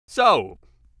So,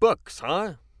 books,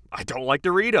 huh? I don't like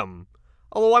to read them.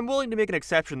 Although I'm willing to make an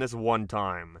exception this one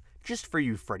time. Just for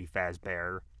you, Freddy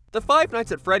Fazbear. The Five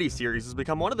Nights at Freddy's series has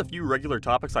become one of the few regular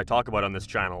topics I talk about on this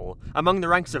channel, among the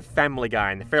ranks of Family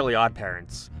Guy and The Fairly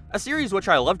OddParents. A series which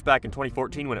I loved back in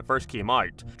 2014 when it first came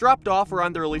out, dropped off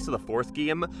around the release of the fourth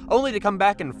game, only to come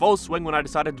back in full swing when I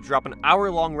decided to drop an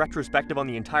hour-long retrospective on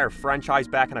the entire franchise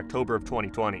back in October of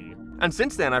 2020. And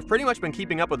since then, I've pretty much been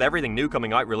keeping up with everything new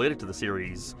coming out related to the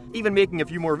series, even making a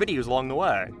few more videos along the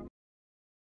way.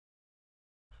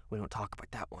 We don't talk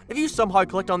about that one. If you somehow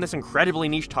clicked on this incredibly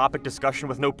niche topic discussion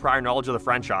with no prior knowledge of the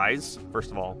franchise, first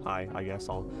of all, hi, I guess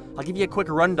I'll give you a quick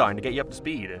rundown to get you up to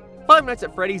speed. Five Nights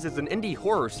at Freddy's is an indie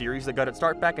horror series that got its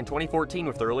start back in 2014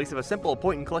 with the release of a simple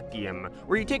point-and-click game,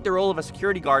 where you take the role of a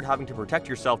security guard having to protect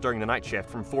yourself during the night shift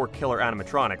from 4 killer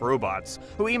animatronic robots,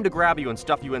 who aim to grab you and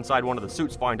stuff you inside one of the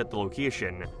suits found at the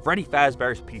location, Freddy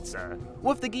Fazbear's Pizza.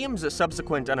 With the game's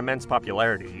subsequent and immense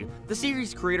popularity, the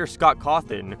series creator Scott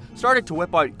Cawthon started to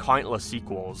whip out countless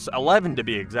sequels, 11 to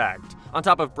be exact, on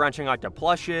top of branching out to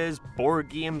plushes, board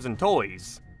games, and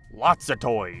toys. Lots of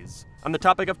toys. On the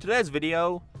topic of today's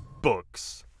video,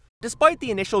 books. Despite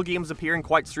the initial games appearing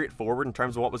quite straightforward in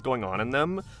terms of what was going on in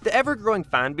them, the ever-growing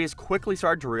fanbase quickly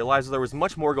started to realize there was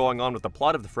much more going on with the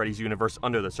plot of the Freddy's universe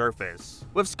under the surface,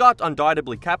 with Scott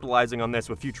undoubtedly capitalizing on this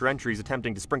with future entries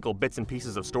attempting to sprinkle bits and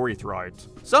pieces of story throughout,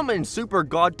 some in super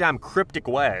goddamn cryptic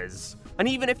ways. And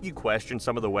even if you question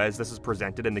some of the ways this is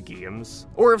presented in the games,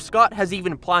 or if Scott has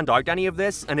even planned out any of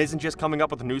this and isn't just coming up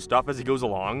with new stuff as he goes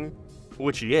along,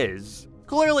 which he is,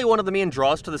 clearly one of the main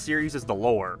draws to the series is the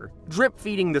lore,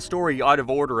 drip-feeding the story out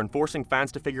of order and forcing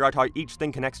fans to figure out how each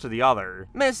thing connects to the other.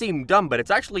 May seem dumb, but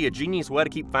it's actually a genius way to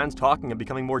keep fans talking and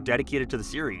becoming more dedicated to the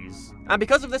series. And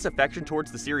because of this affection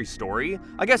towards the series' story,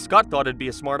 I guess Scott thought it'd be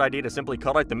a smart idea to simply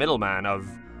cut out the middleman of,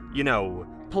 you know,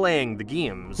 playing the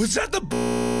games. Was that the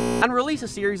and release a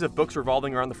series of books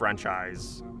revolving around the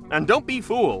franchise. And don't be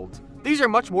fooled. These are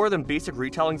much more than basic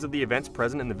retellings of the events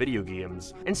present in the video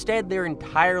games. Instead, they're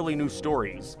entirely new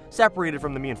stories, separated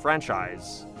from the main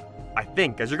franchise. I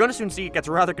think, as you're going to soon see, it gets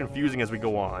rather confusing as we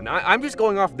go on. I'm just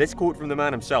going off this quote from the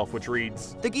man himself, which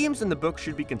reads, "The games in the book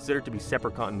should be considered to be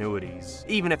separate continuities,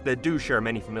 even if they do share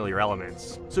many familiar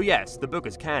elements. So yes, the book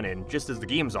is canon, just as the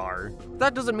games are.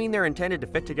 That doesn't mean they're intended to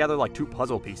fit together like two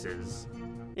puzzle pieces."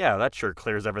 Yeah, that sure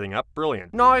clears everything up.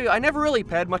 Brilliant. No, I never really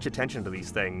paid much attention to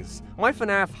these things. My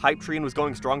FNAF hype train was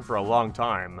going strong for a long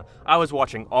time. I was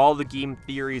watching all the game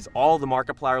theories, all the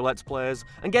Markiplier Let's Plays,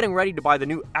 and getting ready to buy the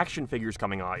new action figures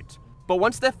coming out. But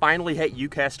once they finally hit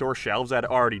UK store shelves, I'd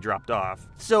already dropped off.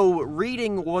 So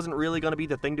reading wasn't really going to be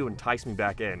the thing to entice me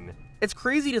back in. It's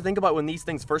crazy to think about when these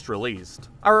things first released.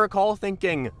 I recall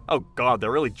thinking, oh god, they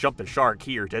really jumped the shark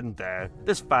here, didn't they?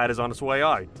 This fad is on its way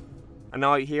out. And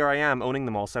now here I am owning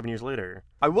them all 7 years later.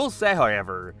 I will say,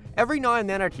 however, every now and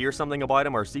then I'd hear something about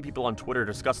them or see people on Twitter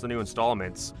discuss the new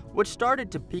installments, which started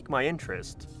to pique my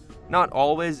interest. Not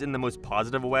always in the most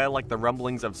positive way, like the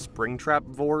rumblings of Springtrap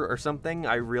Vor or something.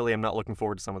 I really am not looking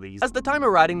forward to some of these. At the time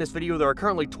of writing this video, there are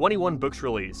currently 21 books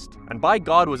released, and by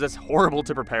god was this horrible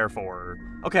to prepare for.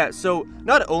 Okay, so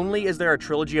not only is there a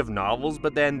trilogy of novels,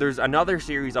 but then there's another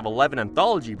series of 11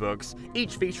 anthology books,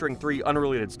 each featuring 3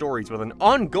 unrelated stories with an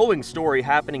ongoing story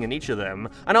happening in each of them,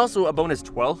 and also a bonus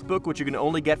 12th book which you can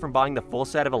only get from buying the full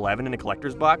set of 11 in a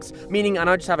collector's box, meaning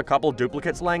I just have a couple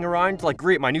duplicates laying around, like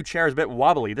great, my new chair is a bit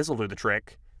wobbly, this'll do the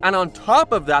trick. And on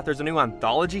top of that, there's a new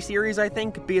anthology series, I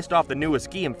think, based off the newest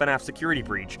game, FNAF Security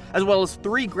Breach, as well as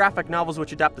 3 graphic novels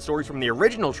which adapt the stories from the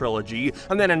original trilogy,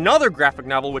 and then another graphic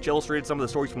novel which illustrated some of the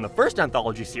stories from the first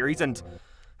anthology series, and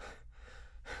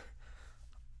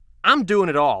I'm doing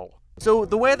it all. So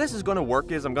the way this is going to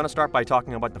work is I'm going to start by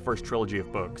talking about the first trilogy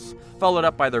of books, followed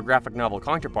up by their graphic novel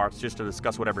counterparts just to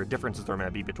discuss whatever differences there may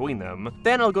be between them.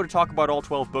 Then I'll go to talk about all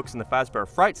 12 books in the Fazbear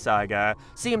Fright saga,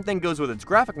 same thing goes with its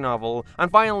graphic novel, and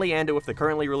finally end it with the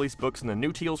currently released books and the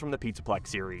new tales from the Pizzaplex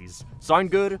series. Sound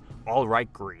good?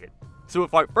 Alright, great. So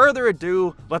without further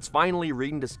ado, let's finally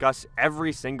read and discuss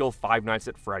every single Five Nights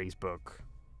at Freddy's book.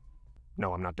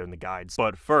 No, I'm not doing the guides.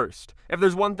 But first, if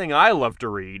there's one thing I love to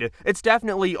read, it's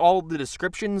definitely all the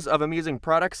descriptions of amazing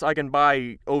products I can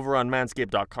buy over on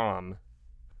manscaped.com.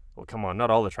 Well, come on, not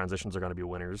all the transitions are gonna be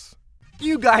winners.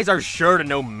 You guys are sure to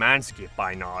know Manscaped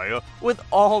by now, with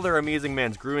all their amazing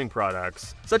men's grooming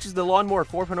products, such as the Lawnmower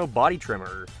 4.0 body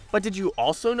trimmer. But did you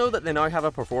also know that they now have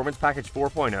a Performance Package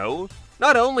 4.0?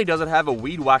 Not only does it have a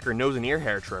Weed Whacker nose and ear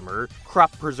hair trimmer,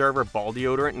 Crop Preserver ball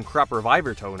deodorant, and Crop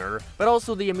Reviver toner, but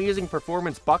also the amazing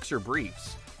Performance Boxer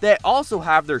briefs. They also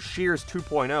have their Shears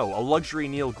 2.0, a luxury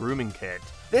Neil grooming kit,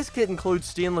 This kit includes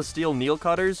stainless steel nail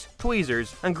cutters,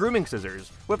 tweezers, and grooming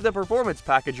scissors. With the performance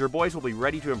package, your boys will be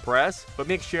ready to impress, but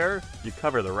make sure you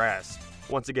cover the rest.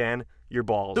 Once again, your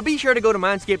balls. So be sure to go to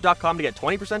manscaped.com to get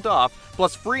 20% off,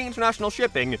 plus free international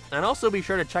shipping, and also be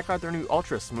sure to check out their new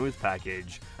Ultra Smooth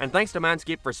package. And thanks to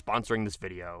Manscaped for sponsoring this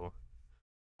video.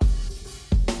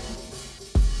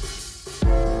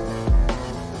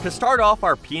 To start off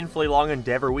our painfully long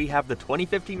endeavor, we have the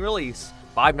 2015 release,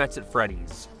 Five Nights at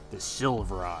Freddy's, The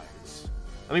Silver Eyes.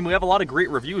 I mean, we have a lot of great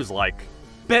reviews like,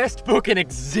 best book in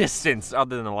existence,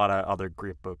 other than a lot of other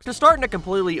great books. To start on a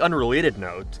completely unrelated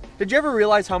note, did you ever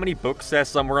realize how many books says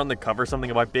somewhere on the cover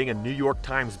something about being a New York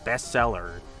Times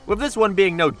bestseller? With this one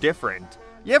being no different.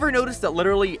 You ever notice that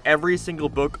literally every single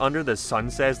book under the sun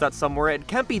says that somewhere? It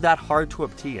can't be that hard to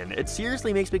obtain. It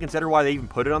seriously makes me consider why they even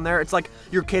put it on there. It's like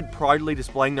your kid proudly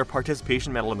displaying their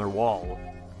participation medal on their wall.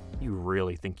 You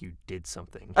really think you did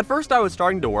something. At first I was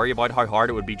starting to worry about how hard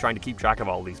it would be trying to keep track of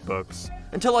all these books,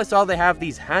 until I saw they have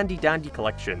these handy-dandy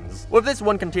collections, with this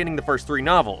one containing the first 3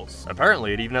 novels.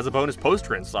 Apparently it even has a bonus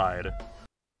poster inside.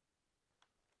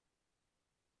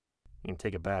 You can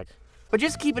take it back. But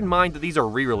just keep in mind that these are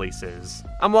re-releases,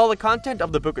 and while the content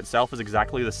of the book itself is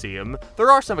exactly the same,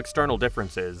 there are some external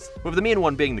differences, with the main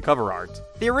one being the cover art.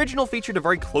 The original featured a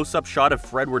very close-up shot of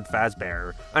Fredward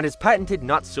Fazbear, and his patented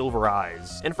not silver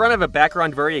eyes, in front of a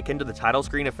background very akin to the title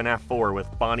screen of FNAF 4 with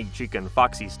Bonnie, Chica, and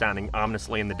Foxy standing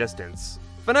ominously in the distance.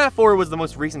 FNAF 4 was the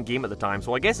most recent game at the time,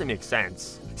 so I guess it makes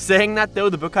sense. Saying that though,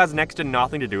 the book has next to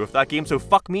nothing to do with that game, so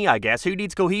fuck me I guess, who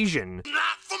needs cohesion?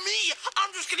 Not for me,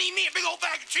 I'm just gonna eat me a big old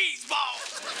bag of cheese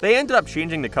balls! They ended up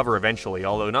changing the cover eventually,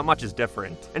 although not much is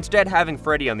different, instead having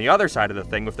Freddy on the other side of the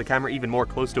thing with the camera even more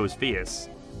close to his face.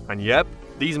 And yep,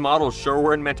 these models sure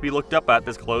weren't meant to be looked up at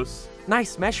this close.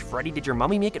 Nice mesh, Freddy, did your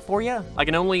mummy make it for you? I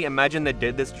can only imagine they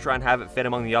did this to try and have it fit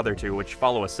among the other two, which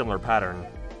follow a similar pattern.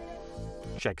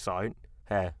 Checks out.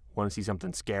 Hey, wanna see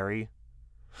something scary?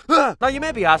 Now you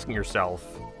may be asking yourself,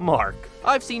 Mark,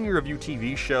 I've seen you review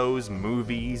TV shows,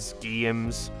 movies,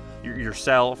 games,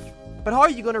 yourself, but how are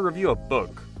you gonna review a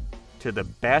book? To the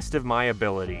best of my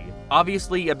ability.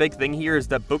 Obviously, a big thing here is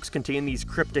that books contain these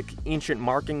cryptic ancient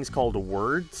markings called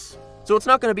words, so it's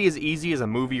not gonna be as easy as a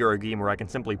movie or a game where I can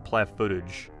simply play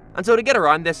footage. And so to get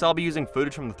around this, I'll be using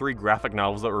footage from the 3 graphic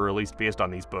novels that were released based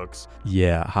on these books.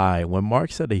 Yeah, hi. When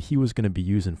Mark said that he was going to be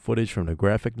using footage from the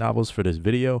graphic novels for this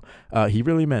video, he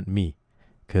really meant me,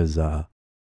 because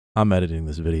I'm editing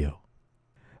this video.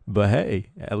 But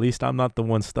hey, at least I'm not the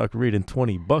one stuck reading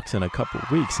 20 bucks in a couple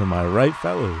weeks, am I right,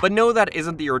 fellas? But no, that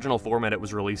isn't the original format it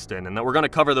was released in, and that we're going to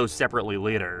cover those separately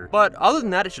later. But other than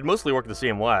that, it should mostly work the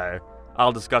same way.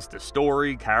 I'll discuss the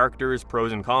story, characters,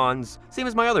 pros and cons, same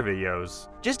as my other videos.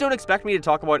 Just don't expect me to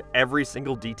talk about every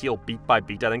single detail beat by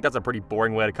beat. I think that's a pretty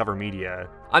boring way to cover media.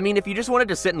 I mean, if you just wanted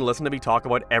to sit and listen to me talk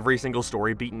about every single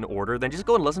story beat in order, then just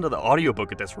go and listen to the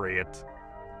audiobook at this rate.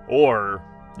 Or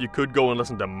you could go and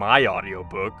listen to my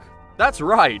audiobook. That's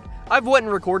right, I've went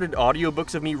and recorded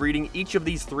audiobooks of me reading each of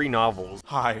these 3 novels.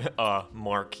 Hi,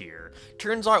 Mark here.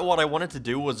 Turns out what I wanted to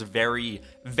do was very,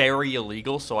 very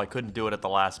illegal, so I couldn't do it at the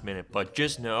last minute, but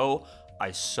just know,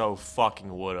 I so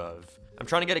fucking would've. I'm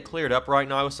trying to get it cleared up right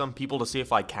now with some people to see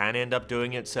if I can end up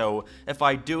doing it, so if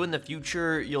I do in the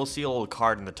future, you'll see a little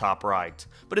card in the top right.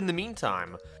 But in the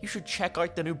meantime, you should check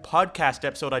out the new podcast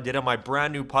episode I did on my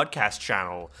brand new podcast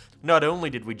channel. Not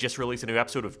only did we just release a new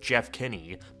episode of Jeff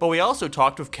Kinney, but we also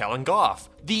talked with Kellen Goff,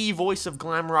 the voice of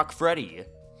Glam Rock Freddy.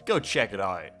 Go check it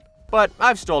out. But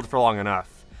I've stalled for long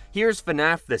enough. Here's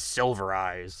FNAF The Silver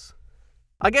Eyes.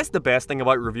 I guess the best thing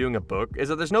about reviewing a book is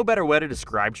that there's no better way to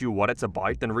describe to you what it's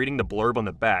about than reading the blurb on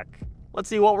the back. Let's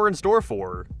see what we're in store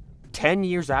for. 10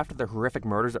 years after the horrific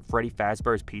murders at Freddy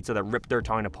Fazbear's Pizza that ripped their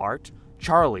town apart,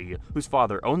 Charlie, whose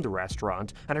father owned the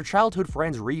restaurant, and her childhood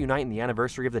friends reunite in the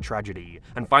anniversary of the tragedy,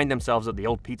 and find themselves at the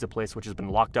old pizza place which has been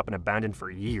locked up and abandoned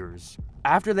for years.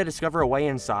 After they discover a way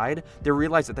inside, they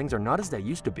realize that things are not as they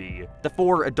used to be. The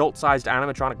 4 adult-sized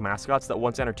animatronic mascots that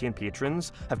once entertained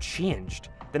patrons have changed.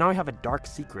 They now have a dark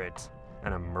secret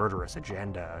and a murderous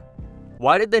agenda.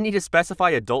 Why did they need to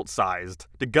specify adult-sized?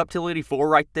 Did Guptil84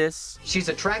 write this? She's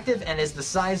attractive and is the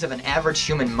size of an average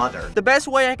human mother. The best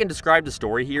way I can describe the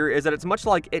story here is that it's much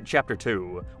like It Chapter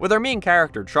 2, with our main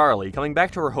character, Charlie, coming back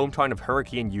to her hometown of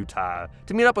Hurricane, Utah,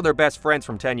 to meet up with her best friends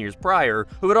from 10 years prior,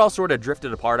 who had all sort of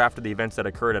drifted apart after the events that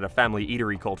occurred at a family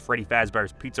eatery called Freddy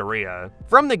Fazbear's Pizzeria.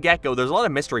 From the get-go, there's a lot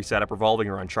of mystery setup revolving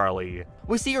around Charlie.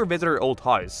 We see her visit her old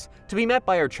house, to be met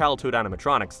by her childhood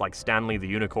animatronics like Stanley the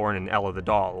Unicorn and Ella the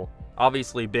Doll.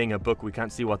 Obviously, being a book, we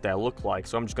can't see what they look like,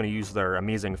 so I'm just going to use their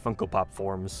amazing Funko Pop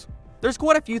forms. There's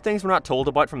quite a few things we're not told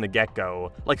about from the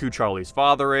get-go, like who Charlie's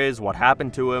father is, what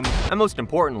happened to him, and most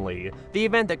importantly, the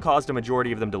event that caused a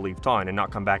majority of them to leave town and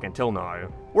not come back until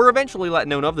now. We're eventually let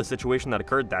know of the situation that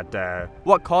occurred that day,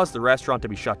 what caused the restaurant to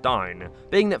be shut down,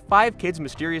 being that 5 kids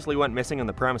mysteriously went missing on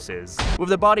the premises, with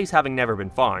the bodies having never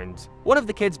been found. One of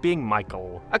the kids being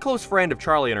Michael, a close friend of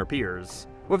Charlie and her peers,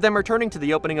 with them returning to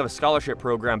the opening of a scholarship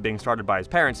program being started by his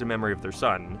parents in memory of their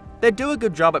son. They do a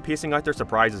good job at piecing out their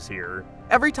surprises here.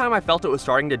 Every time I felt it was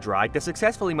starting to drag, they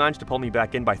successfully managed to pull me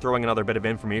back in by throwing another bit of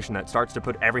information that starts to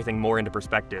put everything more into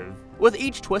perspective, with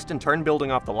each twist and turn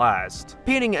building off the last,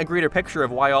 painting a greater picture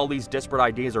of why all these disparate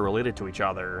ideas are related to each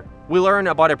other. We learn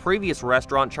about a previous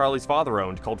restaurant Charlie's father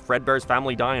owned called Fredbear's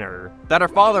Family Diner, that her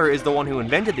father is the one who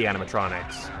invented the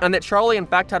animatronics, and that Charlie in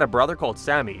fact had a brother called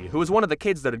Sammy, who was one of the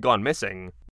kids that had gone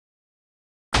missing.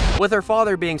 With her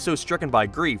father being so stricken by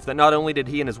grief that not only did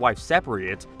he and his wife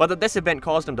separate, but that this event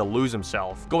caused him to lose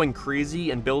himself, going crazy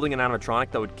and building an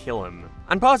animatronic that would kill him.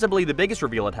 And possibly the biggest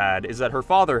reveal it had is that her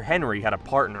father, Henry, had a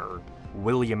partner,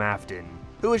 William Afton,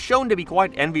 who is shown to be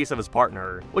quite envious of his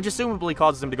partner, which assumably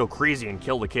causes him to go crazy and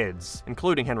kill the kids,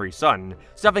 including Henry's son,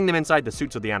 stuffing them inside the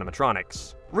suits of the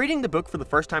animatronics. Reading the book for the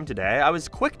first time today, I was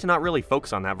quick to not really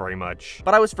focus on that very much,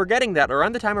 but I was forgetting that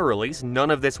around the time of release, none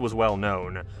of this was well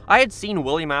known. I had seen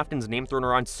William Afton's name thrown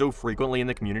around so frequently in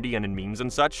the community and in memes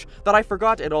and such, that I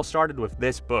forgot it all started with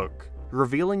this book,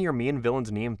 revealing your main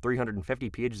villain's name 350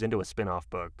 pages into a spin-off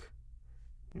book.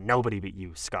 Nobody but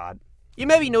you, Scott. You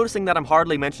may be noticing that I'm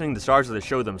hardly mentioning the stars of the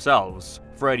show themselves,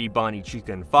 Freddy, Bonnie,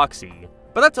 Chica, and Foxy,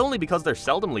 but that's only because they're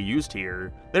seldomly used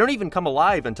here. They don't even come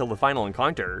alive until the final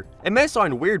encounter. It may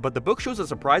sound weird, but the book shows a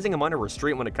surprising amount of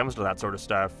restraint when it comes to that sort of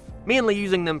stuff, mainly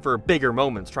using them for bigger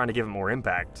moments, trying to give it more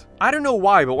impact. I don't know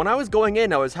why, but when I was going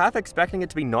in, I was half expecting it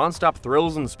to be non-stop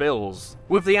thrills and spills,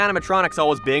 with the animatronics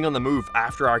always being on the move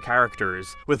after our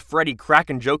characters, with Freddy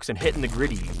cracking jokes and hitting the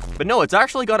gritty. But no, it's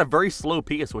actually got a very slow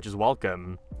pace, which is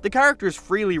welcome. The characters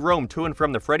freely roam to and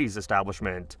from the Freddy's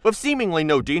establishment, with seemingly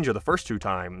no danger the first 2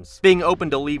 times, being open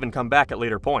to leave and come back at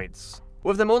later points,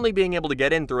 with them only being able to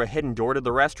get in through a hidden door to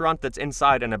the restaurant that's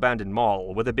inside an abandoned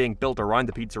mall, with it being built around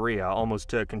the pizzeria almost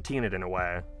to contain it in a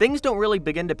way. Things don't really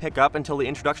begin to pick up until the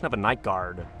introduction of a night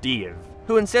guard, Dave,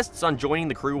 who insists on joining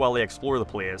the crew while they explore the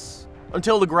place,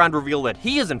 until the grand reveal that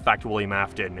he is in fact William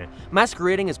Afton,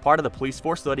 masquerading as part of the police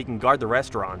force so that he can guard the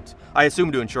restaurant, I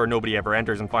assume to ensure nobody ever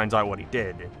enters and finds out what he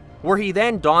did. Where he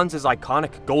then dons his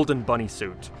iconic golden bunny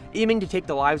suit, aiming to take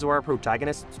the lives of our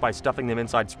protagonists by stuffing them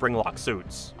inside spring-lock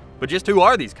suits. But just who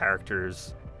are these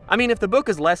characters? I mean, if the book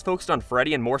is less focused on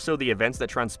Freddy and more so the events that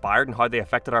transpired and how they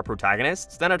affected our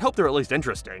protagonists, then I'd hope they're at least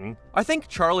interesting. I think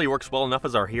Charlie works well enough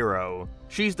as our hero.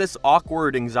 She's this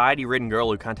awkward, anxiety-ridden girl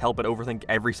who can't help but overthink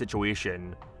every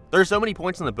situation. There are so many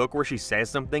points in the book where she says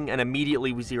something and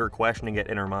immediately we see her questioning it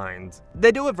in her mind.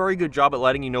 They do a very good job at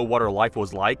letting you know what her life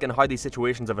was like and how these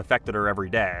situations have affected her every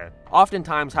day,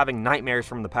 oftentimes having nightmares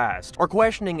from the past, or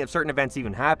questioning if certain events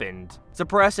even happened,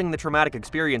 suppressing the traumatic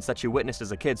experience that she witnessed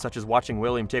as a kid, such as watching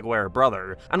William take away her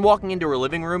brother, and walking into her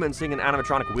living room and seeing an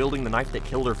animatronic wielding the knife that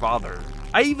killed her father.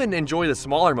 I even enjoy the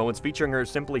smaller moments featuring her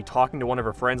simply talking to one of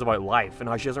her friends about life and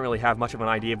how she doesn't really have much of an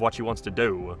idea of what she wants to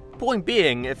do. Point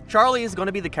being, if Charlie is going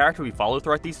to be the character we follow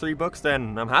throughout these 3 books,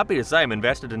 then I'm happy to say I'm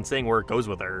invested in seeing where it goes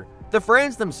with her. The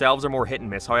friends themselves are more hit and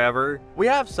miss, however. We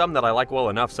have some that I like well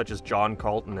enough, such as John,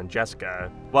 Carlton, and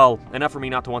Jessica. Well, enough for me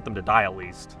not to want them to die at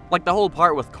least. Like the whole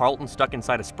part with Carlton stuck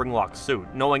inside a spring-lock suit,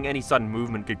 knowing any sudden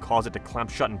movement could cause it to clamp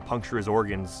shut and puncture his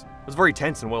organs. It was very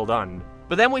tense and well done.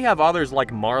 But then we have others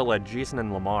like Marla, Jason,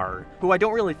 and Lamar, who I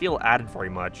don't really feel added very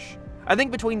much. I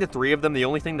think between the 3 of them, the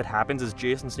only thing that happens is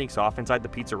Jason sneaks off inside the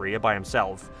pizzeria by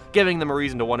himself, giving them a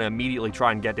reason to want to immediately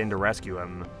try and get in to rescue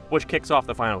him, which kicks off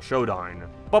the final showdown.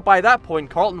 But by that point,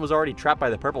 Carlton was already trapped by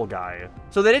the purple guy,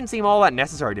 so they didn't seem all that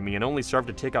necessary to me and only served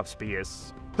to take up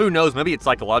space. Who knows, maybe it's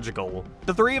psychological.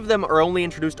 The 3 of them are only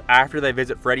introduced after they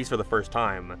visit Freddy's for the first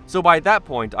time, so by that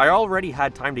point, I already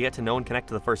had time to get to know and connect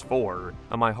to the first 4,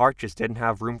 and my heart just didn't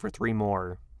have room for 3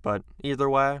 more. But either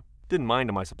way, didn't mind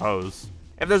them, I suppose.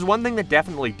 If there's one thing that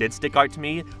definitely did stick out to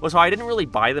me, was how I didn't really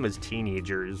buy them as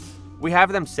teenagers. We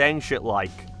have them saying shit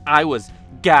like, I was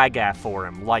gaga for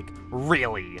him, like,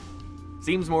 really.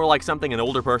 Seems more like something an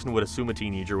older person would assume a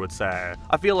teenager would say.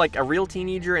 I feel like a real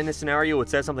teenager in this scenario would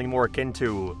say something more akin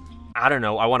to, I don't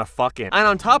know, I wanna fuck him. And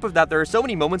on top of that, there are so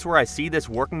many moments where I see this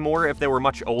working more if they were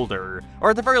much older,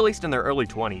 or at the very least in their early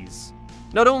 20s.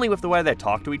 Not only with the way they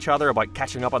talk to each other about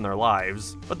catching up on their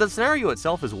lives, but the scenario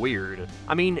itself is weird.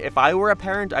 I mean, if I were a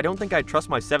parent, I don't think I'd trust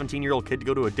my 17-year-old kid to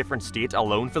go to a different state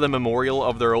alone for the memorial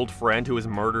of their old friend who was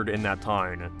murdered in that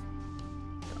town.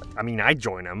 I mean, I'd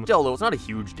join them. Still, though, it's not a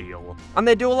huge deal. And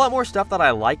they do a lot more stuff that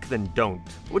I like than don't,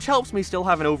 which helps me still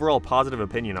have an overall positive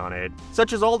opinion on it,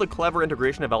 such as all the clever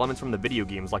integration of elements from the video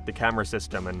games like the camera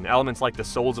system and elements like the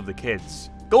souls of the kids.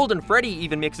 Golden Freddy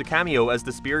even makes a cameo as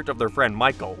the spirit of their friend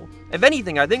Michael. If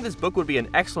anything, I think this book would be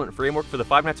an excellent framework for the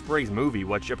Five Nights at Freddy's movie,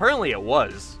 which apparently it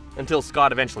was, until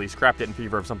Scott eventually scrapped it in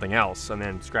favor of something else, and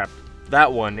then scrapped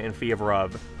that one in favor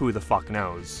of who the fuck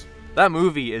knows. That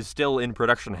movie is still in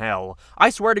production hell. I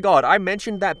swear to God, I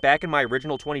mentioned that back in my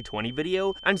original 2020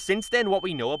 video, and since then what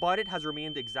we know about it has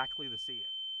remained exactly the same.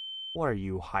 What are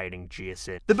you hiding,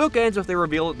 Jason? The book ends with the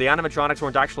reveal that the animatronics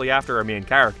weren't actually after our main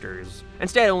characters,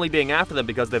 instead only being after them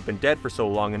because they've been dead for so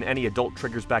long and any adult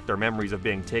triggers back their memories of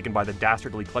being taken by the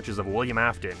dastardly clutches of William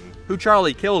Afton, who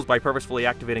Charlie kills by purposefully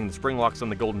activating the spring locks on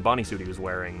the golden bunny suit he was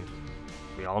wearing.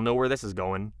 We all know where this is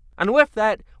going. And with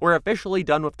that, we're officially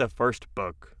done with the first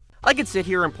book. I could sit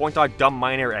here and point out dumb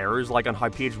minor errors like on how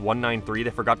page 193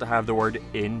 they forgot to have the word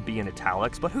 "in" be in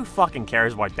italics, but who fucking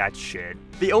cares about that shit?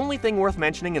 The only thing worth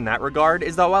mentioning in that regard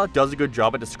is that while it does a good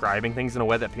job at describing things in a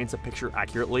way that paints a picture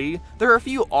accurately, there are a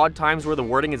few odd times where the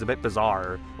wording is a bit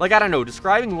bizarre. Like, I don't know,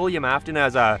 describing William Afton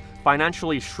as a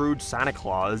financially shrewd Santa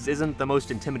Claus isn't the most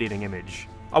intimidating image.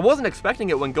 I wasn't expecting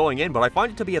it when going in, but I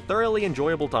find it to be a thoroughly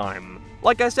enjoyable time.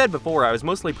 Like I said before, I was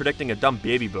mostly predicting a dumb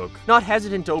baby book, not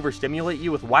hesitant to overstimulate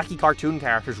you with wacky cartoon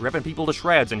characters ripping people to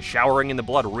shreds and showering in the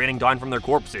blood raining down from their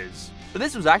corpses. But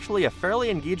this was actually a fairly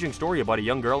engaging story about a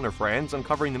young girl and her friends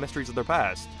uncovering the mysteries of their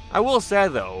past. I will say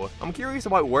though, I'm curious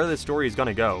about where this story is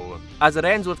gonna go, as it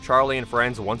ends with Charlie and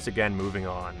friends once again moving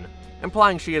on,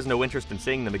 implying she has no interest in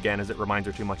seeing them again as it reminds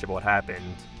her too much of what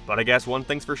happened. But I guess one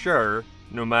thing's for sure,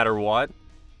 no matter what,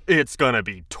 it's gonna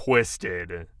be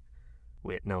twisted.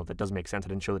 Wait, no, that doesn't make sense. I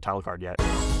didn't show the title card yet.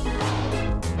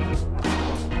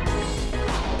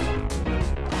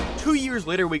 2 years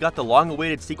later, we got the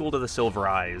long-awaited sequel to the Silver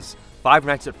Eyes, Five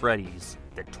Nights at Freddy's,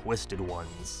 The Twisted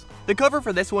Ones. The cover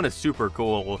for this one is super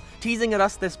cool, teasing at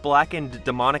us this blackened,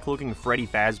 demonic-looking Freddy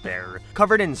Fazbear,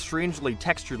 covered in strangely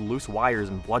textured loose wires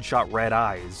and bloodshot red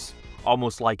eyes.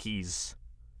 Almost like he's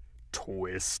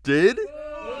twisted?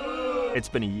 It's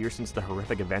been a year since the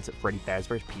horrific events at Freddy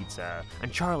Fazbear's Pizza,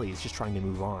 and Charlie is just trying to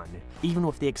move on. Even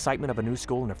with the excitement of a new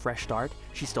school and a fresh start,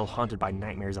 she's still haunted by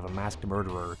nightmares of a masked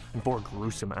murderer and 4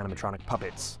 gruesome animatronic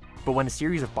puppets. But when a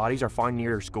series of bodies are found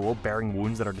near her school bearing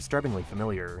wounds that are disturbingly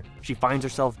familiar, she finds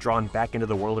herself drawn back into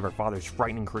the world of her father's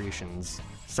frightening creations.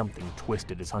 Something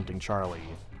twisted is hunting Charlie,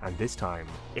 and this time,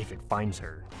 if it finds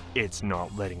her, it's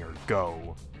not letting her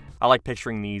go. I like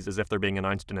picturing these as if they're being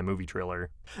announced in a movie trailer.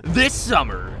 This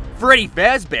summer, Freddy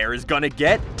Fazbear is gonna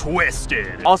get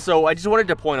twisted! Also, I just wanted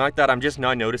to point out that I'm just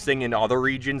now noticing in other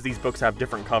regions these books have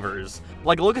different covers.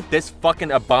 Like, look at this fucking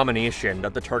abomination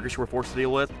that the Turkish were forced to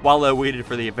deal with while they waited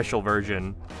for the official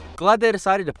version. Glad they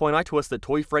decided to point out to us that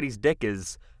Toy Freddy's dick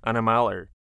is an Amaler.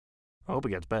 I hope it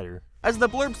gets better. As the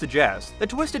blurb suggests, the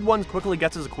Twisted Ones quickly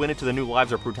gets us acquainted to the new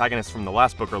lives our protagonists from the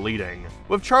last book are leading,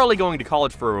 with Charlie going to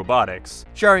college for robotics,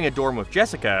 sharing a dorm with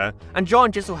Jessica, and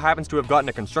John just so happens to have gotten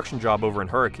a construction job over in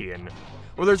Hurricane,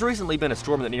 where there's recently been a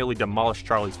storm that nearly demolished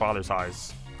Charlie's father's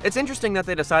house. It's interesting that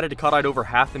they decided to cut out over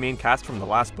half the main cast from the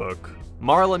last book.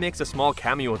 Marla makes a small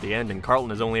cameo at the end and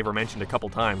Carlton is only ever mentioned a couple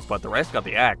times, but the rest got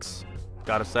the axe.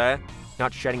 Gotta say,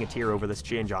 not shedding a tear over this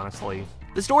change, honestly.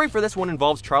 The story for this one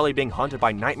involves Charlie being haunted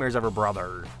by nightmares of her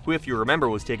brother, who if you remember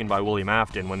was taken by William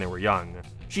Afton when they were young.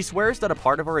 She swears that a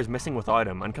part of her is missing without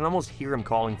him and can almost hear him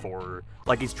calling for her,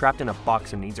 like he's trapped in a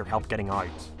box and needs her help getting out.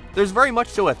 There's very much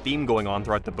so a theme going on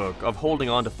throughout the book of holding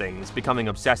on to things, becoming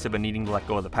obsessive and needing to let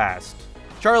go of the past.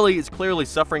 Charlie is clearly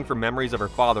suffering from memories of her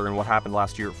father and what happened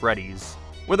last year at Freddy's,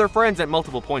 with her friends at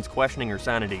multiple points questioning her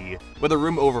sanity, with her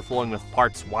room overflowing with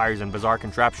parts, wires, and bizarre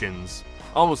contraptions.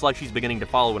 Almost like she's beginning to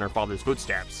follow in her father's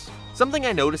footsteps. Something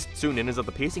I noticed soon in is that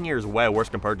the pacing here is way worse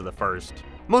compared to the first.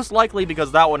 Most likely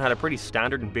because that one had a pretty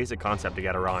standard and basic concept to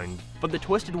get around, but the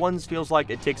Twisted Ones feels like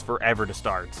it takes forever to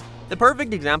start. The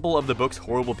perfect example of the book's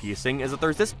horrible pacing is that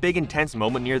there's this big intense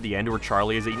moment near the end where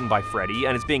Charlie is eaten by Freddy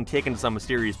and is being taken to some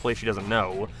mysterious place she doesn't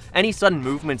know, any sudden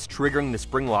movements triggering the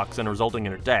spring locks and resulting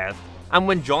in her death. And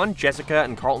when John, Jessica,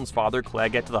 and Carlton's father, Clay,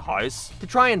 get to the house to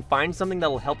try and find something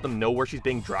that'll help them know where she's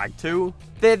being dragged to,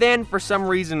 they then, for some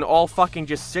reason, all fucking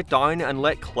just sit down and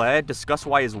let Clay discuss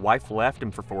why his wife left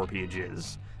him for 4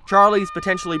 pages. Charlie's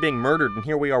potentially being murdered, and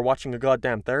here we are watching a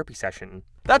goddamn therapy session.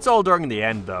 That's all during the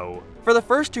end, though. For the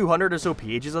first 200 or so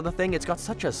pages of the thing, it's got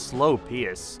such a slow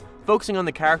pace. focusing on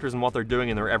the characters and what they're doing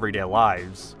in their everyday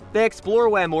lives. They explore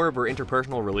way more of their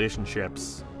interpersonal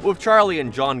relationships, with Charlie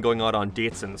and John going out on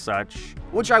dates and such,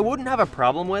 which I wouldn't have a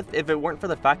problem with if it weren't for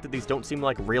the fact that these don't seem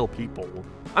like real people.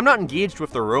 I'm not engaged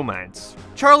with their romance.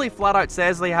 Charlie flat out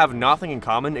says they have nothing in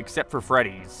common except for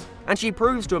Freddy's, and she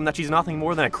proves to him that she's nothing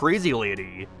more than a crazy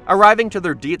lady, arriving to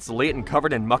their dates late and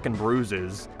covered in muck and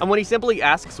bruises, and when he simply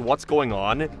asks what's going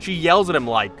on, she yells at him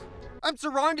like, "I'm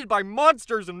surrounded by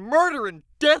monsters and murder and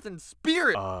death and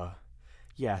spirit!"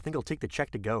 Yeah, I think I'll take the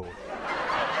check to go.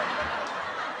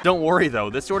 Don't worry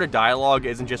though, this sort of dialogue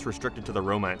isn't just restricted to the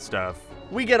romance stuff.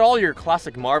 We get all your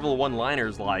classic Marvel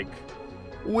one-liners like,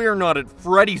 "We're not at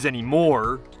Freddy's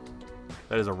anymore."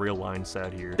 That is a real line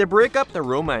said here. They break up the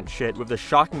romance shit with the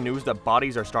shocking news that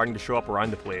bodies are starting to show up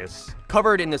around the place,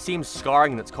 covered in the same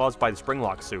scarring that's caused by the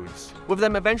springlock suits, with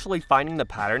them eventually finding the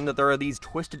pattern that there are these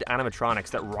twisted animatronics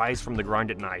that rise from the ground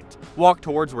at night, walk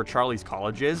towards where Charlie's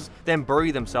college is, then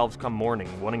bury themselves come morning,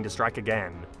 wanting to strike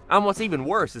again. And what's even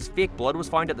worse is fake blood was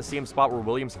found at the same spot where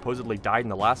William supposedly died in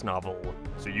the last novel.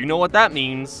 So you know what that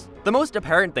means. The most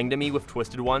apparent thing to me with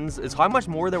Twisted Ones is how much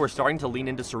more they were starting to lean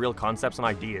into surreal concepts and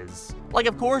ideas. Like,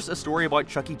 of course, a story about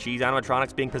Chuck E. Cheese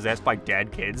animatronics being possessed by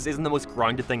dead kids isn't the most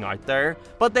grounded thing out there,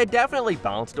 but they definitely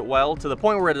balanced it well to the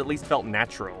point where it at least felt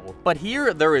natural. But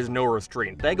here, there is no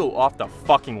restraint. They go off the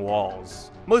fucking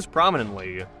walls. Most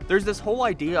prominently, there's this whole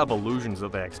idea of illusions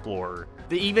that they explore.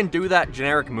 They even do that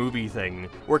generic movie thing,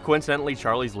 where coincidentally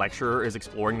Charlie's lecturer is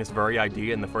exploring this very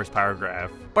idea in the first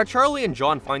paragraph. But Charlie and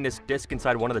John find this disc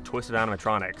inside one of the twisted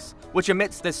animatronics, which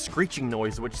emits this screeching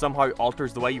noise which somehow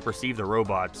alters the way you perceive the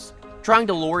robots. Trying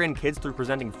to lure in kids through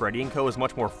presenting Freddy and Co. is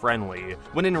much more friendly,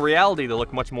 when in reality they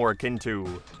look much more akin to,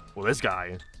 well, this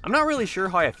guy. I'm not really sure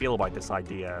how I feel about this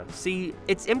idea. See,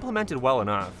 it's implemented well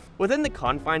enough. Within the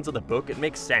confines of the book, it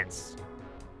makes sense.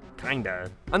 Kinda.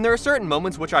 And there are certain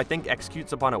moments which I think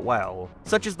executes upon it well,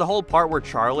 such as the whole part where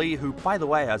Charlie, who by the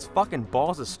way has fucking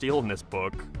balls of steel in this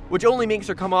book, which only makes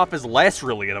her come off as less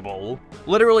relatable,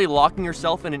 literally locking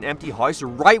herself in an empty house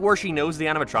right where she knows the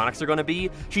animatronics are gonna be.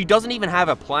 She doesn't even have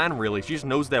a plan really, she just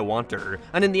knows they want her,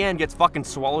 and in the end gets fucking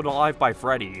swallowed alive by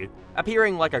Freddy,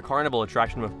 appearing like a carnival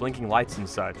attraction with blinking lights and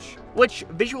such, which,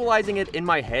 visualizing it in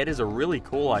my head is a really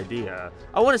cool idea.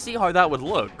 I want to see how that would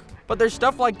look. But there's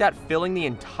stuff like that filling the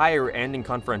entire ending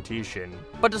confrontation.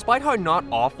 But despite how not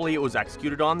awfully it was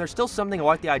executed on, there's still something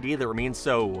about the idea that remains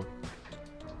so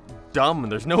dumb,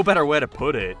 there's no better way to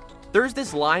put it. There's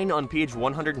this line on page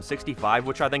 165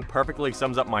 which I think perfectly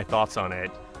sums up my thoughts on it,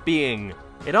 being,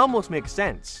 "It almost makes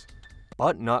sense,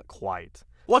 but not quite."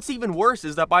 What's even worse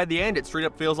is that by the end it straight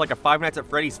up feels like a Five Nights at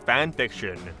Freddy's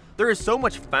fanfiction. There is so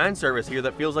much fan service here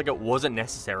that feels like it wasn't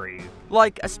necessary.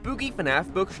 Like, a spooky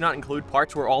FNAF book should not include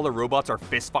parts where all the robots are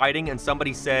fist fighting and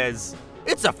somebody says,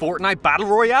 "It's a Fortnite Battle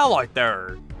Royale out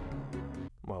there!"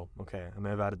 Well, okay, I may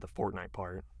have added the Fortnite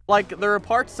part. Like, there are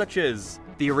parts such as,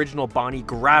 the original Bonnie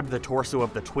grabbed the torso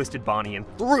of the twisted Bonnie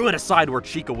and threw it aside where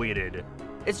Chica waited.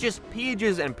 It's just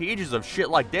pages and pages of shit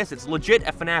like this, it's legit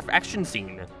a FNAF action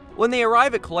scene. When they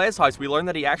arrive at Clay's house, we learn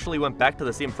that he actually went back to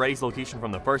the same Freddy's location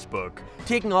from the first book,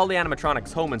 taking all the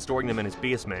animatronics home and storing them in his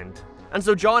basement. And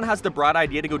so John has the bright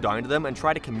idea to go down to them and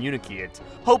try to communicate,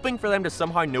 hoping for them to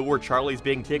somehow know where Charlie's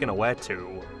being taken away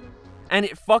to. And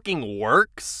it fucking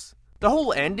works! The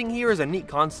whole ending here is a neat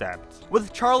concept,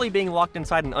 with Charlie being locked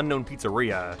inside an unknown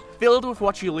pizzeria, filled with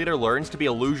what she later learns to be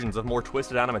illusions of more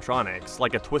twisted animatronics,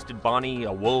 like a twisted Bonnie,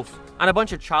 a wolf, and a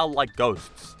bunch of childlike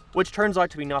ghosts, which turns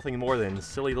out to be nothing more than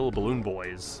silly little balloon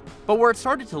boys. But where it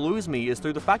started to lose me is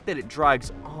through the fact that it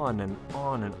drags on and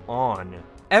on and on.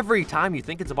 Every time you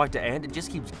think it's about to end, it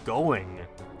just keeps going.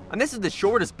 And this is the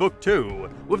shortest book too,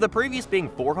 with the previous being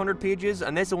 400 pages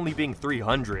and this only being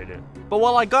 300. But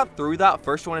while I got through that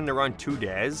first one in around 2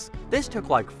 days, this took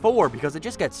like 4 because it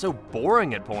just gets so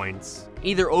boring at points.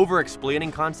 Either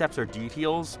over-explaining concepts or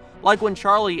details, like when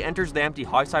Charlie enters the empty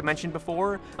house I mentioned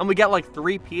before, and we get like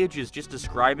 3 pages just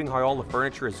describing how all the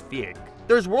furniture is fake.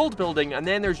 There's world building and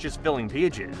then there's just filling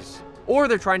pages. Or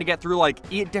they're trying to get through like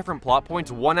 8 different plot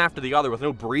points one after the other with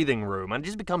no breathing room, and it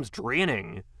just becomes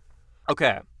draining.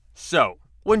 Okay. So,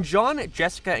 when John,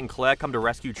 Jessica, and Claire come to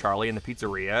rescue Charlie in the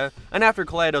pizzeria, and after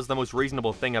Claire does the most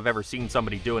reasonable thing I've ever seen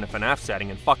somebody do in a FNAF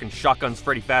setting and fucking shotguns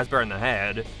Freddy Fazbear in the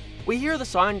head, we hear the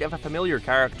sound of a familiar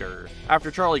character, after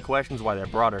Charlie questions why they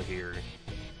brought her here.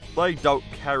 "They don't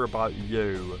care about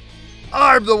you.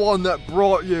 I'm the one that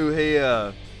brought you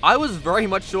here!" I was very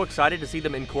much so excited to see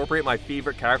them incorporate my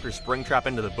favorite character Springtrap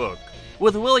into the book,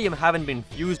 with William having been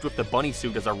fused with the bunny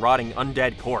suit as a rotting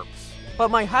undead corpse. But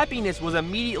my happiness was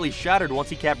immediately shattered once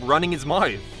he kept running his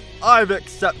mouth. "I've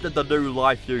accepted the new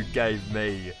life you gave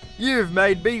me. You've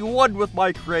made me one with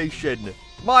my creation.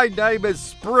 My name is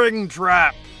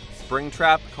Springtrap.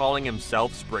 Springtrap calling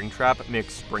himself Springtrap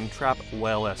makes Springtrap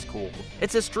well less cool.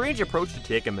 It's a strange approach to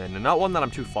take him in, and not one that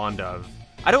I'm too fond of.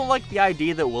 I don't like the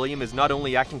idea that William is not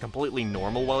only acting completely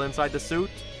normal while inside the suit,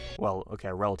 well,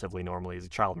 okay, relatively normally, he's a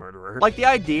child murderer. Like, the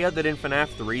idea that in FNAF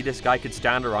 3 this guy could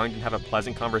stand around and have a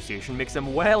pleasant conversation makes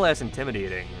him way less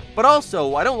intimidating. But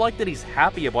also, I don't like that he's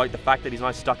happy about the fact that he's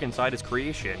now stuck inside his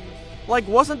creation. Like,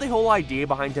 wasn't the whole idea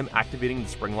behind him activating the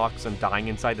spring locks and dying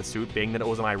inside the suit being that it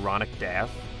was an ironic death?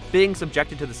 Being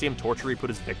subjected to the same torture he put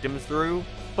his victims through?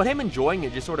 But him enjoying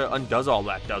it just sort of undoes all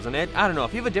that, doesn't it? I don't know,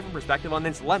 if you have a different perspective on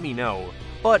this, let me know.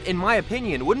 But in my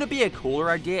opinion, wouldn't it be a cooler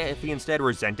idea if he instead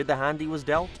resented the hand he was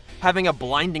dealt? Having a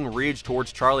blinding rage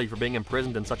towards Charlie for being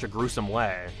imprisoned in such a gruesome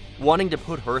way? Wanting to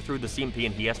put her through the same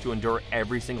pain he has to endure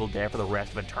every single day for the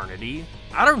rest of eternity?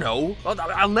 I don't know.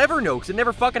 I'll never know, because it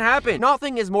never fucking happened.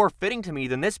 Nothing is more fitting to me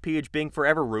than this page being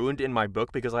forever ruined in my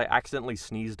book because I accidentally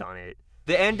sneezed on it.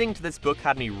 The ending to this book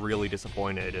had me really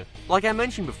disappointed. Like I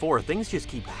mentioned before, things just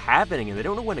keep happening and they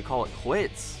don't know when to call it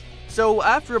quits. So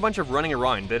after a bunch of running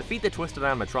around, they defeat the twisted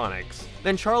animatronics.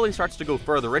 Then Charlie starts to go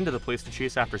further into the place to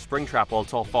chase after Springtrap while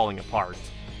it's all falling apart,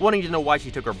 wanting to know why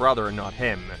she took her brother and not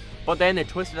him. But then the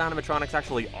twisted animatronics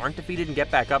actually aren't defeated and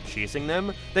get back up chasing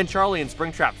them. Then Charlie and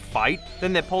Springtrap fight,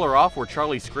 then they pull her off where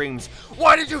Charlie screams,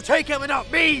 "Why did you take him and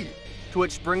not me?" To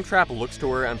which Springtrap looks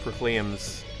to her and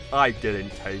proclaims, "I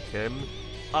didn't take him.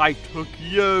 I took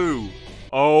you."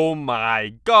 Oh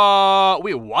my god.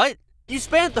 Wait, what? You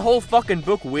spent the whole fucking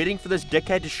book waiting for this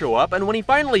dickhead to show up, and when he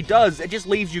finally does, it just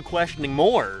leaves you questioning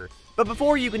more. But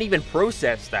before you can even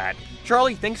process that,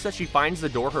 Charlie thinks that she finds the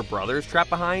door her brother is trapped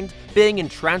behind, being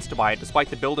entranced by it despite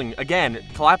the building, again,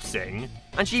 collapsing.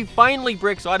 And she finally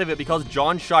breaks out of it because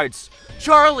John shouts,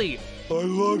 "Charlie! I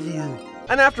love you."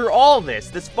 And after all this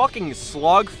fucking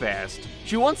slogfest,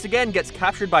 she once again gets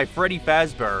captured by Freddy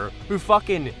Fazbear, who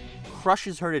fucking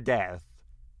crushes her to death.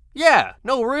 Yeah,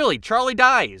 no really, Charlie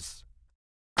dies.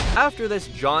 After this,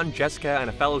 John, Jessica, and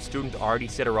a fellow student already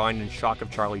sit around in shock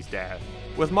of Charlie's death,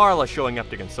 with Marla showing up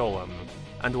to console him.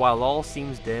 And while all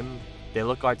seems dim, they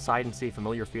look outside and see a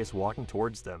familiar face walking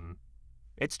towards them.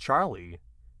 It's Charlie.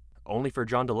 Only for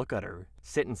John to look at her,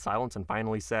 sit in silence, and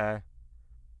finally say,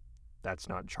 "That's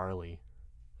not Charlie."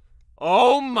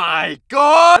 Oh my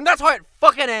god! And that's how it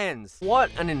fucking ends! What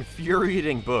an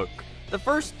infuriating book. The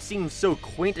first seems so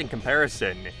quaint in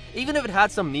comparison. Even if it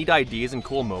had some neat ideas and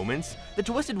cool moments, the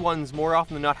twisted ones more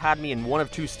often than not had me in one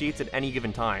of two states at any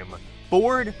given time.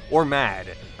 Bored or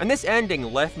mad. And this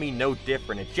ending left me no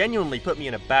different. It genuinely put me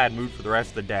in a bad mood for the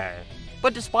rest of the day.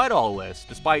 But despite all this,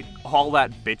 despite all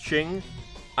that bitching,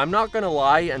 I'm not gonna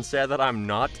lie and say that I'm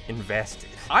not invested.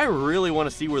 I really want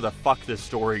to see where the fuck this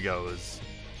story goes.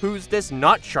 Who's this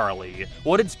not Charlie?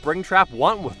 What did Springtrap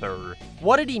want with her?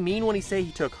 What did he mean when he said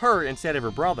he took her instead of her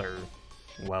brother?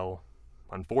 Well,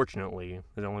 unfortunately,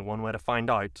 there's only one way to find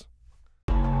out.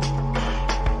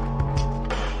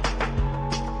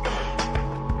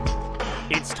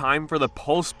 It's time for the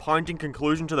pulse-pounding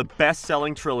conclusion to the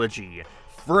best-selling trilogy,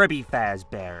 Freddy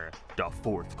Fazbear, The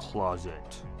Fourth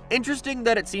Closet. Interesting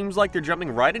that it seems like they're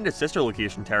jumping right into sister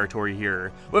location territory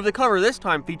here, with the cover this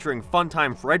time featuring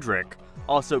Funtime Frederick.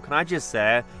 Also, can I just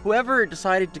say, whoever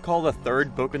decided to call the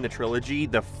third book in the trilogy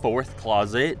The Fourth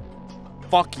Closet,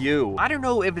 fuck you. I don't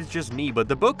know if it's just me, but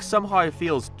the book somehow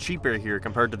feels cheaper here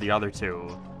compared to the other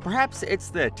two. Perhaps it's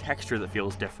the texture that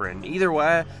feels different. Either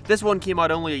way, this one came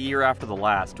out only a year after the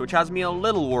last, which has me a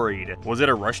little worried. Was it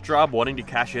a rush job wanting to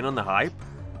cash in on the hype?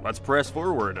 Let's press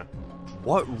forward.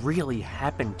 What really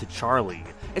happened to Charlie?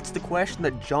 It's the question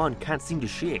that John can't seem to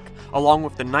shake, along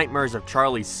with the nightmares of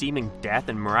Charlie's seeming death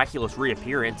and miraculous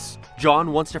reappearance.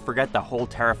 John wants to forget the whole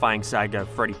terrifying saga of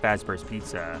Freddy Fazbear's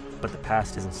Pizza, but the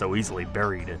past isn't so easily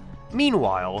buried.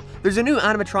 Meanwhile, there's a new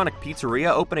animatronic pizzeria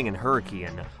opening in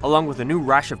Hurricane, along with a new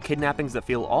rash of kidnappings that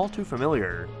feel all too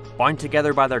familiar. Bound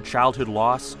together by their childhood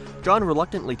loss, John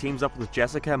reluctantly teams up with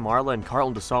Jessica, Marla, and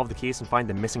Carlton to solve the case and find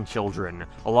the missing children.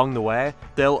 Along the way,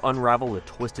 they'll unravel the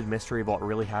twisted mystery of what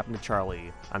really happened to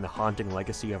Charlie, and the haunting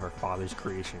legacy of her father's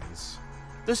creations.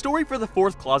 The story for The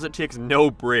Fourth Closet takes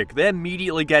no break. They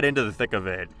immediately get into the thick of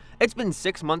it. It's been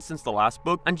 6 months since the last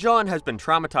book, and John has been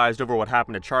traumatized over what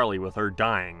happened to Charlie with her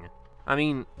dying. I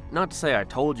mean, not to say I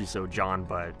told you so, John,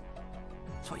 but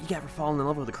that's what you get for falling in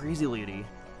love with a crazy lady.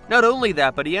 Not only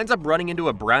that, but he ends up running into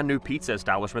a brand new pizza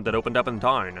establishment that opened up in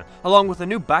town, along with a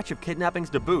new batch of kidnappings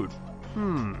to boot.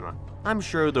 I'm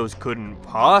sure those couldn't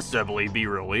possibly be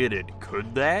related,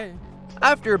 could they?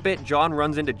 After a bit, John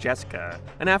runs into Jessica,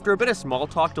 and after a bit of small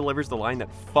talk delivers the line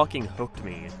that fucking hooked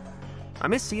me. I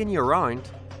miss seeing you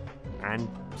around. And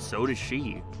so does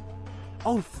she.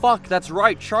 Oh fuck, that's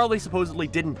right, Charlie supposedly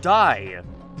didn't die!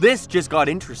 This just got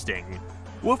interesting.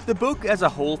 With the book as a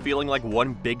whole feeling like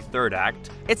one big third act,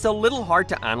 it's a little hard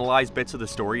to analyze bits of the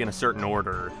story in a certain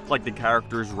order, like the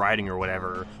characters' writing or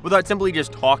whatever, without simply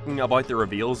just talking about the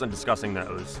reveals and discussing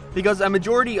those. Because a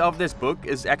majority of this book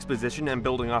is exposition and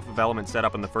building off of elements set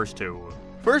up in the first two.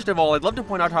 First of all, I'd love to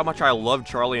point out how much I love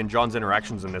Charlie and John's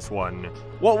interactions in this one.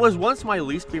 What was once my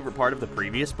least favorite part of the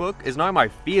previous book is now my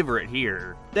favorite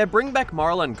here. They bring back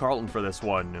Marla and Carlton for this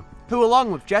one, who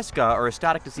along with Jessica are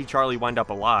ecstatic to see Charlie wind up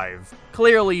alive,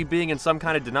 clearly being in some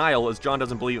kind of denial as John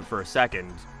doesn't believe it for a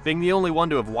second, being the only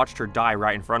one to have watched her die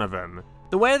right in front of him.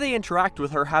 The way they interact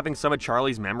with her having some of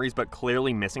Charlie's memories but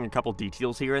clearly missing a couple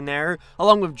details here and there,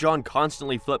 along with John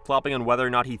constantly flip-flopping on whether or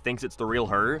not he thinks it's the real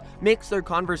her, makes their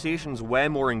conversations way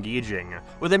more engaging,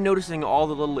 with him noticing all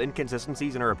the little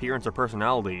inconsistencies in her appearance or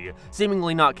personality,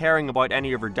 seemingly not caring about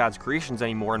any of her dad's creations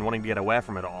anymore and wanting to get away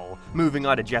from it all, moving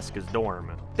out of Jessica's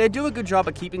dorm. They do a good job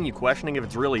at keeping you questioning if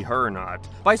it's really her or not,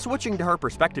 by switching to her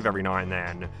perspective every now and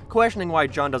then. Questioning why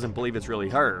John doesn't believe it's really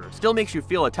her still makes you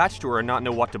feel attached to her and not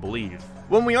know what to believe.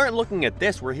 When we aren't looking at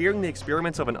this, we're hearing the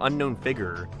experiments of an unknown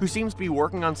figure, who seems to be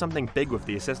working on something big with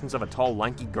the assistance of a tall,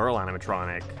 lanky girl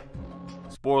animatronic.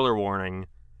 Spoiler warning.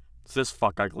 It's this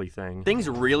fuck ugly thing. Things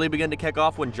really begin to kick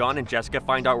off when John and Jessica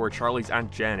find out where Charlie's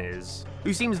Aunt Jen is,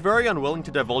 who seems very unwilling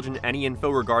to divulge any info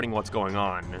regarding what's going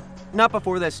on. Not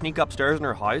before they sneak upstairs in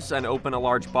her house and open a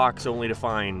large box only to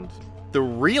find the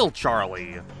real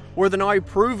Charlie, where the now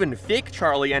proven fake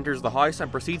Charlie enters the house and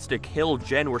proceeds to kill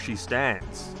Jen where she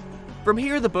stands. From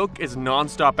here, the book is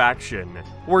non-stop action,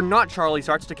 where not Charlie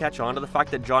starts to catch on to the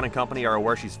fact that John and company are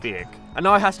aware she's fake, and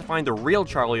now has to find the real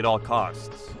Charlie at all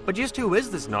costs. But just who is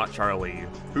this not Charlie?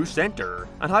 Who sent her?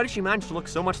 And how did she manage to look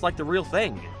so much like the real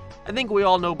thing? I think we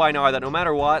all know by now that no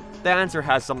matter what, the answer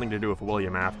has something to do with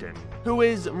William Afton, who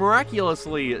is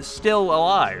miraculously still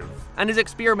alive, and is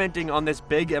experimenting on this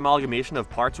big amalgamation of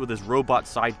parts with his robot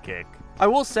sidekick. I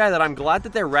will say that I'm glad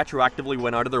that they retroactively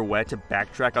went out of their way to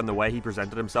backtrack on the way he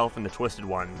presented himself in the Twisted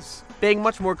Ones, being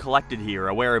much more collected here,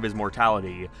 aware of his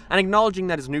mortality, and acknowledging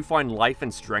that his newfound life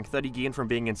and strength that he gained from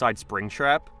being inside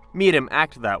Springtrap made him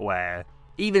act that way.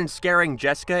 Even scaring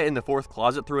Jessica in the fourth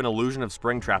closet through an illusion of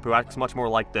Springtrap, who acts much more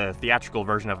like the theatrical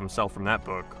version of himself from that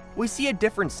book. We see a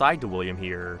different side to William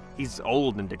here. He's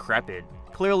old and decrepit,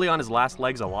 clearly on his last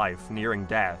legs of life, nearing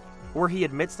death, where he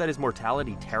admits that his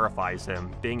mortality terrifies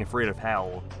him, being afraid of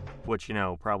hell, which, you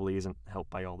know, probably isn't helped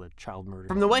by all the child murder.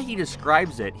 From the way he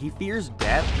describes it, he fears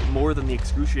death more than the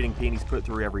excruciating pain he's put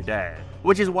through every day,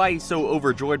 which is why he's so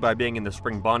overjoyed by being in the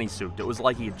spring Bonnie suit. It was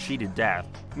like he had cheated death.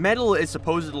 Metal is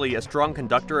supposedly a strong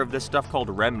conductor of this stuff called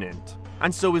remnant,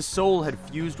 and so his soul had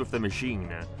fused with the machine.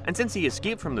 And since he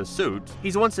escaped from the suit,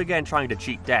 he's once again trying to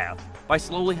cheat death, by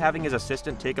slowly having his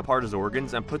assistant take apart his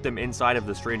organs and put them inside of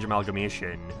the strange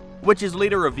amalgamation, which is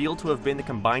later revealed to have been the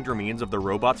combined remains of the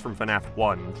robots from FNAF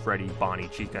 1, Freddy, Bonnie,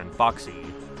 Chica, and Foxy,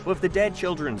 with the dead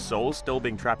children's souls still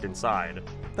being trapped inside.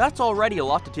 That's already a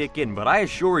lot to take in, but I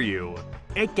assure you,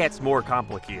 it gets more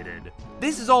complicated.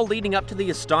 This is all leading up to the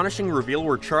astonishing reveal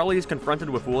where Charlie is confronted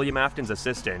with William Afton's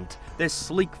assistant, this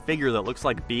sleek figure that looks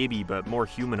like Baby but more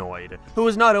humanoid, who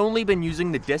has not only been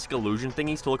using the disc illusion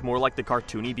thingies to look more like the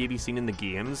cartoony Baby seen in the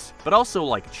games, but also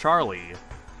like Charlie.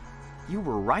 You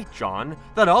were right, John.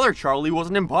 That other Charlie was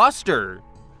an imposter!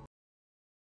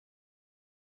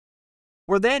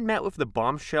 We're then met with the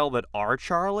bombshell that our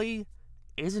Charlie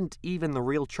isn't even the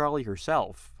real Charlie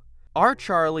herself. Our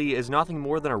Charlie is nothing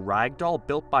more than a ragdoll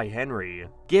built by Henry,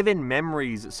 given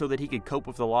memories so that he could cope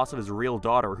with the loss of his real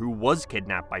daughter who was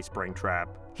kidnapped by Springtrap.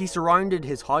 He surrounded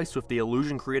his house with the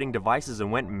illusion-creating devices and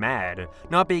went mad,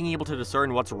 not being able to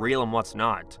discern what's real and what's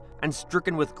not. And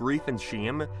stricken with grief and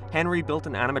shame, Henry built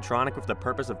an animatronic with the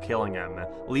purpose of killing him,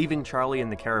 leaving Charlie in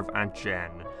the care of Aunt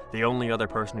Jen, the only other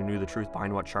person who knew the truth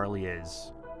behind what Charlie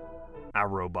is. A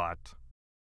robot.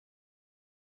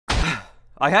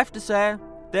 I have to say,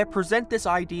 they present this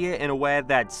idea in a way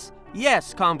that's,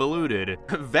 yes, convoluted,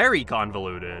 very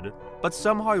convoluted, but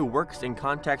somehow works in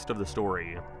context of the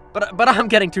story. But I'm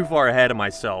getting too far ahead of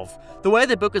myself. The way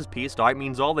the book is pieced out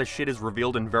means all this shit is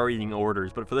revealed in varying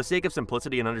orders, but for the sake of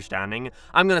simplicity and understanding,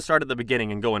 I'm gonna start at the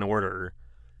beginning and go in order.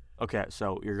 Okay,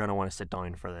 so you're gonna want to sit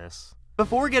down for this.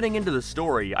 Before getting into the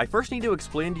story, I first need to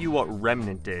explain to you what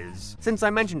Remnant is, since I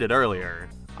mentioned it earlier.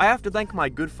 I have to thank my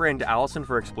good friend Allison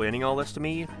for explaining all this to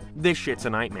me. This shit's a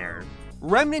nightmare.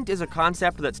 Remnant is a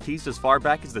concept that's teased as far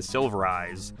back as the Silver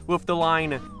Eyes, with the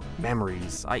line,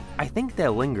 "Memories, I think they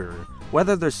linger,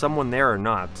 whether there's someone there or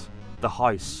not." The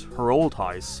house, her old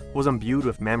house, was imbued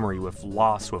with memory, with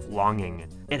loss, with longing.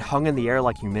 It hung in the air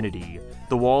like humidity.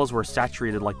 The walls were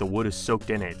saturated like the wood is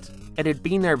soaked in it. It had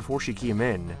been there before she came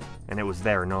in, and it was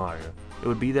there now. It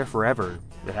would be there forever.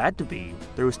 It had to be.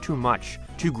 There was too much,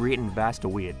 too great and vast a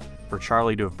weight, for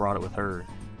Charlie to have brought it with her.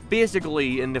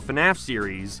 Basically, in the FNAF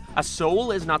series, a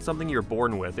soul is not something you're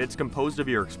born with, it's composed of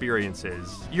your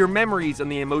experiences, your memories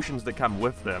and the emotions that come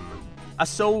with them. A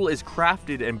soul is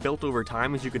crafted and built over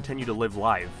time as you continue to live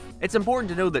life. It's important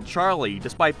to know that Charlie,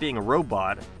 despite being a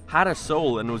robot, had a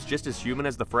soul and was just as human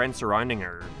as the friends surrounding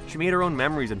her. She made her own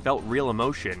memories and felt real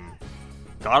emotion.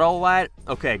 Got all that?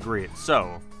 Okay, great.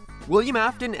 So, William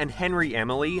Afton and Henry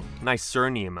Emily, nice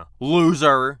surname,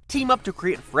 loser, team up to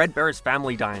create Fredbear's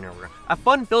Family Diner, a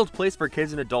fun-filled place for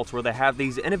kids and adults where they have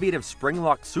these innovative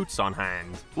spring-locked suits on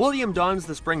hand. William dons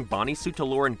the spring Bonnie suit to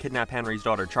lure and kidnap Henry's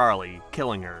daughter Charlie,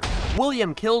 killing her.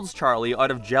 William kills Charlie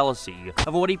out of jealousy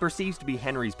of what he perceives to be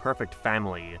Henry's perfect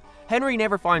family. Henry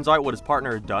never finds out what his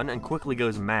partner had done and quickly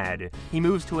goes mad. He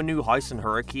moves to a new house in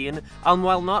Hurricane, and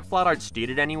while not flat out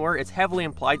stated anywhere, it's heavily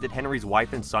implied that Henry's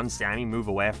wife and son Sammy move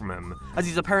away from him, as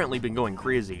he's apparently been going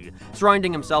crazy,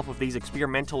 surrounding himself with these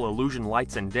experimental illusion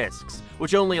lights and discs,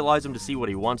 which only allows him to see what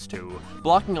he wants to,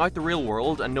 blocking out the real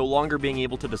world and no longer being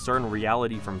able to discern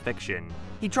reality from fiction.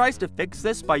 He tries to fix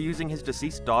this by using his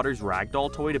deceased daughter's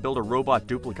ragdoll toy to build a robot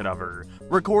duplicate of her,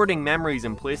 recording memories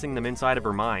and placing them inside of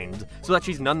her mind, so that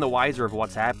she's none the wiser of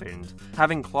what's happened,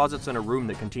 having closets in a room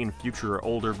that contain future,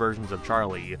 older versions of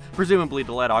Charlie, presumably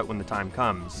to let out when the time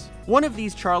comes. One of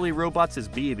these Charlie robots is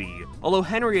Baby, although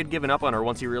Henry had given up on her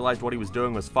once he realized what he was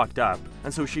doing was fucked up,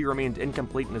 and so she remained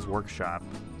incomplete in his workshop.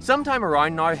 Sometime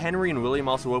around now, Henry and William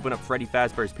also open up Freddy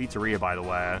Fazbear's Pizzeria, by the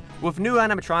way, with new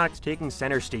animatronics taking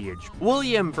center stage.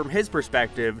 William, from his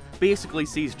perspective, basically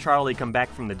sees Charlie come back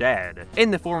from the dead,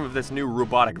 in the form of this new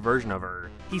robotic version of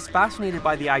her. He's fascinated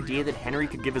by the idea that Henry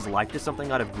could give his life to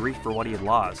something out of grief for what he had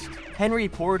lost. Henry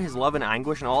poured his love and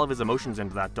anguish and all of his emotions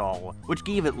into that doll, which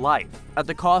gave it life, at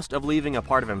the cost of leaving a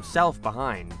part of himself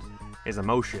behind. His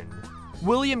emotion.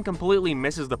 William completely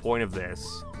misses the point of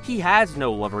this. He has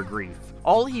no love or grief.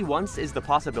 All he wants is the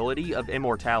possibility of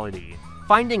immortality,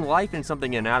 finding life in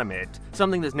something inanimate,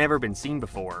 something that's never been seen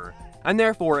before. And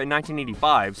therefore, in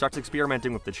 1985, starts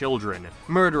experimenting with the children,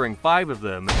 murdering 5 of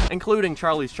them, including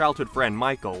Charlie's childhood friend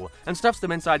Michael, and stuffs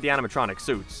them inside the animatronic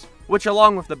suits, which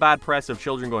along with the bad press of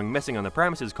children going missing on the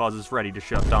premises causes Freddy to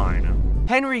shut down.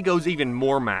 Henry goes even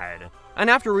more mad, and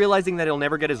after realizing that he'll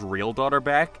never get his real daughter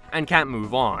back, and can't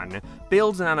move on,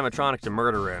 builds an animatronic to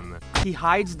murder him. He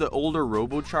hides the older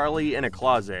Robo-Charlie in a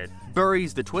closet,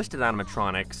 buries the twisted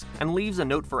animatronics, and leaves a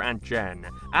note for Aunt Jen,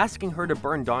 asking her to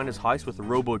burn down his house with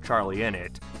Robo-Charlie in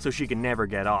it, so she can never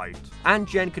get out. Aunt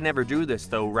Jen could never do this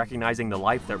though, recognizing the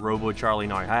life that Robo-Charlie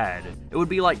now had. It would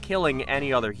be like killing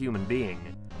any other human being.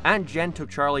 Aunt Jen took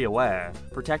Charlie away,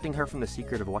 protecting her from the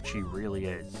secret of what she really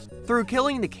is. Through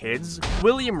killing the kids,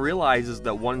 William realizes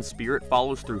that one spirit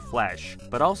follows through flesh,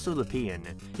 but also the pain.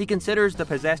 He considers the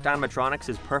possessed animatronics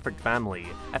his perfect family,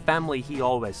 a family he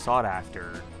always sought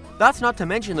after. That's not to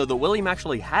mention though that William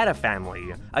actually had a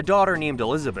family, a daughter named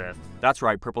Elizabeth. That's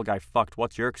right, purple guy fucked,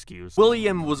 what's your excuse?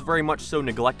 William was very much so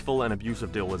neglectful and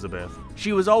abusive to Elizabeth.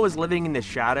 She was always living in the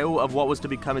shadow of what was to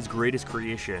become his greatest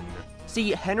creation.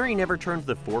 See, Henry never turned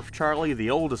the 4th Charlie,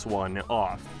 the oldest one,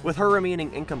 off, with her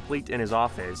remaining incomplete in his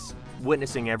office,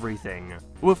 witnessing everything,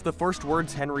 with the first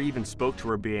words Henry even spoke to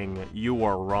her being, "You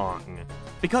are wrong."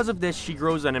 Because of this, she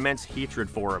grows an immense hatred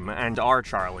for him and our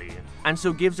Charlie, and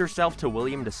so gives herself to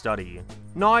William to study.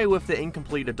 Now with the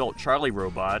incomplete adult Charlie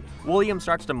robot, William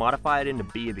starts to modify it into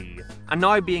Baby, and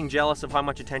now being jealous of how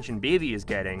much attention Baby is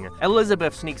getting,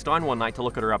 Elizabeth sneaks down one night to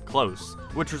look at her up close,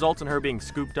 which results in her being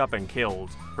scooped up and killed,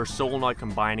 her soul now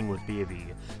combining with Baby.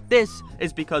 This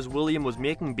is because William was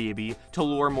making Baby to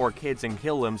lure more kids and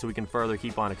kill them so he can further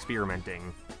keep on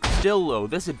experimenting. Still though,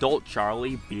 this adult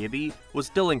Charlie, Baby, was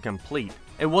still incomplete.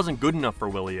 It wasn't good enough for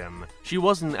William. She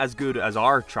wasn't as good as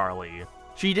our Charlie.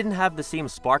 She didn't have the same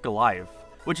spark of life,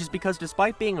 which is because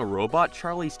despite being a robot,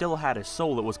 Charlie still had a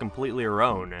soul that was completely her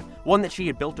own, one that she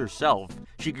had built herself.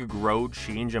 She could grow,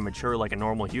 change, and mature like a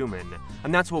normal human,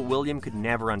 and that's what William could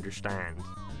never understand.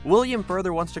 William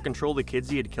further wants to control the kids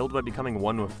he had killed by becoming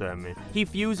one with them. He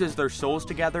fuses their souls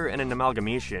together in an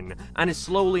amalgamation, and is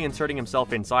slowly inserting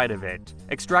himself inside of it,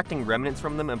 extracting remnants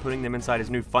from them and putting them inside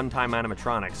his new fun-time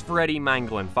animatronics, Freddy,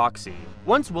 Mangle, and Foxy.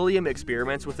 Once William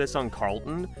experiments with this on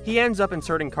Carlton, he ends up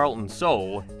inserting Carlton's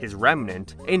soul, his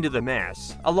remnant, into the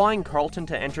mess, allowing Carlton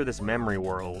to enter this memory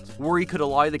world, where he could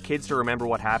allow the kids to remember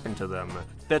what happened to them.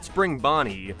 that Spring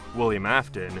Bonnie, William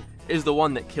Afton, is the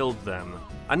one that killed them.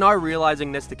 And now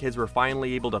realizing this, the kids were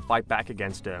finally able to fight back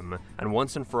against him, and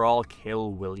once and for all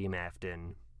kill William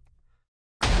Afton.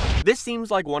 This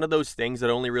seems like one of those things that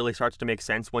only really starts to make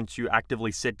sense once you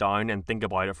actively sit down and think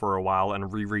about it for a while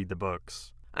and reread the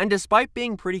books. And despite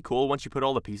being pretty cool once you put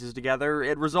all the pieces together,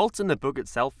 it results in the book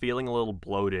itself feeling a little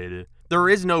bloated. There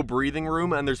is no breathing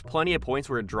room, and there's plenty of points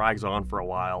where it drags on for a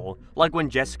while. Like when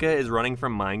Jessica is running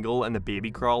from Mangle and the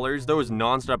baby crawlers, there was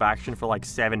non-stop action for like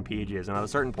 7 pages, and at a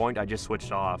certain point I just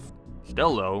switched off.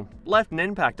 Still though, left an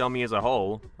impact on me as a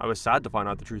whole. I was sad to find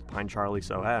out the truth behind Charlie,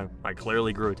 so hey, I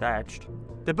clearly grew attached.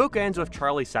 The book ends with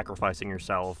Charlie sacrificing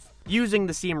herself, using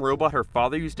the same robot her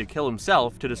father used to kill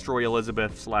himself to destroy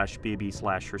Elizabeth / baby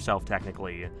 / herself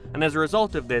technically, and as a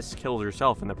result of this, kills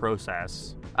herself in the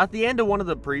process. At the end of one of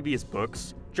the previous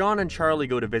books, John and Charlie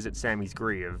go to visit Sammy's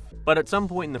grave, but at some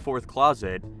point in the 4th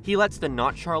closet, he lets the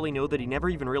not Charlie know that he never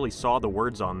even really saw the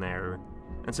words on there,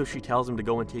 and so she tells him to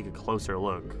go and take a closer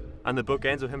look. And the book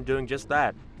ends with him doing just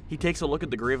that. He takes a look at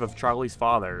the grave of Charlie's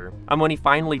father, and when he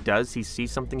finally does, he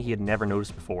sees something he had never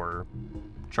noticed before.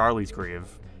 Charlie's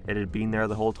grave. It had been there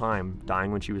the whole time,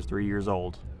 dying when she was 3 years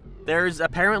old. There's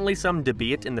apparently some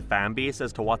debate in the fanbase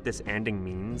as to what this ending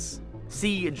means.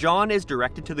 See, John is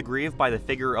directed to the grave by the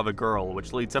figure of a girl,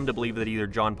 which leads some to believe that either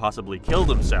John possibly killed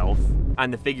himself,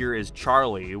 and the figure is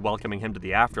Charlie, welcoming him to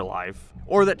the afterlife,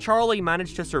 or that Charlie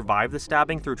managed to survive the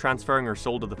stabbing through transferring her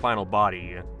soul to the final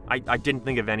body. I didn't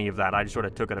think of any of that, I just sort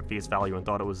of took it at face value and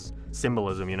thought it was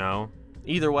symbolism, you know?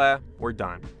 Either way, we're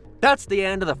done. That's the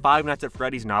end of the Five Nights at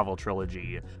Freddy's novel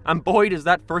trilogy, and boy does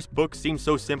that first book seem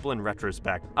so simple in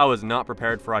retrospect. I was not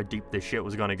prepared for how deep this shit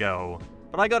was gonna go.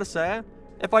 But I gotta say,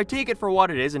 if I take it for what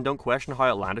it is and don't question how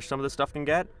outlandish some of this stuff can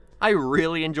get, I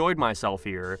really enjoyed myself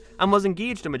here, and was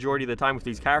engaged a majority of the time with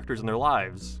these characters and their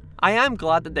lives. I am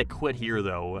glad that they quit here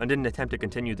though, and didn't attempt to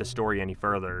continue the story any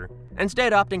further,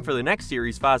 instead opting for the next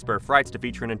series, Fazbear Frights, to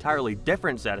feature an entirely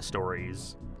different set of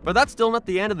stories. But that's still not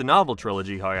the end of the novel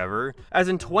trilogy, however, as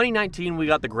in 2019 we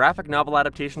got the graphic novel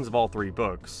adaptations of all 3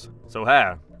 books. So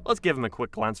hey, let's give them a quick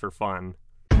glance for fun.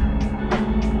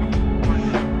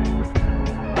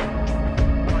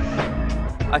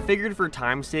 I figured for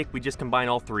time's sake we'd just combine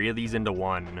all 3 of these into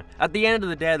one. At the end of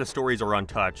the day, the stories are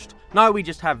untouched. Now we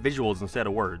just have visuals instead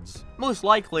of words. Most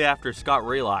likely after Scott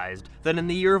realized that in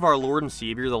the year of our Lord and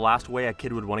Savior, the last way a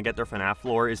kid would want to get their FNAF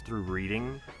lore is through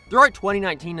reading. Throughout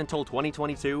 2019 until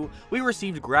 2022, we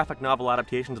received graphic novel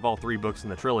adaptations of all 3 books in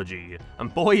the trilogy,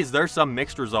 and boys, there's some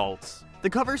mixed results. The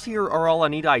covers here are all a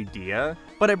neat idea,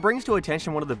 but it brings to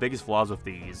attention one of the biggest flaws with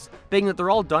these, being that they're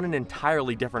all done in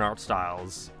entirely different art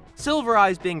styles. Silver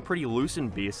Eyes being pretty loose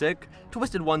and basic,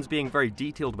 Twisted Ones being very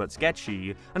detailed but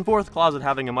sketchy, and Fourth Closet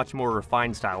having a much more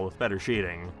refined style with better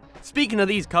shading. Speaking of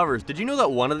these covers, did you know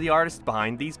that one of the artists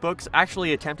behind these books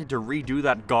actually attempted to redo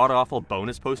that god-awful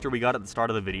bonus poster we got at the start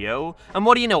of the video? And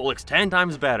what do you know, it looks 10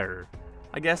 times better.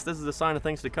 I guess this is a sign of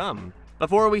things to come.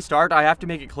 Before we start, I have to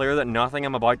make it clear that nothing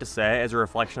I'm about to say is a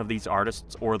reflection of these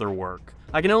artists or their work.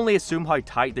 I can only assume how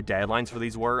tight the deadlines for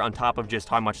these were, on top of just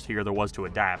how much here there was to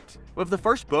adapt. With the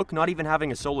first book not even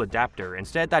having a sole adapter,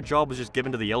 instead that job was just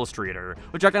given to the illustrator,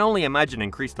 which I can only imagine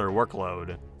increased their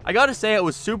workload. I gotta say, it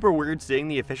was super weird seeing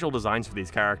the official designs for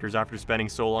these characters after spending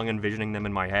so long envisioning them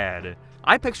in my head.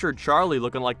 I pictured Charlie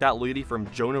looking like that lady from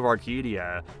Joan of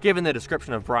Arcadia, given the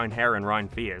description of brown hair and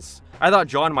round face. I thought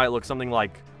John might look something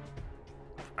like,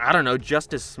 I don't know,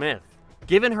 Justice Smith.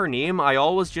 Given her name, I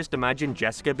always just imagined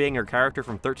Jessica being her character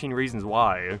from 13 Reasons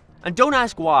Why. And don't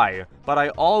ask why, but I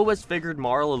always figured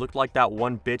Marla looked like that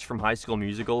one bitch from High School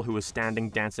Musical who was standing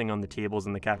dancing on the tables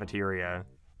in the cafeteria.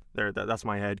 That's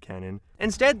my headcanon.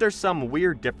 Instead, there's some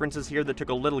weird differences here that took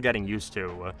a little getting used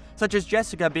to, such as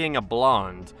Jessica being a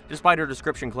blonde, despite her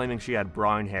description claiming she had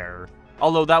brown hair.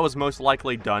 Although that was most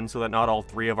likely done so that not all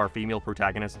 3 of our female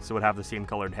protagonists would have the same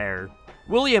colored hair.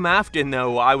 William Afton,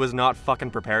 though, I was not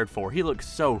fucking prepared for. He looks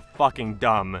so fucking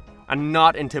dumb, and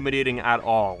not intimidating at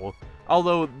all.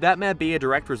 Although, that may be a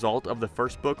direct result of the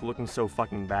first book looking so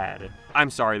fucking bad. I'm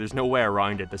sorry, there's no way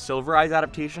around it. The Silver Eyes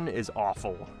adaptation is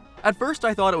awful. At first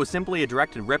I thought it was simply a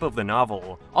directed rip of the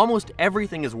novel. Almost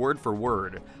everything is word for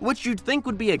word, which you'd think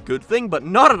would be a good thing, but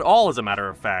not at all as a matter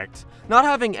of fact. Not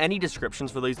having any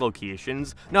descriptions for these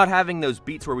locations, not having those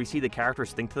beats where we see the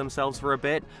characters think to themselves for a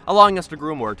bit, allowing us to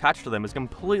grow more attached to them is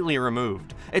completely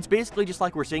removed. It's basically just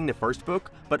like we're seeing the first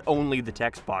book, but only the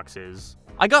text boxes.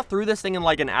 I got through this thing in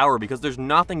like an hour because there's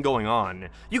nothing going on.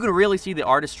 You can really see the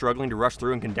artist struggling to rush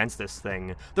through and condense this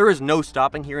thing. There is no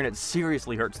stopping here and it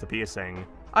seriously hurts the pacing.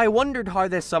 I wondered how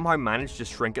they somehow managed to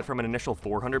shrink it from an initial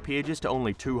 400 pages to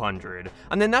only 200,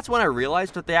 and then that's when I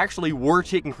realized that they actually were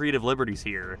taking creative liberties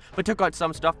here, but took out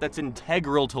some stuff that's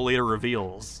integral to later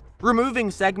reveals. Removing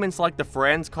segments like the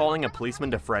friends calling a policeman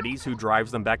to Freddy's who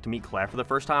drives them back to meet Clef for the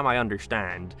first time, I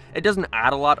understand. It doesn't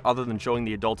add a lot other than showing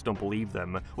the adults don't believe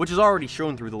them, which is already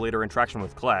shown through the later interaction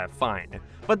with Clef, fine.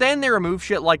 But then they remove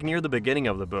shit like near the beginning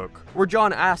of the book, where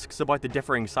John asks about the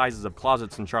differing sizes of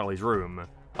closets in Charlie's room.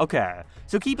 Okay,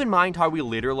 so keep in mind how we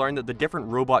later learn that the different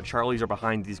robot Charlies are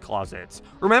behind these closets.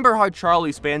 Remember how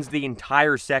Charlie spends the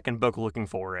entire second book looking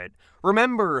for it.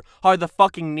 Remember how the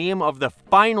fucking name of the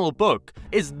final book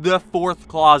is The Fourth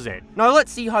Closet. Now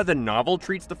let's see how the novel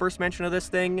treats the first mention of this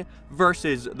thing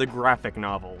versus the graphic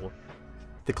novel.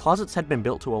 The closets had been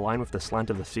built to align with the slant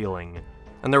of the ceiling,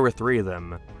 and there were 3 of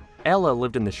them. Ella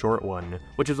lived in the short one,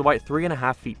 which was about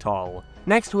 3.5 feet tall.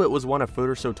 Next to it was one a foot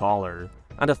or so taller,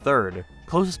 and a third,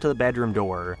 closest to the bedroom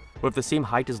door, with the same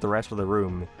height as the rest of the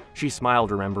room. She smiled,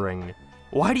 remembering.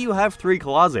 "Why do you have 3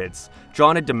 closets?"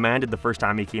 John had demanded the first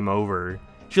time he came over.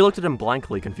 She looked at him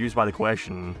blankly, confused by the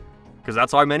question. "'Cause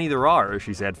that's how many there are,"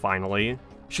 she said finally.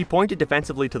 She pointed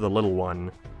defensively to the little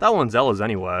one. "That one's Ella's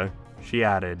anyway," she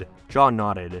added. John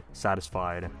nodded,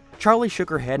 satisfied. Charlie shook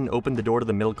her head and opened the door to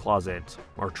the middle closet,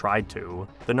 or tried to.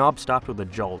 The knob stopped with a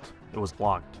jolt. It was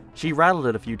locked. She rattled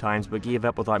it a few times but gave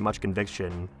up without much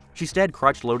conviction. She instead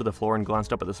crouched low to the floor and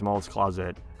glanced up at the smallest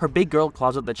closet. Her big girl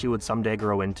closet that she would someday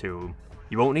grow into.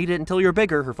 "You won't need it until you're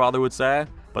bigger," her father would say,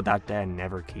 but that day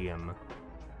never came.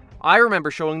 I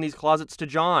remember showing these closets to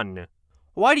John.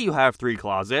 "Why do you have 3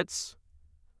 closets?"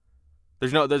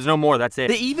 There's no more, that's it.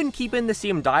 They even keep in the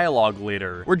same dialogue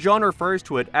later, where John refers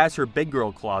to it as her big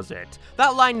girl closet.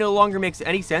 That line no longer makes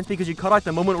any sense because you cut out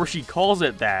the moment where she calls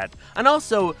it that. And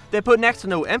also, they put next to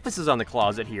no emphasis on the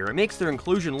closet here. It makes their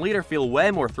inclusion later feel way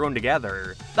more thrown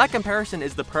together. That comparison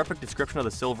is the perfect description of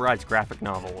the Silver Eyes graphic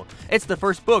novel. It's the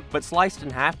first book, but sliced in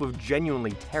half with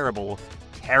genuinely terrible,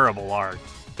 terrible art.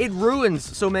 It ruins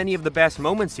so many of the best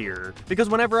moments here, because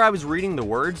whenever I was reading the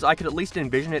words, I could at least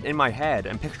envision it in my head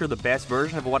and picture the best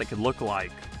version of what it could look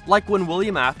like. Like when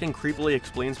William Afton creepily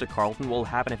explains to Carlton what will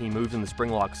happen if he moves in the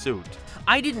Springlock suit.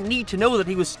 I didn't need to know that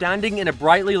he was standing in a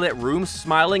brightly lit room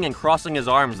smiling and crossing his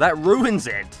arms. That ruins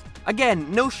it!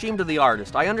 Again, no shame to the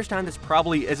artist. I understand this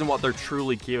probably isn't what they're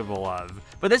truly capable of,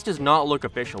 but this does not look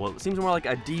official. It seems more like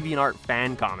a DeviantArt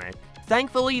fan comic.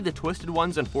 Thankfully, the Twisted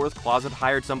Ones and Fourth Closet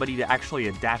hired somebody to actually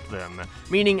adapt them,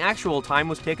 meaning actual time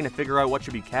was taken to figure out what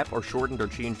should be kept or shortened or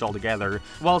changed altogether,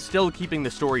 while still keeping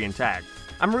the story intact.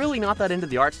 I'm really not that into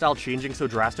the art style changing so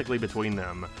drastically between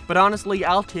them, but honestly,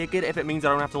 I'll take it if it means I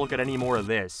don't have to look at any more of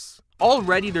this.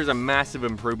 Already there's a massive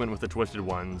improvement with the Twisted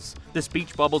Ones. The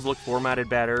speech bubbles look formatted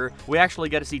better, we actually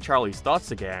get to see Charlie's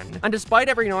thoughts again, and despite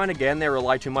every now and again they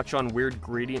rely too much on weird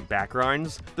gradient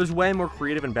backgrounds, there's way more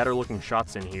creative and better looking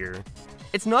shots in here.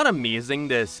 It's not amazing,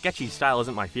 the sketchy style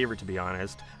isn't my favorite to be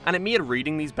honest, and it made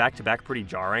reading these back to back pretty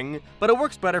jarring, but it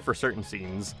works better for certain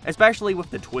scenes, especially with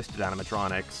the twisted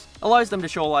animatronics. Allows them to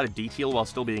show a lot of detail while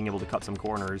still being able to cut some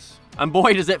corners. And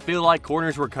boy does it feel like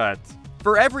corners were cut.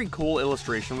 For every cool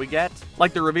illustration we get,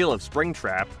 like the reveal of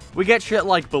Springtrap, we get shit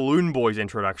like Balloon Boy's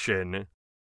introduction.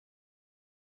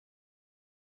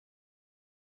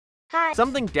 Hi.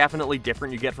 Something definitely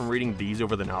different you get from reading these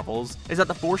over the novels is that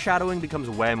the foreshadowing becomes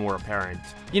way more apparent.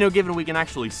 You know, given we can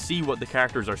actually see what the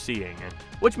characters are seeing.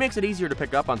 Which makes it easier to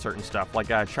pick up on certain stuff, like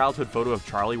a childhood photo of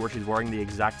Charlie where she's wearing the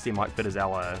exact same outfit as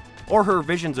Ella. Or her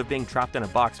visions of being trapped in a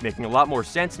box making a lot more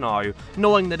sense now,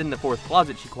 knowing that in the Fourth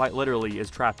Closet she quite literally is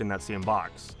trapped in that same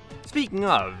box. Speaking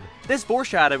of, this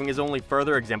foreshadowing is only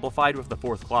further exemplified with the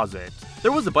Fourth Closet.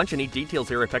 There was a bunch of neat details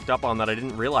here I picked up on that I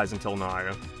didn't realize until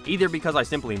now, either because I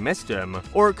simply missed them,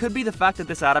 or it could be the fact that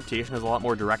this adaptation is a lot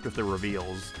more direct with the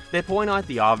reveals. They point out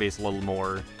the obvious a little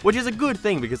more, which is a good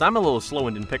thing because I'm a little slow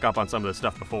and didn't pick up on some of this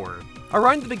stuff before.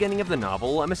 Around the beginning of the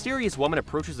novel, a mysterious woman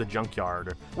approaches a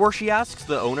junkyard, where she asks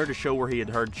the owner to show where he had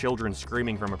heard children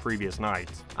screaming from a previous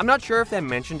night. I'm not sure if they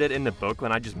mentioned it in the book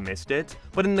and I just missed it,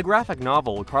 but in the graphic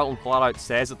novel, Carlton flat out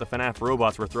says that the FNAF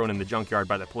robots were thrown in the junkyard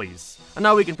by the police, and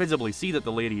now we can visibly see that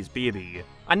the lady is baby.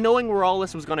 And knowing where all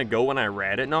this was gonna go when I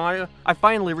read it now, I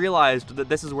finally realized that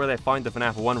this is where they found the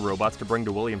FNAF 1 robots to bring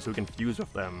to William so he can fuse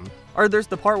with them. Or there's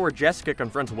the part where Jessica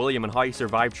confronts William and how he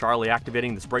survived Charlie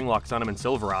activating the spring locks on him in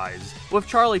Silver Eyes, with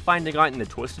Charlie finding out in the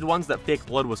Twisted Ones that fake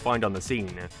blood was found on the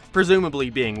scene, presumably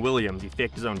being William's. He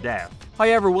faked his own death.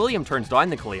 However, William turns down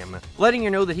the claim, letting her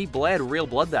know that he bled real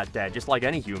blood that day, just like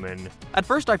any human. At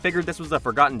first I figured this was a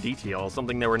forgotten detail,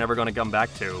 something they were never gonna come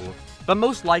back to. but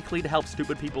most likely to help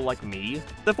stupid people like me.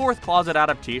 The fourth closet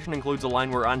adaptation includes a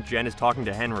line where Aunt Jen is talking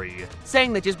to Henry,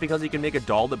 saying that just because he can make a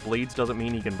doll that bleeds doesn't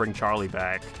mean he can bring Charlie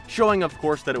back, showing of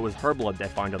course that it was her blood they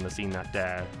found on the scene that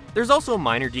day. There's also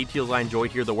minor details I enjoy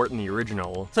here that weren't in the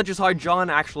original, such as how John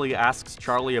actually asks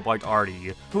Charlie about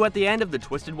Artie, who at the end of the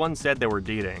Twisted One said they were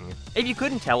dating. If you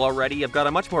couldn't tell already, I've got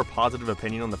a much more positive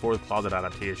opinion on the fourth closet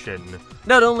adaptation.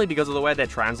 Not only because of the way they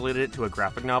translated it to a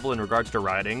graphic novel in regards to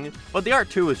writing, but the art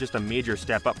too is just a major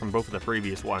step up from both of the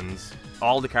previous ones.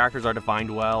 All the characters are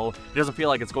defined well, it doesn't feel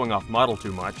like it's going off model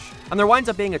too much, and there winds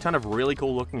up being a ton of really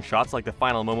cool looking shots like the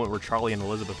final moment where Charlie and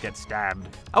Elizabeth get stabbed.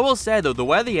 I will say though, the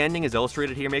way the ending is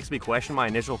illustrated here makes me question my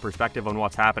initial perspective on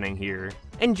what's happening here.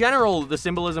 In general, the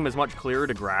symbolism is much clearer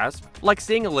to grasp, like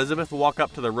seeing Elizabeth walk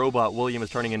up to the robot William is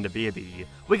turning into Baby.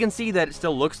 We can see that it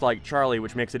still looks like Charlie,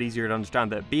 which makes it easier to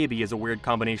understand that Baby is a weird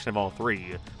combination of all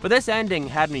three, but this ending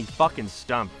had me fucking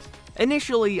stumped.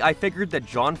 Initially, I figured that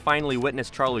John finally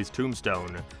witnessed Charlie's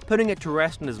tombstone, putting it to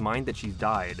rest in his mind that she's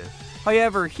died.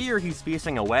 However, here he's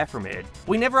facing away from it.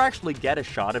 We never actually get a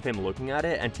shot of him looking at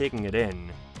it and taking it in,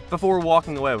 before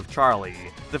walking away with Charlie,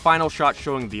 the final shot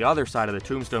showing the other side of the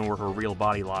tombstone where her real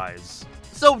body lies.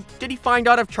 So, did he find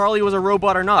out if Charlie was a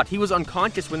robot or not? He was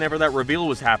unconscious whenever that reveal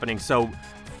was happening, so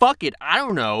fuck it, I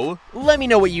don't know. Let me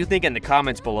know what you think in the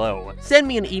comments below. Send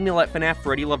me an email at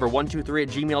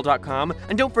FNAFFreddyLover123@gmail.com,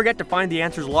 and don't forget to find the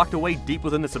answers locked away deep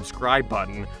within the subscribe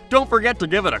button. Don't forget to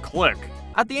give it a click.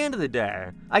 At the end of the day,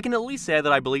 I can at least say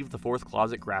that I believe the fourth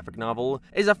closet graphic novel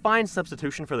is a fine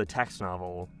substitution for the text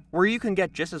novel, where you can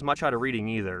get just as much out of reading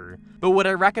either. But would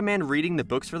I recommend reading the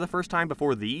books for the first time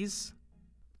before these?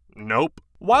 Nope.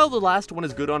 While the last one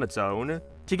is good on its own,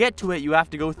 to get to it you have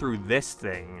to go through this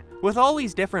thing. With all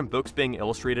these different books being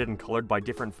illustrated and colored by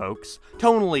different folks,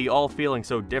 tonally all feeling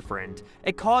so different,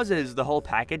 it causes the whole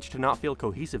package to not feel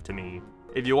cohesive to me.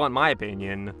 If you want my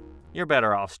opinion, you're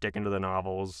better off sticking to the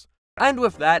novels. And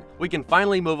with that, we can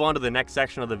finally move on to the next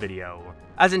section of the video.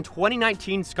 As in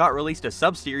 2019, Scott released a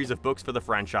sub-series of books for the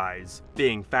franchise,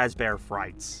 being Fazbear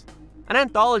Frights. An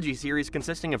anthology series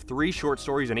consisting of 3 short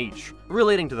stories in each,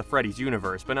 relating to the Freddy's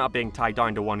universe, but not being tied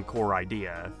down to one core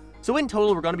idea. So in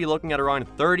total, we're going to be looking at around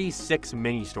 36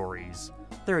 mini-stories.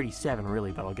 37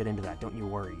 really, but I'll get into that, don't you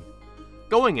worry.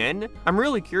 Going in, I'm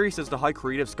really curious as to how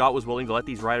creative Scott was willing to let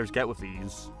these writers get with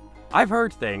these. I've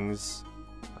heard things.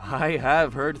 I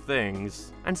have heard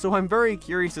things. And so I'm very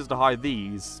curious as to how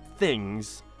these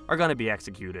things are going to be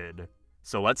executed.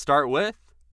 So let's start with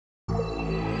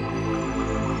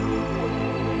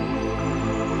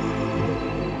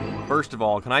First of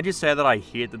all, can I just say that I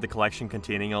hate that the collection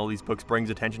containing all these books brings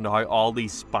attention to how all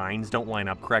these spines don't line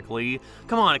up correctly?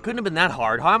 Come on, it couldn't have been that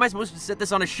hard. How am I supposed to set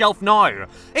this on a shelf now?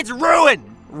 It's ruined!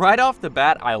 Right off the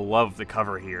bat, I love the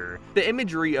cover here. The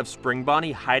imagery of Spring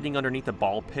Bonnie hiding underneath a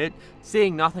ball pit,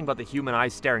 seeing nothing but the human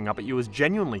eyes staring up at you is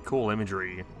genuinely cool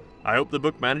imagery. I hope the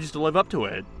book manages to live up to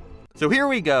it. So here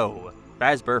we go.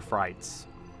 Fazbear Frights.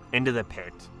 Into the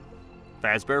pit.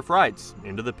 Fazbear Frights.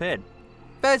 Into the pit.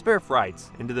 Fazbear Frights,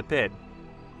 into the pit.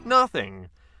 Nothing.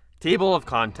 Table of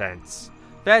contents.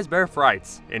 Fazbear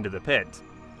Frights, into the pit.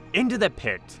 Into the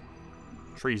pit.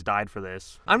 Trees died for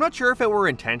this. I'm not sure if it were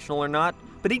intentional or not,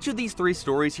 but each of these 3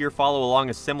 stories here follow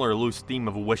along a similar loose theme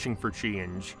of wishing for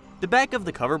change. The back of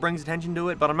the cover brings attention to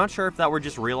it, but I'm not sure if that were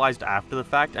just realized after the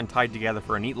fact and tied together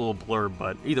for a neat little blurb,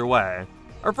 but either way.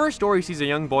 Our first story sees a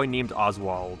young boy named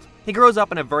Oswald. He grows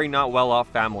up in a very not well-off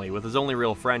family, with his only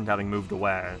real friend having moved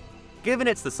away. Given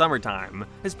it's the summertime,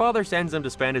 his father sends him to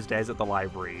spend his days at the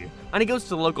library, and he goes to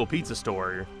the local pizza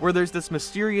store, where there's this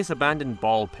mysterious abandoned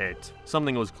ball pit.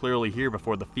 Something was clearly here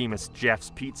before the famous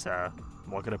Jeff's Pizza.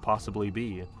 What could it possibly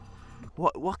be?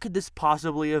 What could this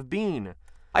possibly have been?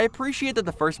 I appreciate that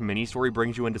the first mini-story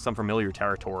brings you into some familiar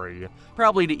territory,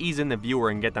 probably to ease in the viewer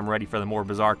and get them ready for the more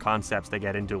bizarre concepts they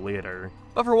get into later.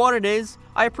 But for what it is,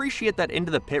 I appreciate that Into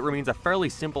the Pit remains a fairly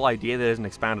simple idea that isn't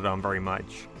expanded on very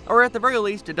much. Or at the very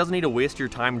least, it doesn't need to waste your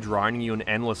time drowning you in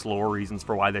endless lore reasons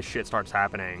for why this shit starts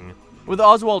happening. With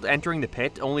Oswald entering the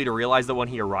pit, only to realize that when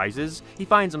he arises, he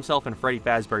finds himself in Freddy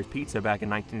Fazbear's Pizza back in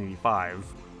 1985.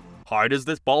 How does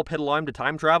this ball pit allow him to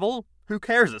time travel? Who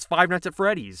cares, it's Five Nights at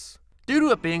Freddy's. Due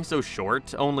to it being so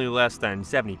short, only less than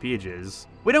 70 pages,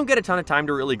 we don't get a ton of time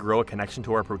to really grow a connection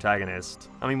to our protagonist.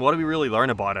 I mean, what do we really learn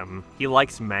about him? He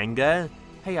likes manga?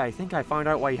 Hey, I think I found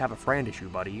out why you have a friend issue,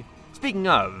 buddy. Speaking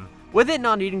of, With it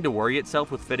not needing to worry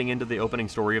itself with fitting into the opening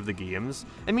story of the games,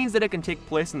 it means that it can take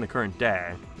place in the current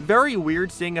day. Very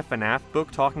weird seeing a FNAF book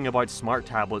talking about smart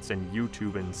tablets and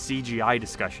YouTube and CGI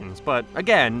discussions, but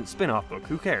again, spin-off book,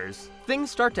 who cares?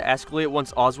 Things start to escalate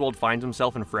once Oswald finds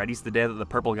himself in Freddy's the day that the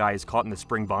purple guy is caught in the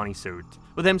spring Bonnie suit,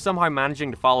 with him somehow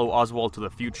managing to follow Oswald to the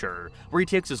future, where he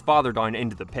takes his father down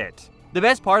into the pit. The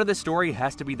best part of this story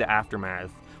has to be the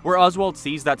aftermath, where Oswald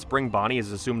sees that Spring Bonnie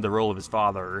has assumed the role of his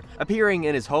father, appearing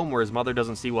in his home where his mother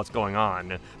doesn't see what's going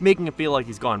on, making him feel like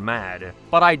he's gone mad.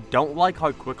 But I don't like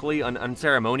how quickly and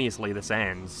unceremoniously this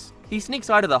ends. He sneaks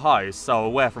out of the house, so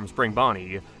away from Spring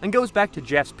Bonnie, and goes back to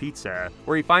Jeff's Pizza,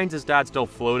 where he finds his dad still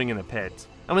floating in the pit.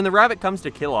 And when the rabbit comes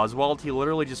to kill Oswald, he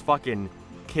literally just fucking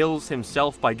kills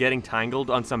himself by getting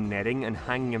tangled on some netting and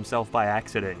hanging himself by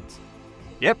accident.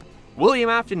 Yep. William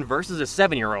Afton versus a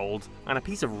 7-year-old, and a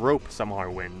piece of rope somehow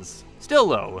wins. Still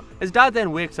though, his dad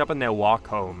then wakes up and they walk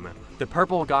home, the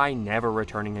purple guy never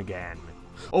returning again.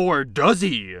 Or does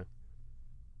he?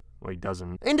 Well, he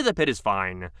doesn't. Into the Pit is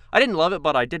fine. I didn't love it,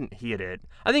 but I didn't hate it.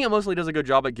 I think it mostly does a good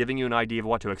job at giving you an idea of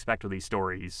what to expect with these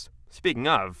stories. Speaking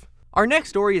of, our next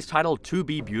story is titled To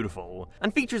Be Beautiful,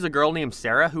 and features a girl named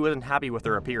Sarah who isn't happy with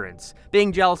her appearance,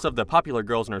 being jealous of the popular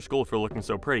girls in her school for looking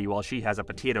so pretty while she has a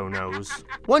potato nose.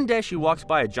 One day she walks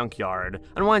by a junkyard,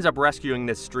 and winds up rescuing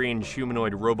this strange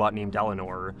humanoid robot named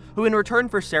Eleanor, who in return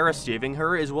for Sarah saving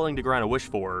her is willing to grant a wish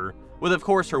for her, with of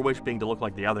course her wish being to look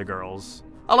like the other girls.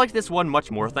 I like this one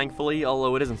much more thankfully,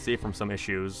 although it isn't safe from some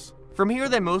issues. From here,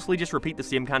 they mostly just repeat the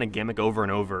same kind of gimmick over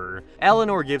and over.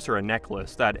 Eleanor gives her a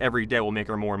necklace that every day will make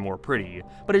her more and more pretty,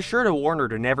 but is sure to warn her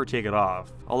to never take it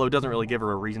off, although it doesn't really give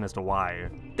her a reason as to why.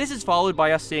 This is followed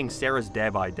by us seeing Sarah's day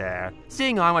by day,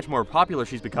 seeing how much more popular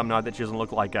she's become now that she doesn't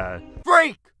look like a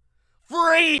freak!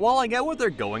 While I get what they're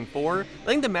going for, I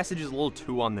think the message is a little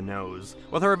too on the nose,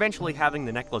 with her eventually having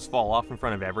the necklace fall off in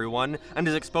front of everyone, and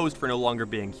is exposed for no longer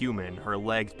being human, her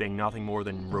legs being nothing more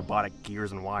than robotic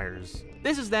gears and wires.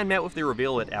 This is then met with the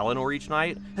reveal that Eleanor each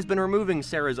night has been removing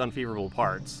Sarah's unfavorable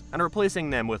parts, and replacing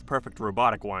them with perfect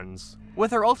robotic ones,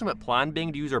 with her ultimate plan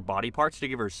being to use her body parts to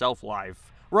give herself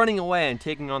life, running away and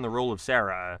taking on the role of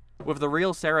Sarah, with the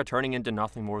real Sarah turning into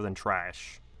nothing more than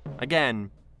trash. Again,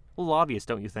 a little obvious,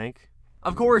 don't you think?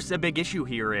 Of course, a big issue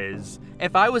here is,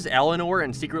 if I was Eleanor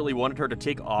and secretly wanted her to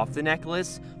take off the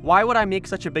necklace, why would I make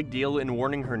such a big deal in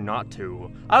warning her not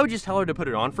to? I would just tell her to put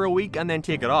it on for a week and then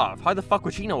take it off. How the fuck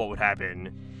would she know what would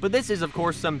happen? But this is of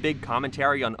course some big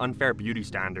commentary on unfair beauty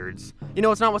standards. You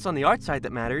know, it's not what's on the outside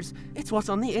that matters, it's what's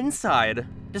on the inside.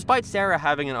 Despite Sarah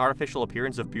having an artificial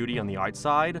appearance of beauty on the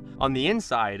outside, on the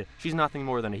inside, she's nothing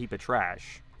more than a heap of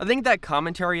trash. I think that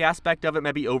commentary aspect of it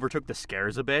maybe overtook the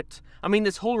scares a bit. I mean,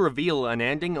 this whole reveal and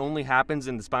ending only happens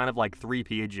in the span of like 3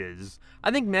 pages. I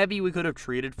think maybe we could have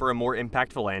treated for a more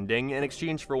impactful ending in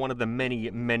exchange for one of the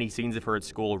many scenes of her at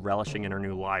school relishing in her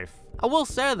new life. I will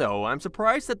say though, I'm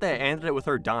surprised that they ended it with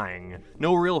her dying.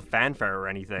 No real fanfare or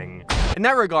anything. In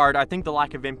that regard, I think the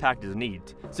lack of impact is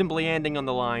neat. Simply ending on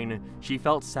the line, she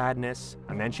felt sadness,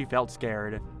 and then she felt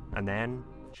scared, and then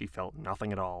she felt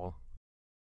nothing at all.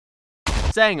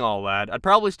 Saying all that, I'd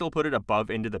probably still put it above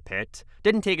Into the Pit.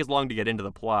 Didn't take as long to get into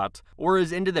the plot,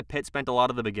 whereas Into the Pit spent a lot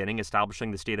of the beginning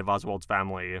establishing the state of Oswald's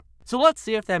family. So let's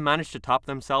see if they managed to top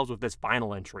themselves with this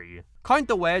final entry. Count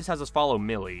the Ways has us follow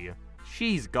Millie.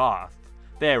 She's goth.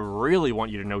 They really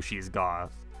want you to know she's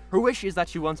goth. Her wish is that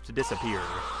she wants to disappear,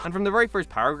 and from the very first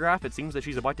paragraph it seems that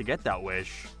she's about to get that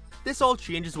wish. This all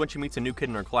changes when she meets a new kid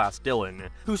in her class, Dylan,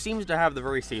 who seems to have the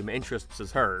very same interests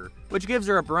as her, which gives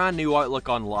her a brand new outlook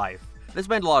on life. They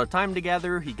spend a lot of time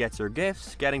together, he gets her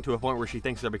gifts, getting to a point where she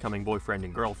thinks they're becoming boyfriend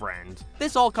and girlfriend.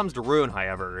 This all comes to ruin,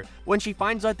 however, when she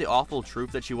finds out the awful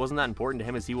truth that she wasn't that important to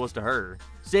him as he was to her,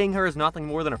 seeing her as nothing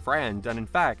more than a friend, and in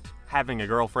fact, having a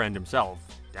girlfriend himself.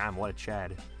 Damn, what a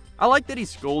Chad. I like that he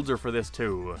scolds her for this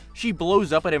too. She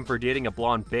blows up at him for dating a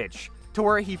blonde bitch, to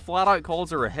where he flat out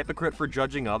calls her a hypocrite for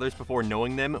judging others before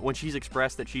knowing them when she's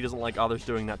expressed that she doesn't like others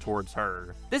doing that towards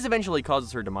her. This eventually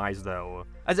causes her demise though,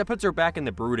 as it puts her back in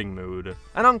the brooding mood.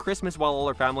 And on Christmas, while all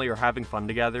her family are having fun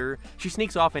together, she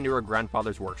sneaks off into her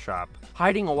grandfather's workshop,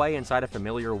 hiding away inside a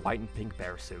familiar white and pink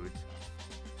bear suit. Is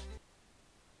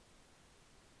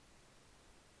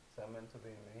that meant to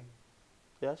be me?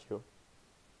 Yeah, sure.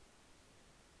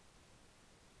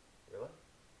 Really?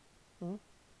 Mm-hmm.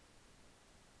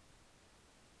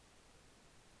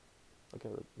 Okay,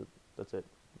 that's it.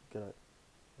 Get out.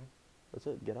 That's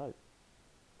it, get out.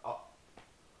 Oh.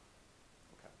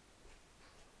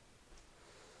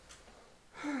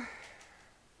 Okay.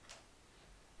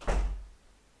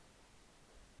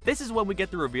 This is when we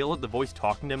get the reveal that the voice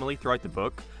talking to Emily throughout the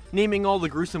book naming all the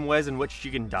gruesome ways in which she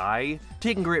can die,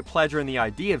 taking great pleasure in the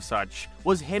idea of such,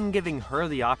 was him giving her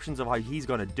the options of how he's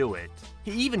gonna do it.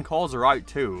 He even calls her out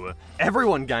too.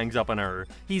 Everyone gangs up on her.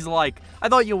 He's like, I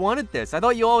thought you wanted this, I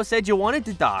thought you always said you wanted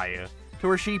to die. To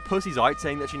where she pussies out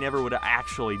saying that she never would have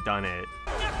actually done it.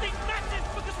 Nothing matters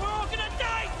because we're all gonna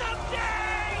die someday!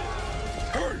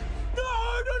 Hey!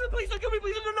 No, please don't kill me,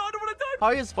 please, no, I don't wanna die!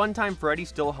 How is Funtime Freddy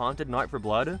still haunted and out for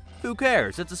blood? Who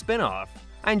cares, it's a spin-off.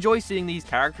 I enjoy seeing these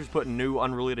characters put in new,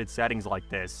 unrelated settings like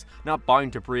this, not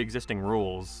bound to pre-existing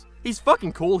rules. He's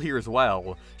fucking cool here as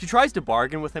well. She tries to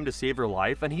bargain with him to save her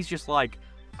life, and he's just like,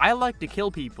 I like to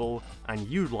kill people, and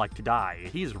you'd like to die.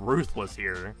 He's ruthless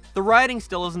here. The writing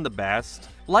still isn't the best.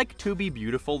 Like To Be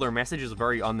Beautiful, their message is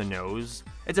very on the nose.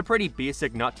 It's a pretty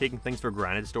basic, not taking things for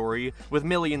granted story, with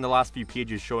Millie in the last few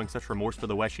pages showing such remorse for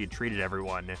the way she had treated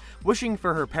everyone, wishing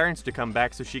for her parents to come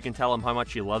back so she can tell them how much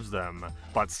she loves them.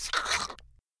 But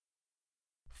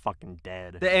fucking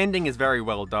dead. The ending is very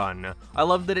well done. I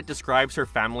love that it describes her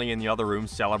family in the other room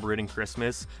celebrating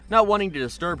Christmas, not wanting to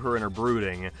disturb her in her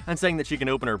brooding, and saying that she can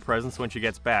open her presents when she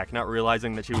gets back, not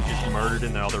realizing that she was just murdered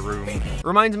in the other room.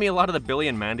 Reminds me a lot of the Billy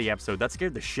and Mandy episode. That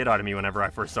scared the shit out of me whenever I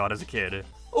first saw it as a kid.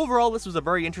 Overall, this was a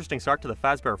very interesting start to the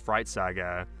Fazbear Fright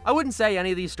saga. I wouldn't say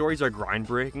any of these stories are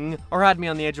groundbreaking, or had me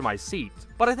on the edge of my seat,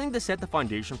 but I think they set the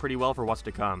foundation pretty well for what's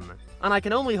to come. And I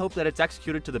can only hope that it's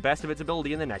executed to the best of its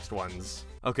ability in the next ones.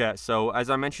 Okay, so as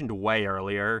I mentioned way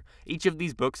earlier, each of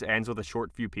these books ends with a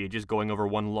short few pages going over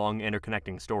one long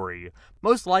interconnecting story,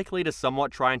 most likely to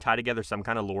somewhat try and tie together some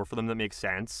kind of lore for them that makes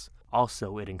sense.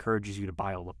 Also, it encourages you to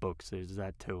buy all the books, there's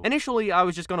that too. Initially, I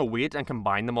was just gonna wait and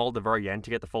combine them all at the very end to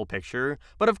get the full picture,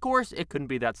 but of course, it couldn't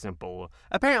be that simple.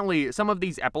 Apparently, some of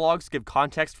these epilogues give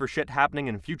context for shit happening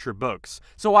in future books,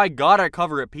 so I gotta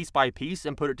cover it piece by piece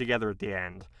and put it together at the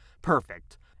end.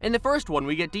 Perfect. In the first one,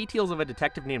 we get details of a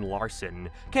detective named Larson,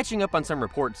 catching up on some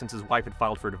reports since his wife had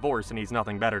filed for divorce and he's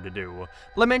nothing better to do,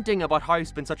 lamenting about how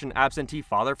he's been such an absentee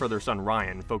father for their son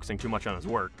Ryan, focusing too much on his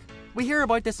work. We hear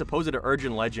about this supposed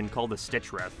urgent legend called the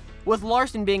Stitch Riff, with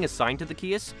Larson being assigned to the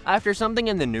case after something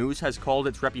in the news has called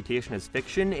its reputation as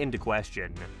fiction into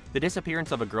question. The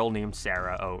disappearance of a girl named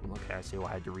Sarah. Oh, okay, I see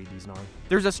why I had to read these now.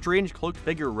 There's a strange cloaked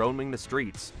figure roaming the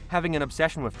streets, having an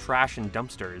obsession with trash and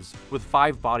dumpsters, with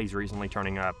 5 bodies recently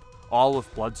turning up, all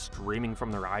with blood streaming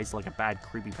from their eyes like a bad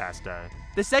creepypasta.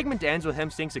 The segment ends with him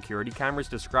seeing security cameras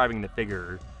describing the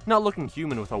figure, not looking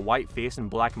human with a white face and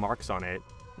black marks on it,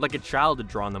 like a child had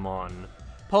drawn them on,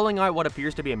 pulling out what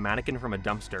appears to be a mannequin from a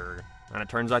dumpster, and it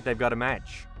turns out they've got a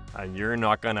match. And you're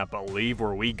not gonna believe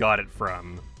where we got it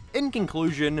from. In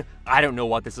conclusion, I don't know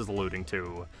what this is alluding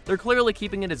to. They're clearly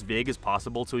keeping it as vague as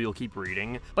possible so you'll keep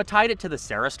reading, but tied it to the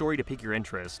Sarah story to pique your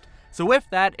interest. So with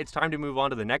that, it's time to move on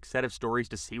to the next set of stories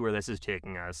to see where this is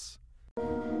taking us.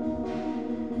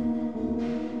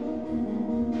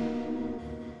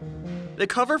 The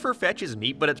cover for Fetch is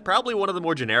neat, but it's probably one of the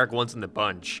more generic ones in the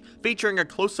bunch, featuring a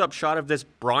close-up shot of this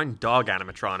brown dog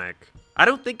animatronic. I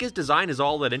don't think his design is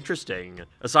all that interesting,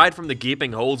 aside from the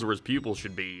gaping holes where his pupils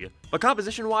should be, but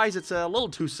composition-wise it's a little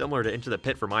too similar to Into the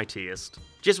Pit for my taste,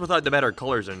 just without the better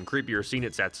colors and creepier scene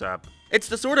it sets up. It's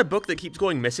the sort of book that keeps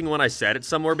going missing when I set it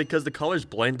somewhere because the colors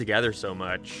blend together so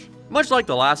much. Much like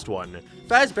the last one,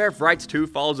 Fazbear Frights 2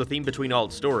 follows a theme between all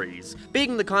its stories,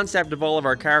 being the concept of all of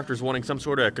our characters wanting some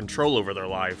sort of control over their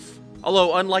life.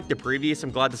 Although, unlike the previous, I'm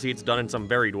glad to see it's done in some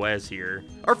varied ways here.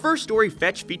 Our first story,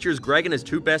 Fetch, features Greg and his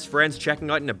 2 best friends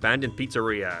checking out an abandoned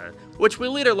pizzeria, which we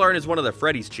later learn is one of the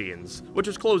Freddy's chains, which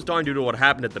was closed down due to what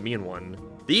happened at the main one.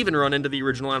 They even run into the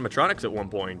original animatronics at one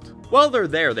point. While they're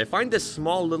there, they find this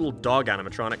small little dog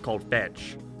animatronic called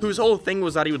Fetch, whose whole thing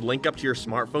was that he would link up to your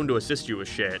smartphone to assist you with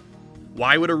shit.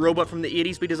 Why would a robot from the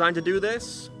 80s be designed to do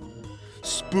this?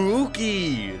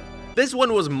 Spooky! This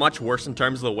one was much worse in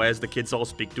terms of the ways the kids all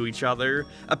speak to each other.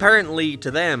 Apparently,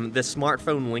 to them, the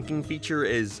smartphone linking feature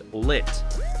is lit.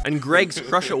 And Greg's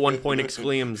crush at one point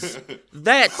exclaims,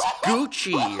 "That's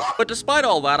Gucci!" But despite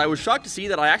all that, I was shocked to see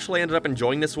that I actually ended up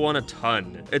enjoying this one a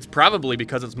ton. It's probably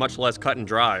because it's much less cut and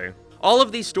dry. All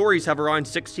of these stories have around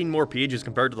 16 more pages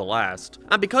compared to the last,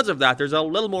 and because of that, there's a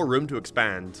little more room to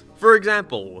expand. For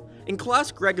example, in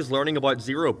class, Greg is learning about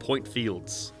 0-point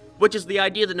fields, which is the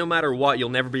idea that no matter what, you'll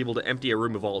never be able to empty a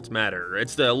room of all its matter.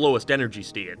 It's the lowest energy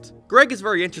state. Greg is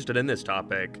very interested in this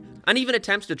topic, and even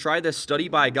attempts to try this study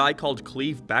by a guy called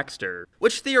Cleve Baxter,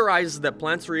 which theorizes that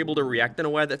plants are able to react in a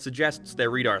way that suggests they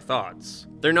read our thoughts.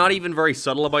 They're not even very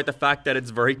subtle about the fact that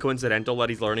it's very coincidental that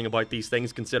he's learning about these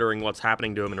things considering what's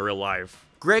happening to him in real life.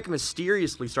 Greg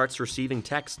mysteriously starts receiving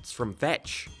texts from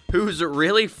Fetch, who's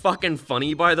really fucking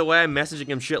funny by the way, messaging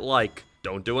him shit like,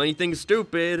 "Don't do anything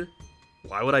stupid."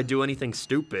 Why would I do anything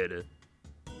stupid?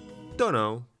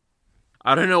 Dunno.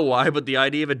 I don't know why, but the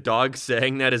idea of a dog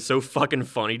saying that is so fucking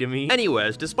funny to me.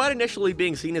 Anyways, despite initially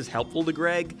being seen as helpful to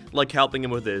Greg, like helping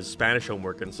him with his Spanish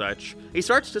homework and such, he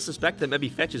starts to suspect that maybe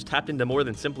Fetch is tapped into more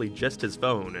than simply just his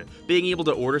phone, being able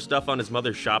to order stuff on his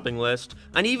mother's shopping list,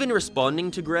 and even responding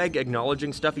to Greg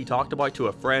acknowledging stuff he talked about to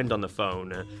a friend on the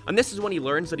phone. And this is when he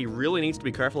learns that he really needs to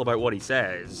be careful about what he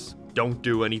says. Don't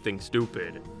do anything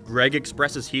stupid. Greg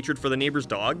expresses hatred for the neighbor's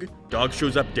dog. Dog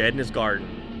shows up dead in his garden.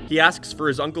 He asks for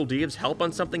his Uncle Dave's help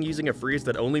on something using a phrase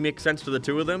that only makes sense to the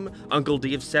two of them. Uncle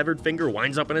Dave's severed finger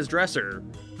winds up in his dresser.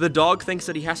 The dog thinks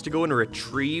that he has to go and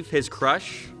retrieve his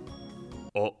crush.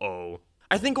 Uh-oh.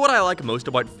 I think what I like most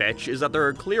about Fetch is that there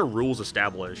are clear rules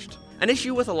established. An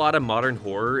issue with a lot of modern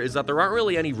horror is that there aren't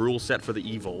really any rules set for the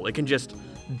evil. It can just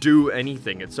do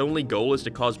anything. Its only goal is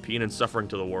to cause pain and suffering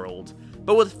to the world.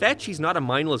 But with Fetch, he's not a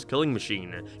mindless killing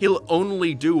machine. He'll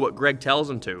only do what Greg tells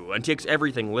him to, and takes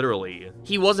everything literally.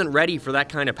 He wasn't ready for that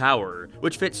kind of power,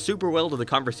 which fits super well to the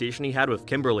conversation he had with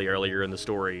Kimberly earlier in the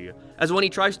story. As when he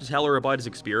tries to tell her about his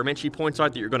experiment, she points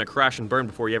out that you're gonna crash and burn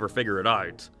before you ever figure it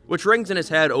out. Which rings in his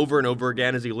head over and over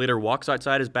again as he later walks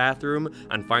outside his bathroom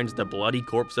and finds the bloody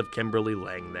corpse of Kimberly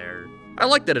laying there. I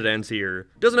like that it ends here.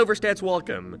 Doesn't overstay its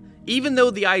welcome. Even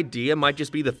though the idea might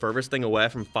just be the furthest thing away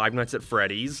from Five Nights at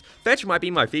Freddy's, Fetch might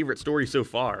be my favorite story so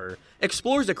far.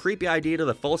 Explores a creepy idea to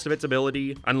the fullest of its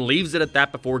ability, and leaves it at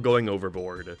that before going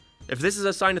overboard. If this is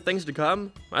a sign of things to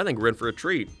come, I think we're in for a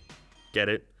treat. Get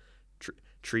it?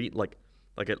 Treat? Like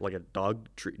a dog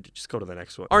treat? Just go to the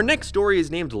next one. Our next story is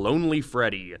named Lonely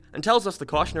Freddy, and tells us the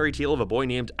cautionary tale of a boy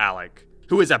named Alec,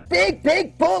 who is a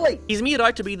big bully! He's made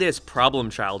out to be this problem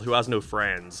child who has no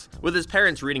friends, with his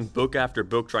parents reading book after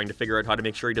book trying to figure out how to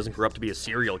make sure he doesn't grow up to be a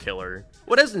serial killer.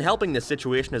 What isn't helping this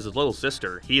situation is his little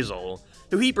sister, Hazel,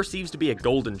 who he perceives to be a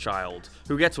golden child,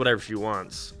 who gets whatever she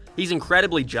wants. He's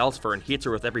incredibly jealous for her and hates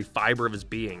her with every fiber of his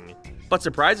being. But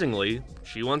surprisingly,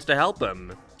 she wants to help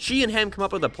him. She and him come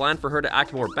up with a plan for her to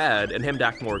act more bad and him to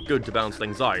act more good to balance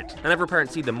things out, and have her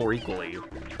parents see them more equally.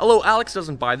 Although Alex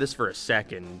doesn't buy this for a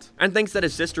second, and thinks that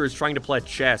his sister is trying to play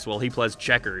chess while he plays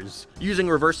checkers, using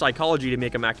reverse psychology to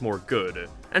make him act more good.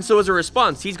 And so as a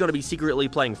response, he's going to be secretly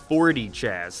playing 4D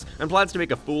chess, and plans to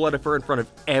make a fool out of her in front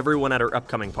of everyone at her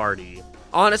upcoming party.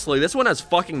 Honestly, this one has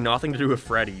fucking nothing to do with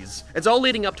Freddy's. It's all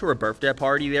leading up to her birthday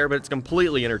party there, but it's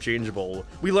completely interchangeable.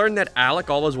 We learned that Alec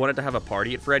always wanted to have a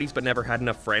party at Freddy's, but never had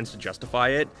enough friends to justify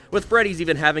it, with Freddy's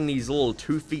even having these little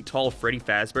 2 feet tall Freddy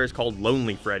Fazbears called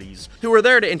Lonely Freddy's, who are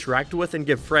there to interact with and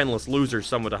give friendless losers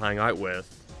someone to hang out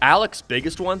with. Alec's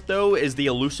biggest one, though, is the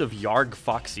elusive Yarg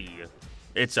Foxy.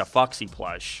 It's a Foxy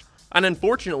plush. And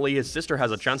unfortunately, his sister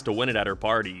has a chance to win it at her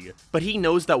party. But he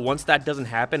knows that once that doesn't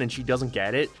happen and she doesn't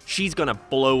get it, she's gonna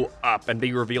blow up and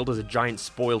be revealed as a giant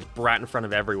spoiled brat in front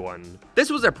of everyone. This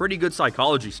was a pretty good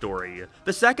psychology story.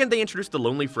 The second they introduce the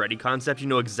Lonely Freddy concept, you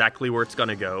know exactly where it's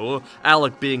gonna go,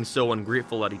 Alec being so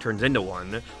ungrateful that he turns into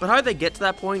one. But how they get to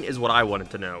that point is what I wanted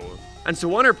to know. And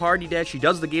so on her party day, she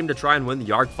does the game to try and win the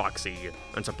Yarg Foxy,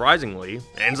 and surprisingly,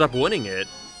 ends up winning it.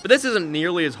 But this isn't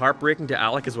nearly as heartbreaking to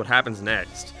Alec as what happens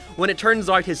next, when it turns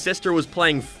out his sister was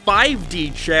playing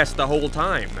 5D chess the whole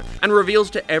time, and reveals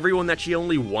to everyone that she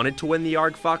only wanted to win the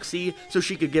Yarg Foxy so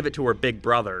she could give it to her big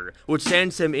brother, which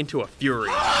sends him into a fury.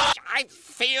 I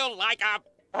feel like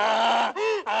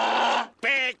a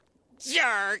big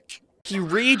jerk. He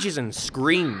rages and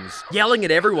screams, yelling at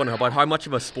everyone about how much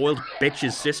of a spoiled bitch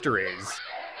his sister is.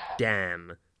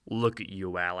 Damn, look at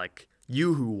you, Alec.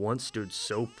 You who once stood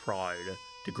so proud,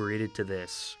 degraded to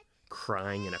this,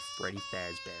 crying in a Freddy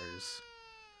Fazbear's.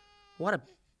 What a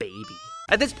baby.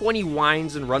 At this point, he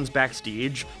whines and runs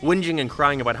backstage, whinging and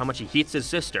crying about how much he hates his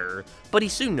sister, but he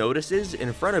soon notices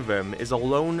in front of him is a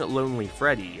lone, lonely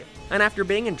Freddy, and after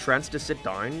being entranced to sit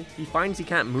down, he finds he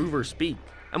can't move or speak.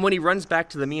 And when he runs back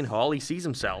to the main hall, he sees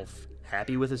himself,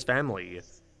 happy with his family.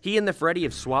 He and the Freddy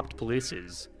have swapped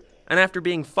places, and after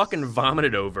being fucking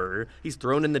vomited over, he's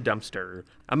thrown in the dumpster,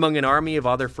 among an army of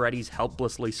other Freddys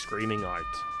helplessly screaming out.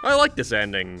 I like this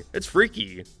ending. It's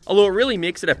freaky. Although it really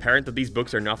makes it apparent that these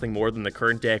books are nothing more than the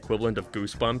current day equivalent of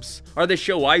Goosebumps, or the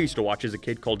show I used to watch as a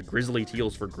kid called Grizzly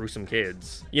Tales for Gruesome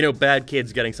Kids. You know, bad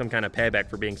kids getting some kind of payback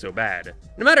for being so bad.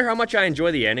 No matter how much I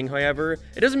enjoy the ending, however,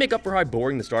 it doesn't make up for how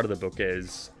boring the start of the book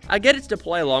is. I get it's to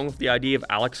play along with the idea of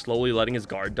Alex slowly letting his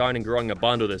guard down and growing a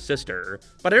bond with his sister,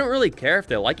 but I don't really care if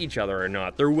they like each other or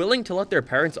not. They're willing to let their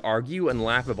parents argue and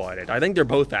laugh about it. I think they're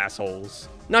both assholes.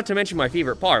 Not to mention my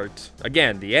favorite part,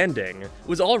 again, the ending,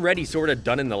 was already sorta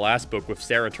done in the last book with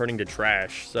Sarah turning to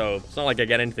trash, so it's not like I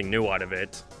get anything new out of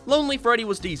it. Lonely Freddy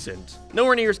was decent.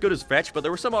 Nowhere near as good as Fetch, but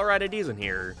there were some alright ideas in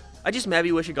here. I just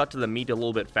maybe wish it got to the meat a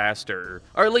little bit faster,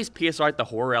 or at least piece out the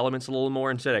horror elements a little more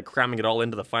instead of cramming it all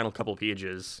into the final couple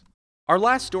pages. Our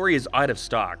last story is out of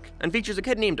stock, and features a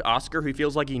kid named Oscar who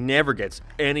feels like he never gets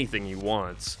anything he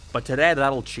wants. But today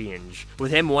that'll change,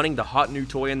 with him wanting the hot new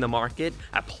toy in the market,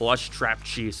 a plush trap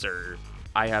chaser.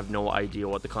 I have no idea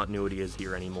what the continuity is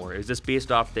here anymore. Is this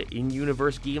based off the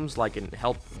in-universe games like in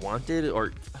Help Wanted,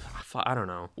 or I don't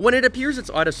know. When it appears it's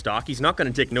out of stock, he's not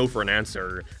going to take no for an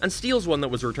answer, and steals one that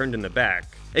was returned in the back,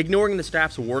 ignoring the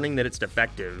staff's warning that it's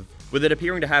defective, with it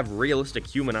appearing to have realistic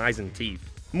human eyes and teeth.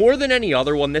 More than any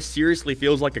other one, this seriously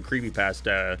feels like a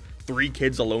creepypasta. 3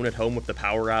 kids alone at home with the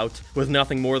power out, with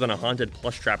nothing more than a haunted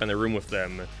plush trap in the room with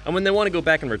them. And when they want to go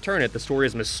back and return it, the story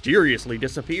has mysteriously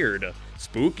disappeared.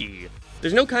 Spooky.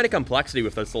 There's no kind of complexity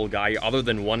with this little guy other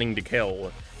than wanting to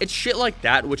kill. It's shit like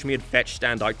that which made Fetch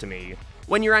stand out to me.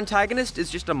 When your antagonist is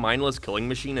just a mindless killing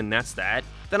machine and that's that,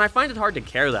 then I find it hard to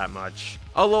care that much.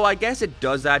 Although I guess it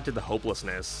does add to the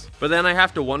hopelessness. But then I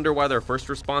have to wonder why their first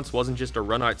response wasn't just to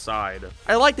run outside.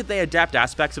 I like that they adapt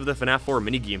aspects of the FNAF 4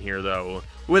 minigame here though,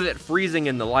 with it freezing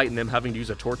in the light and them having to use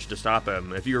a torch to stop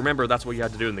him. If you remember, that's what you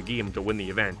had to do in the game to win the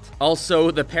event.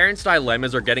 Also, the parents'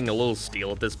 dilemmas are getting a little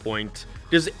stale at this point.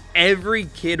 Does every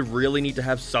kid really need to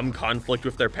have some conflict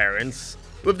with their parents?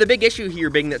 With the big issue here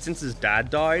being that since his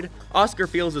dad died, Oscar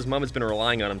feels his mom has been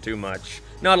relying on him too much,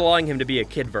 not allowing him to be a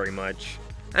kid very much.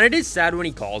 And it is sad when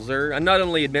he calls her, and not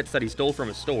only admits that he stole from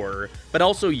a store, but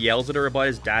also yells at her about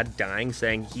his dad dying,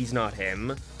 saying he's not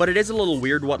him. But it is a little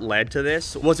weird what led to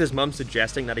this, was his mom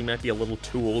suggesting that he might be a little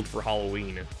too old for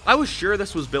Halloween. I was sure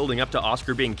this was building up to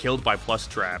Oscar being killed by Plush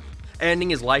Trap, ending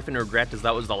his life in regret as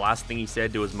that was the last thing he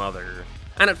said to his mother.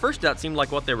 And at first that seemed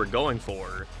like what they were going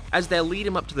for, as they lead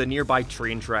him up to the nearby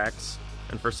train tracks,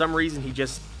 and for some reason he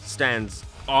just stands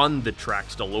on the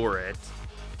tracks to lure it.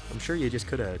 I'm sure you just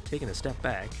could have taken a step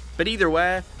back. But either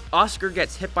way, Oscar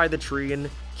gets hit by the train,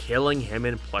 killing him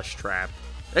in Plush Trap.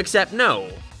 Except no.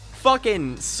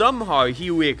 Fucking somehow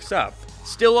he wakes up,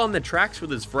 still on the tracks with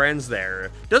his friends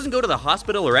there. Doesn't go to the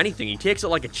hospital or anything, he takes it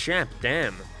like a champ,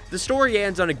 damn. The story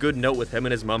ends on a good note with him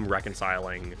and his mum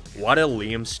reconciling. What a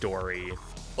Liam story.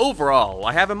 Overall,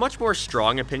 I have a much more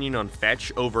strong opinion on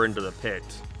Fetch over Into the Pit,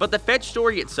 but the Fetch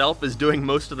story itself is doing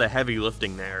most of the heavy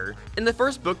lifting there. In the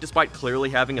first book, despite clearly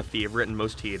having a favorite and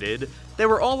most hated, they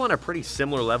were all on a pretty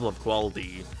similar level of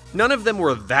quality. None of them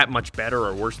were that much better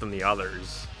or worse than the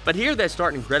others. But here they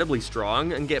start incredibly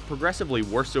strong and get progressively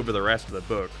worse over the rest of the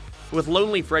book, with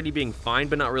Lonely Freddy being fine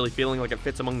but not really feeling like it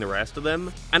fits among the rest of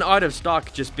them, and Out of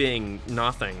Stock just being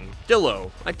nothing.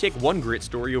 Dillo, I'd take one great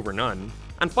story over none.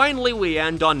 And finally we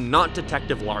end on not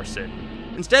Detective Larson.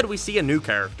 Instead we see a new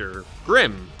character,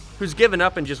 Grim, who's given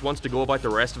up and just wants to go about the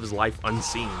rest of his life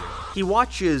unseen. He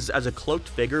watches as a cloaked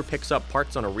figure picks up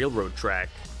parts on a railroad track.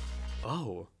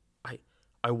 Oh,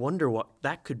 I wonder what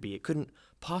that could be. It couldn't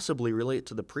possibly relate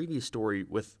to the previous story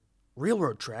with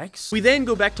railroad tracks. We then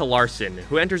go back to Larson,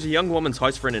 who enters a young woman's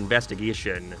house for an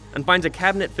investigation, and finds a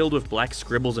cabinet filled with black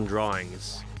scribbles and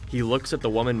drawings. He looks at the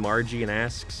woman Margie and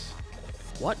asks,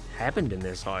 what happened in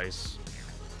this house?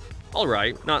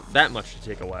 Alright, not that much to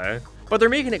take away, but they're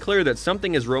making it clear that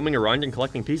something is roaming around and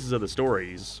collecting pieces of the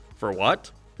stories. For what?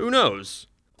 Who knows?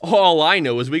 All I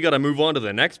know is we gotta move on to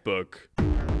the next book.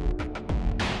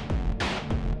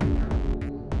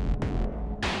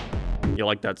 You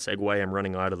like that segue? I'm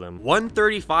running out of them.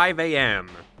 1:35 a.m.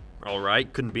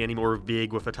 Alright, couldn't be any more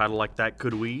vague with a title like that,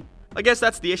 could we? I guess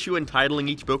that's the issue in titling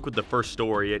each book with the first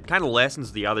story. It kind of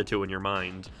lessens the other two in your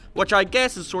mind, which I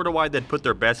guess is sort of why they'd put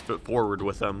their best foot forward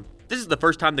with them. This is the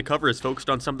first time the cover is focused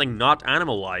on something not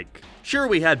animal-like. Sure,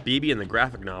 we had Baby in the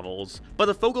graphic novels, but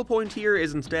the focal point here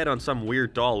is instead on some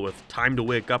weird doll with time to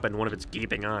wake up in one of its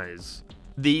gaping eyes.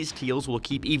 These teals will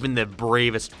keep even the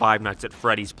bravest Five Nights at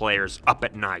Freddy's players up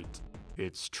at night.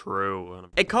 It's true.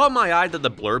 It caught my eye that the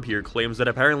blurb here claims that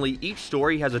apparently each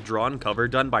story has a drawn cover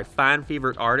done by fan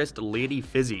favorite artist Lady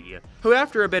Fizzy, who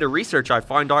after a bit of research I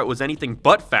found out was anything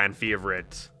but fan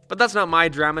favorite. But that's not my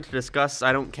drama to discuss,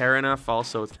 I don't care enough,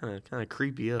 also it's kinda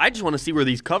creepy. I just want to see where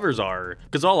these covers are,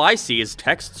 because all I see is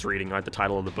texts reading out the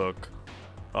title of the book.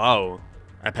 Oh,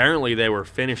 apparently they were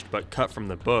finished but cut from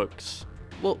the books.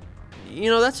 Well,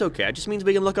 you know, that's okay, it just means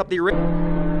we can look up the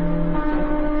original.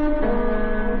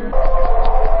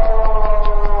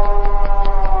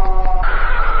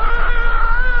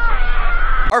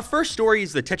 Our first story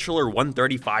is the titular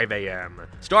 1:35 a.m.,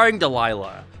 starring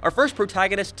Delilah, our first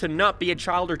protagonist to not be a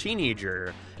child or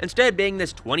teenager, instead being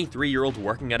this 23-year-old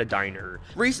working at a diner,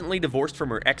 recently divorced from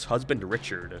her ex-husband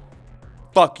Richard.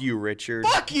 Fuck you, Richard.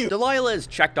 Fuck you! Delilah is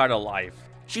checked out of life.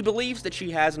 She believes that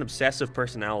she has an obsessive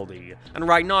personality, and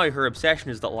right now her obsession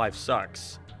is that life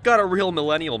sucks. Got a real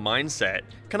millennial mindset.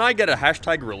 Can I get a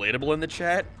hashtag relatable in the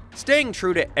chat? Staying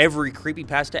true to every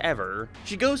creepypasta ever,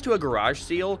 she goes to a garage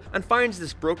sale and finds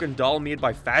this broken doll made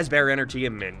by Fazbear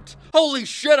Entertainment. Holy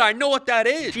shit, I know what that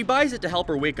is! She buys it to help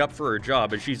her wake up for her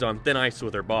job as she's on thin ice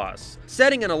with her boss,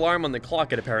 setting an alarm on the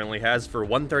clock it apparently has for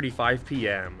 1:35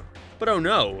 p.m. But oh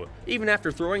no, even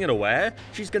after throwing it away,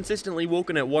 she's consistently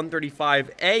woken at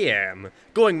 1:35 a.m.,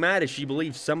 going mad as she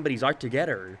believes somebody's out to get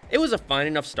her. It was a fine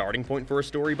enough starting point for a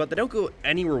story, but they don't go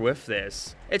anywhere with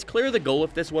this. It's clear the goal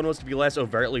of this one was to be less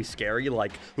overtly scary,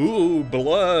 like, ooh,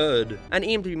 blood, and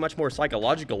aim to be much more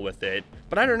psychological with it.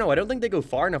 But I don't know, I don't think they go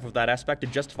far enough with that aspect to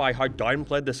justify how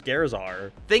downplayed the scares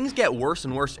are. Things get worse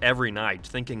and worse every night,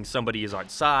 thinking somebody is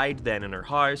outside, then in her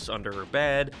house, under her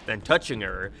bed, then touching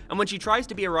her, and when she tries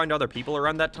to be around other people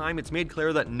around that time, it's made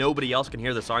clear that nobody else can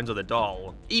hear the sounds of the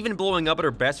doll. Even blowing up at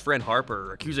her best friend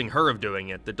Harper, accusing her of doing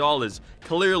it, the doll is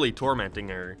clearly tormenting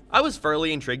her. I was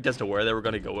fairly intrigued as to where they were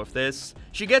going to go with this.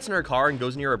 She gets in her car and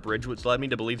goes near a bridge, which led me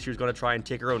to believe she was going to try and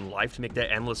take her own life to make that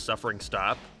endless suffering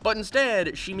stop. But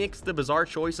instead, she makes the bizarre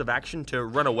choice of action to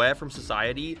run away from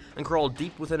society and crawl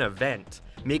deep within a vent,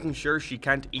 making sure she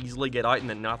can't easily get out and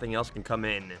that nothing else can come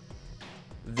in.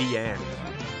 The end.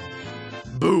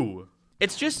 Boo!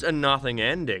 It's just a nothing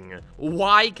ending.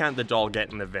 Why can't the doll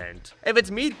get in the vent? If it's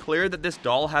made clear that this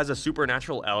doll has a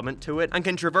supernatural element to it and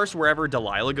can traverse wherever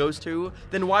Delilah goes to,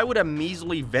 then why would a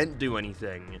measly vent do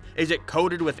anything? Is it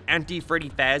coated with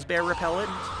anti-Freddy Fazbear repellent?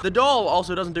 The doll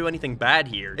also doesn't do anything bad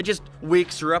here. It just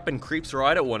wakes her up and creeps her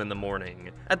out at 1 in the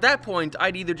morning. At that point,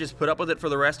 I'd either just put up with it for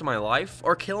the rest of my life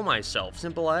or kill myself,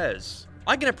 simple as.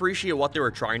 I can appreciate what they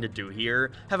were trying to do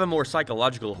here, have a more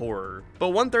psychological horror, but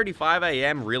 1:35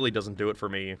 a.m. really doesn't do it for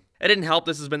me. It didn't help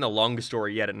this has been the longest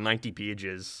story yet at 90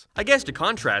 pages. I guess to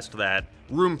contrast that,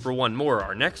 Room for One More,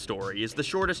 our next story, is the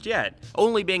shortest yet,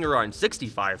 only being around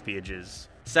 65 pages.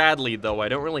 Sadly though, I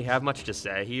don't really have much to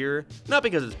say here, not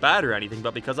because it's bad or anything,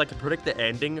 but because I could predict the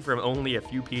ending from only a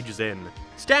few pages in.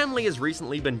 Stanley has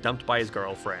recently been dumped by his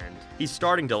girlfriend. He's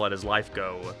starting to let his life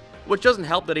go. Which doesn't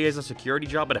help that he has a security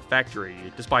job at a factory,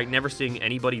 despite never seeing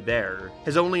anybody there.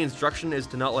 His only instruction is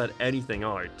to not let anything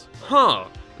out. Huh,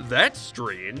 that's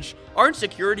strange. Aren't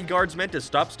security guards meant to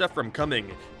stop stuff from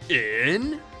coming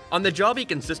in? On the job, he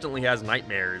consistently has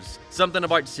nightmares. Something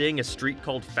about seeing a street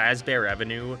called Fazbear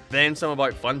Avenue, then some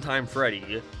about Funtime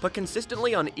Freddy. But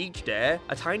consistently on each day,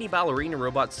 a tiny ballerina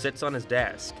robot sits on his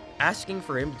desk, asking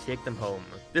for him to take them home.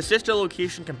 The sister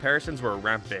location comparisons were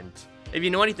rampant. If you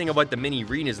know anything about the mini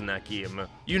arenas in that game,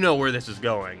 you know where this is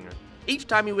going. Each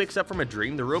time he wakes up from a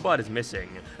dream, the robot is missing,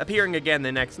 appearing again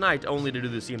the next night only to do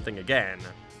the same thing again.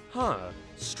 Huh,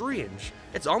 strange.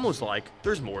 It's almost like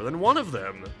there's more than one of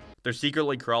them. They're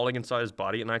secretly crawling inside his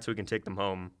body at night so he can take them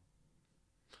home.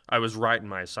 I was right in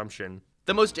my assumption.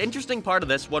 The most interesting part of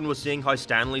this one was seeing how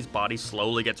Stanley's body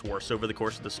slowly gets worse over the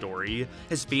course of the story,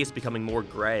 his face becoming more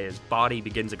grey, his body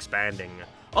begins expanding.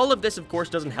 All of this, of course,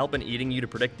 doesn't help in aiding you to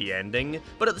predict the ending,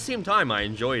 but at the same time, I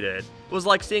enjoyed it. It was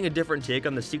like seeing a different take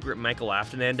on the secret Michael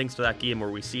Afton endings to that game where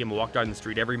we see him walk down the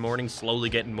street every morning slowly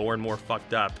getting more and more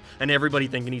fucked up, and everybody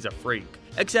thinking he's a freak.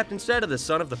 Except instead of the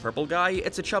son of the purple guy,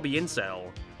 it's a chubby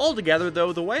incel. Altogether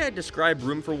though, the way I describe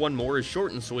Room for One More is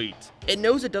short and sweet. It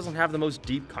knows it doesn't have the most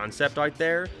deep concept out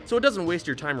there, so it doesn't waste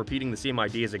your time repeating the same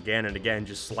ideas again and again,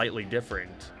 just slightly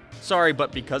different. Sorry,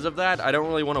 but because of that, I don't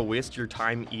really want to waste your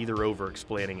time either over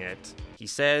explaining it, he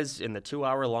says in the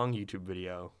 2-hour-long YouTube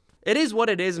video. It is what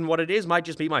it is, and what it is might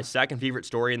just be my second favorite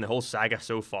story in the whole saga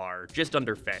so far, just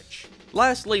under Fetch.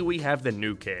 Lastly, we have The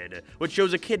New Kid, which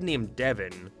shows a kid named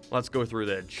Devin. Let's go through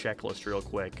the checklist real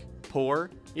quick. Poor?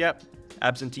 Yep.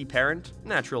 Absentee parent?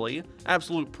 Naturally.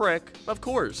 Absolute prick? Of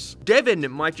course. Devin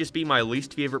might just be my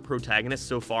least favorite protagonist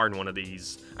so far in one of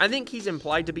these. I think he's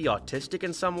implied to be autistic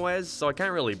in some ways, so I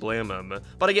can't really blame him,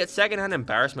 but I get secondhand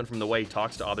embarrassment from the way he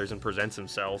talks to others and presents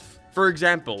himself. For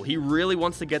example, he really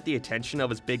wants to get the attention of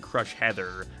his big crush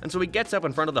Heather, and so he gets up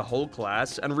in front of the whole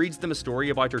class and reads them a story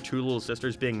about her 2 little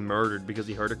sisters being murdered because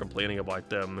he heard her complaining about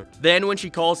them. Then when she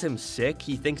calls him sick,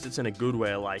 he thinks it's in a good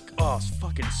way, like, oh, it's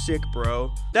fucking sick,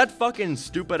 bro. That fucking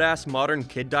stupid-ass modern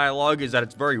kid dialogue is at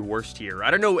its very worst here. I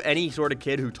don't know any sort of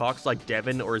kid who talks like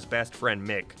Devin or his best friend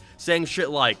Mick, saying shit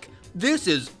like, this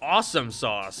is awesome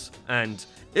sauce, and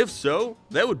if so,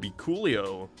 that would be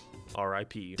coolio.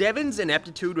 R.I.P. Devin's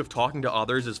ineptitude with talking to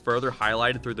others is further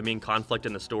highlighted through the main conflict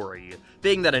in the story,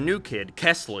 being that a new kid,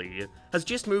 Kesley, has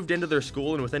just moved into their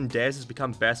school and within days has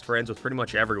become best friends with pretty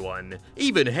much everyone.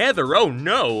 Even Heather, oh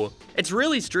no! It's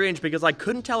really strange because I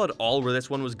couldn't tell at all where this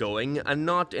one was going, and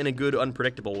not in a good,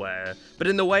 unpredictable way, but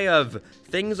in the way of,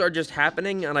 things are just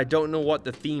happening and I don't know what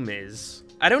the theme is.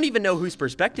 I don't even know whose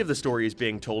perspective the story is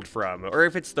being told from, or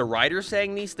if it's the writer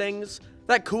saying these things.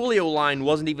 That Coolio line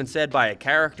wasn't even said by a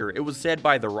character, it was said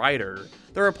by the writer.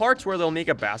 There are parts where they'll make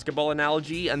a basketball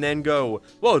analogy and then go,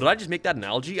 whoa, did I just make that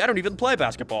analogy? I don't even play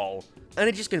basketball. And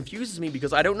it just confuses me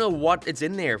because I don't know what it's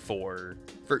in there for.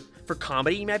 For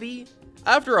comedy, maybe?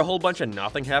 After a whole bunch of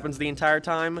nothing happens the entire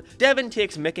time, Devin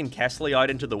takes Mick and Kesley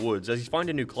out into the woods as he's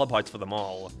finding new clubhouse for them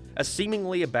all. A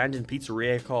seemingly abandoned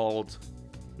pizzeria called...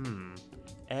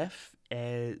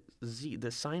 F-A-Z. The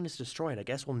sign is destroyed. I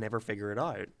guess we'll never figure it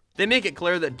out. They make it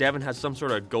clear that Devin has some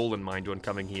sort of goal in mind when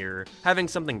coming here, having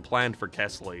something planned for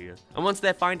Kesley. And once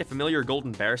they find a familiar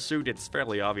golden bear suit, it's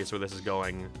fairly obvious where this is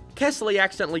going. Kesley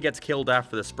accidentally gets killed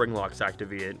after the spring locks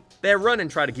activate. They run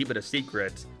and try to keep it a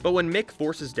secret, but when Mick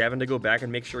forces Devin to go back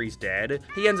and make sure he's dead,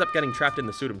 he ends up getting trapped in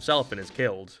the suit himself and is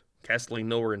killed. Kesley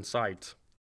nowhere in sight.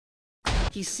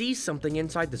 He sees something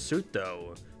inside the suit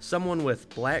though. Someone with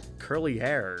black curly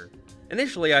hair.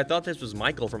 Initially, I thought this was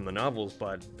Michael from the novels,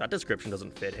 but that description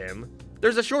doesn't fit him.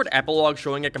 There's a short epilogue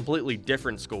showing a completely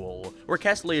different school, where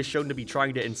Kesley is shown to be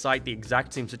trying to incite the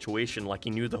exact same situation like he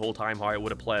knew the whole time how it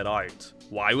would have played out.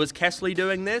 Why was Kesley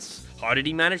doing this? How did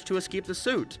he manage to escape the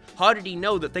suit? How did he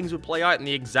know that things would play out in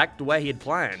the exact way he had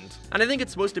planned? And I think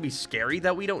it's supposed to be scary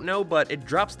that we don't know, but it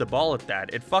drops the ball at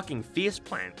that. It fucking face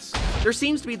plants. There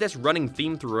seems to be this running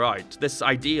theme throughout, this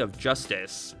idea of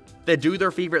justice. They do their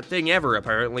favorite thing ever,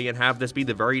 apparently, and have this be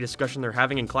the very discussion they're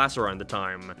having in class around the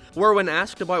time. Where when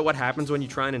asked about what happens when you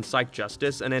try and incite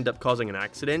justice and end up causing an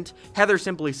accident, Heather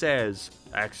simply says,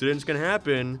 "Accidents can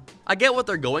happen." I get what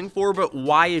they're going for, but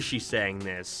why is she saying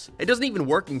this? It doesn't even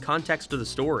work in context of the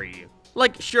story.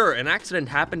 Like, sure, an accident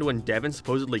happened when Devin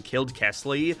supposedly killed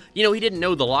Kesley. You know, he didn't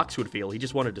know the locks would fail, he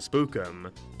just wanted to spook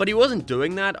him. But he wasn't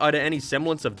doing that out of any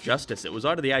semblance of justice, it was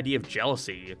out of the idea of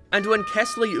jealousy. And when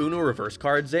Kesley Uno reverse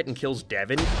cards it and kills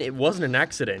Devin, it wasn't an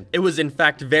accident. It was in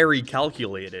fact very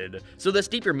calculated. So this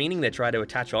deeper meaning they try to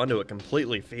attach onto it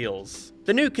completely fails.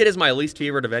 The new kid is my least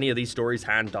favorite of any of these stories,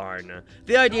 hand down.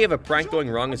 The idea of a prank going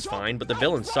wrong is fine, but the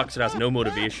villain sucks and has no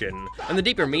motivation. And the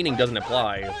deeper meaning doesn't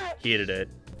apply. Hated it.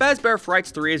 Fazbear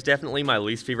Frights 3 is definitely my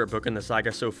least favorite book in the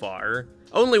saga so far.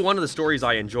 Only one of the stories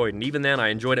I enjoyed, and even then I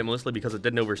enjoyed it mostly because it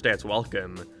didn't overstay its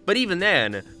welcome. But even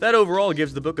then, that overall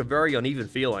gives the book a very uneven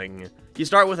feeling. You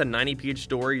start with a 90-page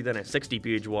story, then a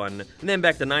 60-page one, and then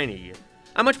back to 90.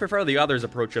 I much prefer the other's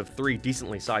approach of 3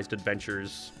 decently sized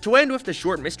adventures. To end with the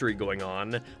short mystery going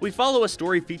on, we follow a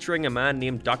story featuring a man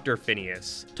named Dr.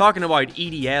 Phineas, talking about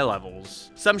EDA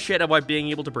levels. Some shit about being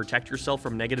able to protect yourself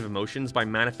from negative emotions by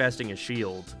manifesting a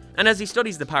shield. And as he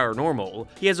studies the paranormal,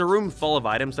 he has a room full of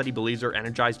items that he believes are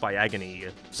energized by agony.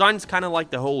 Sounds kinda like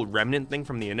the whole Remnant thing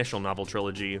from the initial novel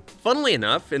trilogy. Funnily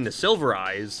enough, in the Silver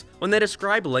Eyes, when they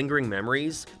describe lingering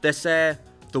memories, they say,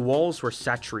 "The walls were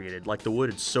saturated, like the wood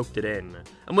had soaked it in."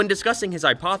 And when discussing his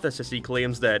hypothesis, he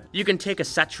claims that you can take a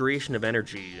saturation of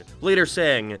energy, later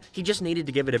saying he just needed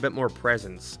to give it a bit more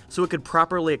presence, so it could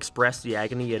properly express the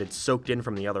agony it had soaked in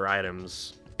from the other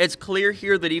items. It's clear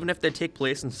here that even if they take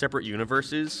place in separate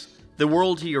universes, the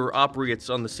world here operates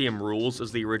on the same rules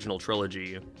as the original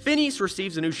trilogy. Phineas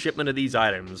receives a new shipment of these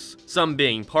items, some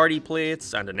being party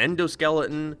plates and an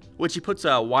endoskeleton, which he puts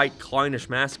a white clownish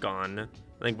mask on.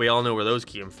 I think we all know where those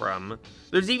came from.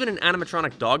 There's even an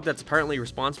animatronic dog that's apparently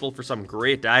responsible for some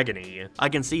great agony. I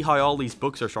can see how all these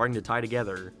books are starting to tie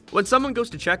together. When someone goes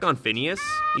to check on Phineas,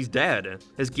 he's dead,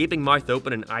 his gaping mouth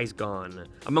open and eyes gone.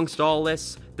 Amongst all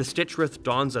this, the Stitchwraith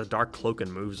dons a dark cloak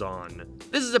and moves on.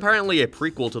 This is apparently a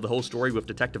prequel to the whole story with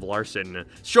Detective Larson,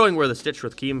 showing where the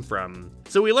Stitchwraith came from.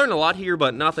 So we learn a lot here,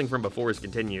 but nothing from before is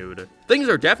continued. Things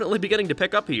are definitely beginning to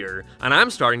pick up here, and I'm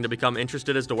starting to become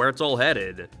interested as to where it's all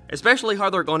headed. Especially how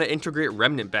they're going to integrate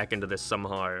Remnant back into this somehow.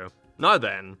 Now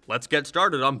then, let's get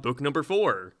started on book number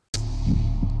 4.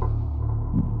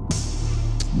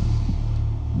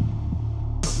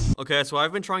 Okay, so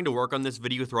I've been trying to work on this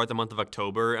video throughout the month of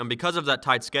October, and because of that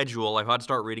tight schedule, I've had to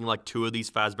start reading like 2 of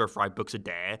these Fazbear Fright books a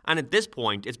day, and at this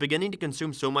point, it's beginning to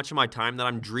consume so much of my time that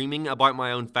I'm dreaming about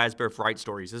my own Fazbear Fright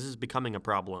stories. This is becoming a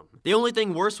problem. The only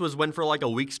thing worse was when for like a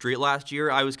week straight last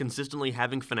year, I was consistently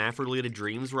having FNAF-related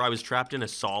dreams where I was trapped in a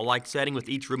Saw-like setting with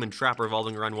each room and trap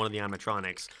revolving around one of the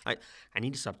animatronics. I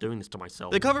need to stop doing this to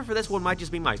myself. The cover for this one might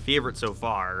just be my favorite so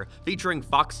far, featuring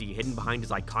Foxy hidden behind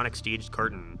his iconic staged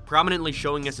curtain, prominently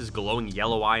showing us his glowing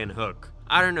yellow eye and hook.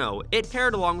 I don't know, it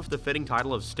paired along with the fitting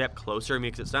title of Step Closer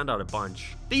makes it stand out a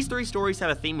bunch. These 3 stories have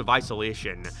a theme of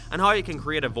isolation, and how you can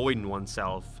create a void in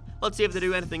oneself. Let's see if they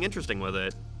do anything interesting with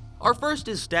it. Our first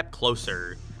is Step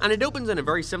Closer, and it opens in a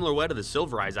very similar way to the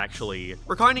Silver Eyes actually,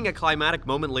 recounting a climatic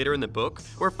moment later in the book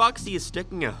where Foxy is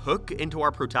sticking a hook into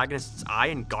our protagonist's eye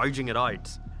and gouging it out.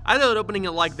 I thought opening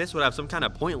it like this would have some kind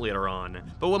of point later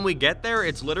on, but when we get there,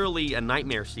 it's literally a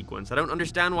nightmare sequence. I don't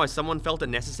understand why someone felt it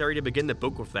necessary to begin the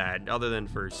book with that, other than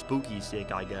for spooky's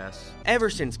sake, I guess.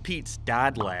 Ever since Pete's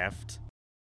dad left,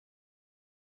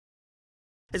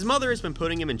 his mother has been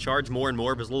putting him in charge more and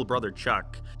more of his little brother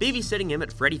Chuck, babysitting him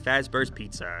at Freddy Fazbear's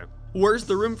Pizza. Where's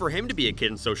the room for him to be a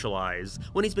kid and socialize,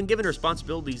 when he's been given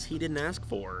responsibilities he didn't ask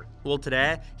for? Well,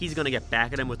 today, he's gonna get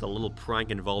back at him with a little prank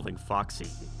involving Foxy.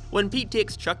 When Pete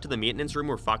takes Chuck to the maintenance room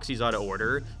where Foxy's out of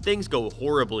order, things go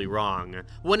horribly wrong.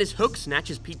 When his hook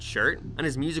snatches Pete's shirt, and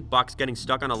his music box getting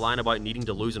stuck on a line about needing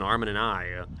to lose an arm and an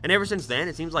eye. And ever since then,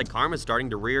 it seems like karma's starting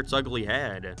to rear its ugly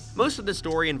head. Most of the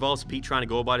story involves Pete trying to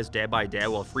go about his day by day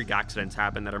while freak accidents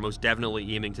happen that are most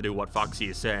definitely aiming to do what Foxy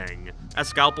is saying. A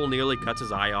scalpel nearly cuts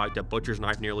his eye out, a butcher's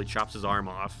knife nearly chops his arm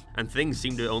off, and things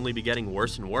seem to only be getting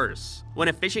worse and worse. When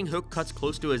a fishing hook cuts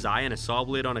close to his eye and a saw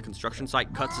blade on a construction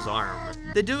site cuts his arm.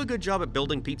 They do a good job at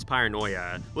building Pete's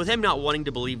paranoia, with him not wanting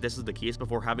to believe this is the case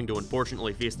before having to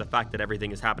unfortunately face the fact that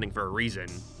everything is happening for a reason.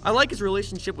 I like his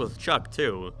relationship with Chuck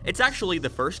too. It's actually the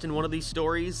first in one of these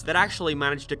stories that actually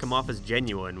managed to come off as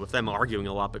genuine, with them arguing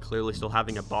a lot but clearly still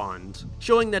having a bond.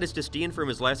 Showing that his disdain for him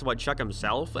is less about Chuck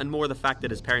himself and more the fact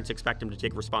that his parents expect him to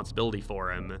take responsibility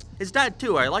for him. His dad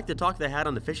too, I like the talk they had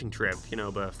on the fishing trip, you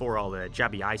know, before all the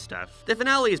jabby eye stuff. The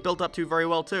finale is built up to very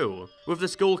well too, with the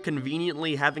school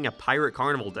conveniently having a pirate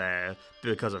carnival day,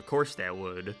 because of course they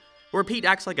would, where Pete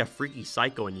acts like a freaky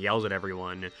psycho and yells at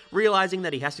everyone, realizing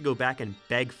that he has to go back and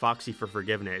beg Foxy for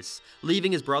forgiveness,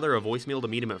 leaving his brother a voicemail to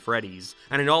meet him at Freddy's,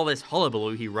 and in all this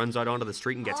hullabaloo he runs out onto the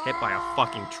street and gets hit by a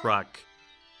fucking truck.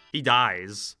 He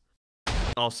dies.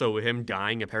 Also, him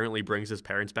dying apparently brings his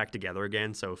parents back together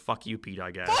again, so fuck you, Pete,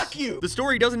 I guess. Fuck you! The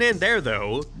story doesn't end there,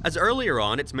 though, as earlier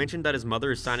on, it's mentioned that his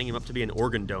mother is signing him up to be an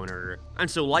organ donor.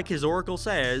 And so, like his oracle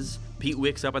says, Pete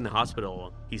wakes up in the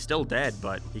hospital. He's still dead,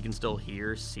 but he can still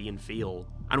hear, see, and feel.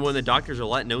 And when the doctors are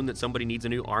let known that somebody needs a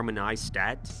new arm and eye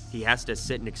stat, he has to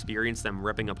sit and experience them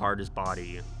ripping apart his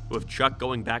body, with Chuck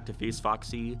going back to face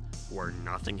Foxy, where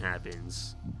nothing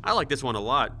happens. I like this one a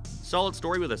lot. Solid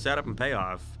story with a setup and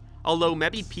payoff. Although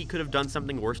maybe Pete could have done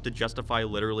something worse to justify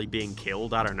literally being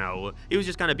killed, I don't know. He was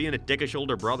just kind of being a dickish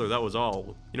older brother, that was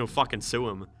all. You know, fucking sue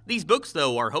him. These books,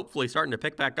 though, are hopefully starting to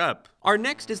pick back up. Our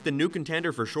next is the new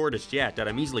contender for shortest yet, at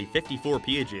a measly 54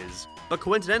 pages. But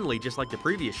coincidentally, just like the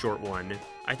previous short one,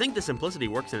 I think the simplicity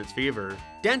works in its favor.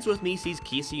 Dance With Me sees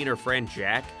Casey and her friend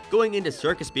Jack going into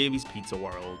Circus Baby's Pizza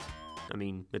World. I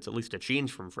mean, it's at least a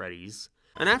change from Freddy's.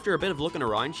 And after a bit of looking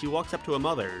around, she walks up to a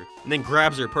mother, and then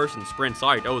grabs her purse and sprints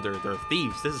out. Oh, they're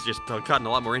thieves. This is just gotten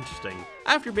a lot more interesting.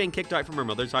 After being kicked out from her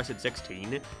mother's house at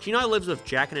 16, she now lives with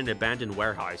Jack in an abandoned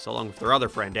warehouse, along with her other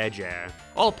friend Edja,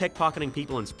 all pickpocketing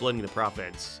people and splitting the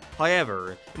profits.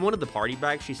 However, in one of the party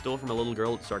bags she stole from a little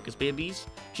girl at Circus Baby's,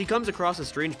 she comes across a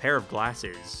strange pair of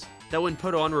glasses that when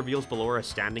put on reveals Ballora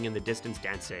standing in the distance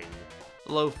dancing.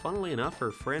 Although, funnily enough,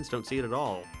 her friends don't see it at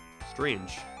all.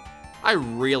 Strange. I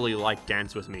really like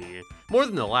Dance With Me, more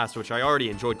than the last, which I already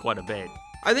enjoyed quite a bit.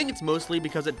 I think it's mostly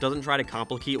because it doesn't try to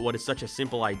complicate what is such a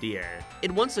simple idea.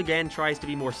 It once again tries to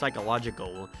be more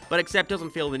psychological, but except doesn't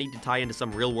feel the need to tie into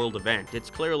some real-world event. It's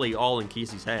clearly all in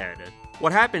Casey's head.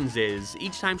 What happens is,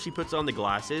 each time she puts on the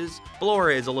glasses,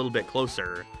 Ballora is a little bit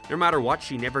closer. No matter what,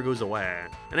 she never goes away.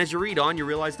 And as you read on, you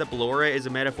realize that Ballora is a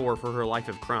metaphor for her life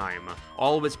of crime.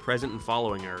 All of it's present and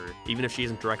following her, even if she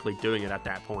isn't directly doing it at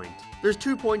that point. There's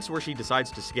 2 points where she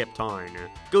decides to skip town,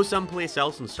 go someplace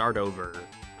else and start over.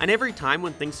 And every time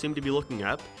when things seem to be looking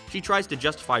up, she tries to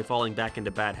justify falling back into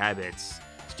bad habits,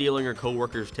 stealing her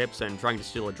co-workers' tips and trying to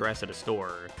steal a dress at a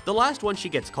store. The last one she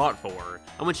gets caught for,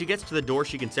 and when she gets to the door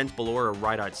she can sense Ballora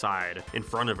right outside, in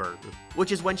front of her.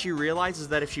 Which is when she realizes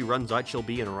that if she runs out she'll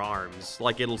be in her arms,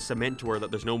 like it'll cement to her that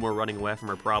there's no more running away from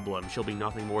her problem, she'll be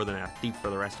nothing more than a thief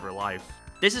for the rest of her life.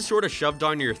 This is sort of shoved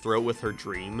down your throat with her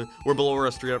dream, where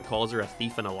Ballora straight up calls her a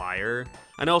thief and a liar.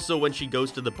 And also when she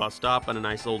goes to the bus stop and a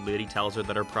nice old lady tells her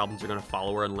that her problems are gonna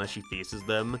follow her unless she faces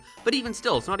them. But even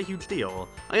still, it's not a huge deal.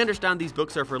 I understand these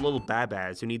books are for little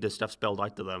babas who need this stuff spelled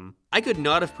out to them. I could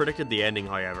not have predicted the ending,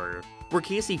 however, where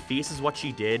Casey faces what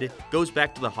she did, goes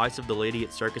back to the house of the lady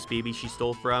at Circus Baby she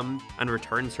stole from, and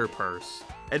returns her purse,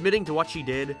 admitting to what she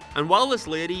did. And while this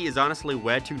lady is honestly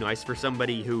way too nice for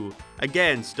somebody who,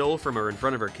 again, stole from her in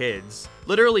front of her kids,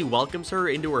 literally welcomes her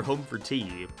into her home for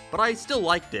tea, but I still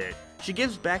liked it. She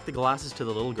gives back the glasses to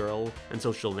the little girl, and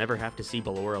so she'll never have to see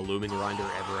Ballora looming around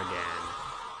her ever again.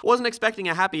 Wasn't expecting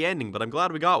a happy ending, but I'm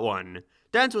glad we got one.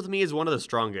 Dance With Me is one of the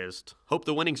strongest. Hope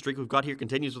the winning streak we've got here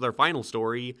continues with our final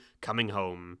story, Coming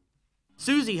Home.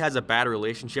 Susie has a bad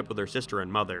relationship with her sister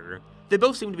and mother. They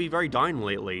both seem to be very down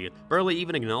lately, barely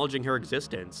even acknowledging her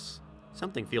existence.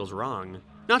 Something feels wrong.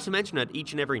 Not to mention that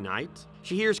each and every night,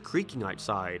 she hears creaking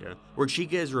outside, where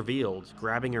Chica is revealed,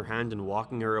 grabbing her hand and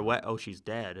walking her away. Oh, she's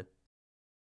dead.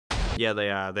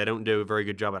 Yeah, they don't do a very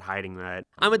good job at hiding that.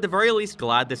 I'm at the very least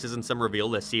glad this isn't some reveal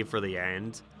they save for the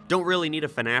end. Don't really need a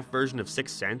FNAF version of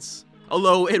Sixth Sense.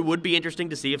 Although, it would be interesting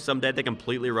to see if someday they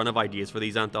completely run out of ideas for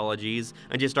these anthologies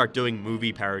and just start doing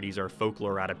movie parodies or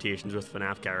folklore adaptations with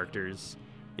FNAF characters.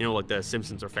 You know, like The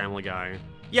Simpsons or Family Guy.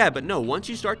 Yeah, but no, once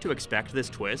you start to expect this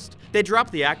twist, they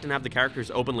drop the act and have the characters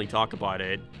openly talk about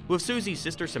it, with Susie's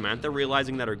sister Samantha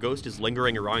realizing that her ghost is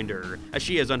lingering around her, as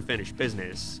she has unfinished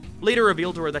business. Later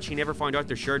revealed to her that she never found out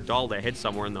their shared doll they hid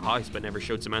somewhere in the house but never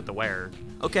showed Samantha where.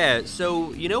 Okay,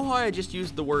 so you know how I just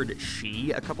used the word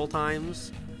she a couple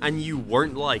times? And you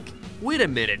weren't like, wait a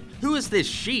minute, who is this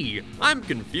she? I'm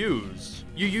confused.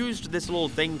 You used this little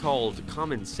thing called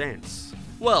common sense.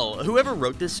 Well, whoever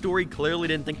wrote this story clearly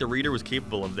didn't think the reader was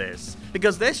capable of this,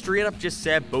 because they straight up just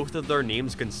said both of their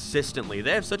names consistently.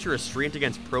 They have such a restraint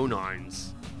against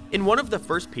pronouns. In one of the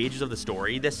first pages of the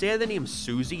story, they say the name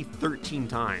Susie 13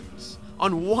 times,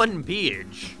 on one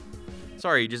page.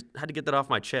 Sorry, just had to get that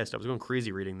off my chest. I was going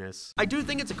crazy reading this. I do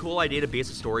think it's a cool idea to base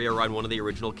a story around one of the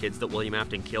original kids that William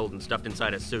Afton killed and stuffed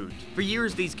inside a suit. For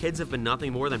years, these kids have been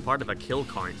nothing more than part of a kill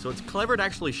count, so it's clever to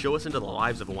actually show us into the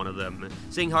lives of one of them,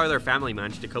 seeing how their family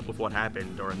managed to cope with what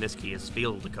happened, or in this case,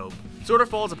 fail to cope. Sort of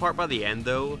falls apart by the end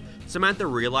though. Samantha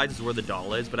realizes where the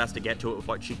doll is, but has to get to it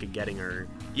without Chica getting her.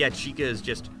 Yeah, Chica is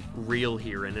just real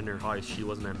here and in her house. She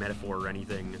wasn't a metaphor or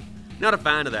anything. Not a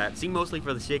fan of that, seen mostly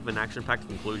for the sake of an action-packed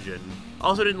conclusion.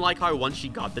 Also didn't like how once she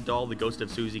got the doll, the ghost of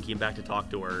Susie came back to talk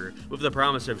to her, with the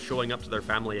promise of showing up to their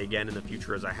family again in the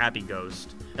future as a happy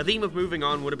ghost. A theme of moving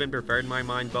on would have been preferred in my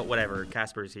mind, but whatever,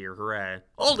 Casper's here, hooray.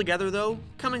 Altogether though,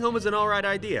 Coming Home is an alright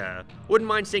idea. Wouldn't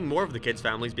mind seeing more of the kids'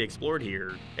 families be explored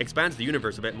here. Expands the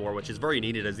universe a bit more, which is very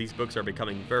needed as these books are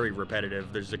becoming very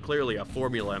repetitive. There's clearly a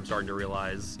formula I'm starting to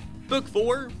realize. Book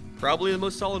 4? Probably the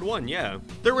most solid one, yeah.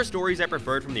 There were stories I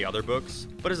preferred from the other books,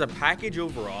 but as a package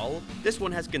overall, this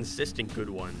one has consistent good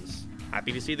ones.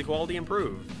 Happy to see the quality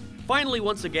improve. Finally,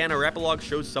 once again, our epilogue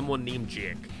shows someone named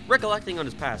Jake, recollecting on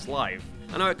his past life,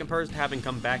 and how it compares to having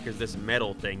come back as this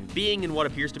metal thing, being in what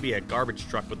appears to be a garbage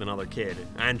truck with another kid,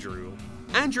 Andrew.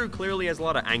 Andrew clearly has a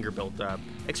lot of anger built up,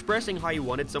 expressing how he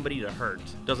wanted somebody to hurt,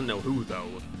 doesn't know who though.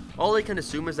 All they can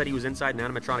assume is that he was inside an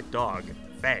animatronic dog,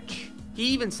 Fetch. He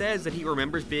even says that he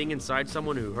remembers being inside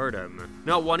someone who hurt him,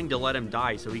 not wanting to let him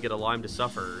die so he could allow him to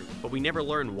suffer, but we never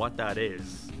learn what that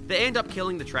is. They end up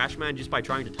killing the trash man just by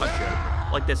trying to touch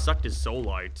him, like they sucked his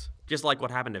soul out, just like what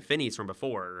happened to Phineas from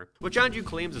before, which Andrew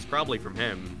claims is probably from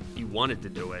him. He wanted to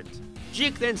do it.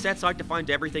 Jake then sets out to find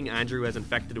everything Andrew has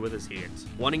infected with his hate,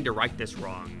 wanting to right this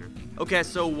wrong. Okay,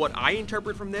 so what I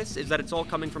interpret from this is that it's all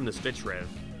coming from the Stitch Rift.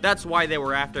 That's why they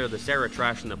were after the Sarah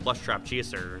Trash and the Plush Trap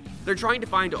Chaser. They're trying to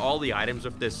find all the items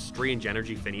with this strange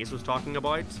energy Phineas was talking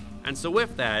about, and so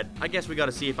with that, I guess we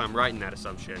gotta see if I'm right in that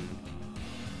assumption.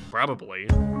 Probably.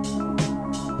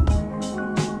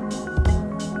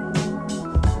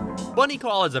 Bunny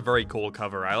Call is a very cool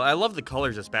cover. I love the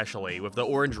colors especially, with the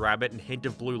orange rabbit and hint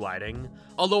of blue lighting.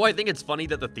 Although I think it's funny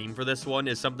that the theme for this one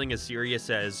is something as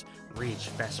serious as rage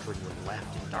festering when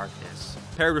left in darkness,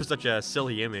 paired with such a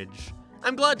silly image.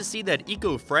 I'm glad to see that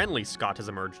eco-friendly Scott has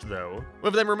emerged though,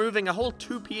 with them removing a whole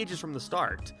 2 pages from the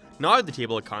start. Now the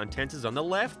table of contents is on the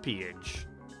left page.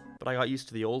 But I got used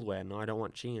to the old way and now I don't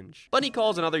want change. Bunny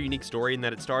Call is another unique story in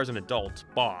that it stars an adult,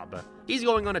 Bob. He's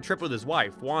going on a trip with his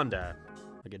wife, Wanda.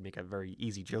 I could make a very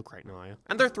easy joke right now.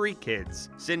 And their 3 kids,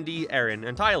 Cindy, Erin,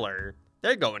 and Tyler.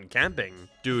 They're going camping.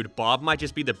 Dude, Bob might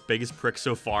just be the biggest prick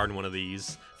so far in one of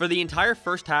these. For the entire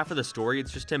first half of the story,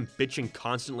 it's just him bitching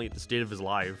constantly at the state of his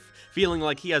life, feeling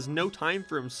like he has no time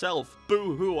for himself.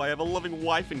 Boo-hoo, I have a loving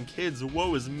wife and kids,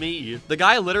 woe is me. The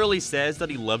guy literally says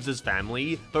that he loves his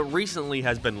family, but recently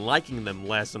has been liking them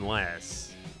less and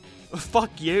less.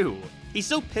 Fuck you. He's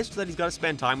so pissed that he's got to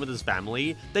spend time with his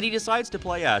family that he decides to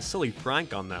play a silly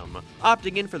prank on them,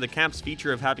 opting in for the camp's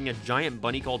feature of having a giant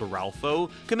bunny called Ralpho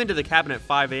come into the cabin at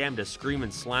 5 AM to scream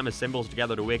and slam his cymbals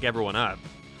together to wake everyone up.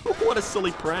 What a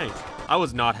silly prank. I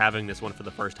was not having this one for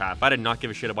the first half. I did not give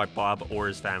a shit about Bob or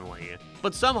his family.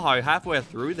 But somehow, halfway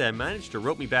through, they managed to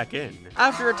rope me back in.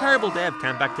 After a terrible day of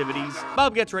camp activities,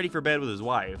 Bob gets ready for bed with his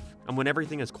wife, and when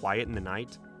everything is quiet in the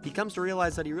night, he comes to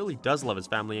realize that he really does love his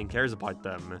family and cares about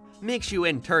them. Makes you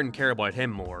in turn care about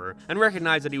him more, and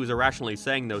recognize that he was irrationally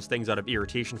saying those things out of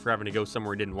irritation for having to go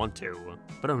somewhere he didn't want to.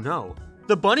 But oh no,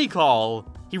 The bunny call!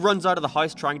 He runs out of the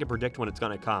house trying to predict when it's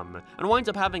gonna come, and winds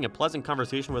up having a pleasant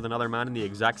conversation with another man in the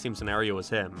exact same scenario as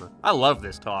him. I love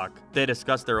this talk. They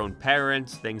discuss their own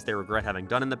parents, things they regret having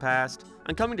done in the past,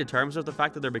 and coming to terms with the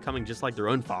fact that they're becoming just like their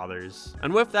own fathers.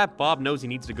 And with that, Bob knows he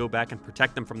needs to go back and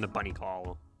protect them from the bunny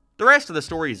call. The rest of the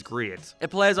story is great.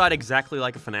 It plays out exactly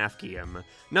like a FNAF game.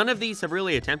 None of these have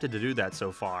really attempted to do that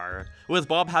so far, with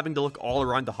Bob having to look all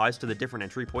around the house to the different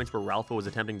entry points where Ralpho was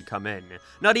attempting to come in,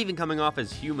 not even coming off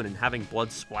as human and having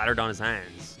blood splattered on his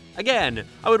hands. Again,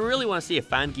 I would really want to see a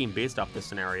fan game based off this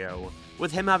scenario,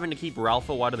 with him having to keep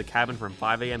Ralpho out of the cabin from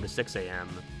 5 AM to 6 AM.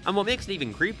 And what makes it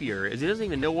even creepier is he doesn't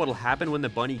even know what'll happen when the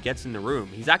bunny gets in the room.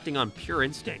 He's acting on pure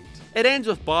instinct. It ends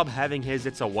with Bob having his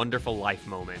 "It's a Wonderful Life"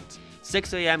 moment.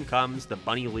 6 AM comes, the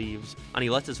bunny leaves, and he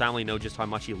lets his family know just how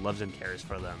much he loves and cares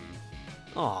for them.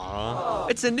 Aww.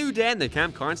 It's a new day and the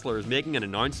camp counselor is making an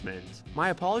announcement. My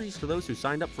apologies to those who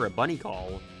signed up for a bunny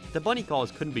call. The bunny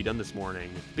calls couldn't be done this morning,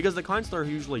 because the counselor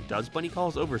who usually does bunny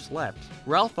calls overslept.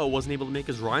 Ralpho wasn't able to make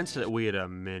his rounds today. Wait a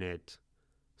minute.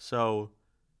 So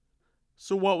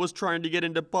what was trying to get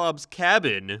into Bob's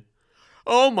cabin?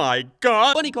 Oh my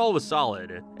god! Bunny call was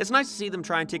solid. It's nice to see them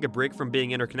try and take a break from being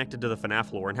interconnected to the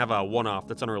FNAF lore and have a one-off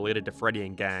that's unrelated to Freddy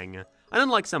and gang. And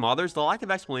unlike some others, the lack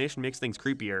of explanation makes things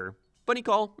creepier. Bunny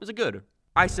call is a good.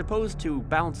 I suppose to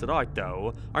balance it out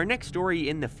though, our next story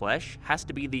in the flesh has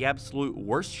to be the absolute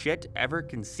worst shit ever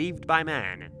conceived by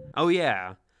man. Oh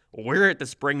yeah. We're at the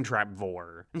Springtrap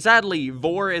Vor. And sadly,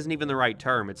 Vor isn't even the right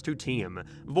term, it's too tame.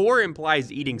 Vor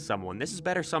implies eating someone. This is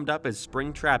better summed up as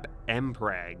Springtrap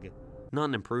Mpreg. Not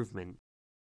an improvement.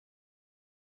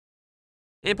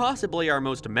 And possibly our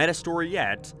most meta story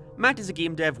yet, Matt is a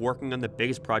game dev working on the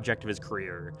biggest project of his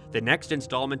career, the next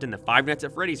installment in the Five Nights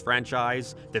at Freddy's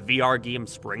franchise, the VR game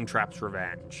Springtrap's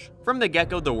Revenge. From the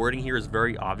get-go, the wording here is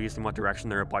very obvious in what direction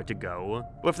they're about to go,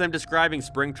 with them describing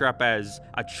Springtrap as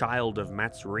a child of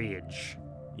Matt's rage.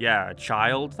 Yeah, a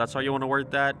child? That's how you want to word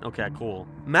that? Okay, cool.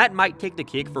 Matt might take the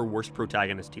cake for worst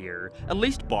protagonist here. At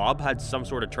least Bob had some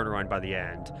sort of turnaround by the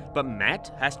end, but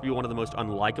Matt has to be one of the most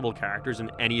unlikable characters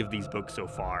in any of these books so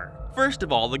far. First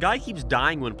of all, the guy keeps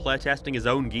dying when playtesting his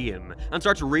own game, and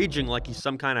starts raging like he's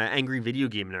some kind of angry video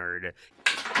game nerd.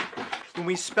 When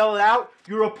we spell it out,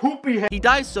 you're a poopy head. He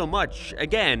dies so much,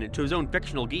 again, to his own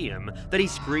fictional game, that he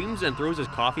screams and throws his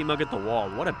coffee mug at the wall.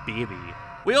 What a baby.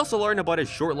 We also learn about his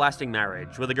short-lasting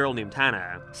marriage with a girl named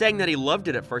Tana, saying that he loved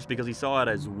it at first because he saw it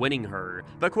as winning her,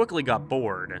 but quickly got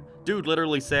bored. Dude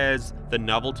literally says, the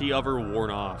novelty of her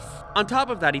worn off. On top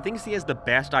of that, he thinks he has the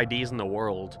best ideas in the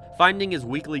world, finding his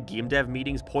weekly game dev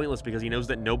meetings pointless because he knows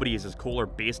that nobody is as cool or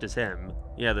based as him.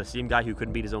 Yeah, the same guy who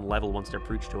couldn't beat his own level wants to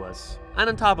preach to us. And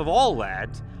on top of all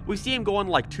that, we see him go on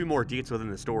like 2 more dates within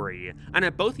the story, and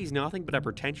at both he's nothing but a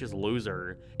pretentious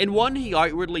loser. In one, he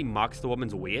outwardly mocks the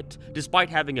woman's weight, despite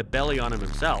having a belly on him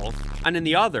himself, and in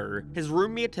the other, his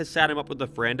roommate has sat him up with a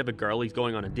friend of a girl he's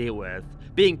going on a date with,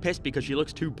 being pissed because she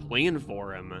looks too plain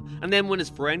for him. And then when his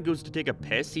friend goes to take a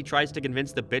piss, he tries to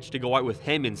convince the bitch to go out with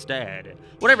him instead.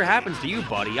 Whatever happens to you,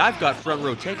 buddy, I've got front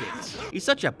row tickets. He's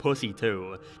such a pussy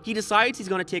too. He decides he's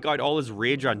gonna take out all his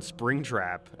rage on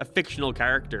Springtrap, a fictional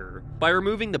character, by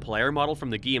removing the player model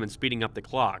from the game and speeding up the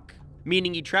clock.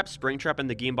 Meaning he traps Springtrap in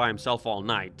the game by himself all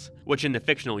night, which in the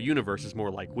fictional universe is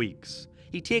more like weeks.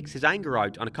 He takes his anger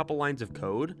out on a couple lines of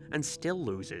code and still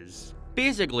loses.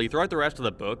 Basically, throughout the rest of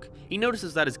the book, he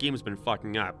notices that his game has been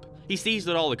fucking up. He sees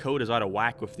that all the code is out of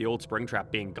whack with the old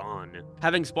Springtrap being gone,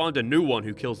 having spawned a new one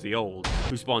who kills the old,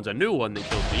 who spawns a new one that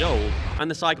kills the old, and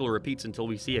the cycle repeats until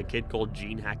we see a kid called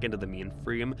Gene hack into the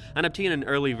mainframe and obtain an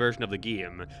early version of the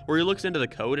game, where he looks into the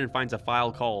code and finds a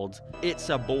file called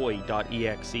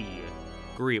itsaboy.exe.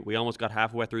 Great, we almost got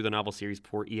halfway through the novel series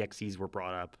before EXEs were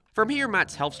brought up. From here,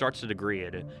 Matt's health starts to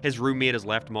degrade. His roommate has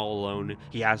left him all alone,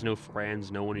 he has no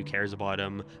friends, no one who cares about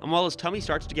him, and while his tummy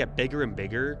starts to get bigger and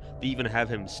bigger, they even have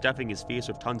him stuffing his face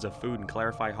with tons of food and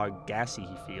clarify how gassy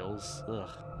he feels. Ugh.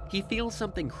 He feels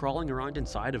something crawling around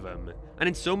inside of him, and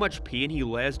in so much pain he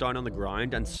lays down on the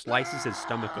ground and slices his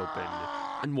stomach open.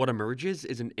 And what emerges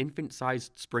is an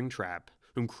infant-sized Springtrap,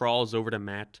 whom crawls over to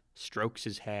Matt, strokes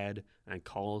his head, and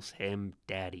calls him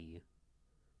Daddy.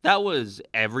 That was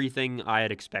everything I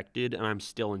had expected, and I'm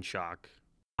still in shock.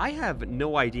 I have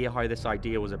no idea how this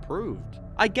idea was approved.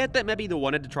 I get that maybe they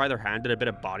wanted to try their hand at a bit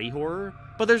of body horror,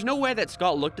 but there's no way that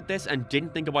Scott looked at this and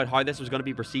didn't think about how this was going to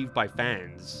be perceived by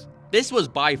fans. This was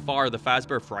by far the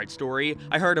Fazbear Fright story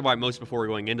I heard about most before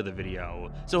going into the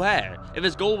video. So hey, if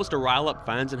his goal was to rile up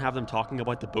fans and have them talking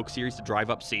about the book series to drive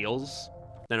up sales,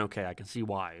 then okay, I can see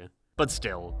why. But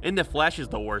still, In the Flesh is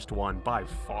the worst one, by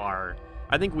far.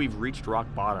 I think we've reached rock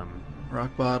bottom. Rock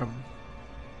bottom.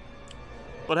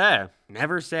 But hey,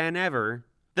 never say never.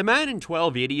 The man in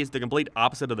 1280 is the complete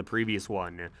opposite of the previous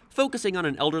one, focusing on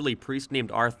an elderly priest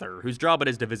named Arthur, whose job it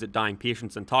is to visit dying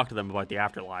patients and talk to them about the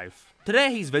afterlife.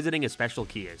 Today he's visiting a special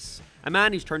case, a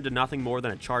man who's turned to nothing more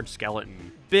than a charred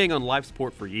skeleton, being on life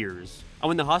support for years. And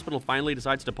when the hospital finally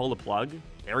decides to pull the plug,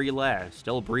 there he lay,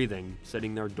 still breathing,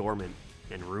 sitting there dormant,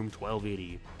 in room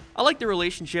 1280. I like the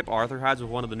relationship Arthur has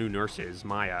with one of the new nurses,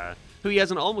 Maya, who he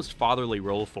has an almost fatherly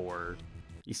role for.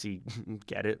 You see,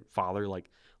 get it? Father, like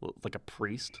a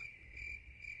priest?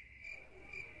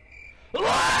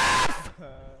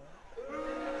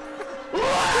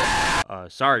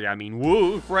 Sorry, I mean,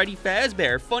 woo, Freddy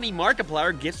Fazbear, funny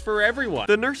Markiplier gifts for everyone.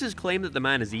 The nurses claim that the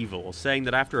man is evil, saying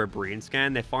that after a brain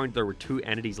scan, they found there were two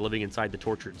entities living inside the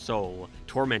tortured soul,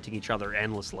 tormenting each other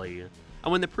endlessly.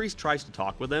 And when the priest tries to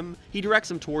talk with him, he directs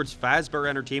him towards Fazbear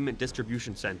Entertainment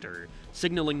Distribution Center,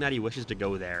 signaling that he wishes to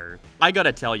go there. I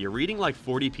gotta tell you, reading like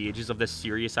 40 pages of this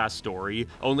serious-ass story,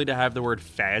 only to have the word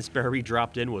Fazbear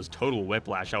dropped in was total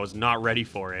whiplash. I was not ready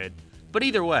for it. But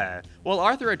either way, while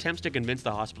Arthur attempts to convince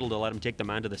the hospital to let him take the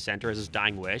man to the center as his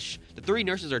dying wish, the three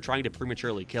nurses are trying to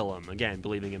prematurely kill him, again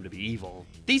believing him to be evil.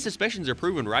 These suspicions are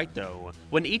proven right though,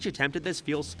 when each attempt at this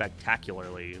fails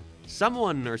spectacularly.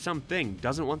 Someone or something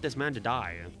doesn't want this man to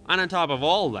die. And on top of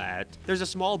all that, there's a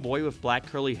small boy with black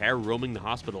curly hair roaming the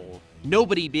hospital.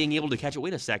 Nobody being able to catch it.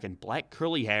 Wait a second, black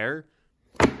curly hair?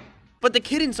 But the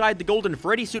kid inside the golden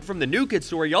Freddy suit from the New Kid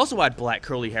story also had black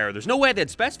curly hair. There's no way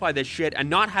they'd specify this shit and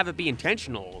not have it be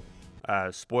intentional.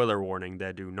 Spoiler warning,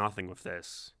 they do nothing with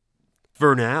this.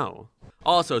 For now.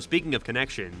 Also, speaking of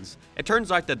connections, it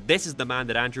turns out that this is the man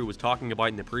that Andrew was talking about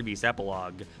in the previous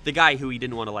epilogue. The guy who he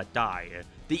didn't want to let die.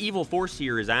 The evil force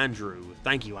here is Andrew.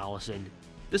 Thank you, Allison.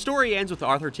 The story ends with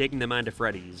Arthur taking the man to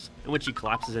Freddy's, in which he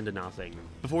collapses into nothing,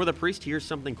 before the priest hears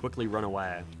something quickly run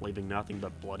away, leaving nothing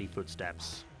but bloody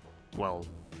footsteps. Well,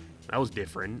 that was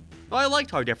different. I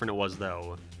liked how different it was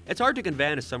though. It's hard to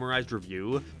convey in a summarized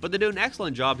review, but they do an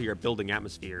excellent job here at building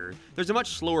atmosphere. There's a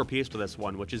much slower pace to this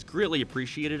one, which is greatly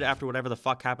appreciated after whatever the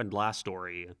fuck happened last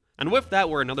story. And with that,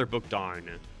 we're another book down.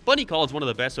 Bunny Call is one of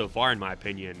the best so far in my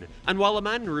opinion, and while The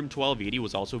Man in Room 1280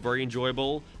 was also very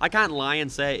enjoyable, I can't lie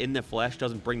and say In the Flesh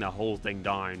doesn't bring the whole thing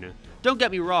down. Don't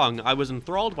get me wrong, I was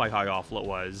enthralled by how awful it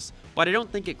was, but I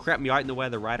don't think it crept me out in the way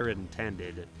the writer had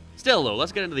intended. Still though,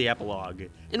 let's get into the epilogue,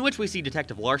 in which we see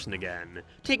Detective Larson again,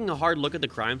 taking a hard look at the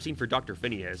crime scene for Dr.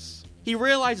 Phineas. He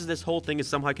realizes this whole thing is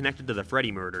somehow connected to the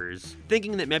Freddy murders,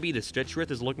 thinking that maybe the Stitchwraith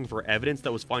is looking for evidence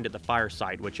that was found at the fire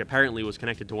site, which apparently was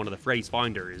connected to one of the Freddy's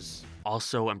founders.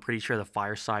 Also, I'm pretty sure the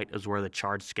fire site is where the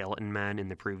charred skeleton man in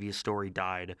the previous story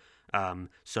died.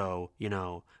 So, you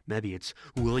know, maybe it's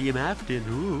William Afton,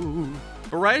 ooh.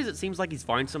 But right as it seems like he's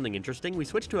found something interesting, we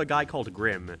switch to a guy called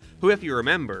Grim, who, if you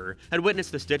remember, had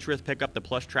witnessed the Stitchwraith pick up the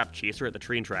plush trap chaser at the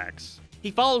train tracks.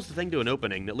 He follows the thing to an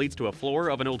opening that leads to a floor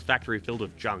of an old factory filled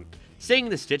with junk, seeing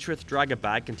the Stitchwraith drag a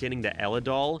bag containing the Ella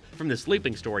doll from the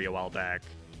Sleeping story a while back.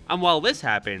 And while this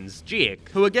happens, Jake,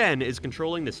 who again is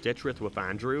controlling the Stitchwraith with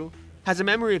Andrew, has a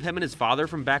memory of him and his father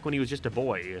from back when he was just a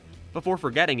boy, before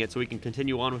forgetting it so he can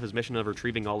continue on with his mission of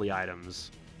retrieving all the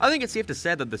items. I think it's safe to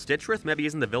say that the Stitchwraith maybe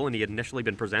isn't the villain he had initially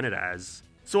been presented as.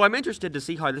 So I'm interested to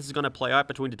see how this is going to play out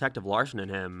between Detective Larson and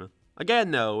him.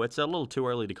 Again though, it's a little too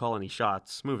early to call any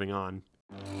shots. Moving on.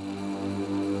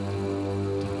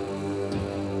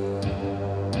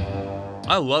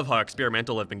 I love how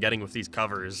experimental I've been getting with these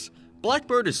covers.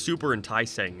 Blackbird is super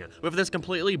enticing, with this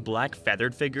completely black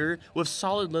feathered figure with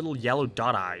solid little yellow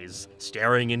dot eyes,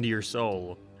 staring into your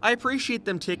soul. I appreciate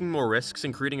them taking more risks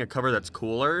and creating a cover that's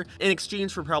cooler, in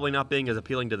exchange for probably not being as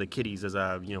appealing to the kiddies as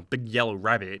a, big yellow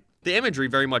rabbit. The imagery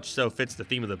very much so fits the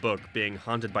theme of the book, being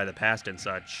haunted by the past and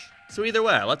such. So either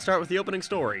way, let's start with the opening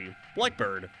story,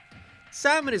 Blackbird.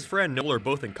 Sam and his friend Noel are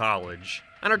both in college,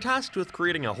 and are tasked with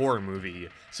creating a horror movie,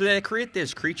 so they create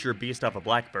this creature based off a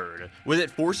blackbird, with it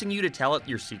forcing you to tell it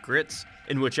your secrets,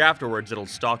 in which afterwards it'll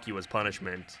stalk you as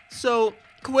punishment. So,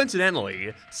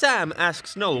 coincidentally, Sam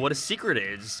asks Noel what his secret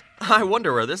is. I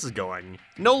wonder where this is going.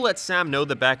 Noel lets Sam know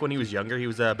that back when he was younger he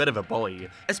was a bit of a bully,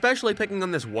 especially picking on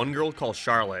this one girl called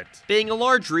Charlotte, being a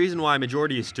large reason why a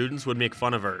majority of students would make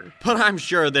fun of her. But I'm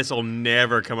sure this'll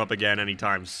never come up again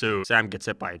anytime soon. Sam gets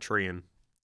hit by a train.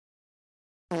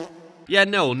 Yeah,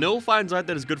 no, Noel finds out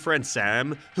that his good friend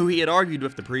Sam, who he had argued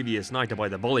with the previous night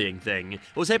about the bullying thing,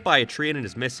 was hit by a train and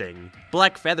is missing.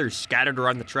 Black feathers scattered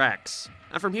around the tracks.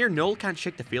 And from here, Noel can't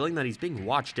shake the feeling that he's being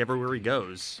watched everywhere he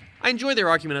goes. I enjoy their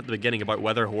argument at the beginning about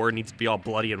whether horror needs to be all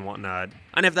bloody and whatnot,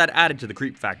 and if that added to the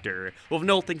creep factor, with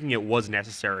Noel thinking it was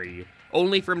necessary,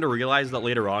 only for him to realize that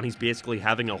later on he's basically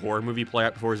having a horror movie play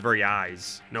out before his very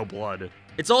eyes. No blood.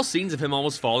 It's all scenes of him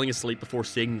almost falling asleep before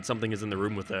seeing that something is in the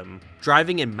room with him,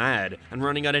 driving him mad and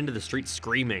running out into the street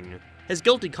screaming. His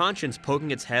guilty conscience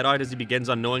poking its head out as he begins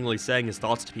unknowingly saying his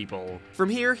thoughts to people. From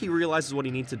here, he realizes what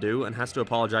he needs to do and has to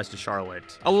apologize to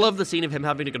Charlotte. I love the scene of him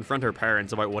having to confront her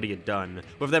parents about what he had done,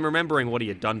 with them remembering what he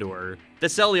had done to her. They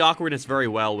sell the awkwardness very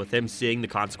well with him seeing the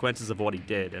consequences of what he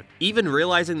did. Even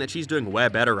realizing that she's doing way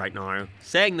better right now,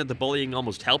 saying that the bullying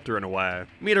almost helped her in a way,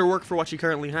 made her work for what she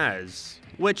currently has.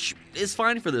 Which is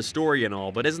fine for the story and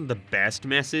all, but isn't the best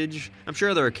message. I'm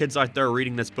sure there are kids out there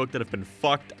reading this book that have been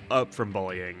fucked up from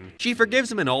bullying. She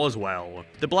forgives him and all as well.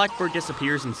 The Blackbird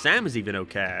disappears and Sam is even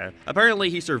okay. Apparently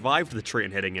he survived the train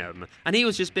hitting him, and he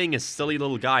was just being a silly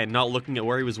little guy and not looking at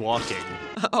where he was walking.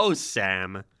 Oh,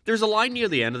 Sam. There's a line near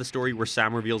the end of the story where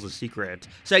Sam reveals a secret,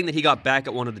 saying that he got back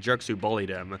at one of the jerks who bullied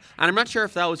him. And I'm not sure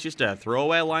if that was just a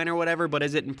throwaway line or whatever, but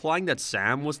is it implying that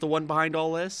Sam was the one behind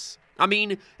all this? I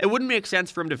mean, it wouldn't make sense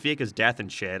for him to fake his death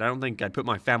and shit. I don't think I'd put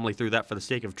my family through that for the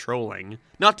sake of trolling.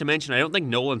 Not to mention, I don't think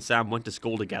Noel and Sam went to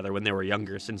school together when they were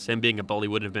younger, since him being a bully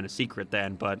wouldn't have been a secret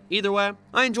then, but either way,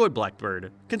 I enjoyed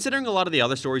Blackbird. Considering a lot of the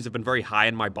other stories have been very high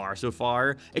in my bar so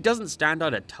far, it doesn't stand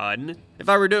out a ton. If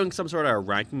I were doing some sort of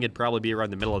ranking, it'd probably be around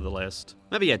the middle of the list.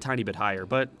 Maybe a tiny bit higher,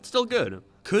 but still good.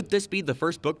 Could this be the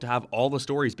first book to have all the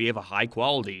stories be of a high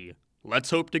quality?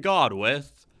 Let's hope to God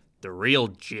with The Real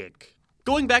Jake.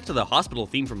 Going back to the hospital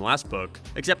theme from last book,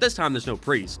 except this time there's no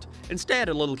priest. Instead,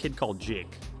 a little kid called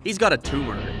Jake. He's got a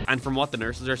tumor, and from what the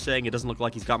nurses are saying, it doesn't look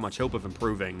like he's got much hope of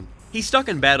improving. He's stuck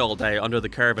in bed all day under the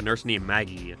care of a nurse named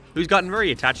Maggie, who's gotten very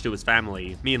attached to his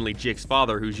family, mainly Jake's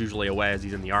father, who's usually away as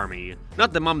he's in the army.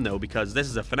 Not the mum though, because this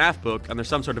is a FNAF book, and there's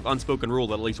some sort of unspoken rule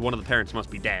that at least one of the parents must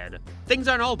be dead. Things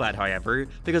aren't all bad, however,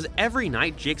 because every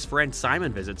night Jake's friend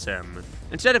Simon visits him.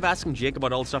 Instead of asking Jake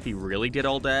about all the stuff he really did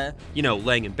all day, you know,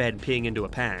 laying in bed and peeing into a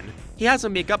pan, he has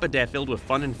him make up a day filled with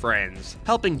fun and friends,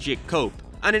 helping Jake cope,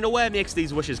 and in a way makes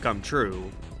these wishes come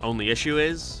true. Only issue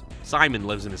is, Simon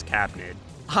lives in his cabinet.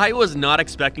 I was not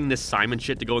expecting this Simon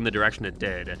shit to go in the direction it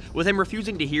did, with him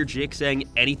refusing to hear Jake saying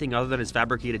anything other than his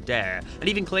fabricated day, and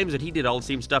even claims that he did all the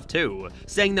same stuff too,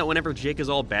 saying that whenever Jake is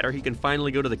all better, he can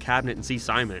finally go to the cabinet and see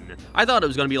Simon. I thought it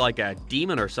was gonna be like a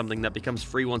demon or something that becomes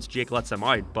free once Jake lets him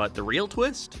out, but the real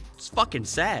twist? It's fucking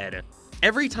sad.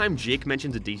 Every time Jake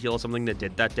mentions a detail of something that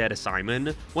did that day to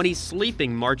Simon, when he's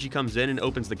sleeping, Margie comes in and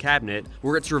opens the cabinet,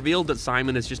 where it's revealed that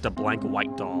Simon is just a blank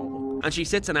white doll. And she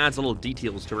sits and adds little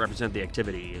details to represent the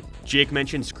activity. Jake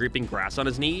mentions scraping grass on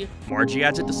his knee, Margie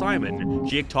adds it to Simon.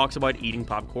 Jake talks about eating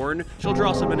popcorn, she'll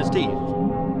draw some in his teeth.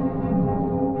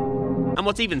 And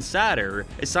what's even sadder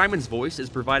is Simon's voice is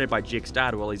provided by Jake's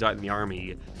dad while he's out in the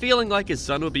army, feeling like his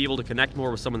son would be able to connect more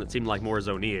with someone that seemed like more his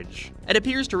own age. It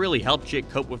appears to really help Jake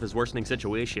cope with his worsening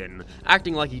situation.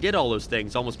 Acting like he did all those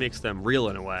things almost makes them real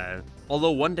in a way.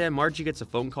 Although one day Margie gets a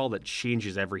phone call that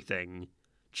changes everything.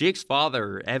 Jake's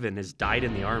father, Evan, has died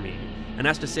in the army, and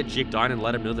has to sit Jake down and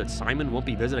let him know that Simon won't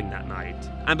be visiting that night.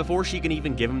 And before she can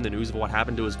even give him the news of what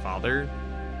happened to his father,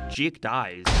 Jake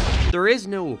dies. There is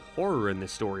no horror in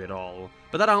this story at all,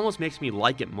 but that almost makes me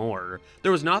like it more.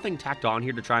 There was nothing tacked on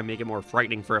here to try and make it more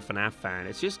frightening for a FNAF fan.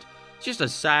 It's just a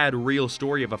sad, real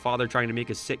story of a father trying to make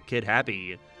a sick kid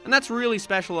happy. And that's really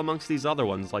special amongst these other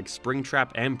ones like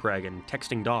Springtrap, Mpreg, and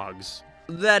Texting Dogs.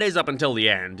 That is up until the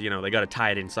end, you know, they gotta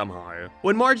tie it in somehow.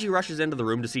 When Margie rushes into the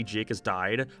room to see Jake has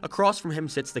died, across from him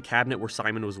sits the cabinet where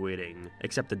Simon was waiting,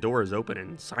 except the door is open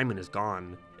and Simon is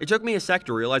gone. It took me a sec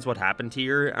to realize what happened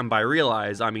here, and by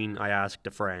realize, I mean I asked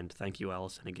a friend. Thank you,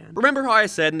 Allison, again. Remember how I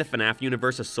said in the FNAF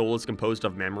universe a soul is composed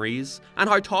of memories, and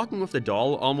how talking with the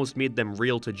doll almost made them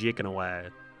real to Jake in a way?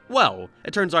 Well,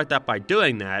 it turns out that by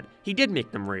doing that, he did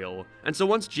make them real, and so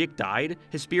once Jake died,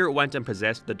 his spirit went and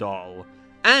possessed the doll.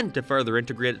 And to further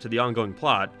integrate it to the ongoing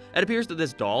plot, it appears that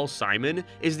this doll, Simon,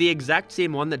 is the exact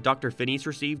same one that Dr. Phineas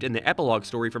received in the epilogue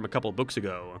story from a couple books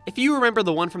ago. If you remember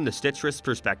the one from the Stitcherist's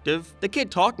perspective, the kid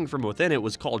talking from within it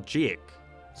was called Jake.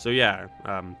 So yeah,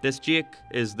 this Jake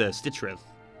is the Stitcherist.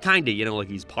 Kinda, you know, like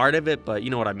he's part of it, but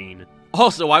you know what I mean.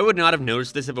 Also, I would not have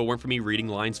noticed this if it weren't for me reading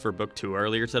lines for book 2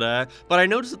 earlier today, but I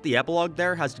noticed that the epilogue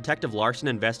there has Detective Larson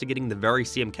investigating the very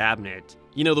same cabinet.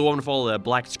 You know, the one with all the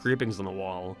black scrapings on the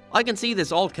wall. I can see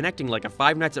this all connecting like a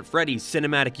Five Nights at Freddy's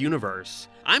cinematic universe.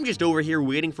 I'm just over here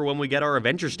waiting for when we get our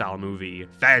Avenger-style movie,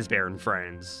 Fazbear and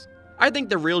Friends. I think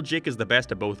The Real Jake is the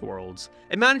best of both worlds.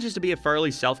 It manages to be a fairly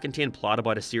self-contained plot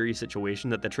about a serious situation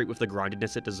that they treat with the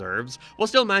groundedness it deserves, while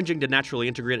still managing to naturally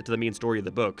integrate it to the main story of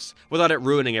the books, without it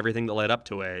ruining everything that led up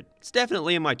to it. It's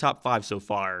definitely in my top 5 so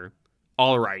far.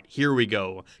 Alright, here we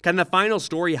go. Can the final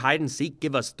story, Hide and Seek,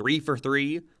 give us 3 for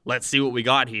 3? Let's see what we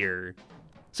got here.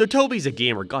 So Toby's a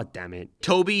gamer, goddammit.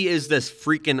 Toby is this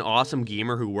freaking awesome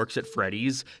gamer who works at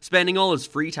Freddy's, spending all his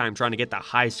free time trying to get the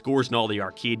high scores in all the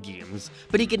arcade games,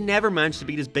 but he can never manage to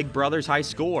beat his big brother's high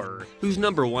score, who's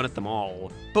 #1 at them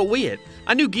all. But wait,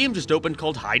 a new game just opened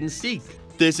called Hide and Seek.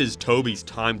 This is Toby's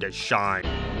time to shine.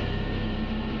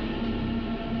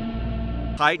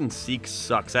 Hide and Seek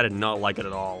sucks, I did not like it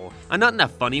at all. And not in a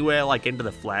funny way like Into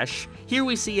the Flesh. Here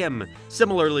we see him,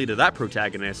 similarly to that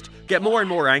protagonist, get more and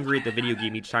more angry at the video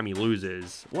game each time he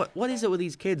loses. What is it with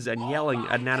these kids and yelling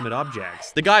at inanimate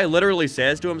objects? The guy literally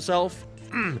says to himself,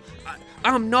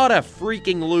 I'm not a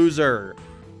freaking loser.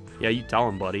 Yeah, you tell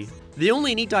him, buddy. The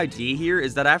only neat idea here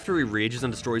is that after he rages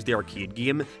and destroys the arcade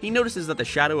game, he notices that the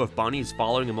shadow of Bonnie is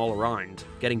following him all around,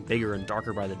 getting bigger and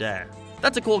darker by the day.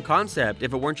 That's a cool concept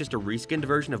if it weren't just a reskinned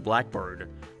version of Blackbird,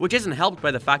 which isn't helped by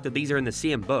the fact that these are in the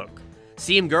same book.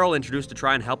 Same girl introduced to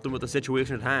try and help them with the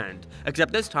situation at hand,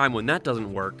 except this time when that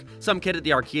doesn't work, some kid at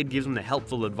the arcade gives them the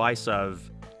helpful advice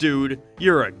of, dude,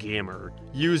 you're a gamer,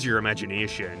 use your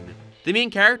imagination. The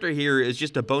main character here is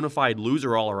just a bona fide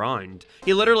loser all around.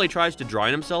 He literally tries to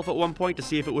drown himself at one point to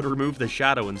see if it would remove the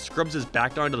shadow and scrubs his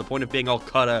back down to the point of being all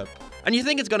cut up. And you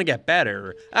think it's gonna get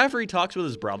better. After he talks with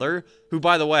his brother, who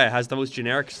by the way has the most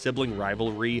generic sibling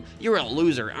rivalry, you're a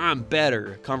loser, I'm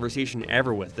better, conversation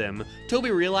ever with them, Toby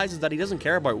realizes that he doesn't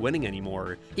care about winning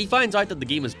anymore. He finds out that the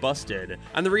game is busted,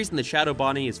 and the reason the Shadow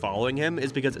Bonnie is following him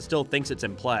is because it still thinks it's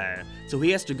in play. So he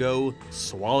has to go,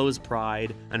 swallow his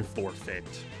pride, and forfeit.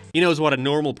 He knows what a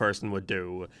normal person would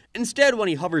do. Instead, when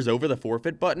he hovers over the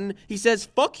forfeit button, he says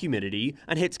fuck humidity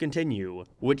and hits continue,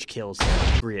 which kills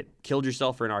him. Great, killed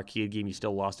yourself for an arcade game you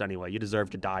still lost anyway, you deserve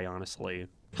to die honestly.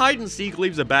 Hide and Seek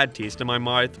leaves a bad taste in my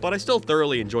mouth, but I still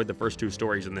thoroughly enjoyed the first 2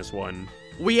 stories in this one.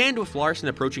 We end with Larson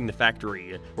approaching the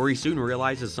factory, where he soon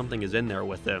realizes something is in there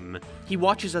with him. He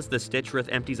watches as the Stitchwraith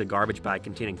empties a garbage bag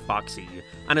containing Foxy,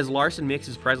 and as Larson makes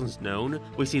his presence known,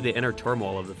 we see the inner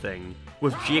turmoil of the thing,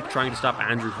 with Jake trying to stop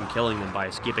Andrew from killing them by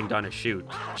escaping down a chute.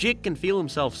 Jake can feel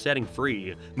himself setting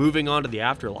free, moving on to the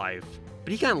afterlife,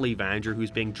 but he can't leave Andrew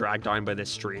who's being dragged down by this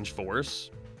strange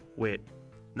force. Wait,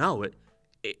 no,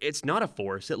 it's not a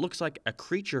force, it looks like a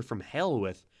creature from hell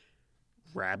with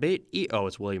rabbit? Oh,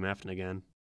 it's William Afton again.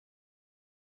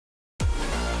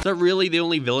 Is that really the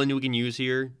only villain we can use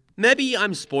here? Maybe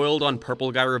I'm spoiled on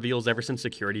purple guy reveals ever since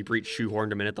Security Breach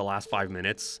shoehorned him in at the last 5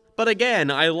 minutes. But again,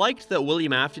 I liked that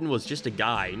William Afton was just a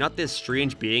guy, not this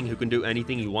strange being who can do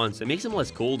anything he wants. It makes him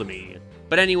less cool to me.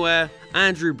 But anyway,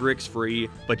 Andrew breaks free,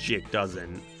 but Jake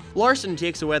doesn't. Larson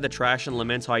takes away the trash and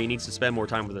laments how he needs to spend more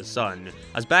time with his son,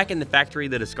 as back in the factory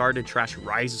the discarded trash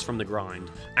rises from the ground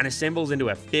and assembles into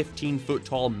a 15-foot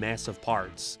tall mess of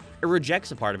parts. It rejects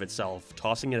a part of itself,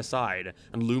 tossing it aside,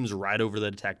 and looms right over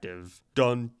the detective.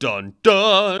 Dun dun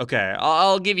dun! Okay,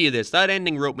 I'll give you this, that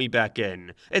ending roped me back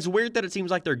in. It's weird that it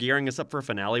seems like they're gearing us up for a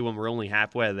finale when we're only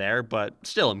halfway there, but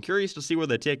still, I'm curious to see where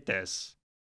they take this.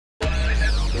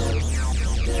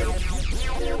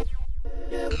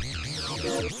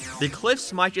 The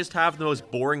Cliffs might just have the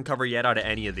most boring cover yet out of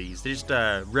any of these. They just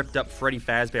ripped up Freddy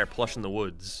Fazbear plush in the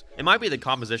woods. It might be the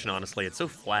composition, honestly, it's so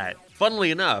flat. Funnily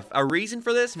enough, a reason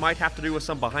for this might have to do with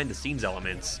some behind the scenes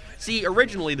elements. See,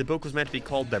 originally the book was meant to be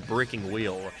called The Breaking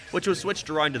Wheel, which was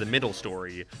switched around to the middle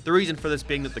story. The reason for this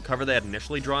being that the cover they had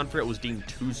initially drawn for it was deemed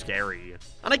too scary.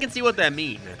 And I can see what that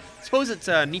means. Suppose it's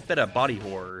a neat bit of body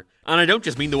horror. And I don't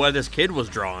just mean the way this kid was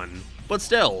drawn. But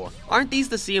still, aren't these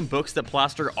the same books that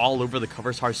plaster all over the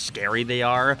covers how scary they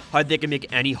are? How they can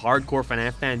make any hardcore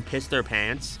FNAF fan piss their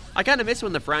pants? I kinda miss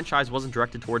when the franchise wasn't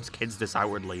directed towards kids this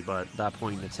outwardly, but at that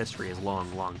point its history is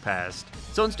long, long past.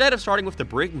 So instead of starting with the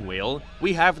Breaking Wheel,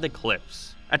 we have the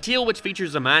Cliffs. A tale which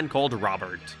features a man called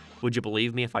Robert. Would you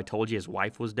believe me if I told you his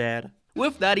wife was dead?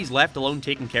 With that, he's left alone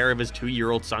taking care of his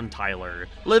 2-year-old son Tyler,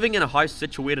 living in a house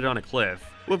situated on a cliff,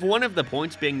 with one of the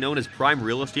points being known as prime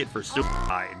real estate for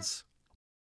suicides.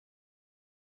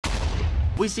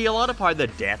 We see a lot of how the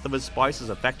death of his spouse has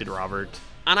affected Robert,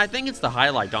 and I think it's the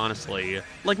highlight, honestly.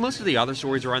 Like most of the other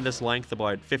stories around this length,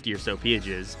 about 50 or so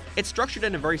pages, it's structured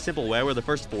in a very simple way where the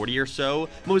first 40 or so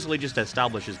mostly just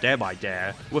establishes day by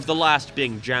day, with the last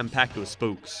being jam-packed with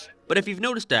spooks. But if you've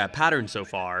noticed a pattern so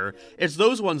far, it's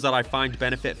those ones that I find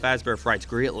benefit Fazbear Frights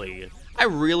greatly. I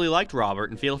really liked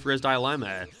Robert and feel for his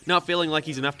dilemma, not feeling like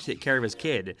he's enough to take care of his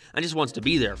kid, and just wants to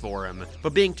be there for him,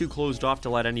 but being too closed off to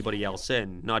let anybody else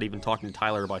in, not even talking to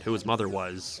Tyler about who his mother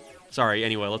was. Sorry,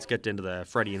 anyway, let's get into the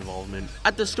Freddy involvement.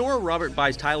 At the store, Robert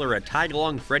buys Tyler a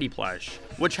tag-along Freddy plush,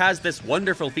 which has this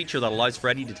wonderful feature that allows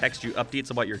Freddy to text you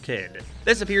updates about your kid.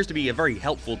 This appears to be a very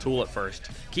helpful tool at first,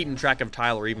 keeping track of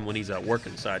Tyler even when he's at work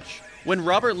and such. When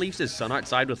Robert leaves his son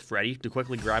outside with Freddy to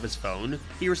quickly grab his phone,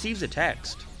 he receives a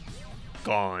text.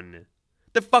 Gone.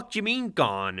 The fuck do you mean,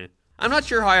 gone? I'm not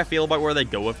sure how I feel about where they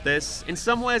go with this. In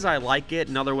some ways I like it,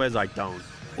 in other ways I don't.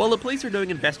 While the police are doing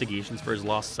investigations for his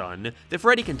lost son, the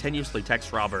Freddy continuously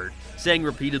texts Robert, saying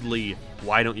repeatedly,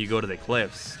 "Why don't you go to the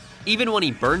cliffs?" Even when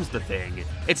he burns the thing,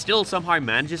 it still somehow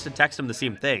manages to text him the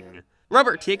same thing.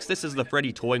 Robert takes this as the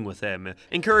Freddy toying with him,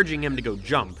 encouraging him to go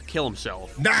jump, kill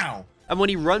himself. Now! And when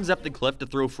he runs up the cliff to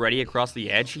throw Freddy across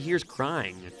the edge, he hears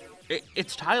crying.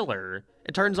 It's Tyler.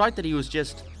 It turns out that he was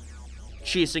just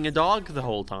chasing a dog the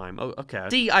whole time. Oh, okay.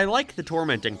 See, I like the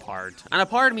tormenting part, and a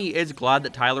part of me is glad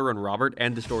that Tyler and Robert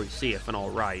end the story safe and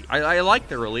alright. I like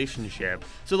their relationship,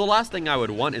 so the last thing I would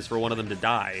want is for one of them to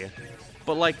die.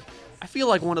 But like, I feel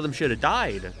like one of them should have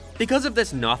died. Because of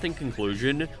this nothing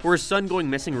conclusion, where his son going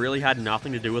missing really had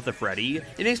nothing to do with the Freddy,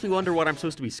 it makes me wonder what I'm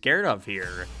supposed to be scared of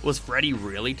here. Was Freddy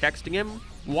really texting him?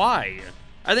 Why?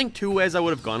 I think two ways I would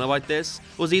have gone about this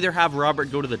was either have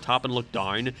Robert go to the top and look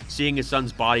down, seeing his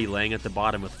son's body laying at the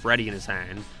bottom with Freddy in his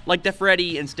hand, like the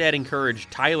Freddy instead encouraged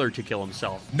Tyler to kill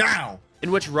himself. Now!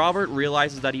 In which Robert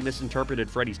realizes that he misinterpreted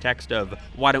Freddy's text of,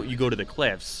 "Why don't you go to the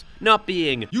cliffs?" Not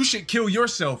being, "You should kill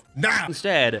yourself now!"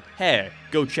 Instead, "Hey,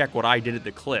 go check what I did at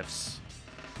the cliffs."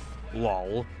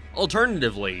 Lol.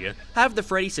 Alternatively, have the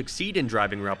Freddy succeed in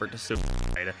driving Robert to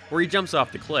suicide, where he jumps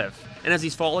off the cliff, and as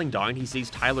he's falling down, he sees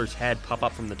Tyler's head pop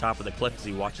up from the top of the cliff as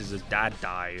he watches his dad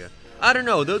die. I don't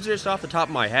know, those are just off the top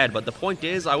of my head, but the point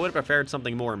is, I would have preferred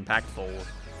something more impactful.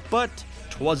 But,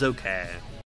 'twas okay.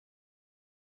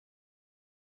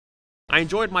 I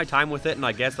enjoyed my time with it, and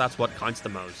I guess that's what counts the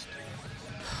most.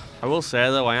 I will say,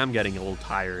 though, I am getting a little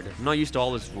tired. I'm not used to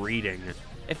all this reading.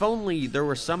 If only there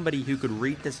was somebody who could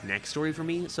read this next story for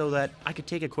me so that I could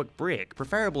take a quick break,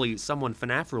 preferably someone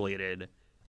FNAF related.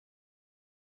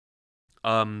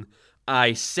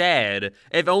 I said,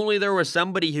 if only there was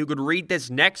somebody who could read this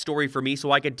next story for me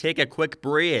so I could take a quick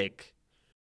break.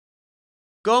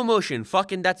 Go Motion,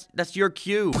 fucking that's your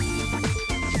cue.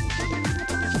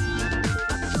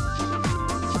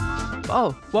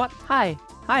 Oh, what? Hi,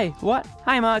 what?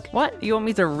 Hi, Mark. What? You want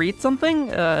me to read something?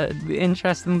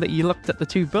 Interesting that you looked at the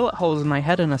two bullet holes in my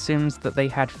head and assumed that they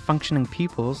had functioning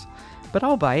pupils. But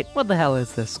I'll bite. What the hell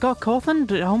is this? Scott Cawthon?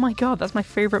 Oh my god, that's my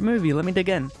favorite movie. Let me dig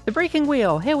in. The Breaking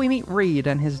Wheel. Here we meet Reed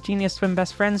and his genius twin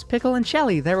best friends Pickle and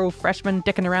Shelly. They're all freshmen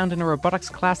dicking around in a robotics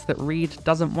class that Reed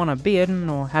doesn't want to be in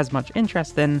or has much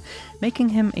interest in, making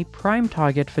him a prime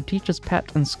target for teacher's pet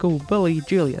and school bully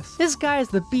Julius. This guy is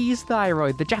the bee's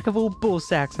thyroid, the jack of all bull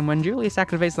sacks, and when Julius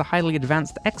activates the highly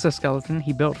advanced exoskeleton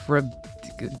he built for a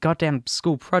goddamn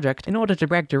school project in order to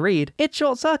brag to Reed, it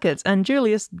short circuits and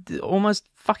Julius almost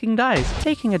fucking dies.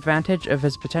 Taking advantage of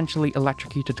his potentially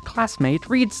electrocuted classmate,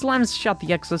 Reed slams shut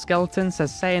the exoskeleton,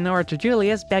 says sayonara to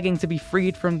Julius, begging to be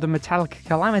freed from the metallic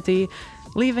calamity,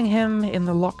 leaving him in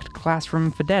the locked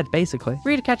classroom for dead, basically.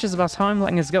 Reed catches the bus home,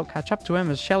 letting his guilt catch up to him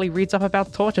as Shelly reads up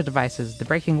about torture devices, the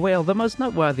Breaking Wheel, the most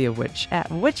noteworthy of which, at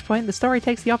which point the story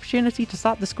takes the opportunity to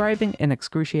start describing in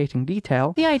excruciating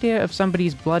detail the idea of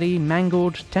somebody's bloody,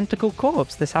 mangled, tentacle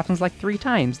corpse. This happens like 3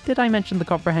 times. Did I mention the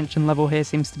comprehension level here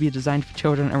seems to be designed for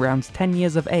children around 10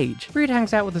 years of age? Reed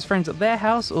hangs out with his friends at their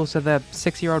house, also their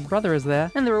 6-year-old brother is there,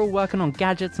 and they're all working on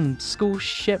gadgets and school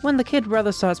shit when the kid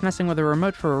brother starts messing with a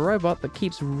remote for a robot that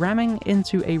keeps ramming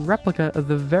into a replica of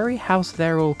the very house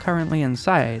they're all currently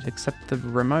inside, except the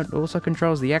remote also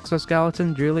controls the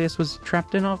exoskeleton Julius was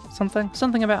trapped in or something.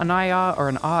 Something about an IR or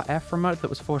an RF remote that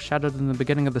was foreshadowed in the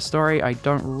beginning of the story, I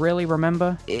don't really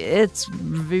remember. It's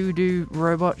voodoo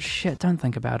robot shit, don't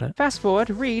think about it. Fast forward,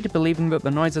 Reed, believing that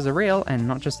the noises are real and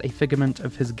not just a figment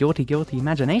of his guilty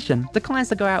imagination, declines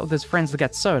to go out with his friends to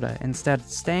get soda, instead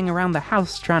staying around the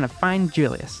house trying to find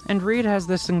Julius. And Reed has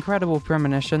this incredible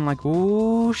premonition like,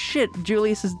 ooh shit,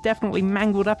 Julius is definitely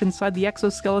mangled up inside the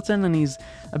exoskeleton and he's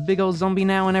a big old zombie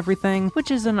now and everything, which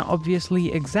is an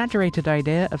obviously exaggerated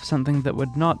idea of something that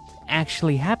would not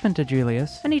actually happen to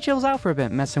Julius, and he chills out for a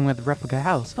bit messing with the replica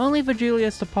house, only for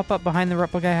Julius to pop up behind the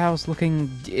replica house looking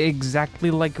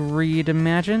exactly like Reed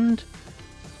imagined,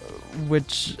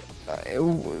 which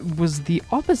was the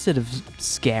opposite of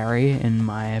scary, in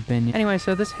my opinion. Anyway,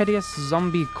 so this hideous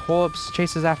zombie corpse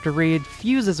chases after Reed,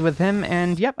 fuses with him,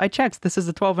 and yep, I checked, this is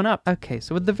a 12 and up. Okay,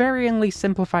 so with the varyingly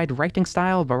simplified writing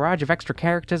style, barrage of extra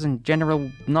characters, and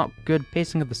general not good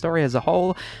pacing of the story as a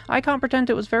whole, I can't pretend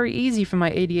it was very easy for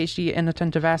my ADHD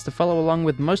inattentive ass to follow along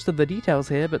with most of the details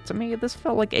here, but to me, this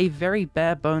felt like a very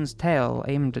bare-bones tale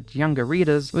aimed at younger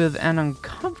readers, with an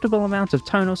uncomfortable amount of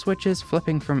tonal switches,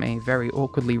 flipping from a very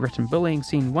awkwardly written bullying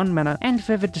scene one minute, and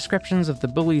vivid descriptions of the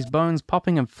bully's bones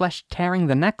popping and flesh tearing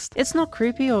the next. It's not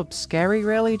creepy or scary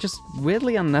really, just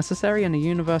weirdly unnecessary in a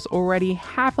universe already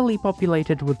happily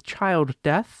populated with child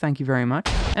death, thank you very much.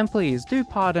 And please, do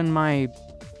pardon my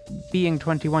being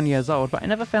 21 years old, but I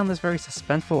never found this very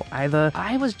suspenseful either.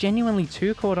 I was genuinely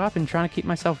too caught up in trying to keep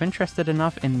myself interested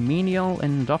enough in menial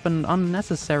and often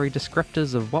unnecessary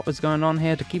descriptors of what was going on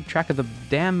here to keep track of the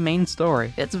damn main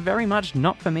story. It's very much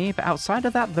not for me, but outside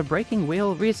of that, the breaking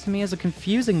wheel reads to me as a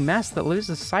confusing mess that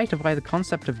loses sight of why the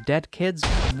concept of dead kids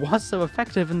was so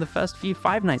effective in the first few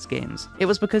Five Nights games. It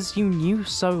was because you knew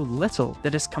so little.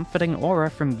 The discomforting aura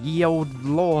from ye old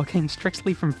lore came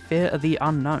strictly from fear of the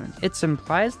unknown. It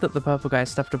implies that the purple guy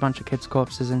stuffed a bunch of kids'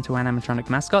 corpses into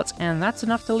animatronic mascots, and that's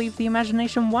enough to leave the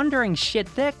imagination wondering,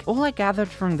 shit dick. All I gathered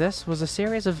from this was a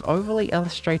series of overly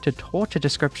illustrated torture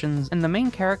descriptions, and the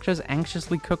main character's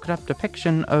anxiously cooked up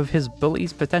depiction of his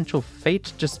bully's potential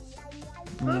fate just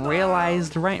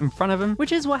realized right in front of him,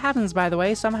 which is what happens, by the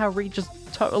way. Somehow Reed just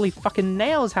totally fucking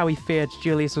nails how he feared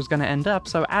Julius was gonna end up,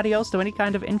 so adios to any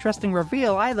kind of interesting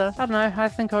reveal either. I don't know, I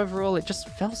think overall it just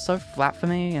felt so flat for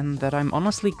me, and that I'm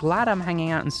honestly glad I'm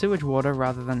hanging out in sewage water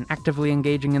rather than actively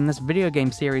engaging in this video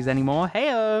game series anymore.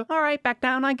 Heyo! Alright, back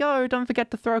down I go. Don't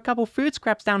forget to throw a couple food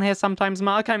scraps down here sometimes,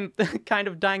 Mark. I'm kind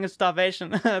of dying of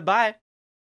starvation. Bye.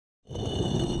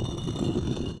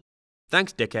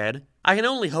 Thanks, dickhead. I can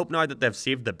only hope now that they've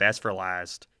saved the best for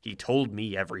last. He told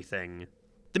me everything.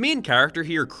 The main character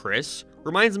here, Chris,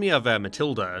 reminds me of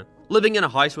Matilda, living in a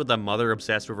house with a mother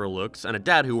obsessed with her looks and a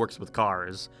dad who works with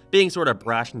cars, being sort of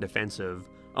brash and defensive.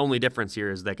 Only difference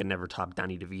here is they can never top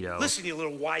Danny DeVito. Listen, you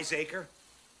little wiseacre.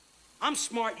 I'm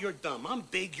smart, you're dumb. I'm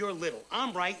big, you're little.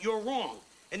 I'm right, you're wrong.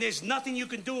 And there's nothing you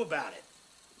can do about it.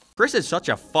 Chris is such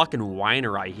a fucking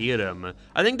whiner, I hate him.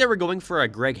 I think they were going for a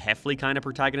Greg Heffley kind of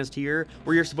protagonist here,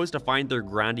 where you're supposed to find their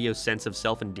grandiose sense of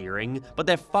self-endearing, but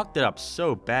they fucked it up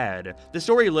so bad. The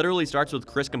story literally starts with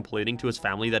Chris complaining to his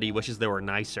family that he wishes they were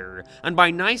nicer, and by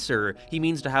nicer, he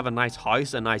means to have a nice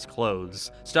house and nice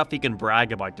clothes, stuff he can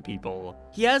brag about to people.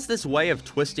 He has this way of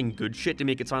twisting good shit to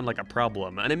make it sound like a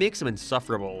problem, and it makes him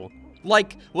insufferable.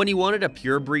 Like, when he wanted a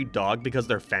purebred dog because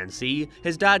they're fancy,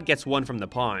 his dad gets one from the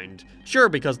pound. Sure,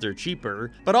 because they're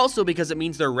cheaper, but also because it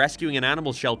means they're rescuing an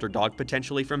animal shelter dog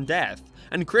potentially from death.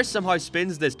 And Chris somehow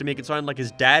spins this to make it sound like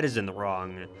his dad is in the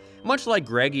wrong. Much like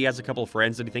Greg, he has a couple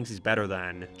friends that he thinks he's better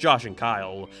than, Josh and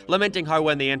Kyle, lamenting how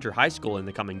when they enter high school in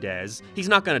the coming days, he's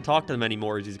not going to talk to them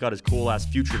anymore as he's got his cool-ass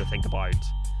future to think about.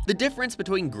 The difference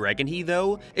between Greg and he,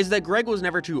 though, is that Greg was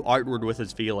never too outward with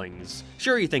his feelings.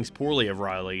 Sure, he thinks poorly of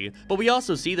Riley, but we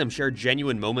also see them share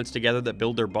genuine moments together that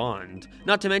build their bond.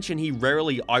 Not to mention he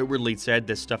rarely outwardly said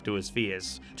this stuff to his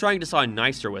face, trying to sound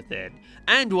nicer with it.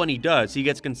 And when he does, he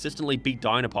gets consistently beat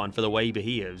down upon for the way he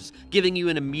behaves, giving you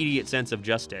an immediate sense of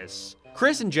justice.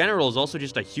 Chris in general is also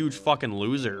just a huge fucking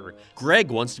loser. Greg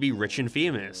wants to be rich and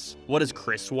famous. What does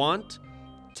Chris want?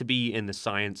 To be in the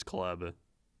science club.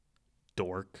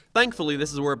 Dork. Thankfully,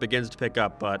 this is where it begins to pick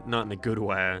up, but not in a good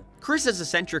way. Chris's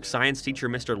eccentric science teacher,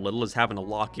 Mr. Little, is having a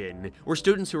lock-in, where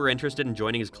students who are interested in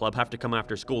joining his club have to come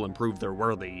after school and prove they're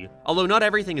worthy. Although not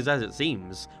everything is as it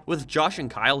seems, with Josh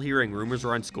and Kyle hearing rumors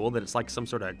around school that it's like some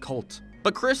sort of cult.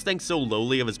 But Chris thinks so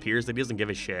lowly of his peers that he doesn't give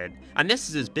a shit, and this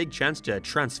is his big chance to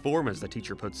transform, as the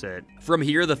teacher puts it. From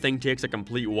here, the thing takes a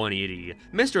complete 180.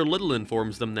 Mr. Little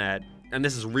informs them that, and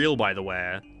this is real by the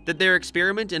way, that their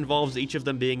experiment involves each of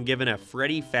them being given a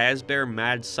Freddy Fazbear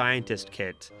Mad Scientist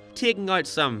kit, taking out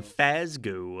some Faz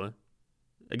goo.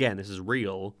 Again, this is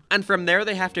real. And from there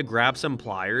they have to grab some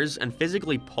pliers and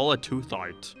physically pull a tooth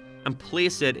out, and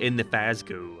place it in the Faz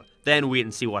goo. Then wait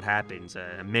and see what happens,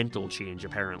 a mental change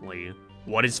apparently.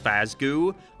 What is Faz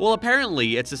goo? Well,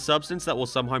 apparently it's a substance that will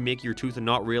somehow make your tooth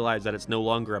not realize that it's no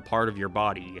longer a part of your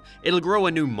body. It'll grow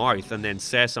a new mouth and then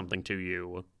say something to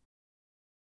you.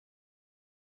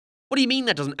 What do you mean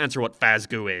that doesn't answer what Faz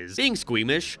goo is? Being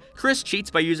squeamish, Chris cheats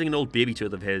by using an old baby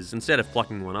tooth of his instead of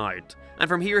plucking one out. And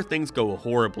from here things go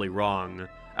horribly wrong.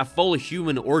 A full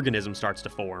human organism starts to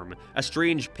form, a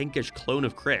strange pinkish clone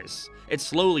of Chris. It's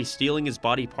slowly stealing his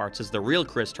body parts as the real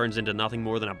Chris turns into nothing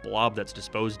more than a blob that's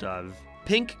disposed of.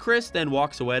 Pink Chris then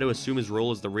walks away to assume his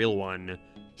role as the real one.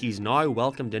 He's now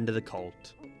welcomed into the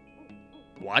cult.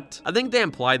 What? I think they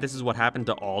imply this is what happened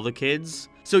to all the kids,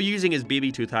 so using his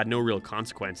baby tooth had no real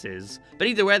consequences. But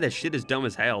either way, this shit is dumb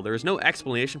as hell. There is no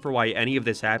explanation for why any of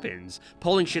this happens,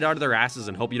 pulling shit out of their asses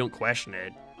and hope you don't question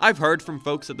it. I've heard from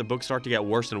folks that the books start to get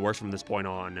worse and worse from this point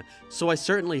on, so I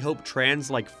certainly hope trends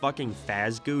like fucking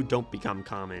Fazgoo don't become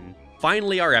common.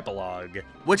 Finally, our epilogue,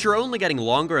 which are only getting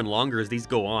longer and longer as these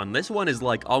go on. This one is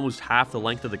like almost half the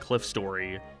length of the Cliff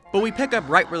story. But we pick up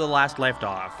right where the last left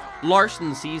off.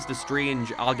 Larson sees the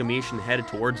strange amalgamation headed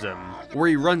towards him, where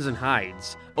he runs and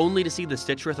hides, only to see the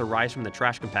Stitchwraith arise from the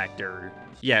trash compactor.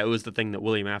 Yeah, it was the thing that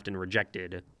William Afton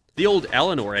rejected. The old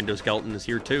Eleanor endoskeleton is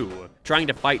here too, trying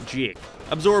to fight Jake,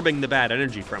 absorbing the bad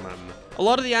energy from him. A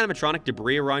lot of the animatronic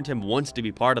debris around him wants to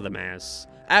be part of the mess.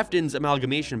 Afton's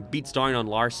amalgamation beats down on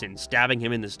Larson, stabbing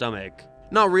him in the stomach,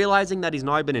 not realizing that he's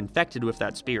now been infected with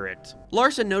that spirit.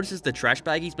 Larson notices the trash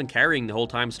bag he's been carrying the whole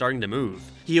time starting to move.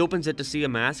 He opens it to see a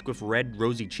mask with red,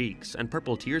 rosy cheeks and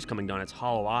purple tears coming down its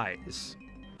hollow eyes.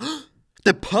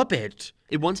 The puppet!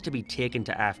 It wants to be taken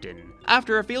to Afton.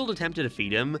 After a failed attempt to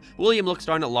defeat him, William looks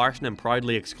down at Larson and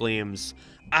proudly exclaims,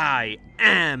 "I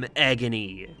am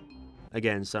agony!"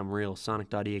 Again, some real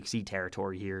Sonic.exe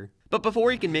territory here. But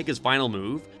before he can make his final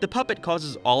move, the puppet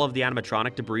causes all of the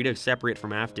animatronic debris to separate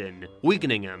from Afton,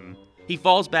 weakening him. He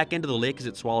falls back into the lake as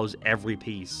it swallows every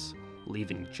piece,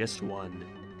 leaving just one,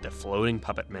 the floating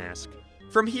puppet mask.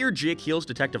 From here, Jake heals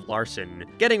Detective Larson,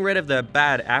 getting rid of the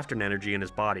bad Afton energy in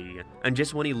his body, and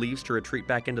just when he leaves to retreat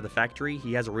back into the factory,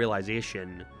 he has a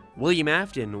realization. William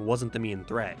Afton wasn't the main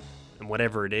threat, and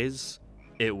whatever it is,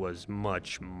 it was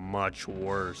much, much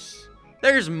worse.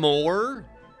 There's more?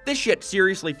 This shit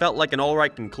seriously felt like an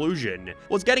alright conclusion.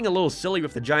 Was getting a little silly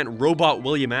with the giant robot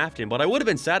William Afton, but I would have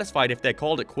been satisfied if they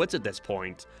called it quits at this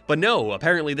point. But no,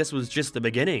 apparently this was just the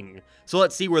beginning. So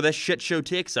let's see where this shit show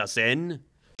takes us in.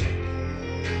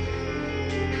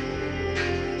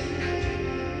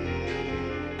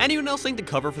 Anyone else think the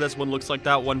cover for this one looks like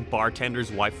that one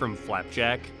bartender's wife from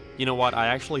Flapjack? You know what, I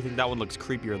actually think that one looks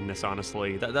creepier than this,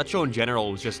 honestly. That show in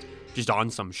general was just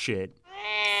on some shit.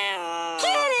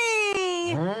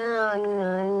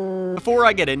 Before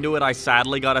I get into it, I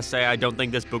sadly gotta say I don't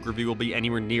think this book review will be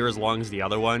anywhere near as long as the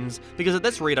other ones, because at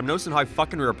this rate I'm noticing how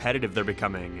fucking repetitive they're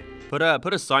becoming. Put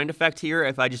a sound effect here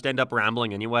if I just end up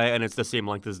rambling anyway, and it's the same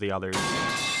length as the others.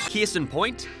 Case in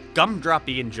point, Gumdrop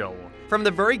Angel. From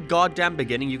the very goddamn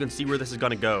beginning, you can see where this is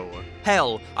gonna go.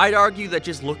 Hell, I'd argue that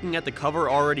just looking at the cover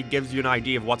already gives you an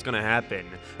idea of what's gonna happen,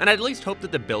 and I'd at least hope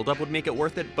that the build-up would make it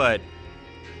worth it, but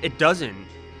it doesn't.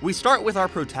 We start with our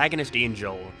protagonist,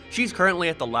 Angel. She's currently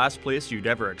at the last place you'd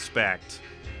ever expect.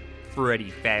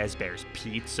 Freddy Fazbear's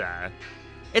Pizza.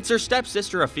 It's her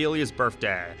stepsister Ophelia's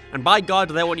birthday, and by God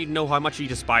do they want you to know how much she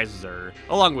despises her,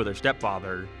 along with her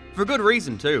stepfather. For good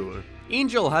reason, too.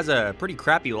 Angel has a pretty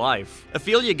crappy life.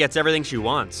 Ophelia gets everything she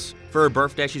wants. For her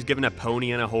birthday, she's given a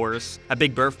pony and a horse, a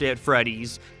big birthday at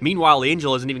Freddy's. Meanwhile,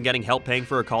 Angel isn't even getting help paying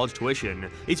for her college tuition.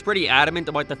 He's pretty adamant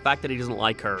about the fact that he doesn't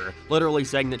like her, literally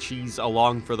saying that she's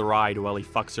along for the ride while he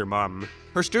fucks her mum.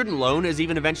 Her student loan is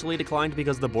even eventually declined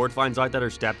because the board finds out that her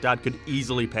stepdad could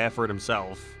easily pay for it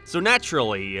himself. So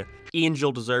naturally,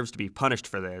 Angel deserves to be punished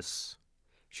for this.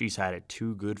 She's had it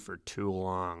too good for too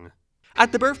long.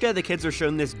 At the birthday, the kids are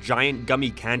shown this giant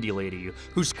gummy candy lady,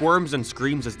 who squirms and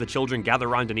screams as the children gather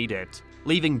around and eat it,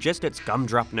 leaving just its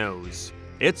gumdrop nose.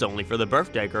 It's only for the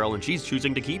birthday girl, and she's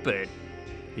choosing to keep it.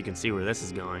 You can see where this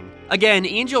is going. Again,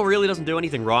 Angel really doesn't do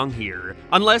anything wrong here,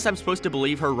 unless I'm supposed to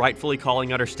believe her rightfully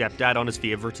calling out her stepdad on his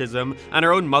favoritism, and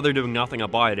her own mother doing nothing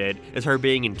about it, is her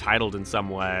being entitled in some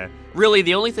way. Really,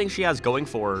 the only thing she has going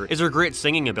for her is her great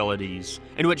singing abilities,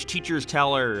 in which teachers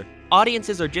tell her,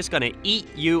 audiences are just gonna eat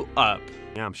you up.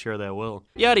 Yeah, I'm sure they will.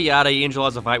 Yada yada, Angel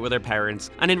has a fight with her parents,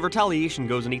 and in retaliation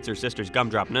goes and eats her sister's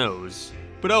gumdrop nose.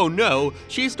 But oh no,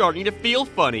 she's starting to feel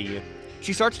funny.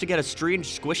 She starts to get a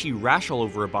strange squishy rash all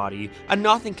over her body, and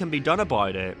nothing can be done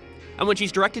about it. And when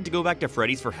she's directed to go back to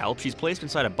Freddy's for help, she's placed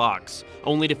inside a box,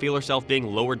 only to feel herself being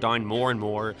lowered down more and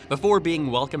more, before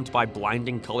being welcomed by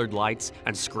blinding colored lights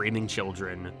and screaming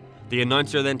children. The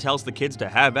announcer then tells the kids to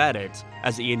have at it,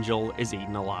 as Angel is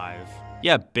eaten alive.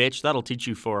 Yeah, bitch, that'll teach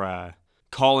you for,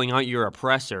 calling out your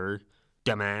oppressor,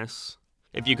 dumbass.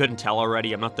 If you couldn't tell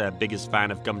already, I'm not the biggest fan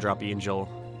of Gumdrop Angel.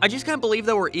 I just can't believe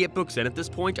that we're 8 books in at this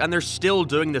point, and they're still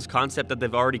doing this concept that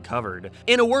they've already covered.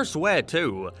 In a worse way,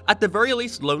 too. At the very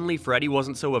least, Lonely Freddy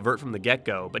wasn't so overt from the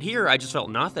get-go, but here I just felt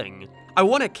nothing. I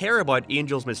want to care about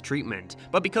Angel's mistreatment,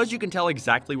 but because you can tell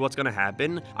exactly what's going to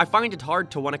happen, I find it hard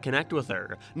to want to connect with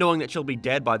her, knowing that she'll be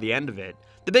dead by the end of it.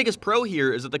 The biggest pro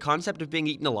here is that the concept of being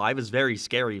eaten alive is very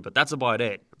scary, but that's about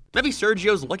it. Maybe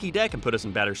Sergio's lucky day can put us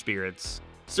in better spirits.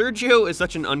 Sergio is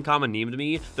such an uncommon name to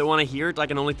me that when I hear it, I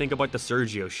can only think about the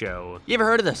Sergio Show. You ever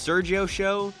heard of the Sergio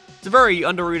Show? It's a very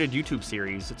underrated YouTube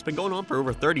series. It's been going on for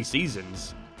over 30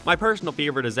 seasons. My personal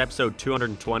favorite is episode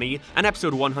 220 and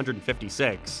episode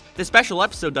 156, the special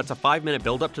episode that's a 5-minute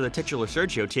build-up to the titular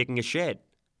Sergio taking a shit.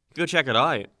 Go check it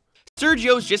out.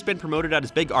 Sergio's just been promoted at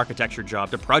his big architecture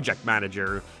job to project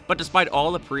manager, but despite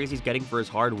all the praise he's getting for his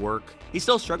hard work, he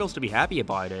still struggles to be happy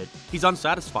about it. He's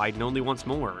unsatisfied and only wants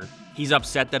more. He's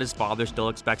upset that his father still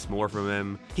expects more from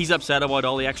him. He's upset about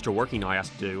all the extra work he now has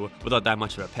to do without that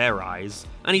much of a pay rise.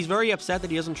 And he's very upset that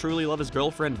he doesn't truly love his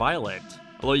girlfriend Violet.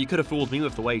 Although you could have fooled me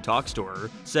with the way he talks to her,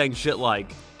 saying shit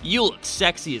like, "You look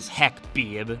sexy as heck,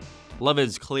 babe." Love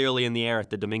is clearly in the air at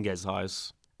the Dominguez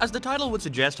house. As the title would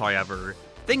suggest, however,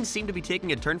 things seem to be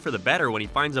taking a turn for the better when he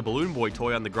finds a Balloon Boy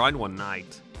toy on the ground one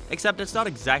night. Except it's not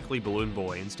exactly Balloon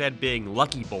Boy, instead being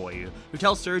Lucky Boy, who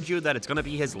tells Sergio that it's gonna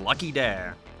be his lucky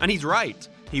day. And he's right.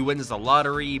 He wins the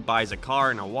lottery, buys a car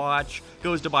and a watch,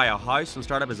 goes to buy a house and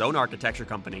start up his own architecture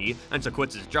company, and so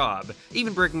quits his job,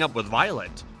 even breaking up with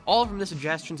Violet. All from the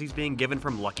suggestions he's being given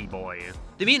from Lucky Boy.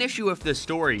 The main issue with this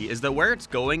story is that where it's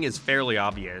going is fairly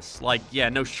obvious. Like, yeah,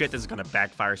 no shit, this is gonna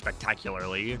backfire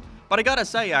spectacularly. But I gotta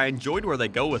say, I enjoyed where they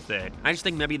go with it. I just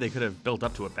think maybe they could have built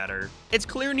up to it better. It's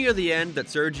clear near the end that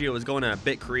Sergio is going a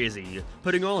bit crazy,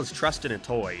 putting all his trust in a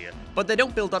toy, but they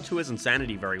don't build up to his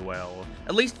insanity very well,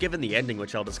 at least given the ending,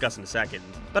 which I'll discuss in a second.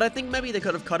 But I think maybe they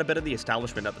could have cut a bit of the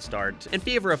establishment at the start, in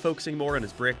favor of focusing more on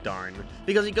his breakdown,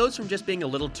 because he goes from just being a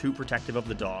little too protective of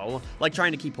the doll, like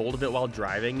trying to keep hold of it while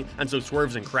driving, and so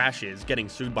swerves and crashes, getting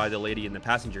sued by the lady in the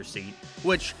passenger seat,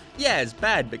 which, yeah, is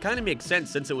bad, but kinda makes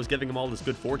sense since it was giving him all this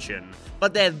good fortune.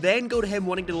 But they then go to him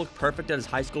wanting to look perfect at his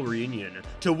high school reunion,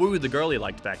 to woo the girl he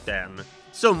liked back then.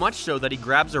 So much so that he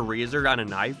grabs a razor and a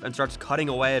knife and starts cutting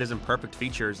away at his imperfect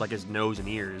features like his nose and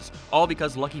ears, all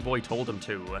because Lucky Boy told him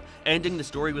to, ending the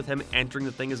story with him entering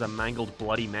the thing as a mangled,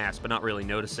 bloody mess but not really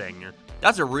noticing.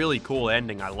 That's a really cool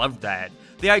ending, I loved that.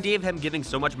 The idea of him giving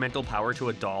so much mental power to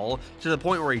a doll, to the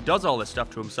point where he does all this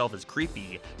stuff to himself is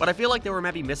creepy, but I feel like they were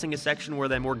maybe missing a section where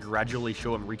they more gradually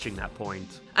show him reaching that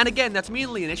point. And again, that's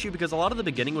mainly an issue because a lot of the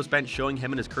beginning was spent showing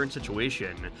him in his current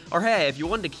situation. Or hey, if you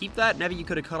wanted to keep that, maybe you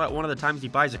could have cut out one of the times he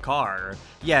buys a car.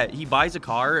 Yeah, he buys a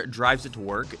car, drives it to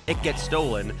work, it gets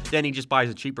stolen, then he just buys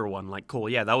a cheaper one. Like, cool,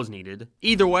 yeah, that was needed.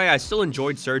 Either way, I still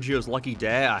enjoyed Sergio's lucky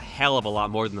day a hell of a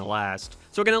lot more than the last,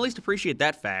 so I can at least appreciate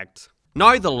that fact.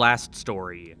 Now the last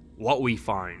story, What We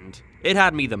Find. It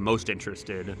had me the most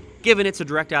interested. Given it's a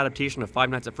direct adaptation of Five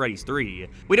Nights at Freddy's 3,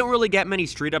 we don't really get many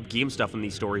straight-up game stuff in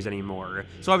these stories anymore,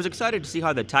 so I was excited to see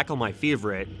how they tackle my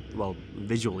favorite, well,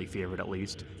 visually favorite at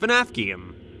least, FNAF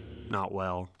game. Not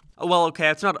well. Well, okay,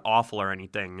 it's not awful or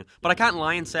anything, but I can't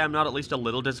lie and say I'm not at least a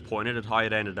little disappointed at how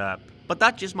it ended up. But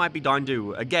that just might be down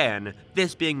to, again,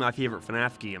 this being my favorite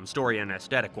FNAF game, story and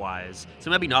aesthetic-wise, so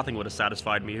maybe nothing would have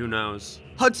satisfied me, who knows.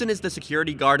 Hudson is the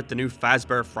security guard at the new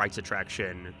Fazbear Frights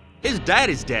attraction. His dad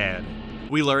is dead.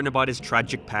 We learn about his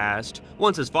tragic past.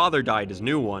 Once his father died, his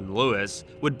new one, Lewis,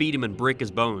 would beat him and break his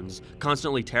bones,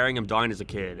 constantly tearing him down as a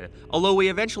kid. Although we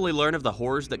eventually learn of the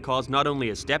horrors that caused not only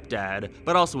his stepdad,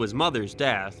 but also his mother's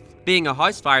death, being a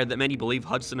house fire that many believe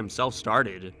Hudson himself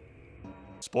started.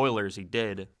 Spoilers, he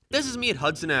did. This is me at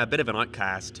Hudson, a bit of an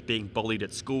outcast, being bullied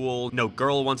at school, no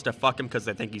girl wants to fuck him because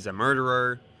they think he's a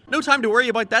murderer. No time to worry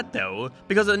about that though,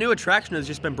 because a new attraction has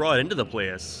just been brought into the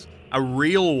place. A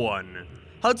real one.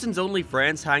 Hudson's only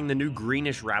friends hang the new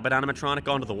greenish rabbit animatronic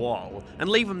onto the wall, and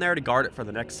leave him there to guard it for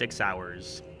the next 6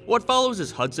 hours. What follows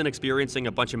is Hudson experiencing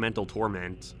a bunch of mental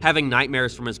torment, having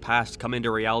nightmares from his past come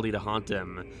into reality to haunt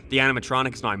him. The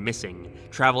animatronic's now missing,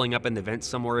 traveling up in the vents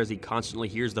somewhere as he constantly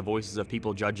hears the voices of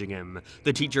people judging him,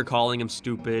 the teacher calling him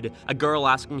stupid, a girl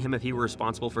asking him if he were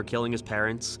responsible for killing his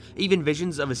parents, even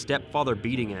visions of his stepfather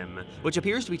beating him, which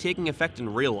appears to be taking effect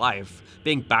in real life,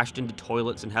 being bashed into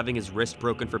toilets and having his wrist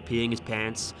broken for peeing his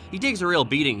pants. He takes a real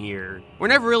beating here. We're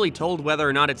never really told whether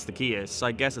or not it's the case,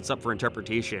 I guess it's up for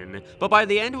interpretation, but by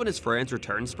the end when his friends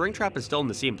return, Springtrap is still in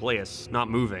the same place, not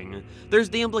moving. There's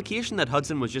the implication that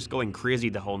Hudson was just going crazy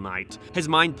the whole night, his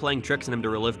mind playing tricks on him to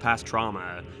relive past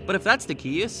trauma. But if that's the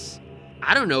case,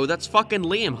 I don't know, that's fucking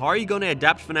lame. How are you gonna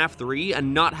adapt FNAF 3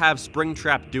 and not have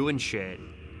Springtrap doing shit?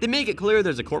 They make it clear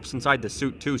there's a corpse inside the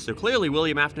suit too, so clearly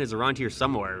William Afton is around here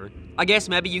somewhere. I guess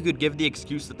maybe you could give the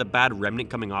excuse that the bad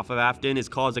remnant coming off of Afton is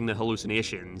causing the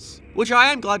hallucinations, which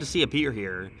I am glad to see appear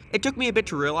here. It took me a bit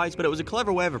to realize, but it was a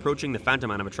clever way of approaching the phantom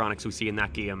animatronics we see in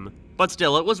that game. But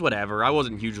still, it was whatever, I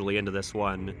wasn't hugely into this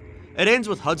one. It ends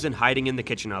with Hudson hiding in the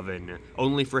kitchen oven,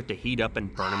 only for it to heat up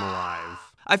and burn him alive.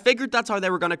 I figured that's how they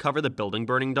were gonna cover the building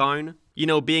burning down. You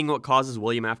know, being what causes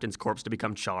William Afton's corpse to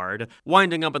become charred,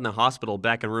 winding up in the hospital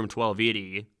back in room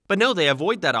 1280. But no, they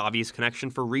avoid that obvious connection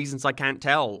for reasons I can't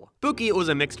tell. Bookie, it was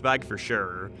a mixed bag for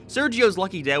sure. Sergio's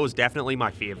Lucky Day was definitely my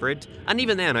favorite, and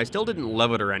even then, I still didn't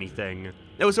love it or anything.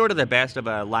 It was sort of the best of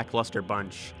a lackluster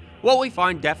bunch. What We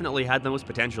Find definitely had the most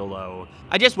potential though.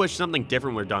 I just wish something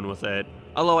different were done with it.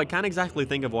 Although I can't exactly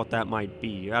think of what that might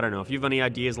be. I don't know, if you have any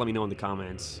ideas, let me know in the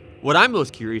comments. What I'm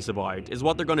most curious about is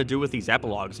what they're going to do with these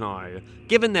epilogues now,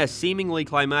 given their seemingly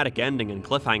climatic ending and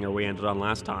cliffhanger we ended on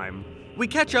last time. We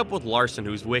catch up with Larson,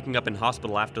 who's waking up in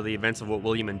hospital after the events of what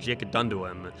William and Jake had done to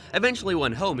him. Eventually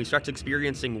when home, he starts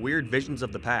experiencing weird visions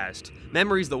of the past,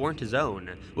 memories that weren't his own,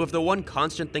 with the one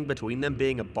constant thing between them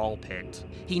being a ball pit.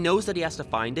 He knows that he has to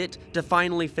find it to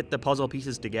finally fit the puzzle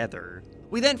pieces together.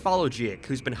 We then follow Jake,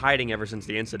 who's been hiding ever since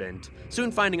the incident,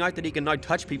 soon finding out that he can now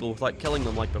touch people without killing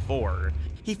them like before.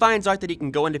 He finds out that he can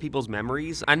go into people's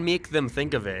memories and make them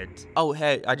think of it. Oh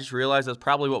hey, I just realized that's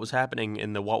probably what was happening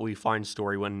in the What We Find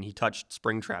story when he touched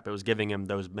Springtrap. It was giving him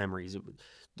those memories.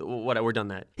 Whatever, we're done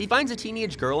that. He finds a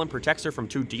teenage girl and protects her from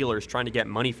two dealers trying to get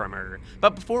money from her.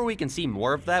 But before we can see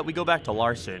more of that, we go back to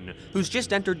Larson, who's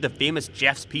just entered the famous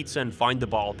Jeff's Pizza and find the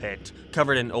ball pit,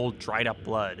 covered in old dried up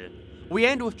blood. We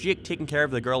end with Jake taking care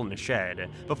of the girl in the shed,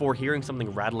 before hearing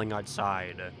something rattling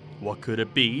outside. What could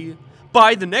it be?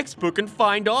 Buy the next book and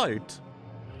find out!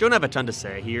 Don't have a ton to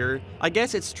say here. I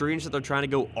guess it's strange that they're trying to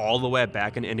go all the way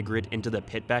back and integrate into the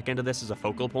pit back into this as a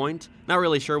focal point. Not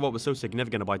really sure what was so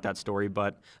significant about that story,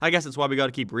 but I guess that's why we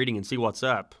gotta keep reading and see what's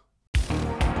up.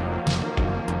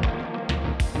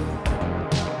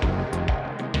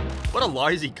 What a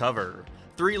lousy cover.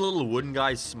 3 little wooden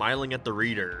guys smiling at the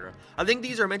reader. I think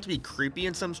these are meant to be creepy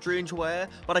in some strange way,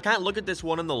 but I can't look at this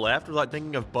one on the left without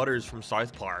thinking of Butters from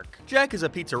South Park. Jack is a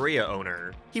pizzeria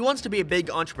owner. He wants to be a big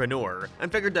entrepreneur,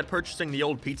 and figured that purchasing the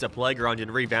old pizza playground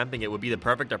and revamping it would be the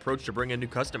perfect approach to bring in new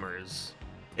customers.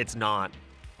 It's not.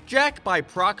 Jack, by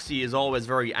proxy, is always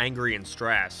very angry and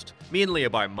stressed, mainly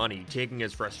about money, taking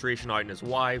his frustration out on his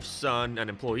wife, son, and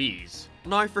employees.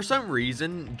 Now, for some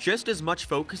reason, just as much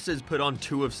focus is put on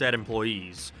 2 of said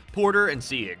employees, Porter and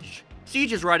Siege.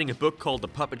 Siege is writing a book called The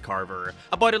Puppet Carver,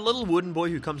 about a little wooden boy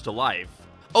who comes to life,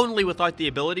 only without the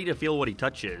ability to feel what he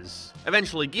touches,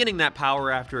 eventually gaining that power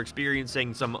after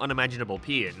experiencing some unimaginable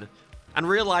pain, and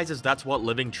realizes that's what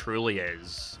living truly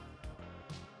is.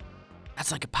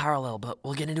 That's like a parallel, but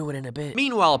we'll get into it in a bit.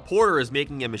 Meanwhile, Porter is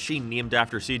making a machine named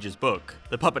after Siege's book,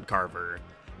 The Puppet Carver,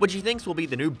 which he thinks will be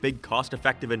the new big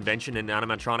cost-effective invention in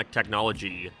animatronic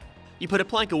technology. You put a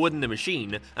plank of wood in the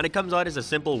machine, and it comes out as a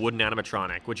simple wooden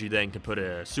animatronic, which you then can put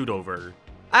a suit over.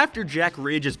 After Jack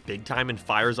rages big time and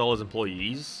fires all his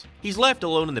employees, he's left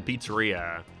alone in the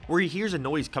pizzeria, where he hears a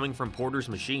noise coming from Porter's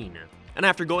machine. And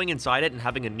after going inside it and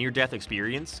having a near-death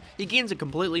experience, he gains a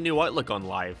completely new outlook on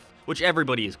life, which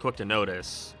everybody is quick to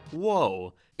notice.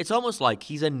 Whoa, it's almost like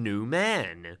he's a new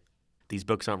man. These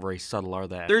books aren't very subtle, are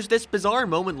they? There's this bizarre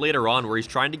moment later on where he's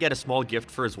trying to get a small gift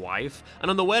for his wife,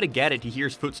 and on the way to get it, he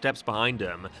hears footsteps behind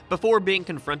him, before being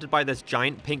confronted by this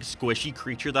giant pink squishy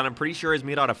creature that I'm pretty sure is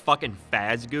made out of fucking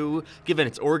Faz goo, given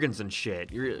its organs and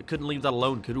shit. You couldn't leave that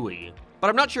alone, could we? But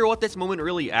I'm not sure what this moment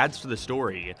really adds to the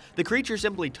story. The creature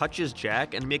simply touches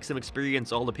Jack and makes him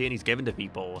experience all the pain he's given to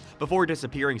people, before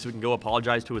disappearing so he can go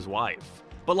apologize to his wife.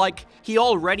 But like, he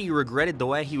already regretted the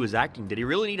way he was acting. Did he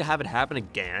really need to have it happen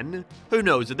again? Who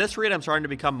knows, at this rate I'm starting to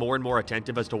become more and more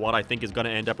attentive as to what I think is going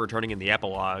to end up returning in the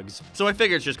epilogues. So I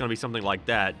figure it's just going to be something like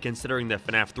that, considering the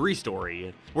FNAF 3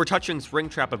 story, where touching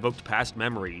Springtrap evoked past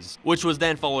memories, which was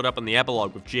then followed up in the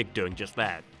epilogue with Jake doing just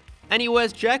that.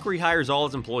 Anyways, Jack rehires all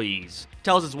his employees,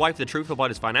 tells his wife the truth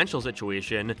about his financial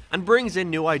situation, and brings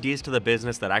in new ideas to the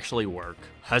business that actually work.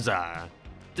 Huzzah!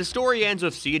 The story ends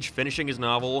with Siege finishing his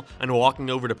novel and walking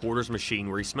over to Porter's machine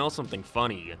where he smells something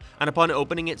funny, and upon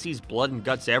opening it sees blood and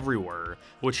guts everywhere,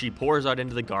 which he pours out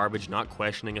into the garbage, not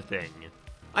questioning a thing.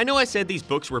 I know I said these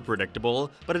books were predictable,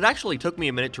 but it actually took me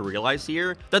a minute to realize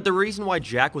here that the reason why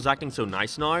Jack was acting so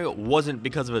nice now wasn't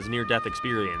because of his near-death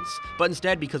experience, but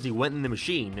instead because he went in the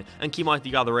machine and came out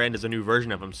the other end as a new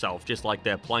version of himself, just like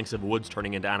the planks of woods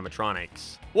turning into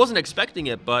animatronics. Wasn't expecting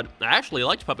it, but I actually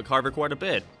liked Puppet Carver quite a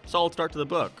bit. Solid start to the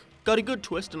book. Got a good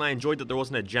twist, and I enjoyed that there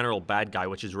wasn't a general bad guy,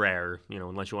 which is rare, you know,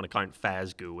 unless you want to count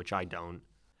Fazgoo, which I don't.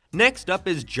 Next up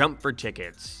is Jump for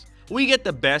Tickets. We get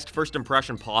the best first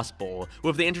impression possible,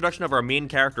 with the introduction of our main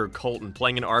character Colton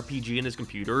playing an RPG in his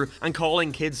computer and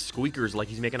calling kids squeakers like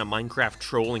he's making a Minecraft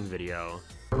trolling video.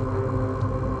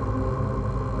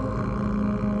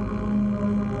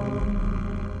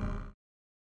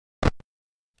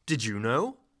 Did you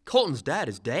know? Colton's dad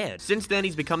is dead. Since then,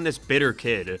 he's become this bitter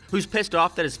kid, who's pissed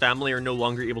off that his family are no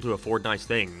longer able to afford nice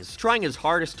things, trying his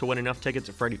hardest to win enough tickets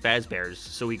at Freddy Fazbear's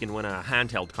so he can win a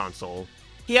handheld console.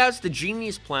 He has the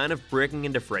genius plan of breaking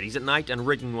into Freddy's at night and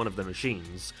rigging one of the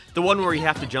machines. The one where you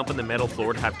have to jump on the metal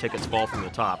floor to have tickets fall from the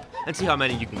top, and see how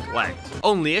many you can collect.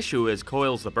 Only issue is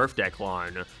Coil's the birthday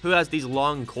clown, who has these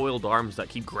long coiled arms that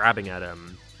keep grabbing at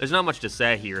him. There's not much to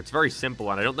say here, it's very simple,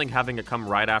 and I don't think having it come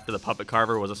right after the Puppet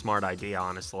Carver was a smart idea,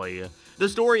 honestly. The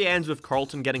story ends with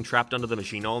Carlton getting trapped under the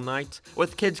machine all night,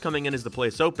 with kids coming in as the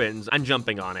place opens and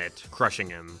jumping on it, crushing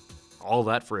him. All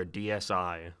that for a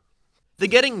DSI. The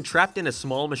getting trapped in a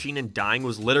small machine and dying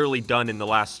was literally done in the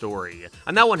last story,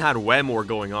 and that one had way more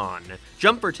going on.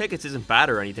 Jump for tickets isn't bad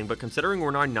or anything, but considering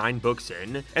we're now 9 books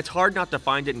in, it's hard not to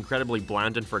find it incredibly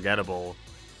bland and forgettable.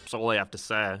 That's all I have to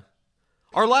say.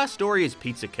 Our last story is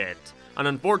Pizza Kit, and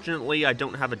unfortunately I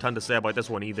don't have a ton to say about this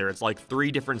one either. It's like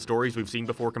 3 different stories we've seen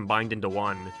before combined into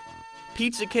one.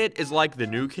 Pizza Kit is like the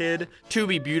new kid, To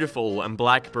Be Beautiful, and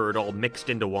Blackbird all mixed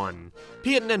into one.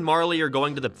 Peyton and Marley are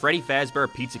going to the Freddy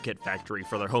Fazbear Pizza Kit factory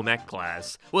for their home ec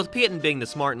class, with Peyton being the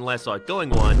smart and less outgoing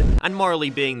one, and Marley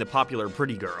being the popular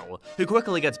pretty girl, who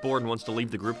quickly gets bored and wants to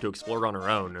leave the group to explore on her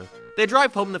own. They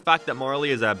drive home the fact that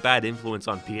Marley is a bad influence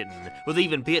on Peyton, with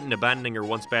even Peyton abandoning her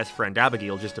once best friend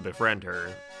Abigail just to befriend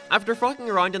her. After fucking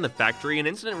around in the factory, an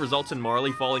incident results in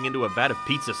Marley falling into a vat of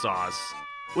pizza sauce,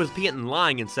 with Peyton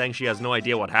lying and saying she has no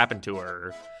idea what happened to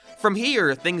her. From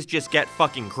here, things just get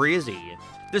fucking crazy.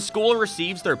 The school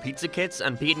receives their pizza kits,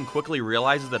 and Peyton quickly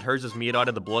realizes that hers is made out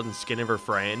of the blood and skin of her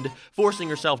friend, forcing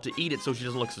herself to eat it so she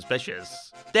doesn't look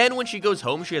suspicious. Then when she goes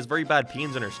home, she has very bad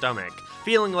pains in her stomach,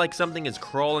 feeling like something is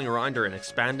crawling around her and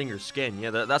expanding her skin.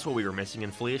 Yeah, that's what we were missing,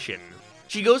 inflation.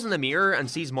 She goes in the mirror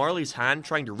and sees Marley's hand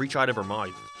trying to reach out of her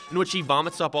mouth, in which she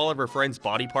vomits up all of her friend's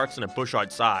body parts in a bush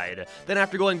outside. Then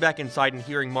after going back inside and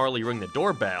hearing Marley ring the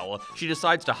doorbell, she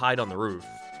decides to hide on the roof.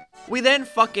 We then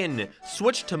fucking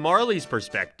switch to Marley's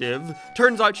perspective.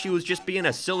 Turns out she was just being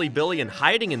a silly Billy and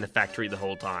hiding in the factory the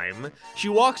whole time. She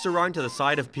walks around to the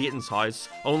side of Peyton's house,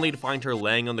 only to find her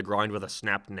laying on the ground with a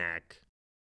snapped neck.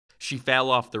 She fell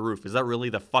off the roof. Is that really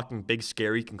the fucking big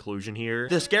scary conclusion here?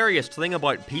 The scariest thing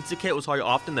about Pizza Kit was how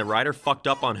often the writer fucked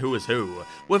up on who is who,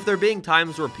 with there being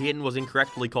times where Peyton was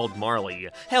incorrectly called Marley.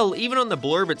 Hell, even on the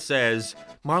blurb it says,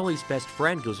 Marley's best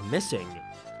friend goes missing.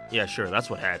 Yeah, sure,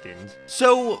 that's what happened.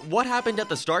 So, what happened at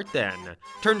the start then?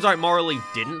 Turns out Marley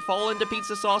didn't fall into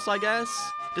pizza sauce, I guess?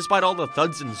 Despite all the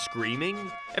thuds and screaming?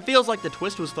 It feels like the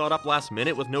twist was thought up last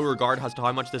minute with no regard as to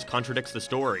how much this contradicts the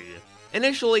story.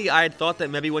 Initially, I had thought that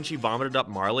maybe when she vomited up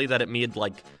Marley that it made,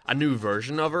 like, a new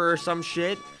version of her or some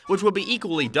shit, which would be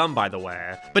equally dumb, by the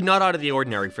way, but not out of the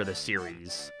ordinary for this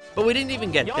series. But we didn't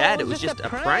even get that, it was just a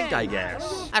prank, I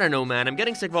guess. I don't know, man, I'm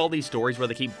getting sick of all these stories where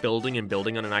they keep building and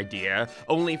building on an idea,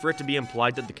 only for it to be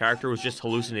implied that the character was just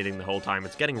hallucinating the whole time.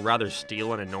 It's getting rather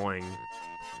stale and annoying.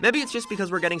 Maybe it's just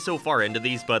because we're getting so far into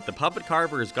these, but the Puppet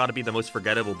Carver has got to be the most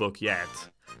forgettable book yet.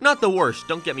 Not the worst,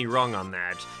 don't get me wrong on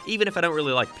that, even if I don't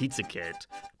really like Pizza Kit.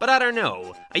 But I don't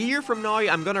know, a year from now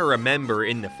I'm gonna remember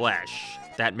in the flesh.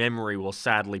 That memory will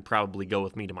sadly probably go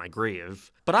with me to my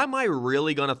grave. But am I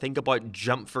really gonna think about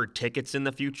jump for tickets in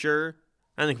the future?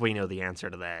 I think we know the answer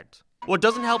to that. What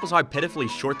doesn't help is how pitifully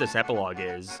short this epilogue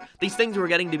is. These things were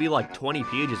getting to be like 20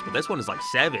 pages, but this one is like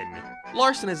 7.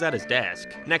 Larson is at his desk,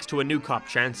 next to a new cop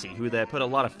Chansey, who they put a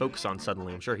lot of focus on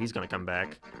suddenly. I'm sure he's gonna come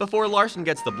back. Before Larson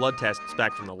gets the blood tests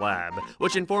back from the lab,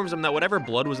 which informs him that whatever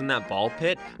blood was in that ball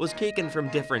pit was taken from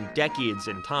different decades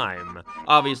in time.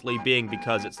 Obviously being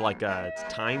because it's like a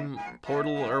time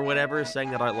portal or whatever. Saying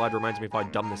that out loud reminds me of how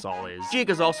dumb this all is. Jake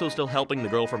is also still helping the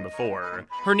girl from before,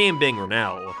 her name being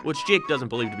Renelle, which Jake doesn't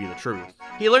believe to be the truth.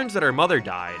 He learns that her mother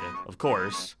died, of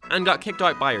course, and got kicked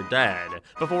out by her dad,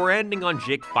 before ending on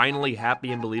Jake finally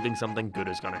happy and believing something good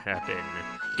is gonna happen.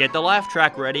 Get the laugh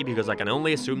track ready because I can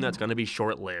only assume that's gonna be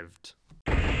short-lived.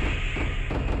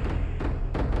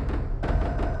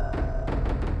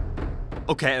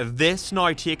 Okay, this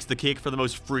now takes the cake for the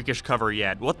most freakish cover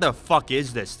yet. What the fuck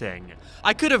is this thing?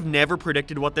 I could have never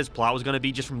predicted what this plot was gonna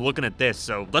be just from looking at this,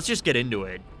 so let's just get into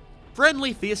it.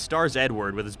 Friendly Face stars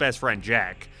Edward with his best friend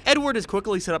Jack. Edward is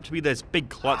quickly set up to be this big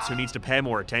klutz who needs to pay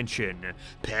more attention.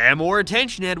 Pay more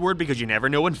attention, Edward, because you never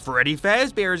know when Freddy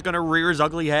Fazbear is gonna rear his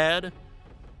ugly head.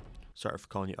 Sorry for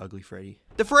calling you ugly, Freddy.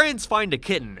 The friends find a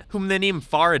kitten, whom they name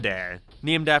Faraday.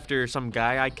 Named after some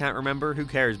guy I can't remember. Who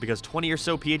cares, because 20 or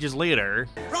so pages later...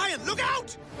 Ryan, look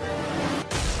out!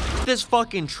 This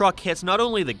fucking truck hits not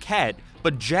only the cat,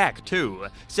 but Jack too,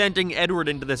 sending Edward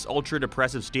into this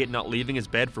ultra-depressive state, not leaving his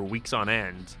bed for weeks on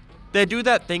end. They do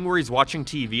that thing where he's watching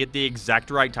TV at the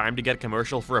exact right time to get a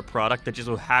commercial for a product that just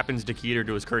so happens to cater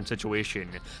to his current situation.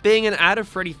 Being an ad of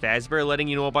Freddy Fazbear letting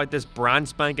you know about this brand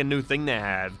spanking new thing they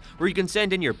have, where you can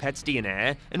send in your pet's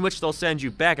DNA, in which they'll send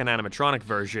you back an animatronic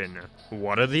version.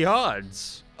 What are the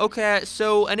odds? Okay,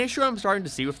 so an issue I'm starting to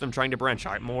see with them trying to branch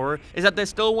out more is that they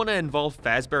still want to involve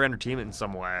Fazbear Entertainment in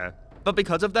some way. But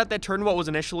because of that, they turned what was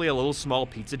initially a little small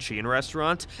pizza chain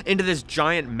restaurant into this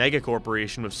giant mega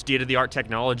corporation with state-of-the-art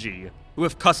technology,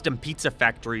 with custom pizza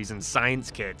factories and science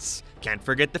kits. Can't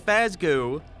forget the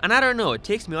Fazgo. And I don't know, it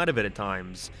takes me out of it at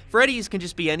times. Freddy's can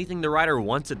just be anything the writer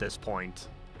wants at this point.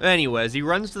 Anyways, he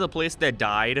runs to the place that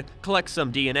died, collects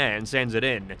some DNA, and sends it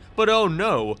in. But oh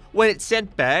no, when it's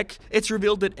sent back, it's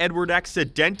revealed that Edward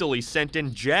accidentally sent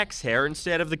in Jack's hair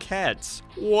instead of the cat's.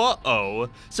 Whoa!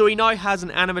 So he now has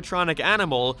an animatronic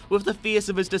animal with the face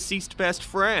of his deceased best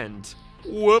friend.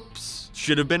 Whoops.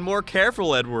 Should have been more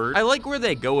careful, Edward. I like where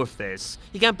they go with this.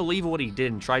 He can't believe what he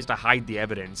did and tries to hide the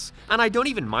evidence. And I don't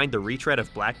even mind the retread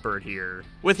of Blackbird here,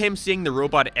 with him seeing the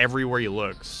robot everywhere he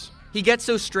looks. He gets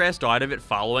so stressed out of it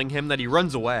following him that he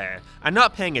runs away, and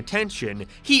not paying attention,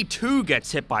 he too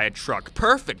gets hit by a truck.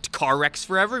 Perfect car wrecks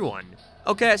for everyone.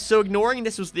 Okay, so ignoring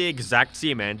this was the exact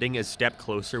same ending as Step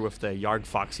Closer with the Yarg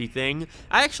Foxy thing,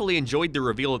 I actually enjoyed the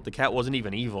reveal that the cat wasn't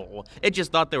even evil. It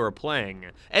just thought they were playing.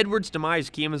 Edward's demise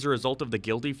came as a result of the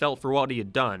guilt he felt for what he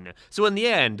had done, so in the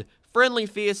end, Friendly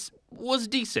Face was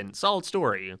decent, solid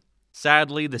story.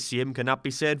 Sadly, the same cannot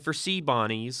be said for Sea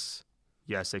Bonnies.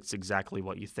 Yes, it's exactly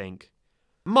what you think.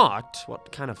 Mott,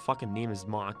 what kind of fucking name is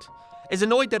Mott, is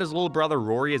annoyed that his little brother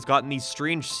Rory has gotten these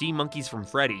strange sea monkeys from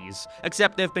Freddy's,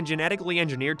 except they've been genetically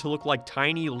engineered to look like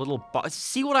tiny little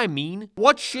see what I mean?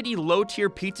 What shitty low-tier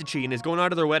pizza chain is going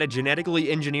out of their way to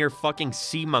genetically engineer fucking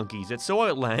sea monkeys? It's so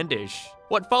outlandish.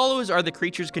 What follows are the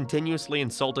creatures continuously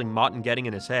insulting Mott and getting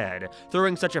in his head,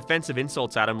 throwing such offensive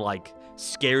insults at him like,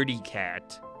 scaredy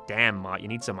cat. Damn, Mott, you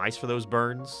need some ice for those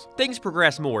burns? Things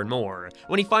progress more and more,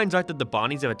 when he finds out that the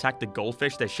Bonnies have attacked the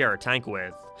goldfish they share a tank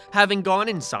with. Having gone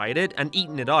inside it and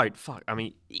eaten it out,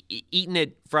 eaten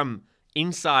it from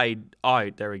inside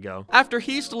out, there we go. After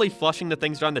hastily flushing the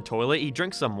things down the toilet, he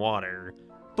drinks some water.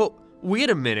 But wait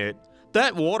a minute,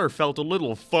 that water felt a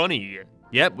little funny.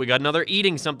 Yep, we got another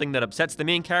eating something that upsets the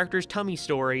main character's tummy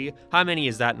story. How many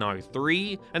is that now?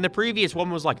 3? And the previous one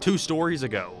was like 2 stories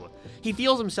ago. He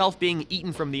feels himself being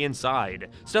eaten from the inside.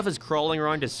 Stuff is crawling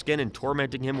around his skin and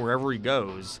tormenting him wherever he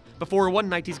goes. Before one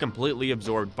night he's completely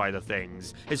absorbed by the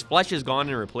things. His flesh is gone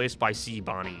and replaced by sea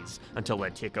bonnies, until they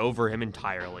take over him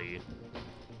entirely.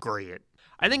 Great.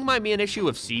 I think my main issue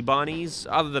with Sea Bonnies,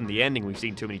 other than the ending we've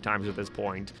seen too many times at this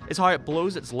point, is how it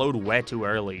blows its load way too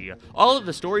early. All of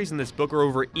the stories in this book are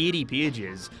over 80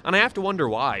 pages, and I have to wonder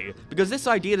why, because this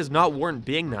idea does not warrant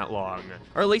being that long,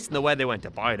 or at least in the way they went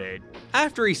about it.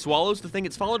 After he swallows the thing,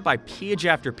 it's followed by page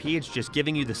after page just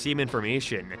giving you the same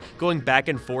information, going back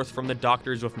and forth from the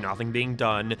doctors with nothing being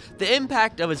done. The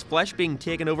impact of his flesh being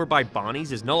taken over by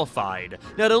Bonnies is nullified,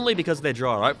 not only because they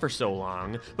draw it out for so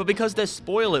long, but because they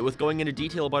spoil it with going into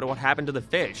detail about what happened to the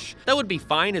fish. That would be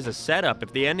fine as a setup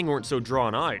if the ending weren't so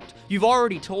drawn out. You've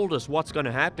already told us what's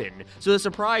gonna happen, so the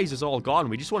surprise is all gone.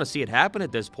 We just want to see it happen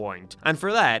at this point. And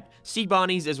for that, Sea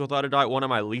Bonnies is without a doubt one of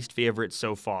my least favorites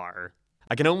so far.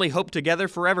 I can only hope Together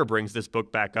Forever brings this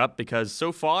book back up because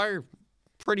so far,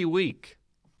 pretty weak.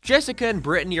 Jessica and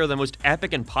Brittany are the most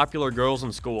epic and popular girls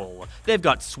in school. They've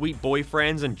got sweet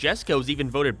boyfriends, and Jessica was even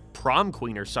voted prom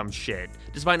queen or some shit,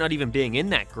 despite not even being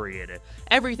in that grade.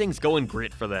 Everything's going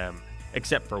great for them,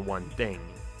 except for one thing.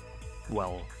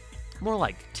 Well, more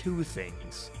like 2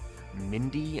 things.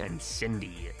 Mindy and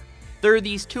Cindy. There are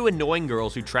these 2 annoying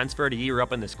girls who transferred a year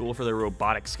up in the school for their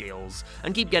robotic skills,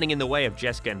 and keep getting in the way of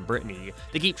Jessica and Brittany.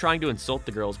 They keep trying to insult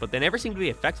the girls, but they never seem to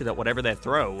be affected at whatever they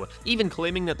throw, even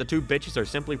claiming that the 2 bitches are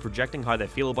simply projecting how they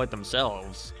feel about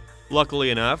themselves.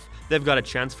 Luckily enough, they've got a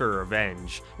chance for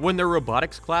revenge, when their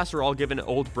robotics class are all given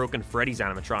old broken Freddy's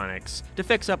animatronics, to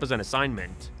fix up as an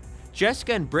assignment.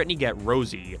 Jessica and Brittany get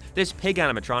Rosie, this pig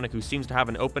animatronic who seems to have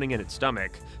an opening in its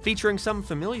stomach, featuring some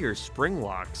familiar spring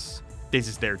locks. This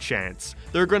is their chance.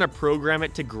 They're gonna program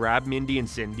it to grab Mindy and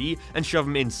Cindy and shove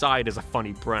them inside as a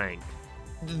funny prank.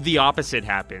 The opposite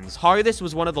happens. How this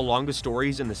was one of the longest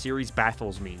stories in the series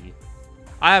baffles me.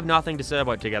 I have nothing to say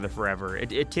about Together Forever.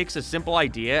 It takes a simple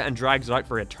idea and drags out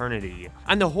for eternity.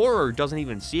 And the horror doesn't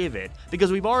even save it,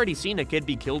 because we've already seen a kid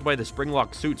be killed by the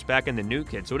springlock suits back in the New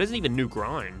Kid, so it isn't even new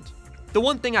ground. The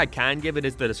one thing I can give it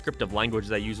is the descriptive language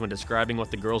they use when describing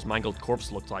what the girl's mangled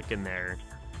corpse looked like in there,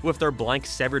 with their blank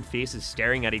severed faces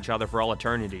staring at each other for all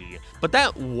eternity. But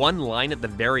that one line at the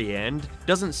very end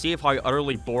doesn't save how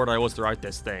utterly bored I was throughout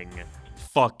this thing.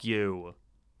 Fuck you.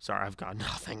 Sorry, I've got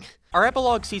nothing. Our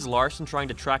epilogue sees Larson trying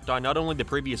to track down not only the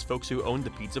previous folks who owned the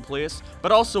pizza place,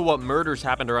 but also what murders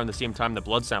happened around the same time the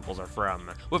blood samples are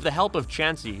from, with the help of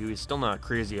Chansey, who he's still not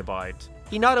crazy about.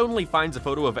 He not only finds a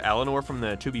photo of Eleanor from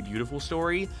the To Be Beautiful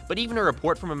story, but even a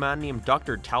report from a man named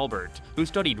Dr. Talbert, who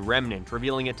studied remnant,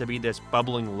 revealing it to be this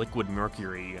bubbling liquid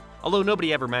mercury, although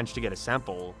nobody ever managed to get a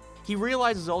sample. He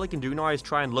realizes all he can do now is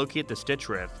try and locate the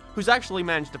Stitchwraith, who's actually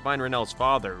managed to find Renell's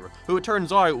father, who it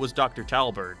turns out was Dr.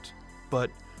 Talbert.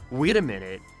 But wait a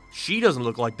minute, she doesn't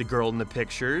look like the girl in the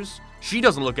pictures. She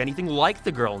doesn't look anything like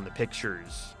the girl in the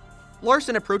pictures.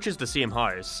 Larson approaches the same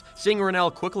house, seeing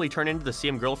Renell quickly turn into the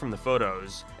same girl from the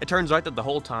photos. It turns out that the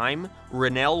whole time,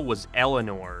 Renell was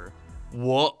Eleanor.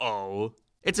 Whoa.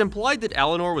 It's implied that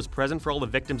Eleanor was present for all the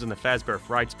victims in the Fazbear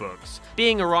Frights books,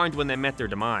 being around when they met their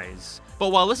demise.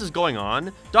 But while this is going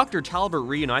on, Dr. Talbert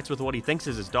reunites with what he thinks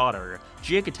is his daughter.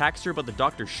 Jake attacks her, but the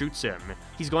doctor shoots him.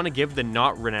 He's going to give the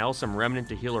not Renell some remnant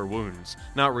to heal her wounds,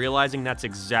 not realizing that's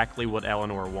exactly what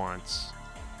Eleanor wants.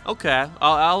 Okay,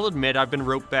 I'll admit I've been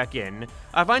roped back in.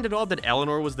 I find it odd that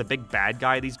Eleanor was the big bad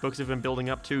guy these books have been building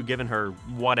up to, given her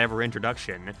whatever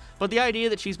introduction, but the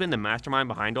idea that she's been the mastermind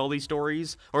behind all these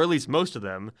stories, or at least most of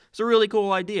them, is a really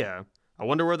cool idea. I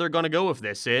wonder where they're gonna go with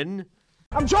this in...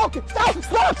 I'm joking! Stop!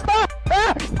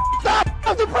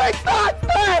 The break!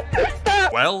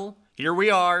 Stop! Well, here we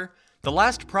are. The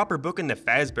last proper book in the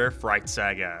Fazbear Fright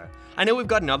saga. I know we've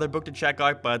got another book to check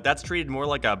out, but that's treated more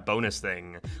like a bonus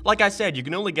thing. Like I said, you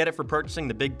can only get it for purchasing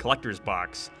the big collector's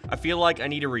box. I feel like I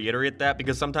need to reiterate that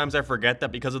because sometimes I forget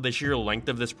that because of the sheer length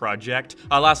of this project.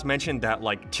 I last mentioned that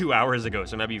like 2 hours ago,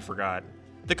 so maybe you forgot.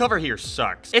 The cover here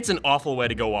sucks. It's an awful way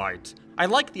to go out. I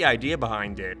like the idea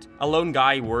behind it. A lone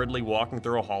guy wordly walking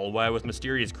through a hallway with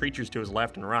mysterious creatures to his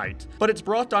left and right, but it's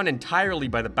brought down entirely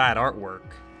by the bad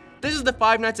artwork. This is the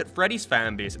Five Nights at Freddy's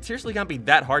fanbase. It seriously can't be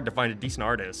that hard to find a decent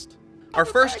artist. Our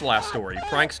first to last story,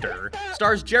 Prankster,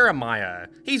 stars Jeremiah.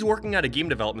 He's working at a game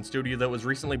development studio that was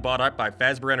recently bought out by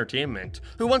Fazbear Entertainment,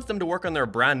 who wants them to work on their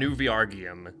brand new VR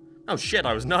game. Oh shit,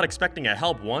 I was not expecting a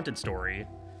Help Wanted story.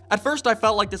 At first I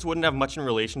felt like this wouldn't have much in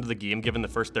relation to the game given the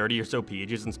first 30 or so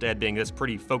pages instead being this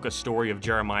pretty focused story of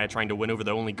Jeremiah trying to win over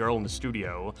the only girl in the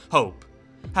studio, Hope,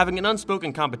 having an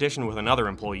unspoken competition with another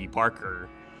employee, Parker.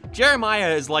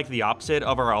 Jeremiah is like the opposite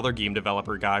of our other game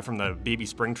developer guy from the Baby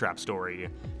Springtrap story.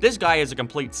 This guy is a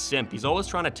complete simp. He's always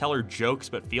trying to tell her jokes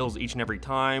but fails each and every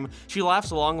time. She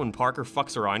laughs along when Parker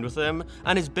fucks around with him,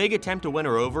 and his big attempt to win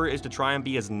her over is to try and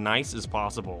be as nice as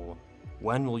possible.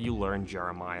 When will you learn,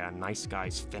 Jeremiah? Nice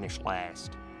guys finish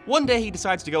last. One day he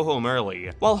decides to go home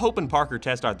early, while Hope and Parker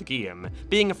test out the game,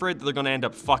 being afraid that they're gonna end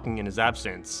up fucking in his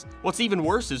absence. What's even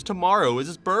worse is tomorrow is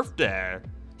his birthday.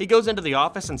 He goes into the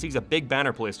office and sees a big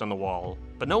banner placed on the wall,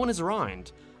 but no one is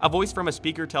around. A voice from a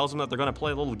speaker tells him that they're gonna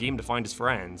play a little game to find his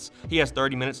friends. He has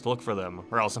 30 minutes to look for them,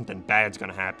 or else something bad's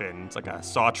gonna happen. It's like a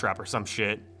saw trap or some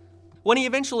shit. When he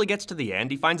eventually gets to the end,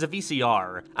 he finds a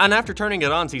VCR, and after turning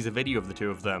it on sees a video of the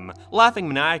two of them, laughing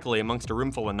maniacally amongst a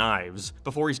room full of knives,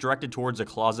 before he's directed towards a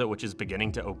closet which is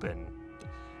beginning to open.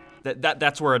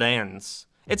 That's where it ends.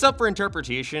 It's up for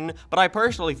interpretation, but I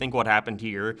personally think what happened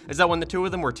here is that when the two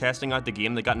of them were testing out the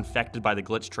game, they got infected by the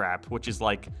glitch trap, which is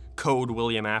like Code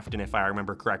William Afton if I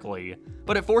remember correctly.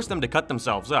 But it forced them to cut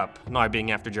themselves up, now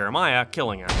being after Jeremiah,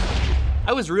 killing him.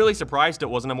 I was really surprised it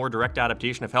wasn't a more direct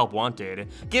adaptation of Help Wanted,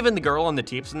 given the girl on the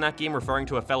tapes in that game referring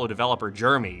to a fellow developer,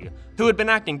 Jeremy, who had been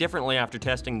acting differently after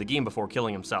testing the game before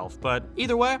killing himself, but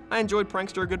either way, I enjoyed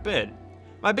Prankster a good bit.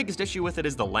 My biggest issue with it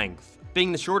is the length,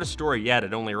 being the shortest story yet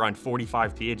at only around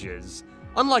 45 pages.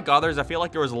 Unlike others, I feel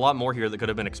like there was a lot more here that could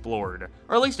have been explored,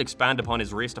 or at least expand upon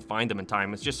his race to find them in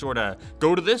time. It's just sorta,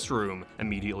 go to this room,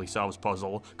 immediately solves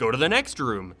puzzle, go to the next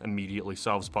room, immediately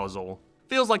solves puzzle.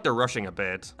 Feels like they're rushing a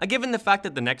bit. Given the fact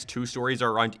that the next two stories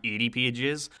are around 80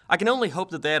 pages, I can only hope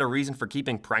that they had a reason for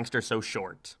keeping Prankster so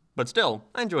short. But still,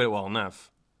 I enjoyed it well enough.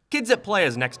 Kids at Play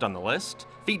is next on the list,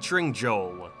 featuring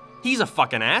Joel. He's a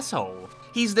fucking asshole.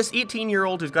 He's this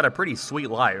 18-year-old who's got a pretty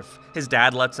sweet life. His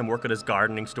dad lets him work at his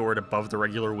gardening store at above the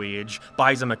regular wage,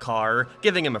 buys him a car,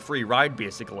 giving him a free ride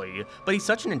basically. But he's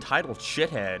such an entitled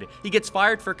shithead. He gets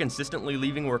fired for consistently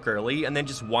leaving work early and then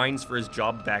just whines for his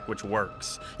job back, which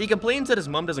works. He complains that his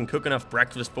mom doesn't cook enough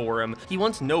breakfast for him. He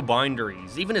wants no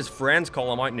boundaries. Even his friends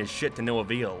call him out in his shit to no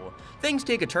avail. Things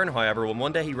take a turn, however, when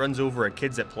one day he runs over a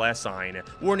Kids at Play sign,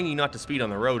 warning you not to speed on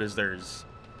the road as there's...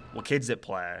 well, kids at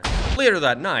play. Later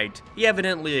that night, he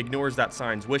evidently ignores that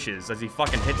sign's wishes as he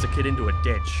fucking hits a kid into a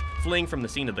ditch, fleeing from the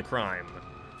scene of the crime.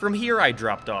 From here I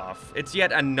dropped off. It's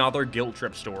yet another guilt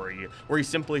trip story, where he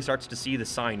simply starts to see the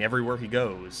sign everywhere he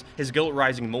goes, his guilt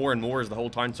rising more and more as the whole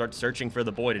town starts searching for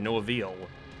the boy to no avail.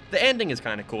 The ending is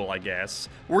kinda cool, I guess,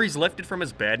 where he's lifted from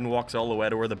his bed and walks all the way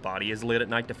to where the body is laid at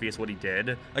night to face what he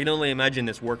did. I can only imagine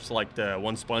this works like the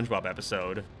one SpongeBob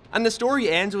episode. And the story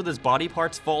ends with his body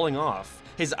parts falling off.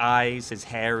 His eyes, his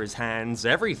hair, his hands,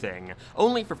 everything,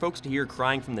 only for folks to hear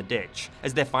crying from the ditch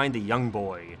as they find the young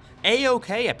boy,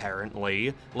 A-OK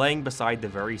apparently, laying beside the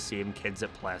very same kids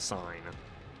at play sign.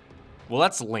 Well,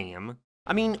 that's lame.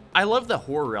 I mean, I love the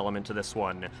horror element to this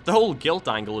one. The whole guilt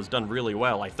angle is done really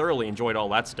well. I thoroughly enjoyed all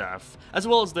that stuff, as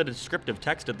well as the descriptive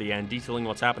text at the end detailing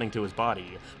what's happening to his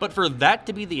body. But for that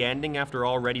to be the ending after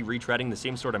already retreading the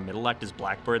same sort of middle act as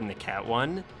Blackbird and the cat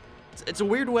one, it's a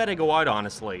weird way to go out,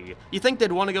 honestly. You think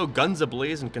they'd want to go guns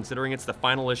a-blazing considering it's the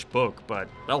final-ish book, but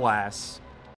alas.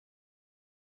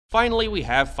 Finally, we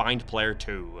have Find Player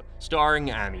 2, starring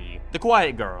Amy, the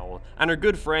quiet girl, and her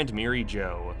good friend Mary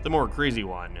Jo, the more crazy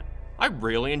one. I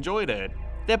really enjoyed it.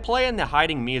 They play in the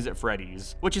hiding maze at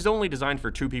Freddy's, which is only designed for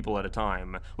 2 people at a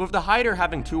time, with the hider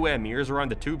having 2-way mirrors around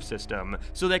the tube system,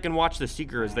 so they can watch the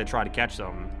seeker as they try to catch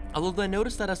them. Although I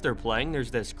noticed that as they're playing,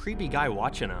 there's this creepy guy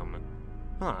watching them.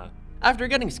 Huh. After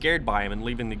getting scared by him and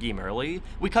leaving the game early,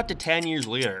 we cut to 10 years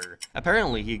later.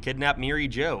 Apparently he kidnapped Mary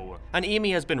Jo, and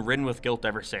Amy has been ridden with guilt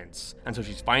ever since, and so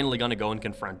she's finally gonna go and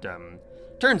confront him.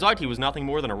 Turns out he was nothing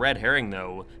more than a red herring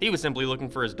though. He was simply looking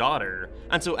for his daughter,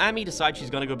 and so Amy decides she's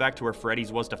gonna go back to where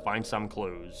Freddy's was to find some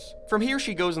clues. From here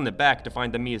she goes in the back to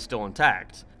find that Mia is still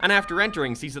intact, and after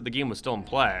entering sees that the game was still in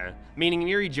play, meaning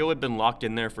Mary Jo had been locked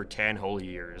in there for 10 whole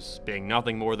years, being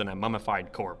nothing more than a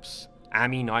mummified corpse.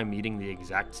 Amy now meeting the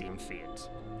exact same fate.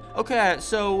 Okay,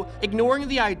 so, ignoring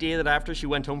the idea that after she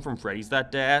went home from Freddy's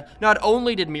that day, not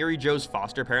only did Mary Jo's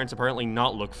foster parents apparently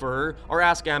not look for her, or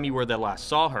ask Amy where they last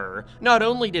saw her, not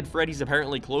only did Freddy's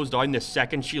apparently close down the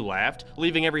second she left,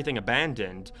 leaving everything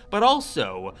abandoned, but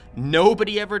also,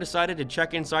 nobody ever decided to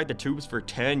check inside the tubes for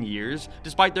 10 years,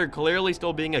 despite there clearly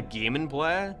still being a game in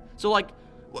play? So like,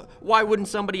 why wouldn't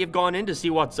somebody have gone in to see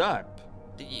what's up?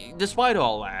 Despite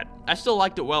all that, I still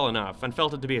liked it well enough and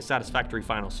felt it to be a satisfactory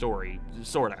final story,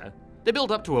 sorta. They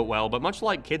built up to it well, but much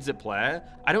like Kids at Play,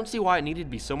 I don't see why it needed to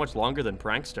be so much longer than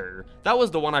Prankster. That was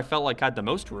the one I felt like had the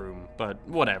most room, but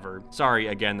whatever. Sorry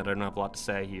again that I don't have a lot to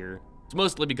say here. It's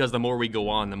mostly because the more we go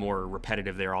on, the more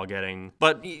repetitive they're all getting.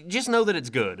 But just know that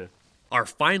it's good. Our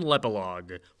final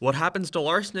epilogue. What happens to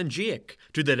Larson and Jake?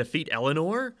 Do they defeat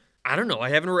Eleanor? I don't know, I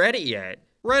haven't read it yet.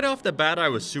 Right off the bat, I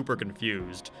was super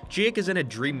confused. Jake is in a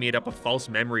dream made up of false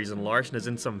memories and Larson is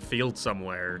in some field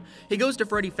somewhere. He goes to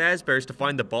Freddy Fazbear's to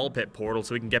find the ball pit portal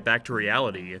so he can get back to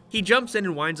reality. He jumps in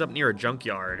and winds up near a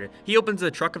junkyard. He opens the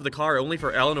truck of the car only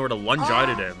for Eleanor to lunge out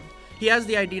at him. He has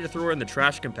the idea to throw her in the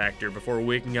trash compactor before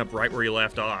waking up right where he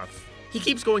left off. He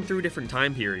keeps going through different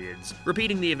time periods,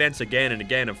 repeating the events again and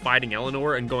again of fighting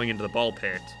Eleanor and going into the ball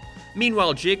pit.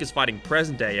 Meanwhile, Jake is fighting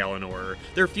present-day Eleanor.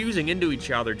 They're fusing into each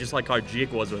other just like how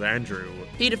Jake was with Andrew.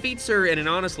 He defeats her in an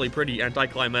honestly pretty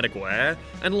anticlimactic way,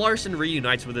 and Larson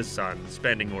reunites with his son,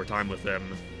 spending more time with him.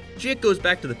 Jake goes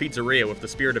back to the pizzeria with the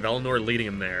spirit of Eleanor leading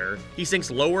him there. He sinks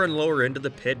lower and lower into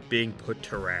the pit, being put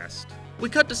to rest. We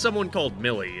cut to someone called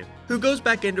Millie, who goes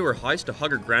back into her house to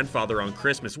hug her grandfather on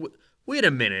Christmas. Wait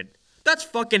a minute. That's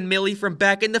fucking Millie from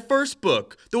back in the first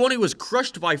book, the one who was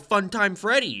crushed by Funtime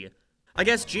Freddy. I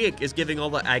guess Jake is giving all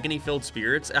the agony-filled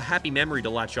spirits a happy memory to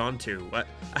latch onto,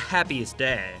 a happiest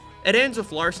day. It ends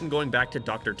with Larson going back to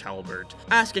Dr. Talbert,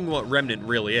 asking what Remnant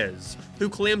really is, who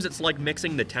claims it's like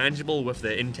mixing the tangible with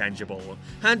the intangible,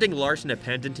 handing Larson a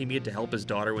pendant he made to help his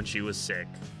daughter when she was sick.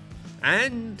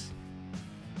 And...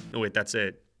 oh wait, that's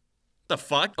it. The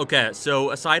fuck? Okay,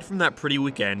 so aside from that pretty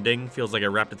weak ending, feels like it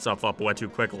wrapped itself up way too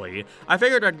quickly, I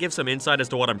figured I'd give some insight as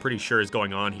to what I'm pretty sure is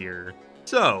going on here.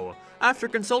 So, after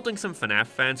consulting some FNAF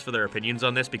fans for their opinions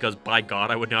on this because by god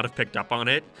I would not have picked up on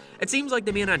it, it seems like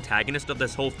the main antagonist of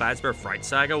this whole Fazbear Fright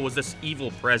saga was this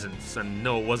evil presence, and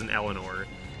no, it wasn't Eleanor.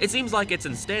 It seems like it's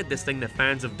instead this thing that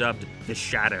fans have dubbed the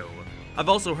Shadow. I've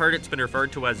also heard it's been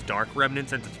referred to as Dark Remnant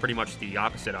since it's pretty much the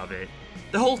opposite of it.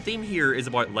 The whole theme here is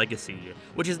about legacy,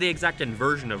 which is the exact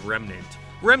inversion of Remnant.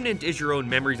 Remnant is your own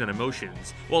memories and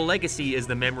emotions, while legacy is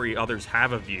the memory others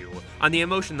have of you, and the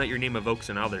emotion that your name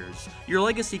evokes in others. Your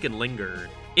legacy can linger.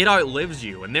 It outlives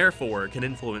you, and therefore can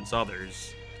influence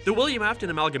others. The William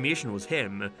Afton amalgamation was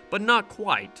him, but not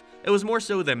quite. It was more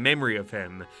so the memory of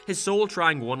him, his soul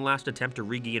trying one last attempt to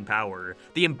regain power,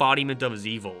 the embodiment of his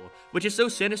evil, which is so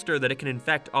sinister that it can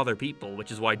infect other people,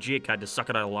 which is why Jake had to suck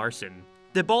it out of Larson.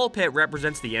 The ball pit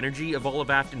represents the energy of all of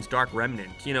Afton's dark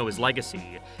remnant, you know, his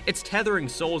legacy. It's tethering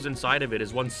souls inside of it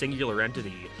as one singular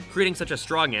entity, creating such a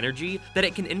strong energy that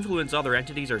it can influence other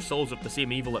entities or souls with the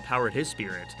same evil that powered his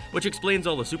spirit, which explains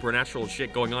all the supernatural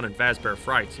shit going on in Fazbear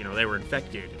Frights, you know, they were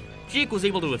infected. Jake was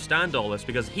able to withstand all this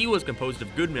because he was composed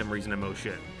of good memories and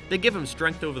emotion. They give him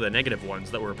strength over the negative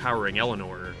ones that were powering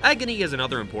Eleanor. Agony is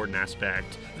another important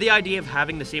aspect. The idea of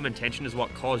having the same intention is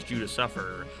what caused you to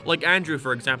suffer. Like Andrew,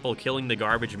 for example, killing the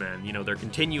garbage man, you know, they're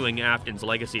continuing Afton's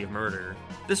legacy of murder.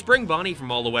 The spring Bonnie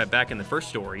from all the way back in the first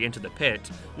story, Into the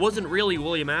Pit, wasn't really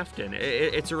William Afton.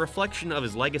 It's a reflection of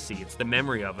his legacy, it's the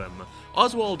memory of him.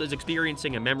 Oswald is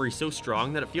experiencing a memory so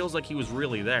strong that it feels like he was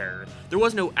really there. There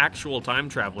was no actual time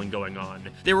traveling going on.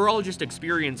 They were all just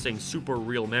experiencing super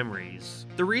real memories.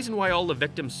 The reason why all the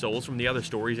victims' souls from the other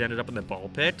stories ended up in the ball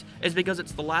pit is because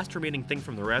it's the last remaining thing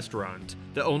from the restaurant,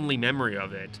 the only memory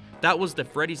of it. That was the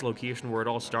Freddy's location where it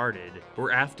all started,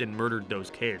 where Afton murdered those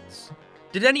kids.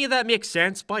 Did any of that make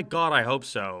sense? By God, I hope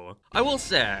so. I will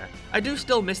say, I do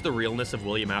still miss the realness of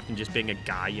William Afton just being a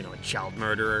guy, you know, a child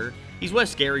murderer. He's way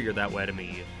scarier that way to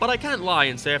me. But I can't lie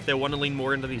and say if they want to lean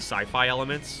more into these sci-fi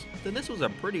elements, then this was a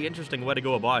pretty interesting way to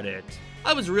go about it.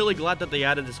 I was really glad that they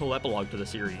added this whole epilogue to the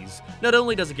series. Not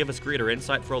only does it give us greater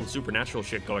insight for all the supernatural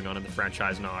shit going on in the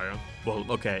franchise now, well,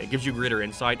 okay, it gives you greater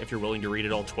insight if you're willing to read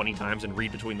it all 20 times and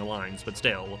read between the lines, but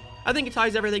still, I think it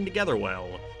ties everything together well.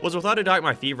 Was without a doubt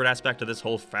my favorite aspect of this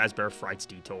whole Fazbear Frights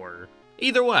detour.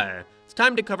 Either way, it's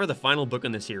time to cover the final book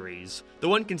in the series, the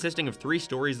one consisting of 3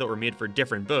 stories that were made for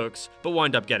different books, but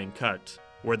wound up getting cut.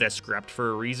 Were they scrapped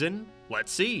for a reason?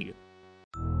 Let's see.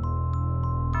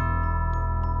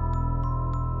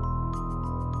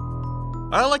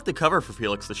 I like the cover for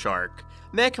Felix the Shark.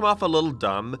 May come off a little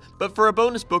dumb, but for a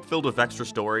bonus book filled with extra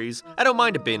stories, I don't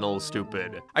mind it being a little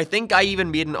stupid. I think I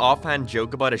even made an offhand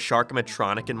joke about a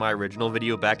shark-matronic in my original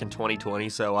video back in 2020,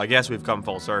 so I guess we've come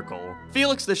full circle.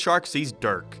 Felix the Shark sees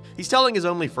Dirk. He's telling his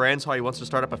only friends how he wants to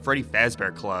start up a Freddy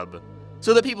Fazbear Club,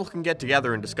 so that people can get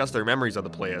together and discuss their memories of the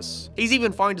place. He's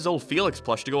even found his old Felix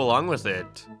plush to go along with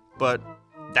it. But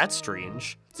that's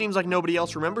strange. Seems like nobody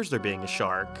else remembers there being a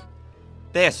shark.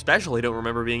 They especially don't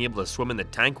remember being able to swim in the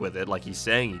tank with it like he's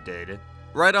saying he did.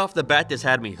 Right off the bat, this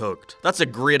had me hooked. That's a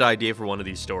great idea for one of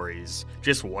these stories.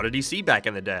 Just what did he see back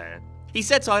in the day? He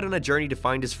sets out on a journey to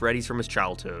find his Freddy's from his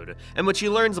childhood, in which he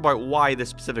learns about why this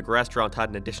specific restaurant had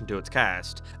an addition to its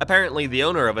cast. Apparently, the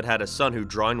owner of it had a son who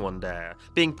drowned one day,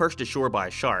 being pushed ashore by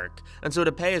a shark, and so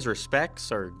to pay his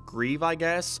respects, or grieve I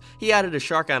guess, he added a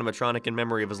shark animatronic in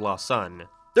memory of his lost son.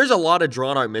 There's a lot of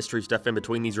drawn-out mystery stuff in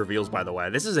between these reveals, by the way.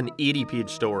 This is an 80-page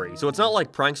story, so it's not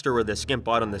like Prankster where they skimp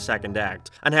out on the second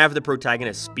act and have the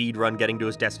protagonist speedrun getting to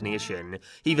his destination.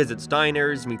 He visits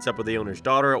diners, meets up with the owner's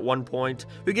daughter at one point,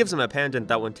 who gives him a pendant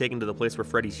that when taken to the place where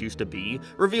Freddy's used to be,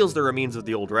 reveals the remains of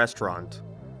the old restaurant.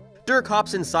 Dirk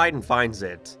hops inside and finds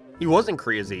it. He wasn't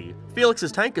crazy.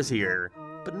 Felix's tank is here.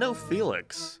 But no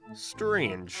Felix.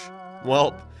 Strange.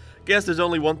 Well, guess there's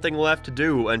only one thing left to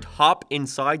do, and hop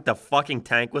inside the fucking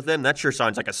tank with him? That sure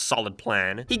sounds like a solid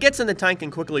plan. He gets in the tank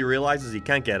and quickly realizes he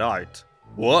can't get out.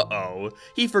 Whoa,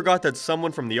 he forgot that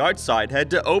someone from the outside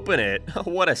had to open it.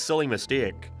 What a silly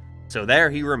mistake. So there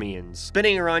he remains,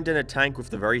 spinning around in a tank with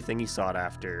the very thing he sought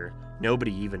after,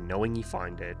 nobody even knowing he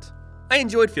found it. I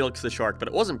enjoyed Felix the Shark, but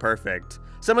it wasn't perfect.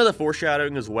 Some of the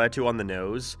foreshadowing is way too on the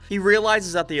nose. He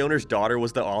realizes that the owner's daughter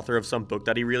was the author of some book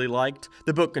that he really liked,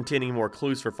 the book containing more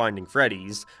clues for finding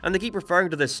Freddy's, and they keep referring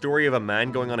to this story of a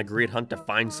man going on a great hunt to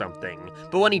find something,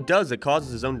 but when he does, it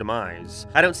causes his own demise.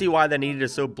 I don't see why they needed to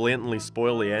so blatantly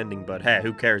spoil the ending, but hey,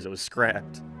 who cares, it was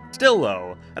scrapped. Still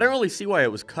though, I don't really see why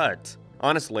it was cut.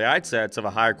 Honestly, I'd say it's of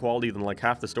a higher quality than like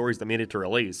half the stories that made it to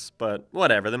release, but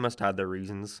whatever, they must have their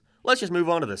reasons. Let's just move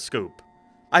on to the scoop.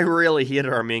 I really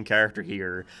hated our main character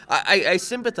here. I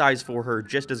sympathize for her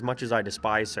just as much as I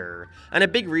despise her, and a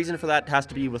big reason for that has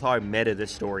to be with how meta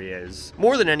this story is,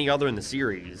 more than any other in the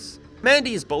series.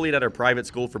 Mandy is bullied at her private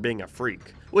school for being a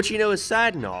freak, which you know is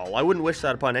sad and all, I wouldn't wish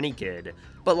that upon any kid,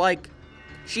 but like,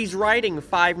 she's writing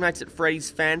Five Nights at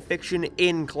Freddy's fanfiction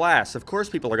in class, of course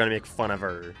people are gonna make fun of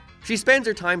her. She spends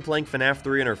her time playing FNAF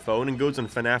 3 on her phone and goes on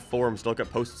FNAF forums to look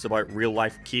at posts about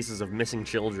real-life cases of missing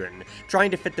children, trying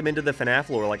to fit them into the FNAF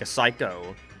lore like a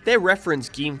psycho. They reference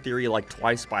game theory like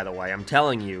twice, by the way, I'm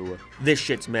telling you, this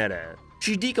shit's meta.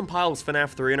 She decompiles FNAF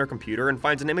 3 on her computer and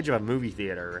finds an image of a movie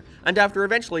theater, and after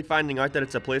eventually finding out that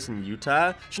it's a place in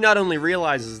Utah, she not only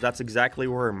realizes that's exactly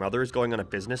where her mother is going on a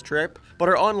business trip, but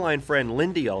her online friend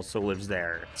Lindy also lives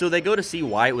there, so they go to see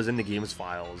why it was in the game's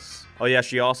files. Oh yeah,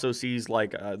 she also sees,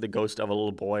 like, the ghost of a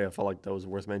little boy. I felt like that was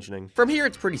worth mentioning. From here,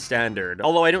 it's pretty standard,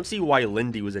 although I don't see why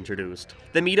Lindy was introduced.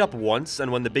 They meet up once,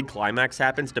 and when the big climax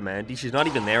happens to Mandy, she's not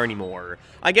even there anymore.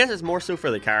 I guess it's more so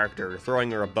for the character, throwing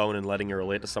her a bone and letting her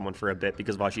relate to someone for a bit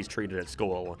because of how she's treated at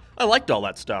school. I liked all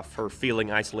that stuff, her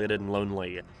feeling isolated and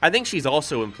lonely. I think she's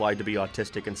also implied to be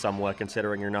autistic in some way,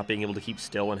 considering her not being able to keep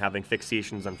still and having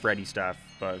fixations on Freddy stuff,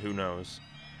 but who knows.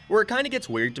 Where it kinda gets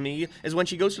weird to me is when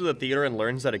she goes to the theater and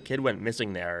learns that a kid went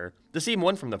missing there. The same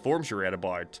one from the forum she read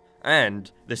about. And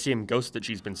the same ghost that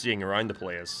she's been seeing around the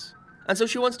place. And so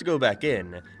she wants to go back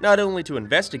in, not only to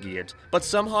investigate, but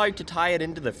somehow to tie it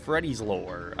into the Freddy's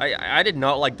lore. I did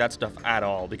not like that stuff at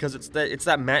all, because it's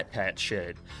that Matt Pat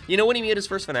shit. You know when he made his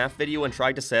first FNAF video and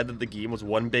tried to say that the game was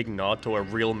one big nod to a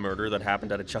real murder that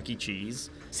happened at a Chuck E. Cheese?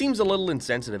 Seems a little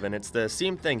insensitive, and it's the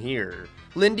same thing here.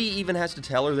 Lindy even has to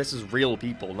tell her this is real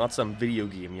people, not some video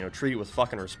game, you know, treat it with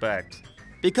fucking respect.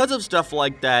 Because of stuff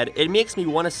like that, it makes me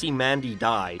want to see Mandy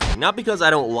die. Not because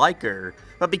I don't like her,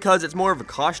 but because it's more of a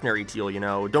cautionary tale, you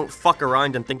know? Don't fuck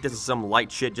around and think this is some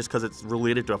light shit just because it's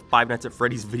related to a Five Nights at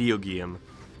Freddy's video game.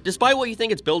 Despite what you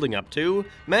think it's building up to,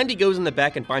 Mandy goes in the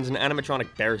back and finds an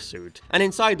animatronic bear suit, and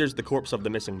inside there's the corpse of the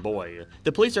missing boy.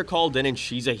 The police are called in and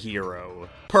she's a hero.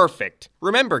 Perfect.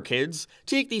 Remember kids,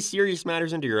 take these serious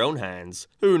matters into your own hands.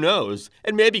 Who knows,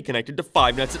 it may be connected to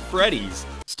Five Nights at Freddy's.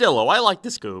 Still, I like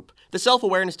the scoop. The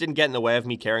self-awareness didn't get in the way of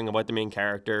me caring about the main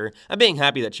character, and being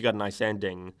happy that she got a nice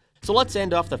ending. So let's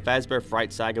end off the Fazbear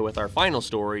Fright saga with our final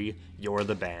story, You're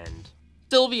the Band.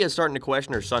 Sylvia is starting to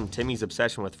question her son Timmy's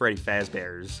obsession with Freddy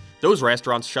Fazbear's. Those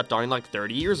restaurants shut down like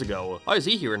 30 years ago. How is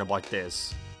he hearing about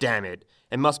this? Damn it.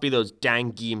 It must be those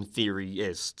dang game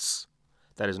theorists.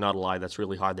 That is not a lie, that's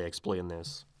really hard to explain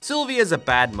this. Sylvia is a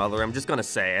bad mother, I'm just gonna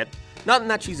say it. Not in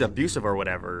that she's abusive or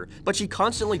whatever, but she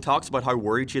constantly talks about how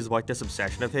worried she is about this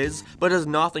obsession of his, but does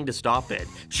nothing to stop it.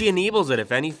 She enables it,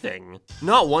 if anything.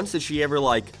 Not once does she ever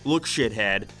like, look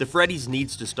shithead, the Freddy's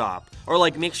needs to stop. Or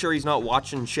like, make sure he's not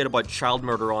watching shit about child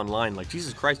murder online, like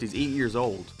Jesus Christ, he's 8 years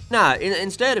old. Nah,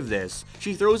 instead of this,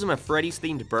 she throws him a Freddy's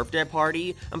themed birthday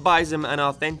party and buys him an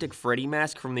authentic Freddy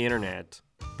mask from the internet.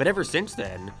 But ever since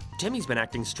then, Timmy's been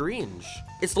acting strange.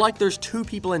 It's like there's two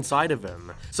people inside of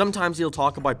him. Sometimes he'll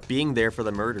talk about being there for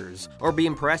the murders, or be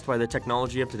impressed by the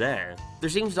technology of today. There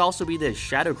seems to also be this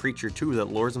shadow creature too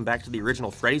that lures him back to the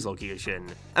original Freddy's location.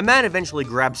 A man eventually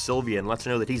grabs Sylvia and lets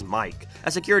her know that he's Mike,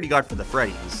 a security guard for the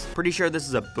Freddy's. Pretty sure this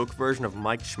is a book version of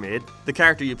Mike Schmidt, the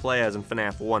character you play as in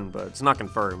FNAF 1, but it's not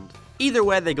confirmed. Either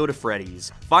way, they go to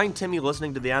Freddy's, find Timmy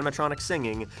listening to the animatronic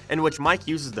singing, in which Mike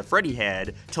uses the Freddy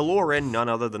head to lure in none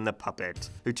other than the puppet,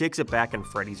 who takes it back and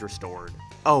Freddy's restored.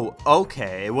 Oh,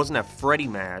 okay, it wasn't a Freddy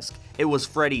mask, it was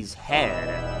Freddy's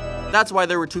head. That's why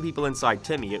there were two people inside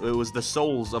Timmy. It was the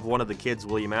souls of one of the kids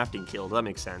William Afton killed. That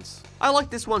makes sense. I like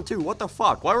this one too. What the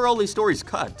fuck? Why were all these stories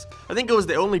cut? I think it was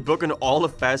the only book in all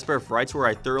of Fazbear Frights where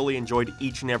I thoroughly enjoyed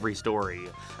each and every story.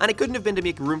 And it couldn't have been to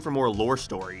make room for more lore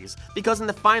stories, because in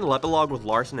the final epilogue with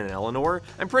Larson and Eleanor,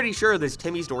 I'm pretty sure this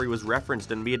Timmy story was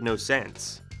referenced and made no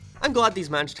sense. I'm glad these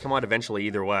managed to come out eventually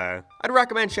either way. I'd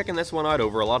recommend checking this one out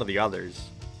over a lot of the others.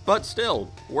 But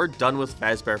still, we're done with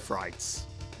Fazbear Frights.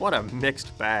 What a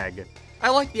mixed bag. I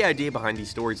like the idea behind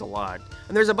these stories a lot,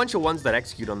 and there's a bunch of ones that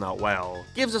execute on that well.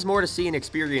 Gives us more to see and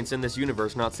experience in this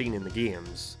universe not seen in the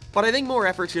games. But I think more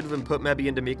effort should have been put maybe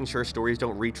into making sure stories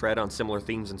don't retread on similar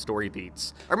themes and story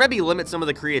beats. Or maybe limit some of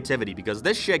the creativity, because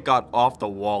this shit got off the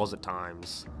walls at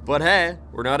times. But hey,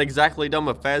 we're not exactly done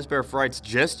with Fazbear Frights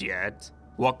just yet.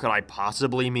 What could I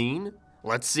possibly mean?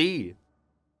 Let's see.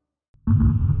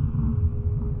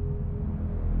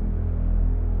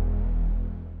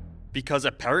 Because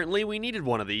apparently we needed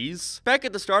one of these. Back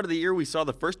at the start of the year, we saw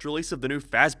the first release of the new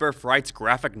Fazbear Frights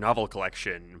graphic novel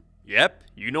collection. Yep,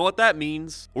 you know what that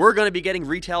means. We're gonna be getting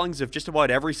retellings of just about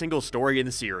every single story in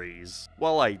the series.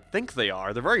 Well, I think they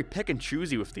are. They're very pick and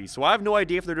choosy with these, so I have no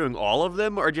idea if they're doing all of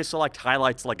them or just select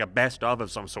highlights like a best of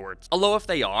some sort. Although if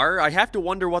they are, I have to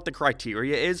wonder what the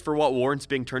criteria is for what warrants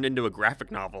being turned into a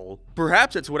graphic novel.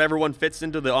 Perhaps it's whatever one fits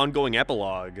into the ongoing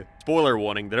epilogue. Spoiler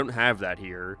warning, they don't have that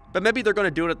here. But maybe they're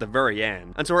gonna do it at the very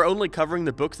end, and so we're only covering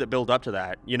the books that build up to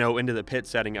that. You know, Into the Pit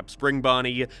setting up Spring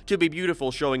Bonnie, To Be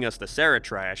Beautiful showing us the Sarah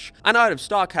trash, and out of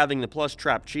stock having the plush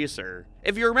trap chaser.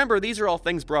 If you remember, these are all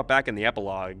things brought back in the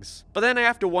epilogues. But then I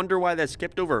have to wonder why they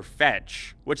skipped over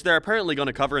Fetch, which they're apparently going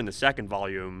to cover in the second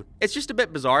volume. It's just a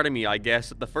bit bizarre to me, I guess,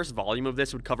 that the first volume of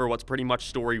this would cover what's pretty much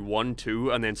story 1,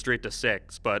 2, and then straight to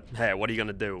 6, but hey, what are you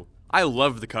gonna do? I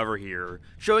love the cover here,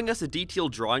 showing us a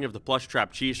detailed drawing of the plush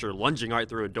trap chaser lunging out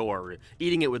through a door,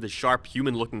 eating it with his sharp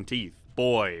human-looking teeth.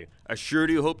 Boy, I sure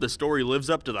do hope the story lives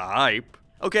up to the hype.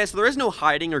 Okay, so there is no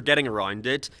hiding or getting around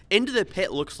it. Into the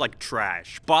Pit looks like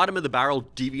trash, bottom of the barrel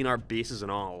DeviantArt bases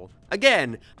and all.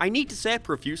 Again, I need to say it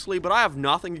profusely, but I have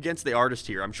nothing against the artist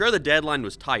here. I'm sure the deadline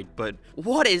was tight, but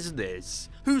what is this?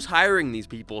 Who's hiring these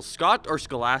people, Scott or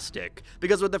Scholastic?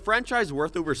 Because with the franchise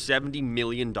worth over $70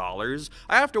 million,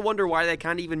 I have to wonder why they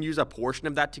can't even use a portion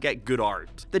of that to get good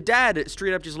art. The dad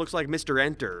straight up just looks like Mr.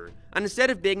 Enter, and instead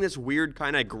of being this weird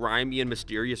kinda grimy and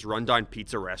mysterious rundown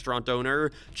pizza restaurant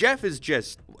owner, Jeff is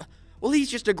just... well,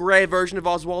 he's just a grey version of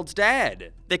Oswald's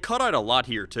dad. They cut out a lot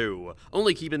here too,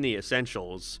 only keeping the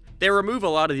essentials. They remove a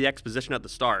lot of the exposition at the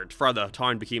start, for the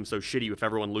town became so shitty with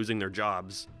everyone losing their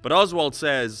jobs. But Oswald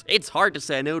says, it's hard to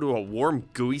say no to a warm,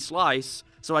 gooey slice,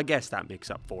 so I guess that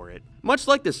makes up for it. Much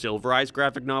like the Silver Eyes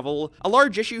graphic novel, a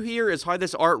large issue here is how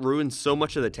this art ruins so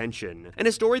much of the tension, in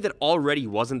a story that already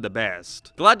wasn't the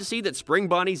best. Glad to see that Spring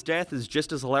Bonnie's death is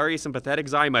just as hilarious and pathetic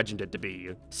as I imagined it to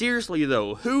be. Seriously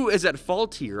though, who is at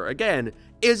fault here? Again,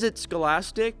 is it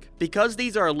Scholastic? Because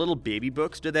these are little baby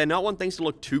books, do they not want things to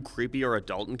look too creepy or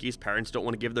adult in case parents don't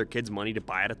want to give their kids money to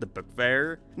buy it at the book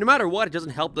fair? No matter what, it doesn't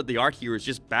help that the art here is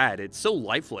just bad, it's so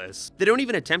lifeless. They don't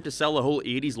even attempt to sell the whole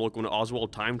 80s look when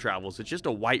Oswald time travels, it's just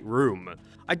a white room.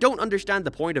 I don't understand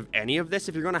the point of any of this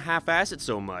if you're gonna half-ass it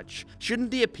so much.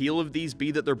 Shouldn't the appeal of these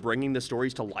be that they're bringing the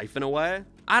stories to life in a way?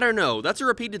 I don't know, that's a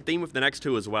repeated theme with the next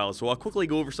two as well, so I'll quickly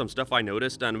go over some stuff I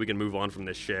noticed and we can move on from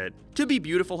this shit. To Be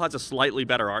Beautiful has a slightly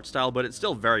better art style, but it's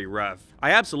still very rough.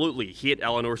 I absolutely hate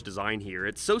Eleanor's design here.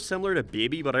 It's so similar to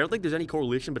Baby, but I don't think there's any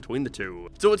correlation between the two.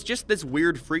 So it's just this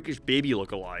weird freakish Baby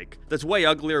look-alike, that's way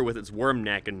uglier with its worm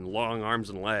neck and long arms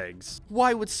and legs.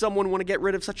 Why would someone want to get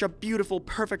rid of such a beautiful,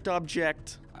 perfect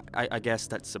object? I guess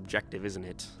that's subjective, isn't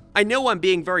it? I know I'm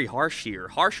being very harsh here,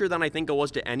 harsher than I think I was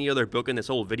to any other book in this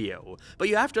whole video, but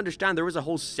you have to understand there was a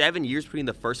whole 7 years between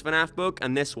the first FNAF book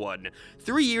and this one.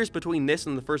 3 years between this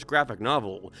and the first graphic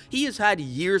novel. He has had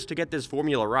years to get this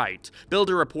formula right, build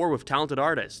a rapport with talented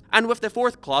artists, and with the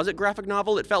fourth Closet graphic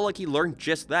novel, it felt like he learned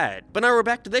just that. But now we're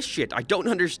back to this shit, I don't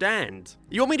understand.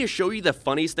 You want me to show you the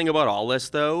funniest thing about all this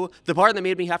though? The part that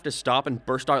made me have to stop and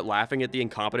burst out laughing at the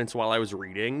incompetence while I was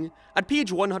reading? At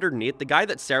page 108, the guy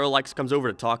that Sarah likes comes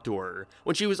over to talk to her.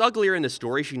 When she was uglier in the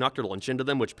story, she knocked her lunch into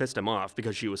them, which pissed him off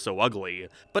because she was so ugly.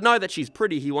 But now that she's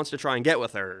pretty, he wants to try and get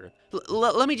with her.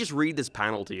 Let me just read this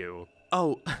panel to you.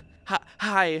 Oh,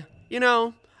 hi. You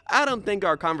know, I don't think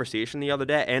our conversation the other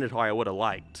day ended how I would have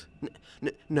liked.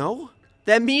 No?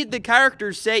 They made the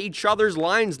characters say each other's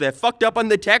lines. They're fucked up on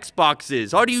the text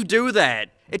boxes. How do you do that?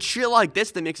 It's shit like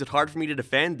this that makes it hard for me to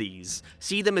defend these.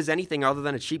 See them as anything other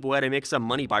than a cheap way to make some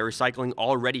money by recycling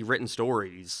already written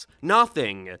stories.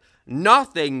 Nothing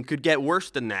could get worse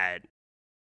than that.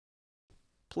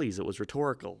 Please, it was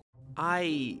rhetorical.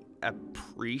 I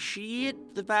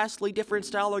appreciate the vastly different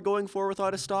style they're going for with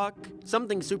Out of Stock.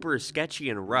 Something super sketchy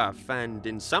and rough, and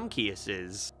in some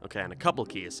cases, okay, in a couple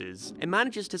cases, it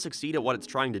manages to succeed at what it's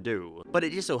trying to do. But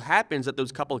it just so happens that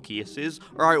those couple cases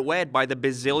are outweighed by the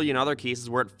bazillion other cases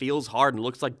where it feels hard and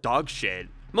looks like dog shit.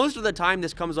 Most of the time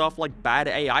this comes off like bad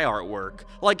AI artwork,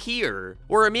 like here,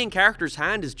 where a main character's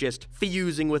hand is just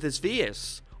fusing with his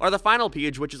face. Or the final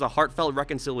page, which is a heartfelt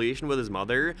reconciliation with his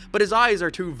mother, but his eyes are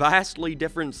two vastly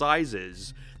different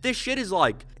sizes. This shit is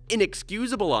like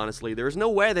inexcusable, honestly. There is no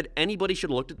way that anybody should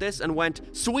have looked at this and went,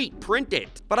 sweet, print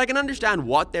it. But I can understand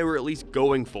what they were at least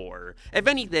going for. If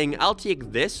anything, I'll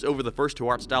take this over the first two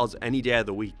art styles any day of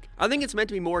the week. I think it's meant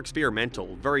to be more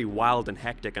experimental, very wild and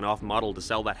hectic and off-model to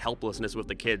sell that helplessness with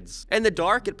the kids. In the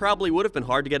dark, it probably would have been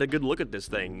hard to get a good look at this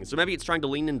thing, so maybe it's trying to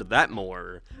lean into that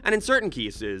more. And in certain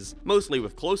cases, mostly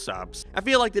with close-ups, I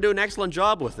feel like they do an excellent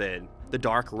job with it. The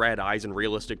dark red eyes and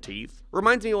realistic teeth.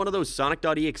 Reminds me of one of those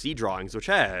Sonic.exe drawings, which,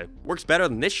 hey, works better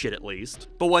than this shit at least.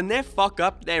 But when they fuck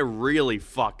up, they really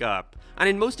fuck up. And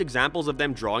in most examples of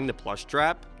them drawing the plush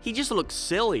trap, He just looks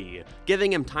silly,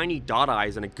 giving him tiny dot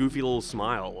eyes and a goofy little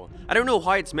smile. I don't know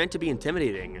how it's meant to be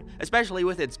intimidating, especially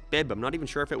with its bib. I'm not even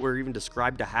sure if it were even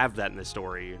described to have that in the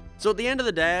story. So at the end of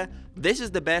the day, this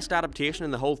is the best adaptation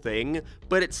in the whole thing,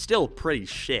 but it's still pretty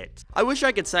shit. I wish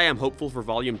I could say I'm hopeful for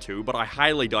Volume 2, but I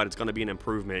highly doubt it's going to be an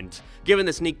improvement, given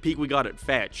the sneak peek we got at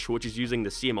Fetch, which is using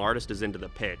the same artist as Into the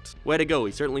Pit. Way to go,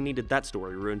 he certainly needed that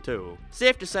story ruined too.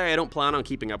 Safe to say I don't plan on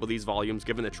keeping up with these volumes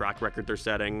given the track record they're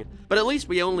setting, but at least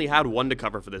we only had one to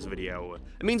cover for this video.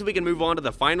 It means we can move on to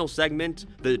the final segment,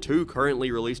 the 2 currently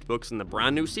released books in the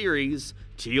brand new series,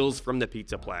 Tales from the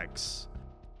Pizzaplex.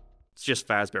 It's just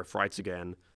Fazbear Frights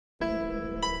again.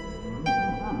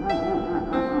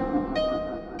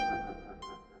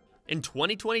 In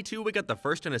 2022, we got the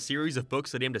first in a series of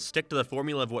books that aim to stick to the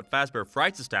formula of what Fazbear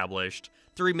Frights established,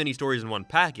 3 mini-stories in one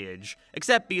package,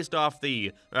 except based off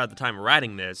the, at the time of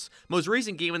writing this, most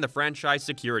recent game in the franchise,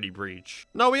 Security Breach.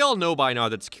 Now, we all know by now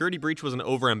that Security Breach was an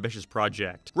overambitious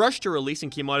project, rushed to release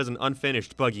and came out as an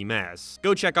unfinished, buggy mess.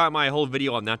 Go check out my whole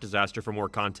video on that disaster for more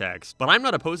context. But I'm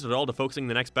not opposed at all to focusing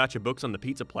the next batch of books on the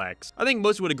Pizzaplex. I think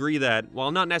most would agree that,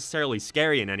 while not necessarily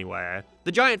scary in any way,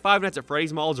 the giant Five Nights at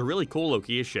Freddy's Mall is a really cool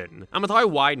location, and with how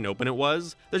wide and open it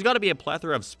was, there's gotta be a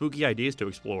plethora of spooky ideas to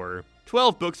explore.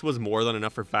 12 books was more than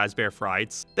enough for Fazbear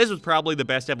Frights. This was probably the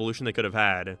best evolution they could have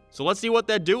had. So let's see what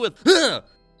they do with—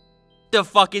 The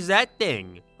fuck is that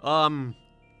thing?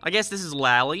 I guess this is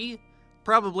Lally?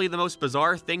 Probably the most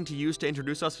bizarre thing to use to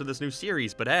introduce us to this new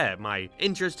series, but my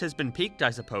interest has been piqued,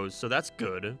 I suppose, so that's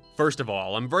good. First of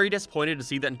all, I'm very disappointed to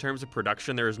see that in terms of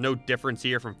production, there is no difference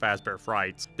here from Fazbear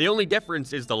Frights. The only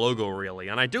difference is the logo, really,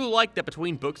 and I do like that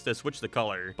between books they switch the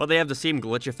color, but they have the same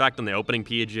glitch effect on the opening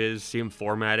pages, same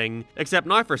formatting, except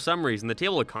now for some reason, the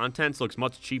table of contents looks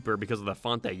much cheaper because of the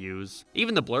font they use.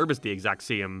 Even the blurb is the exact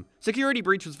same. Security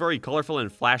Breach was very colorful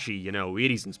and flashy, you know,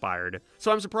 80s inspired,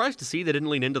 so I'm surprised to see they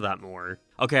didn't lean into that more.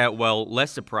 Okay, well,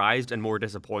 less surprised and more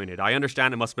disappointed. I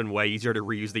understand it must have been way easier to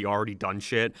reuse the already done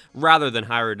shit, rather than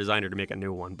hire a designer to make a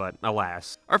new one, but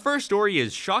alas. Our first story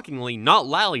is, shockingly, not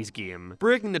Lally's game,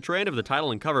 breaking the trend of the title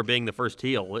and cover being the first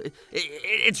tale.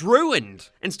 It's ruined!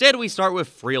 Instead, we start with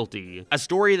Frailty, a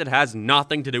story that has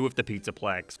nothing to do with the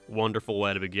Pizzaplex. Wonderful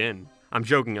way to begin. I'm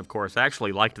joking, of course. I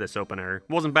actually liked this opener. It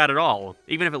wasn't bad at all,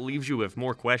 even if it leaves you with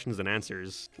more questions than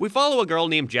answers. We follow a girl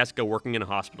named Jessica working in a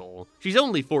hospital. She's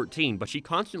only 14, but she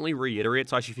constantly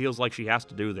reiterates how she feels like she has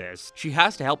to do this. She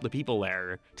has to help the people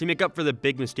there, to make up for the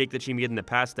big mistake that she made in the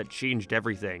past that changed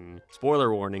everything.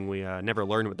 Spoiler warning, we never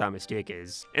learn what that mistake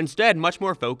is. Instead, much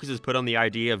more focus is put on the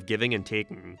idea of giving and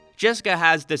taking. Jessica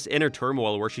has this inner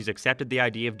turmoil where she's accepted the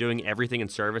idea of doing everything in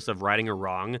service of righting her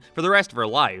wrong for the rest of her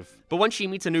life. But when she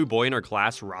meets a new boy in her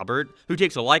class, Robert, who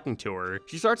takes a liking to her,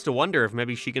 she starts to wonder if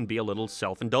maybe she can be a little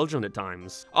self-indulgent at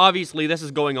times. Obviously, this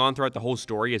is going on throughout the whole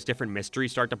story as different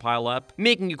mysteries start to pile up,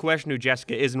 making you question who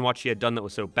Jessica is and what she had done that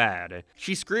was so bad.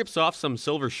 She scrapes off some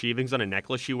silver sheathings on a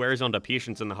necklace she wears onto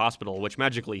patients in the hospital, which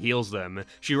magically heals them.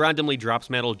 She randomly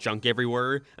drops metal junk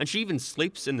everywhere, and she even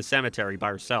sleeps in the cemetery by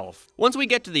herself. Once we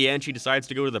get to the end, she decides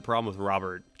to go to the prom with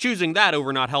Robert, choosing that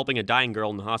over not helping a dying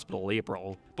girl in the hospital,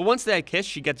 April. But once they kiss,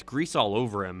 she gets grease all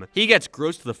over him. He gets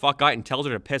grossed the fuck out and tells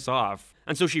her to piss off.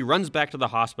 And so she runs back to the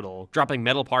hospital, dropping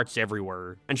metal parts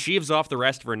everywhere, and sheaves off the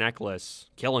rest of her necklace,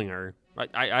 killing her.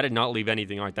 I did not leave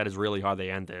anything out. That is really how they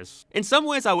end this. In some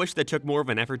ways, I wish they took more of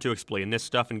an effort to explain this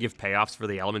stuff and give payoffs for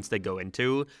the elements they go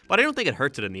into, but I don't think it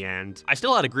hurts it in the end. I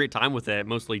still had a great time with it,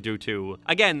 mostly due to,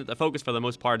 again, the focus for the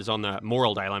most part is on the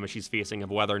moral dilemma she's facing of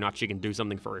whether or not she can do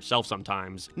something for herself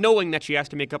sometimes, knowing that she has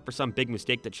to make up for some big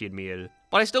mistake that she had made.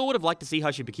 But I still would have liked to see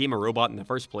how she became a robot in the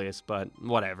first place, but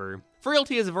whatever.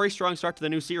 Frailty is a very strong start to the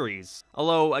new series.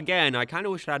 Although, again, I kinda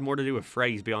wish it had more to do with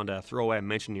Freddy's beyond a throwaway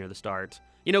mention near the start.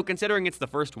 You know, considering it's the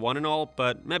first one and all,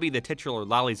 but maybe the titular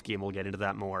Lally's game will get into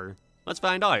that more. Let's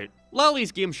find out.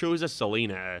 Lally's game shows us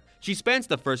Selena. She spends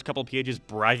the first couple pages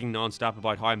bragging non-stop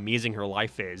about how amazing her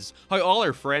life is, how all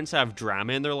her friends have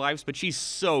drama in their lives, but she's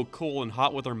so cool and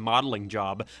hot with her modeling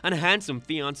job, and a handsome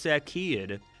fiancé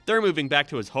kid. They're moving back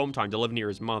to his hometown to live near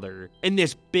his mother, in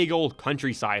this big old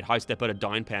countryside house they put a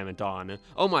down payment on.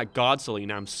 Oh my god,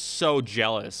 Selena, I'm so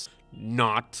jealous.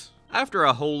 Not. After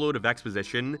a whole load of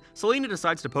exposition, Selena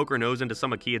decides to poke her nose into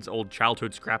some of Kied's old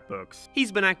childhood scrapbooks.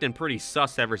 He's been acting pretty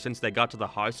sus ever since they got to the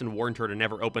house and warned her to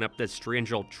never open up this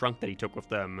strange old trunk that he took with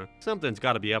them. Something's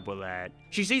gotta be up with that.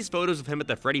 She sees photos of him at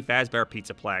the Freddy Fazbear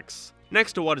Pizzaplex,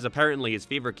 next to what is apparently his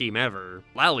favorite game ever,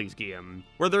 Lally's game,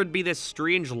 where there'd be this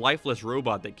strange, lifeless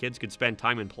robot that kids could spend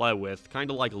time and play with,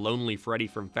 kinda like Lonely Freddy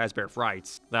from Fazbear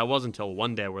Frights. That was until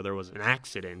one day where there was an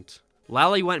accident.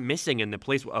 Lally went missing and the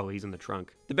place— oh, he's in the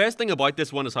trunk. The best thing about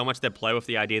this one is how much they play with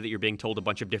the idea that you're being told a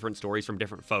bunch of different stories from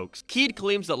different folks. Keed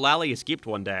claims that Lally escaped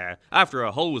one day, after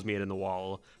a hole was made in the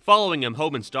wall, following him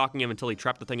home and stalking him until he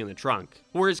trapped the thing in the trunk.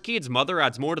 Whereas Keed's mother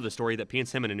adds more to the story that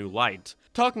paints him in a new light,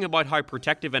 talking about how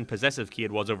protective and possessive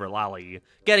Keed was over Lally,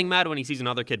 getting mad when he sees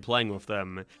another kid playing with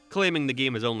them, claiming the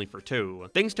game is only for 2.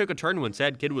 Things took a turn when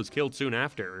said kid was killed soon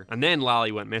after, and then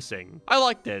Lally went missing. I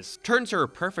like this. Turns her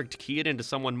perfect Keed into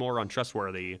someone more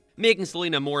untrustworthy, making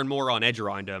Selena more and more on edge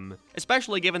around him,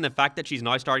 especially given the fact that she's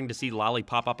now starting to see Lally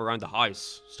pop up around the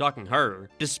house, stalking her.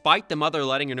 Despite the mother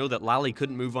letting her know that Lally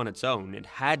couldn't move on its own, it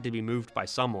had to be moved by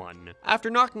someone.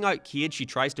 After knocking out Keed, she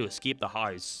tries to escape the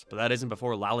house, but that isn't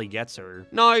before Lally gets her.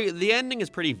 Now, the ending is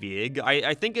pretty vague.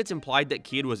 I think it's implied that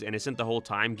Keed was innocent the whole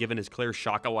time, given his clear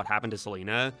shock at what happened to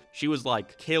Selena. She was,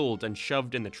 like, killed and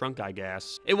shoved in the trunk, I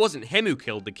guess. It wasn't him who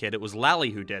killed the kid, it was Lally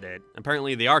who did it.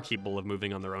 Apparently they are capable of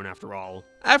moving on their own after all.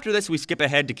 After this, we skip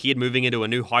ahead to Keed moving into a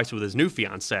new house with his new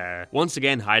fiancée, once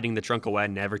again hiding the trunk away,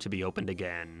 never to be opened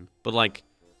again. But like,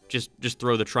 just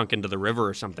throw the trunk into the river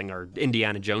or something, or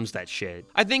Indiana Jones that shit.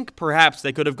 I think perhaps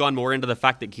they could have gone more into the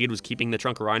fact that Keed was keeping the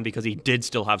trunk around because he did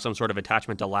still have some sort of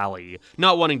attachment to Lally,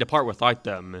 not wanting to part without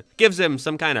them. Gives him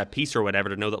some kind of peace or whatever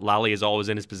to know that Lally is always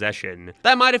in his possession.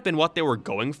 That might have been what they were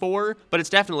going for, but it's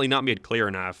definitely not made clear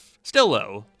enough. Still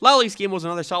though, Lally's scheme was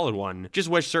another solid one. Just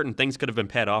wish certain things could have been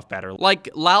paid off better. Like,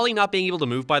 Lally not being able to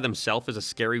move by themselves is a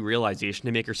scary realization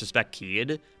to make her suspect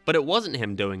Keed, but it wasn't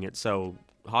him doing it, so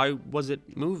how was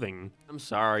it moving? I'm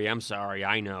sorry,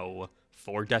 I know.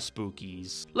 For the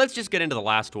spookies. Let's just get into the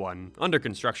last one, under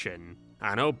construction.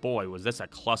 And oh boy, was this a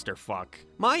clusterfuck.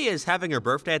 Maya is having her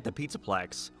birthday at the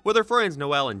Pizzaplex, with her friends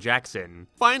Noelle and Jackson.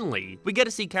 Finally, we get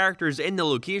to see characters in the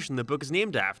location the book is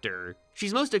named after.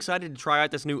 She's most excited to try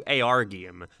out this new AR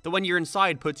game, that when you're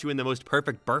inside puts you in the most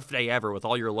perfect birthday ever with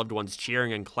all your loved ones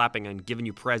cheering and clapping and giving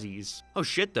you prezzies. Oh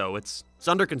shit though, it's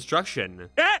under construction.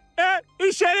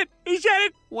 He said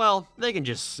it! Well, they can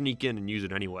just sneak in and use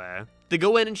it anyway. They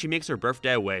go in and she makes her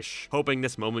birthday wish, hoping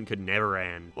this moment could never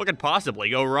end. What could possibly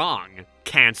go wrong?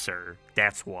 Cancer,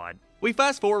 that's what. We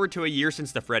fast forward to a year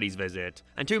since the Freddy's visit,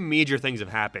 and 2 major things have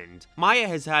happened. Maya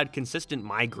has had consistent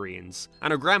migraines,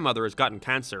 and her grandmother has gotten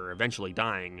cancer, eventually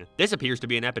dying. This appears to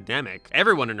be an epidemic.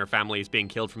 Everyone in her family is being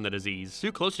killed from the disease,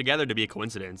 too close together to be a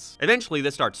coincidence. Eventually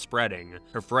this starts spreading.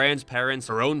 Her friends' parents,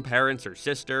 her own parents, her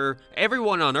sister,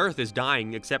 everyone on Earth is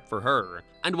dying except for her.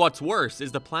 And what's worse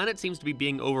is the planet seems to be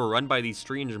being overrun by these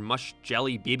strange mush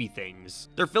jelly baby things.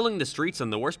 They're filling the streets,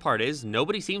 and the worst part is,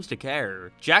 nobody seems to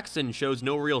care. Jackson shows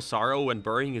no real sorrow when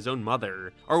burying his own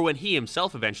mother, or when he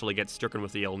himself eventually gets stricken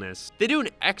with the illness. They do an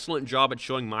excellent job at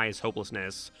showing Maya's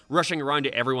hopelessness, rushing around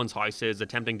to everyone's houses,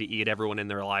 attempting to eat everyone in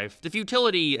their life. The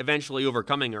futility eventually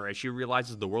overcoming her as she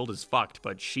realizes the world is fucked,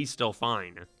 but she's still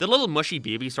fine. The little mushy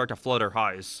babies start to flood her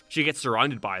house. She gets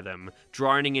surrounded by them,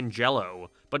 drowning in jello.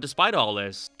 But despite all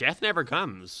this, death never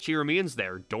comes. She remains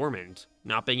there, dormant,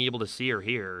 not being able to see or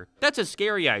hear. That's a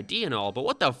scary idea and all, but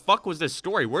what the fuck was this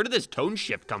story? Where did this tone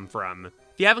shift come from?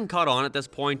 If you haven't caught on at this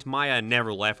point, Maya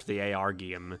never left the AR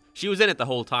game. She was in it the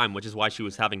whole time, which is why she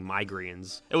was having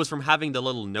migraines. It was from having the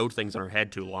little note things on her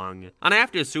head too long. And I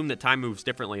have to assume that time moves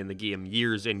differently in the game,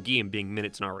 years in game being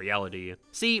minutes in our reality.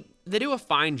 See, they do a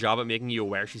fine job at making you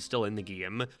aware she's still in the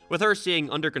game, with her seeing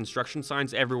under construction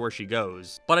signs everywhere she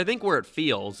goes. But I think where it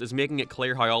fails is making it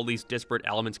clear how all these disparate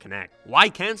elements connect. Why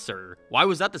cancer? Why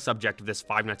was that the subject of this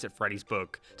Five Nights at Freddy's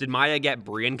book? Did Maya get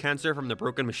brain cancer from the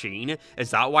broken machine?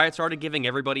 Is that why it started giving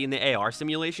everybody in the AR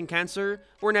simulation cancer?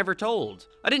 We're never told.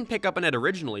 I didn't pick up on it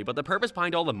originally, but the purpose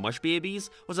behind all the mush babies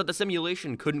was that the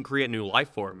simulation couldn't create new life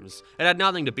forms. It had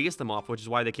nothing to base them off, which is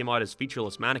why they came out as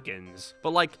featureless mannequins.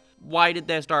 But like, why did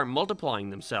they start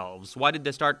multiplying themselves? Why did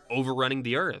they start overrunning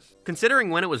the Earth? Considering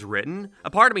when it was written,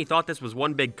 a part of me thought this was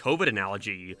one big COVID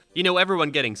analogy. You know, everyone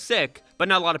getting sick, but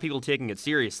not a lot of people taking it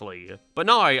seriously. But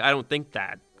now I don't think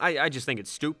that. I just think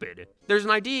it's stupid. There's an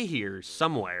idea here,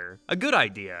 somewhere. A good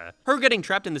idea. Her getting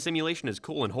trapped in the simulation is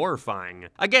cool and horrifying.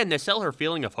 Again, they sell her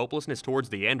feeling of hopelessness towards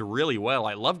the end really well,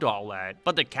 I loved all that.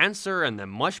 But the cancer and the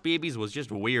mush babies was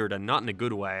just weird and not in a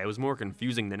good way, it was more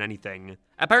confusing than anything.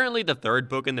 Apparently the 3rd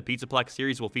book in the Pizzaplex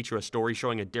series will feature a story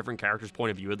showing a different character's point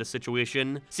of view of the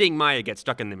situation, seeing Maya get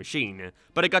stuck in the machine,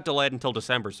 but it got delayed until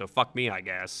December, so fuck me, I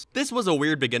guess. This was a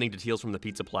weird beginning to Tales from the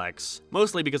Pizzaplex,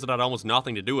 mostly because it had almost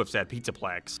nothing to do with said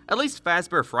Pizzaplex. At least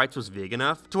Fazbear Frights was vague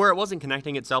enough to where it wasn't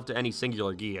connecting itself to any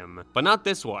singular game, but not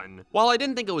this one. While I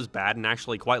didn't think it was bad and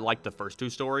actually quite liked the first 2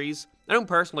 stories, I don't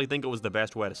personally think it was the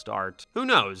best way to start. Who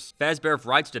knows? Fazbear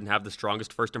Frights didn't have the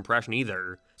strongest first impression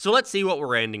either. So let's see what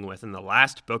we're ending with in the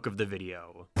last book of the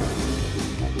video.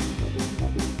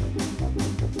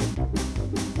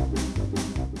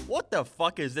 What the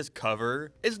fuck is this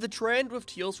cover? Is the trend with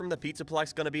teals from the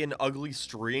Pizzaplex gonna be an ugly,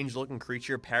 strange-looking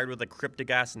creature paired with a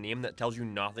cryptic-ass name that tells you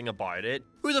nothing about it?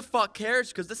 Who the fuck cares,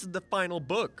 because this is the final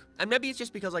book? And maybe it's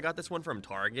just because I got this one from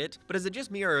Target, but is it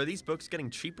just me or are these books getting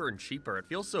cheaper and cheaper? It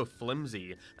feels so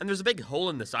flimsy, and there's a big hole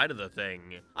in the side of the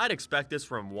thing. I'd expect this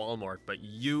from Walmart, but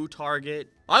you, Target?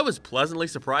 I was pleasantly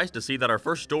surprised to see that our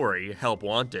first story, Help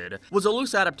Wanted, was a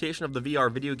loose adaptation of the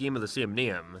VR video game of the same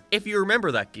name. If you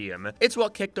remember that game, it's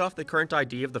what kicked off the current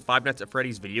idea of the Five Nights at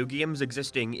Freddy's video games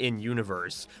existing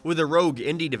in-universe, with a rogue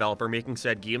indie developer making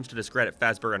said games to discredit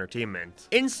Fazbear Entertainment.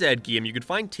 In said game, you could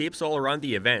find tapes all around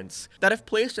the events that, if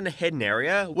placed in a hidden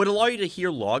area, would allow you to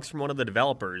hear logs from one of the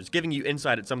developers, giving you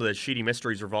insight at some of the shady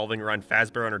mysteries revolving around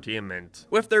Fazbear Entertainment,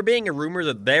 with there being a rumor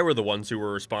that they were the ones who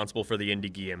were responsible for the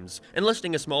indie games,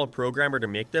 enlisting a small programmer to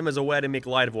make them as a way to make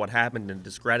light of what happened and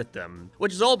discredit them,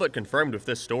 which is all but confirmed with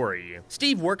this story.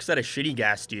 Steve works at a shitty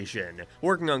gas station,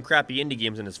 working on crappy indie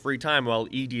games in his free time while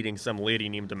eating some lady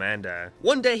named Amanda.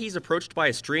 One day he's approached by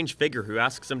a strange figure who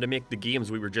asks him to make the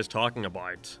games we were just talking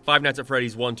about, Five Nights at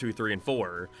Freddy's 1, 2, 3, and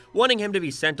 4, wanting him to be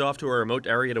sent off to a remote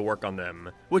area to work on them,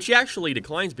 which he actually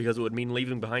declines because it would mean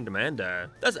leaving behind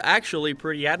Amanda. That's actually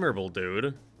pretty admirable,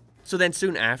 dude. So then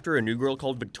soon after, a new girl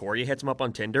called Victoria hits him up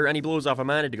on Tinder and he blows off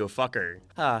Amanda to go fuck her.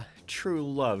 Ah, true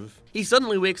love. He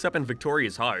suddenly wakes up in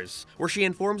Victoria's house, where she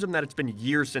informs him that it's been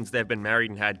years since they've been married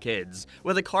and had kids,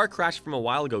 with a car crash from a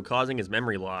while ago causing his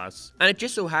memory loss. And it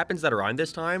just so happens that around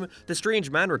this time, the strange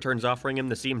man returns offering him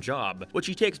the same job, which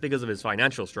he takes because of his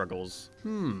financial struggles.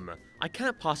 I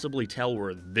can't possibly tell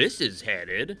where this is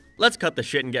headed. Let's cut the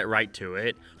shit and get right to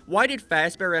it. Why did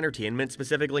Fazbear Entertainment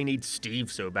specifically need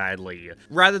Steve so badly,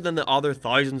 rather than the other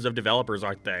thousands of developers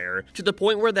out there, to the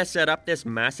point where they set up this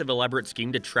massive elaborate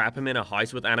scheme to trap him in a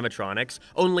house with animatronics,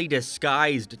 only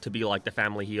disguised to be like the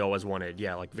family he always wanted?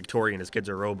 Yeah, like Victoria and his kids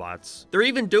are robots. They're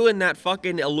even doing that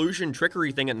fucking illusion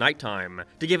trickery thing at nighttime,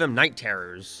 to give him night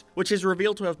terrors, which is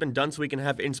revealed to have been done so he can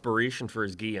have inspiration for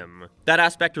his game. That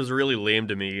aspect was really lame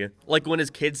to me. Like when his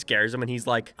kid scares him and he's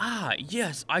like, ah,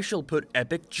 yes, I shall put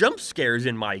epic jump scares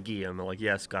in my game. I'm like,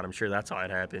 yes, God, I'm sure that's how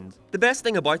it happened. The best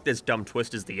thing about this dumb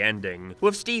twist is the ending,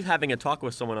 with Steve having a talk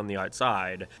with someone on the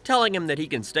outside, telling him that he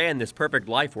can stay in this perfect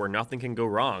life where nothing can go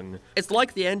wrong. It's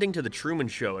like the ending to The Truman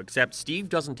Show, except Steve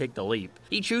doesn't take the leap.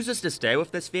 He chooses to stay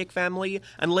with this fake family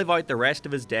and live out the rest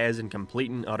of his days in complete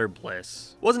and utter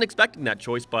bliss. Wasn't expecting that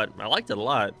choice, but I liked it a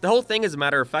lot. The whole thing, as a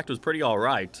matter of fact, was pretty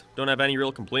alright. Don't have any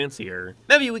real complaints here.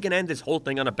 Maybe we can end this whole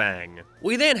thing on a bang.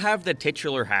 We then have the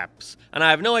titular Happs, and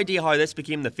I have no idea how this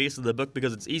became the face of the book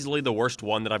because it's easily the worst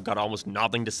one that I've got almost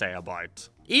nothing to say about.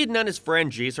 Eden and his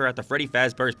friend Jace are at the Freddy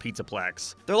Fazbear's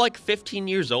Pizzaplex. They're like 15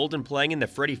 years old and playing in the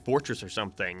Freddy Fortress or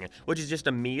something, which is just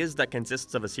a maze that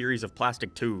consists of a series of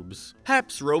plastic tubes.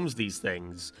 Happs roams these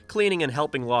things, cleaning and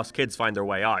helping lost kids find their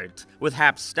way out, with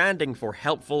Happs standing for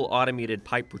Helpful Automated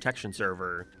Pipe Protection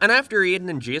Server. And after Eden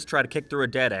and Jace try to kick through a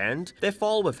dead end, they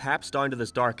fall with Happs down to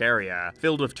this dark area,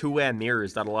 filled with two-way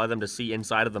mirrors that allow them to see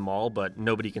inside of the mall, but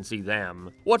nobody can see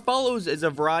them. What follows is a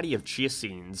variety of chase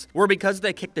scenes, where because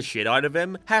they kick the shit out of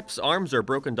him, Happs' arms are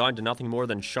broken down to nothing more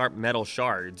than sharp metal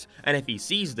shards, and if he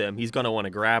sees them, he's gonna want to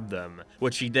grab them,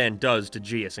 which he then does to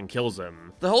Jace and kills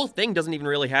him. The whole thing doesn't even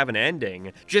really have an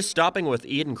ending, just stopping with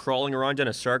Eden crawling around in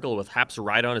a circle with Happs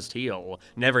right on his tail,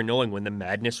 never knowing when the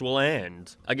madness will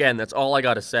end. Again, that's all I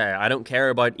gotta say. I don't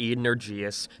care about Eden or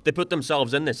Jace. They put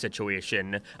themselves in this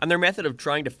situation, and their method of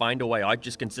trying to find a way out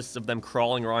just consists of them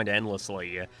crawling around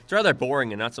endlessly. It's rather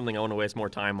boring and not something I want to waste more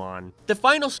time on. The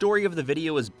final story of the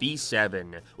video is B7,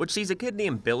 which sees a kid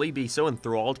named Billy be so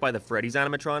enthralled by the Freddy's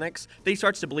animatronics that he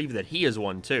starts to believe that he is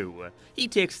one too. He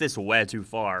takes this way too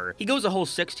far. He goes a whole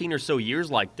 16 or so years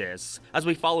like this, as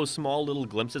we follow small little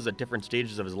glimpses at different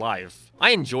stages of his life.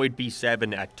 I enjoyed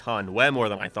B7 a ton, way more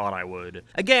than I thought I would.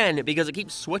 Again, because it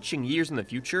keeps switching years in the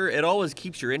future, it always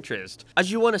keeps your interest,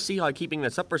 as you want to see how keeping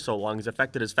this up for so long has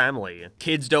affected his family.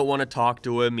 Kids don't want to talk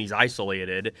to him, he's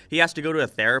isolated, he has to go to a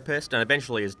therapist, and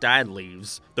eventually his dad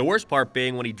leaves. The worst part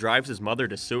being when he drives his mother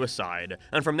to suicide,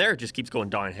 and from there it just keeps going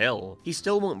downhill. He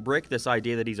still won't break this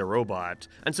idea that he's a robot,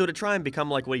 and so to try and become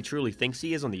like what he truly thinks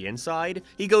he is on the inside,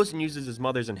 he goes and uses his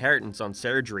mother's inheritance on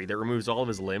surgery that removes all of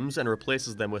his limbs and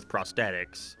replaces them with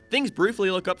prosthetics. Things briefly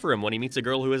look up for him when he meets a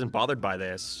girl who isn't bothered by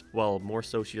this. Well, more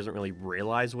so she doesn't really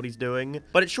realize what he's doing,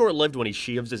 but it's short-lived when he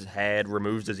shaves his head,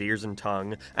 removes his ears and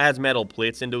tongue, adds metal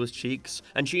plates into his cheeks,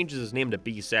 and changes his name to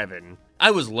B7.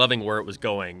 I was loving where it was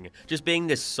going, just being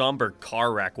this somber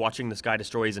car wreck watching this guy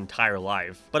destroy his entire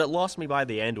life, but it lost me by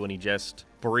the end when he just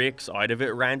breaks out of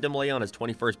it randomly on his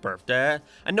 21st birthday,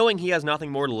 and knowing he has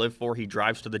nothing more to live for, he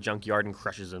drives to the junkyard and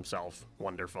crushes himself.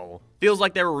 Wonderful. Feels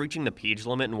like they were reaching the page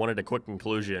limit and wanted a quick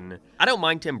conclusion. I don't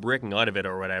mind him breaking out of it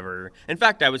or whatever. In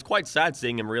fact, I was quite sad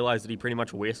seeing him realize that he pretty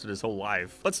much wasted his whole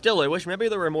life. But still, I wish maybe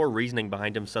there were more reasoning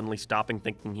behind him suddenly stopping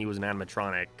thinking he was an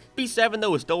animatronic. B7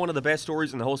 though is still one of the best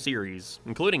stories in the whole series,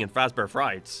 including in Fazbear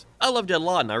Frights. I loved it a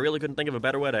lot and I really couldn't think of a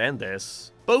better way to end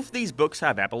this. Both these books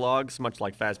have epilogues, much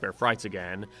like Fazbear Frights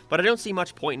again, but I don't see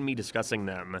much point in me discussing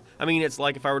them. I mean, it's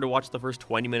like if I were to watch the first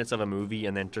 20 minutes of a movie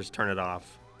and then just turn it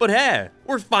off. But hey,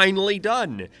 we're finally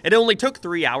done! It only took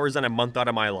 3 hours and a month out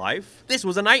of my life. This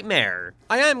was a nightmare!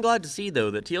 I am glad to see,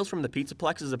 though, that Tales from the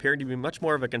Pizzaplex is appearing to be much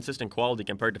more of a consistent quality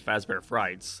compared to Fazbear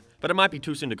Frights. But it might be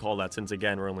too soon to call that since,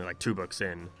 again, we're only like 2 books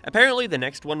in. Apparently, the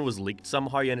next one was leaked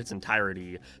somehow in its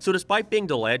entirety, so despite being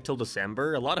delayed till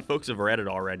December, a lot of folks have read it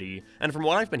already. And from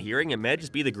what I've been hearing, it may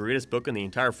just be the greatest book in the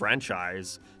entire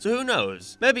franchise. So who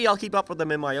knows? Maybe I'll keep up with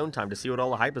them in my own time to see what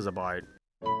all the hype is about.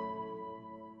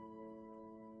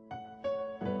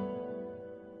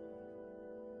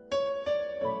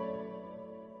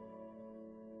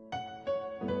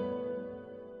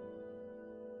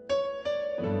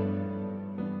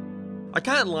 I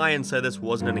can't lie and say this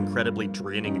wasn't an incredibly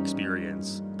draining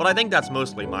experience, but I think that's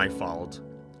mostly my fault.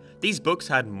 These books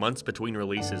had months between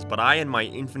releases, but I in my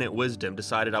infinite wisdom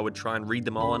decided I would try and read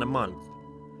them all in a month.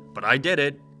 But I did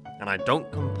it, and I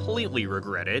don't completely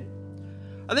regret it.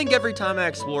 I think every time I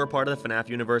explore a part of the FNAF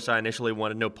universe I initially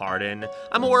wanted no part in,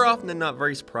 I'm more often than not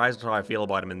very surprised at how I feel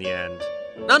about them in the end.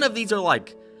 None of these are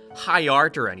like high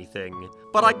art or anything,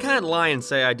 but I can't lie and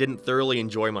say I didn't thoroughly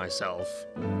enjoy myself.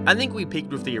 I think we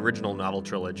peaked with the original novel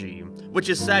trilogy, which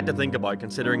is sad to think about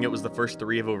considering it was the first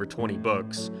 3 of over 20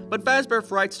 books, but Fazbear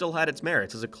Fright still had its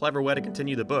merits as a clever way to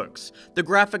continue the books. The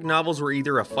graphic novels were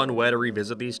either a fun way to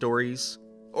revisit these stories,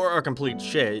 or a complete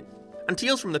shit, and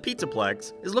Tales from the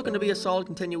Pizzaplex is looking to be a solid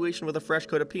continuation with a fresh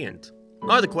coat of paint.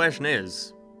 Now the question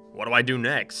is, what do I do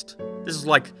next? This is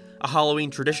like a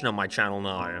Halloween tradition on my channel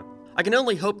now. I can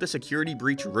only hope the Security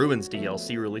Breach Ruins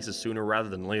DLC releases sooner rather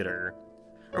than later.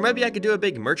 Or maybe I could do a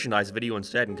big merchandise video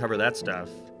instead and cover that stuff.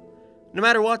 No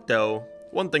matter what though,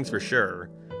 one thing's for sure,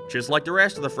 just like the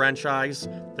rest of the franchise,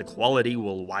 the quality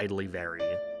will widely vary.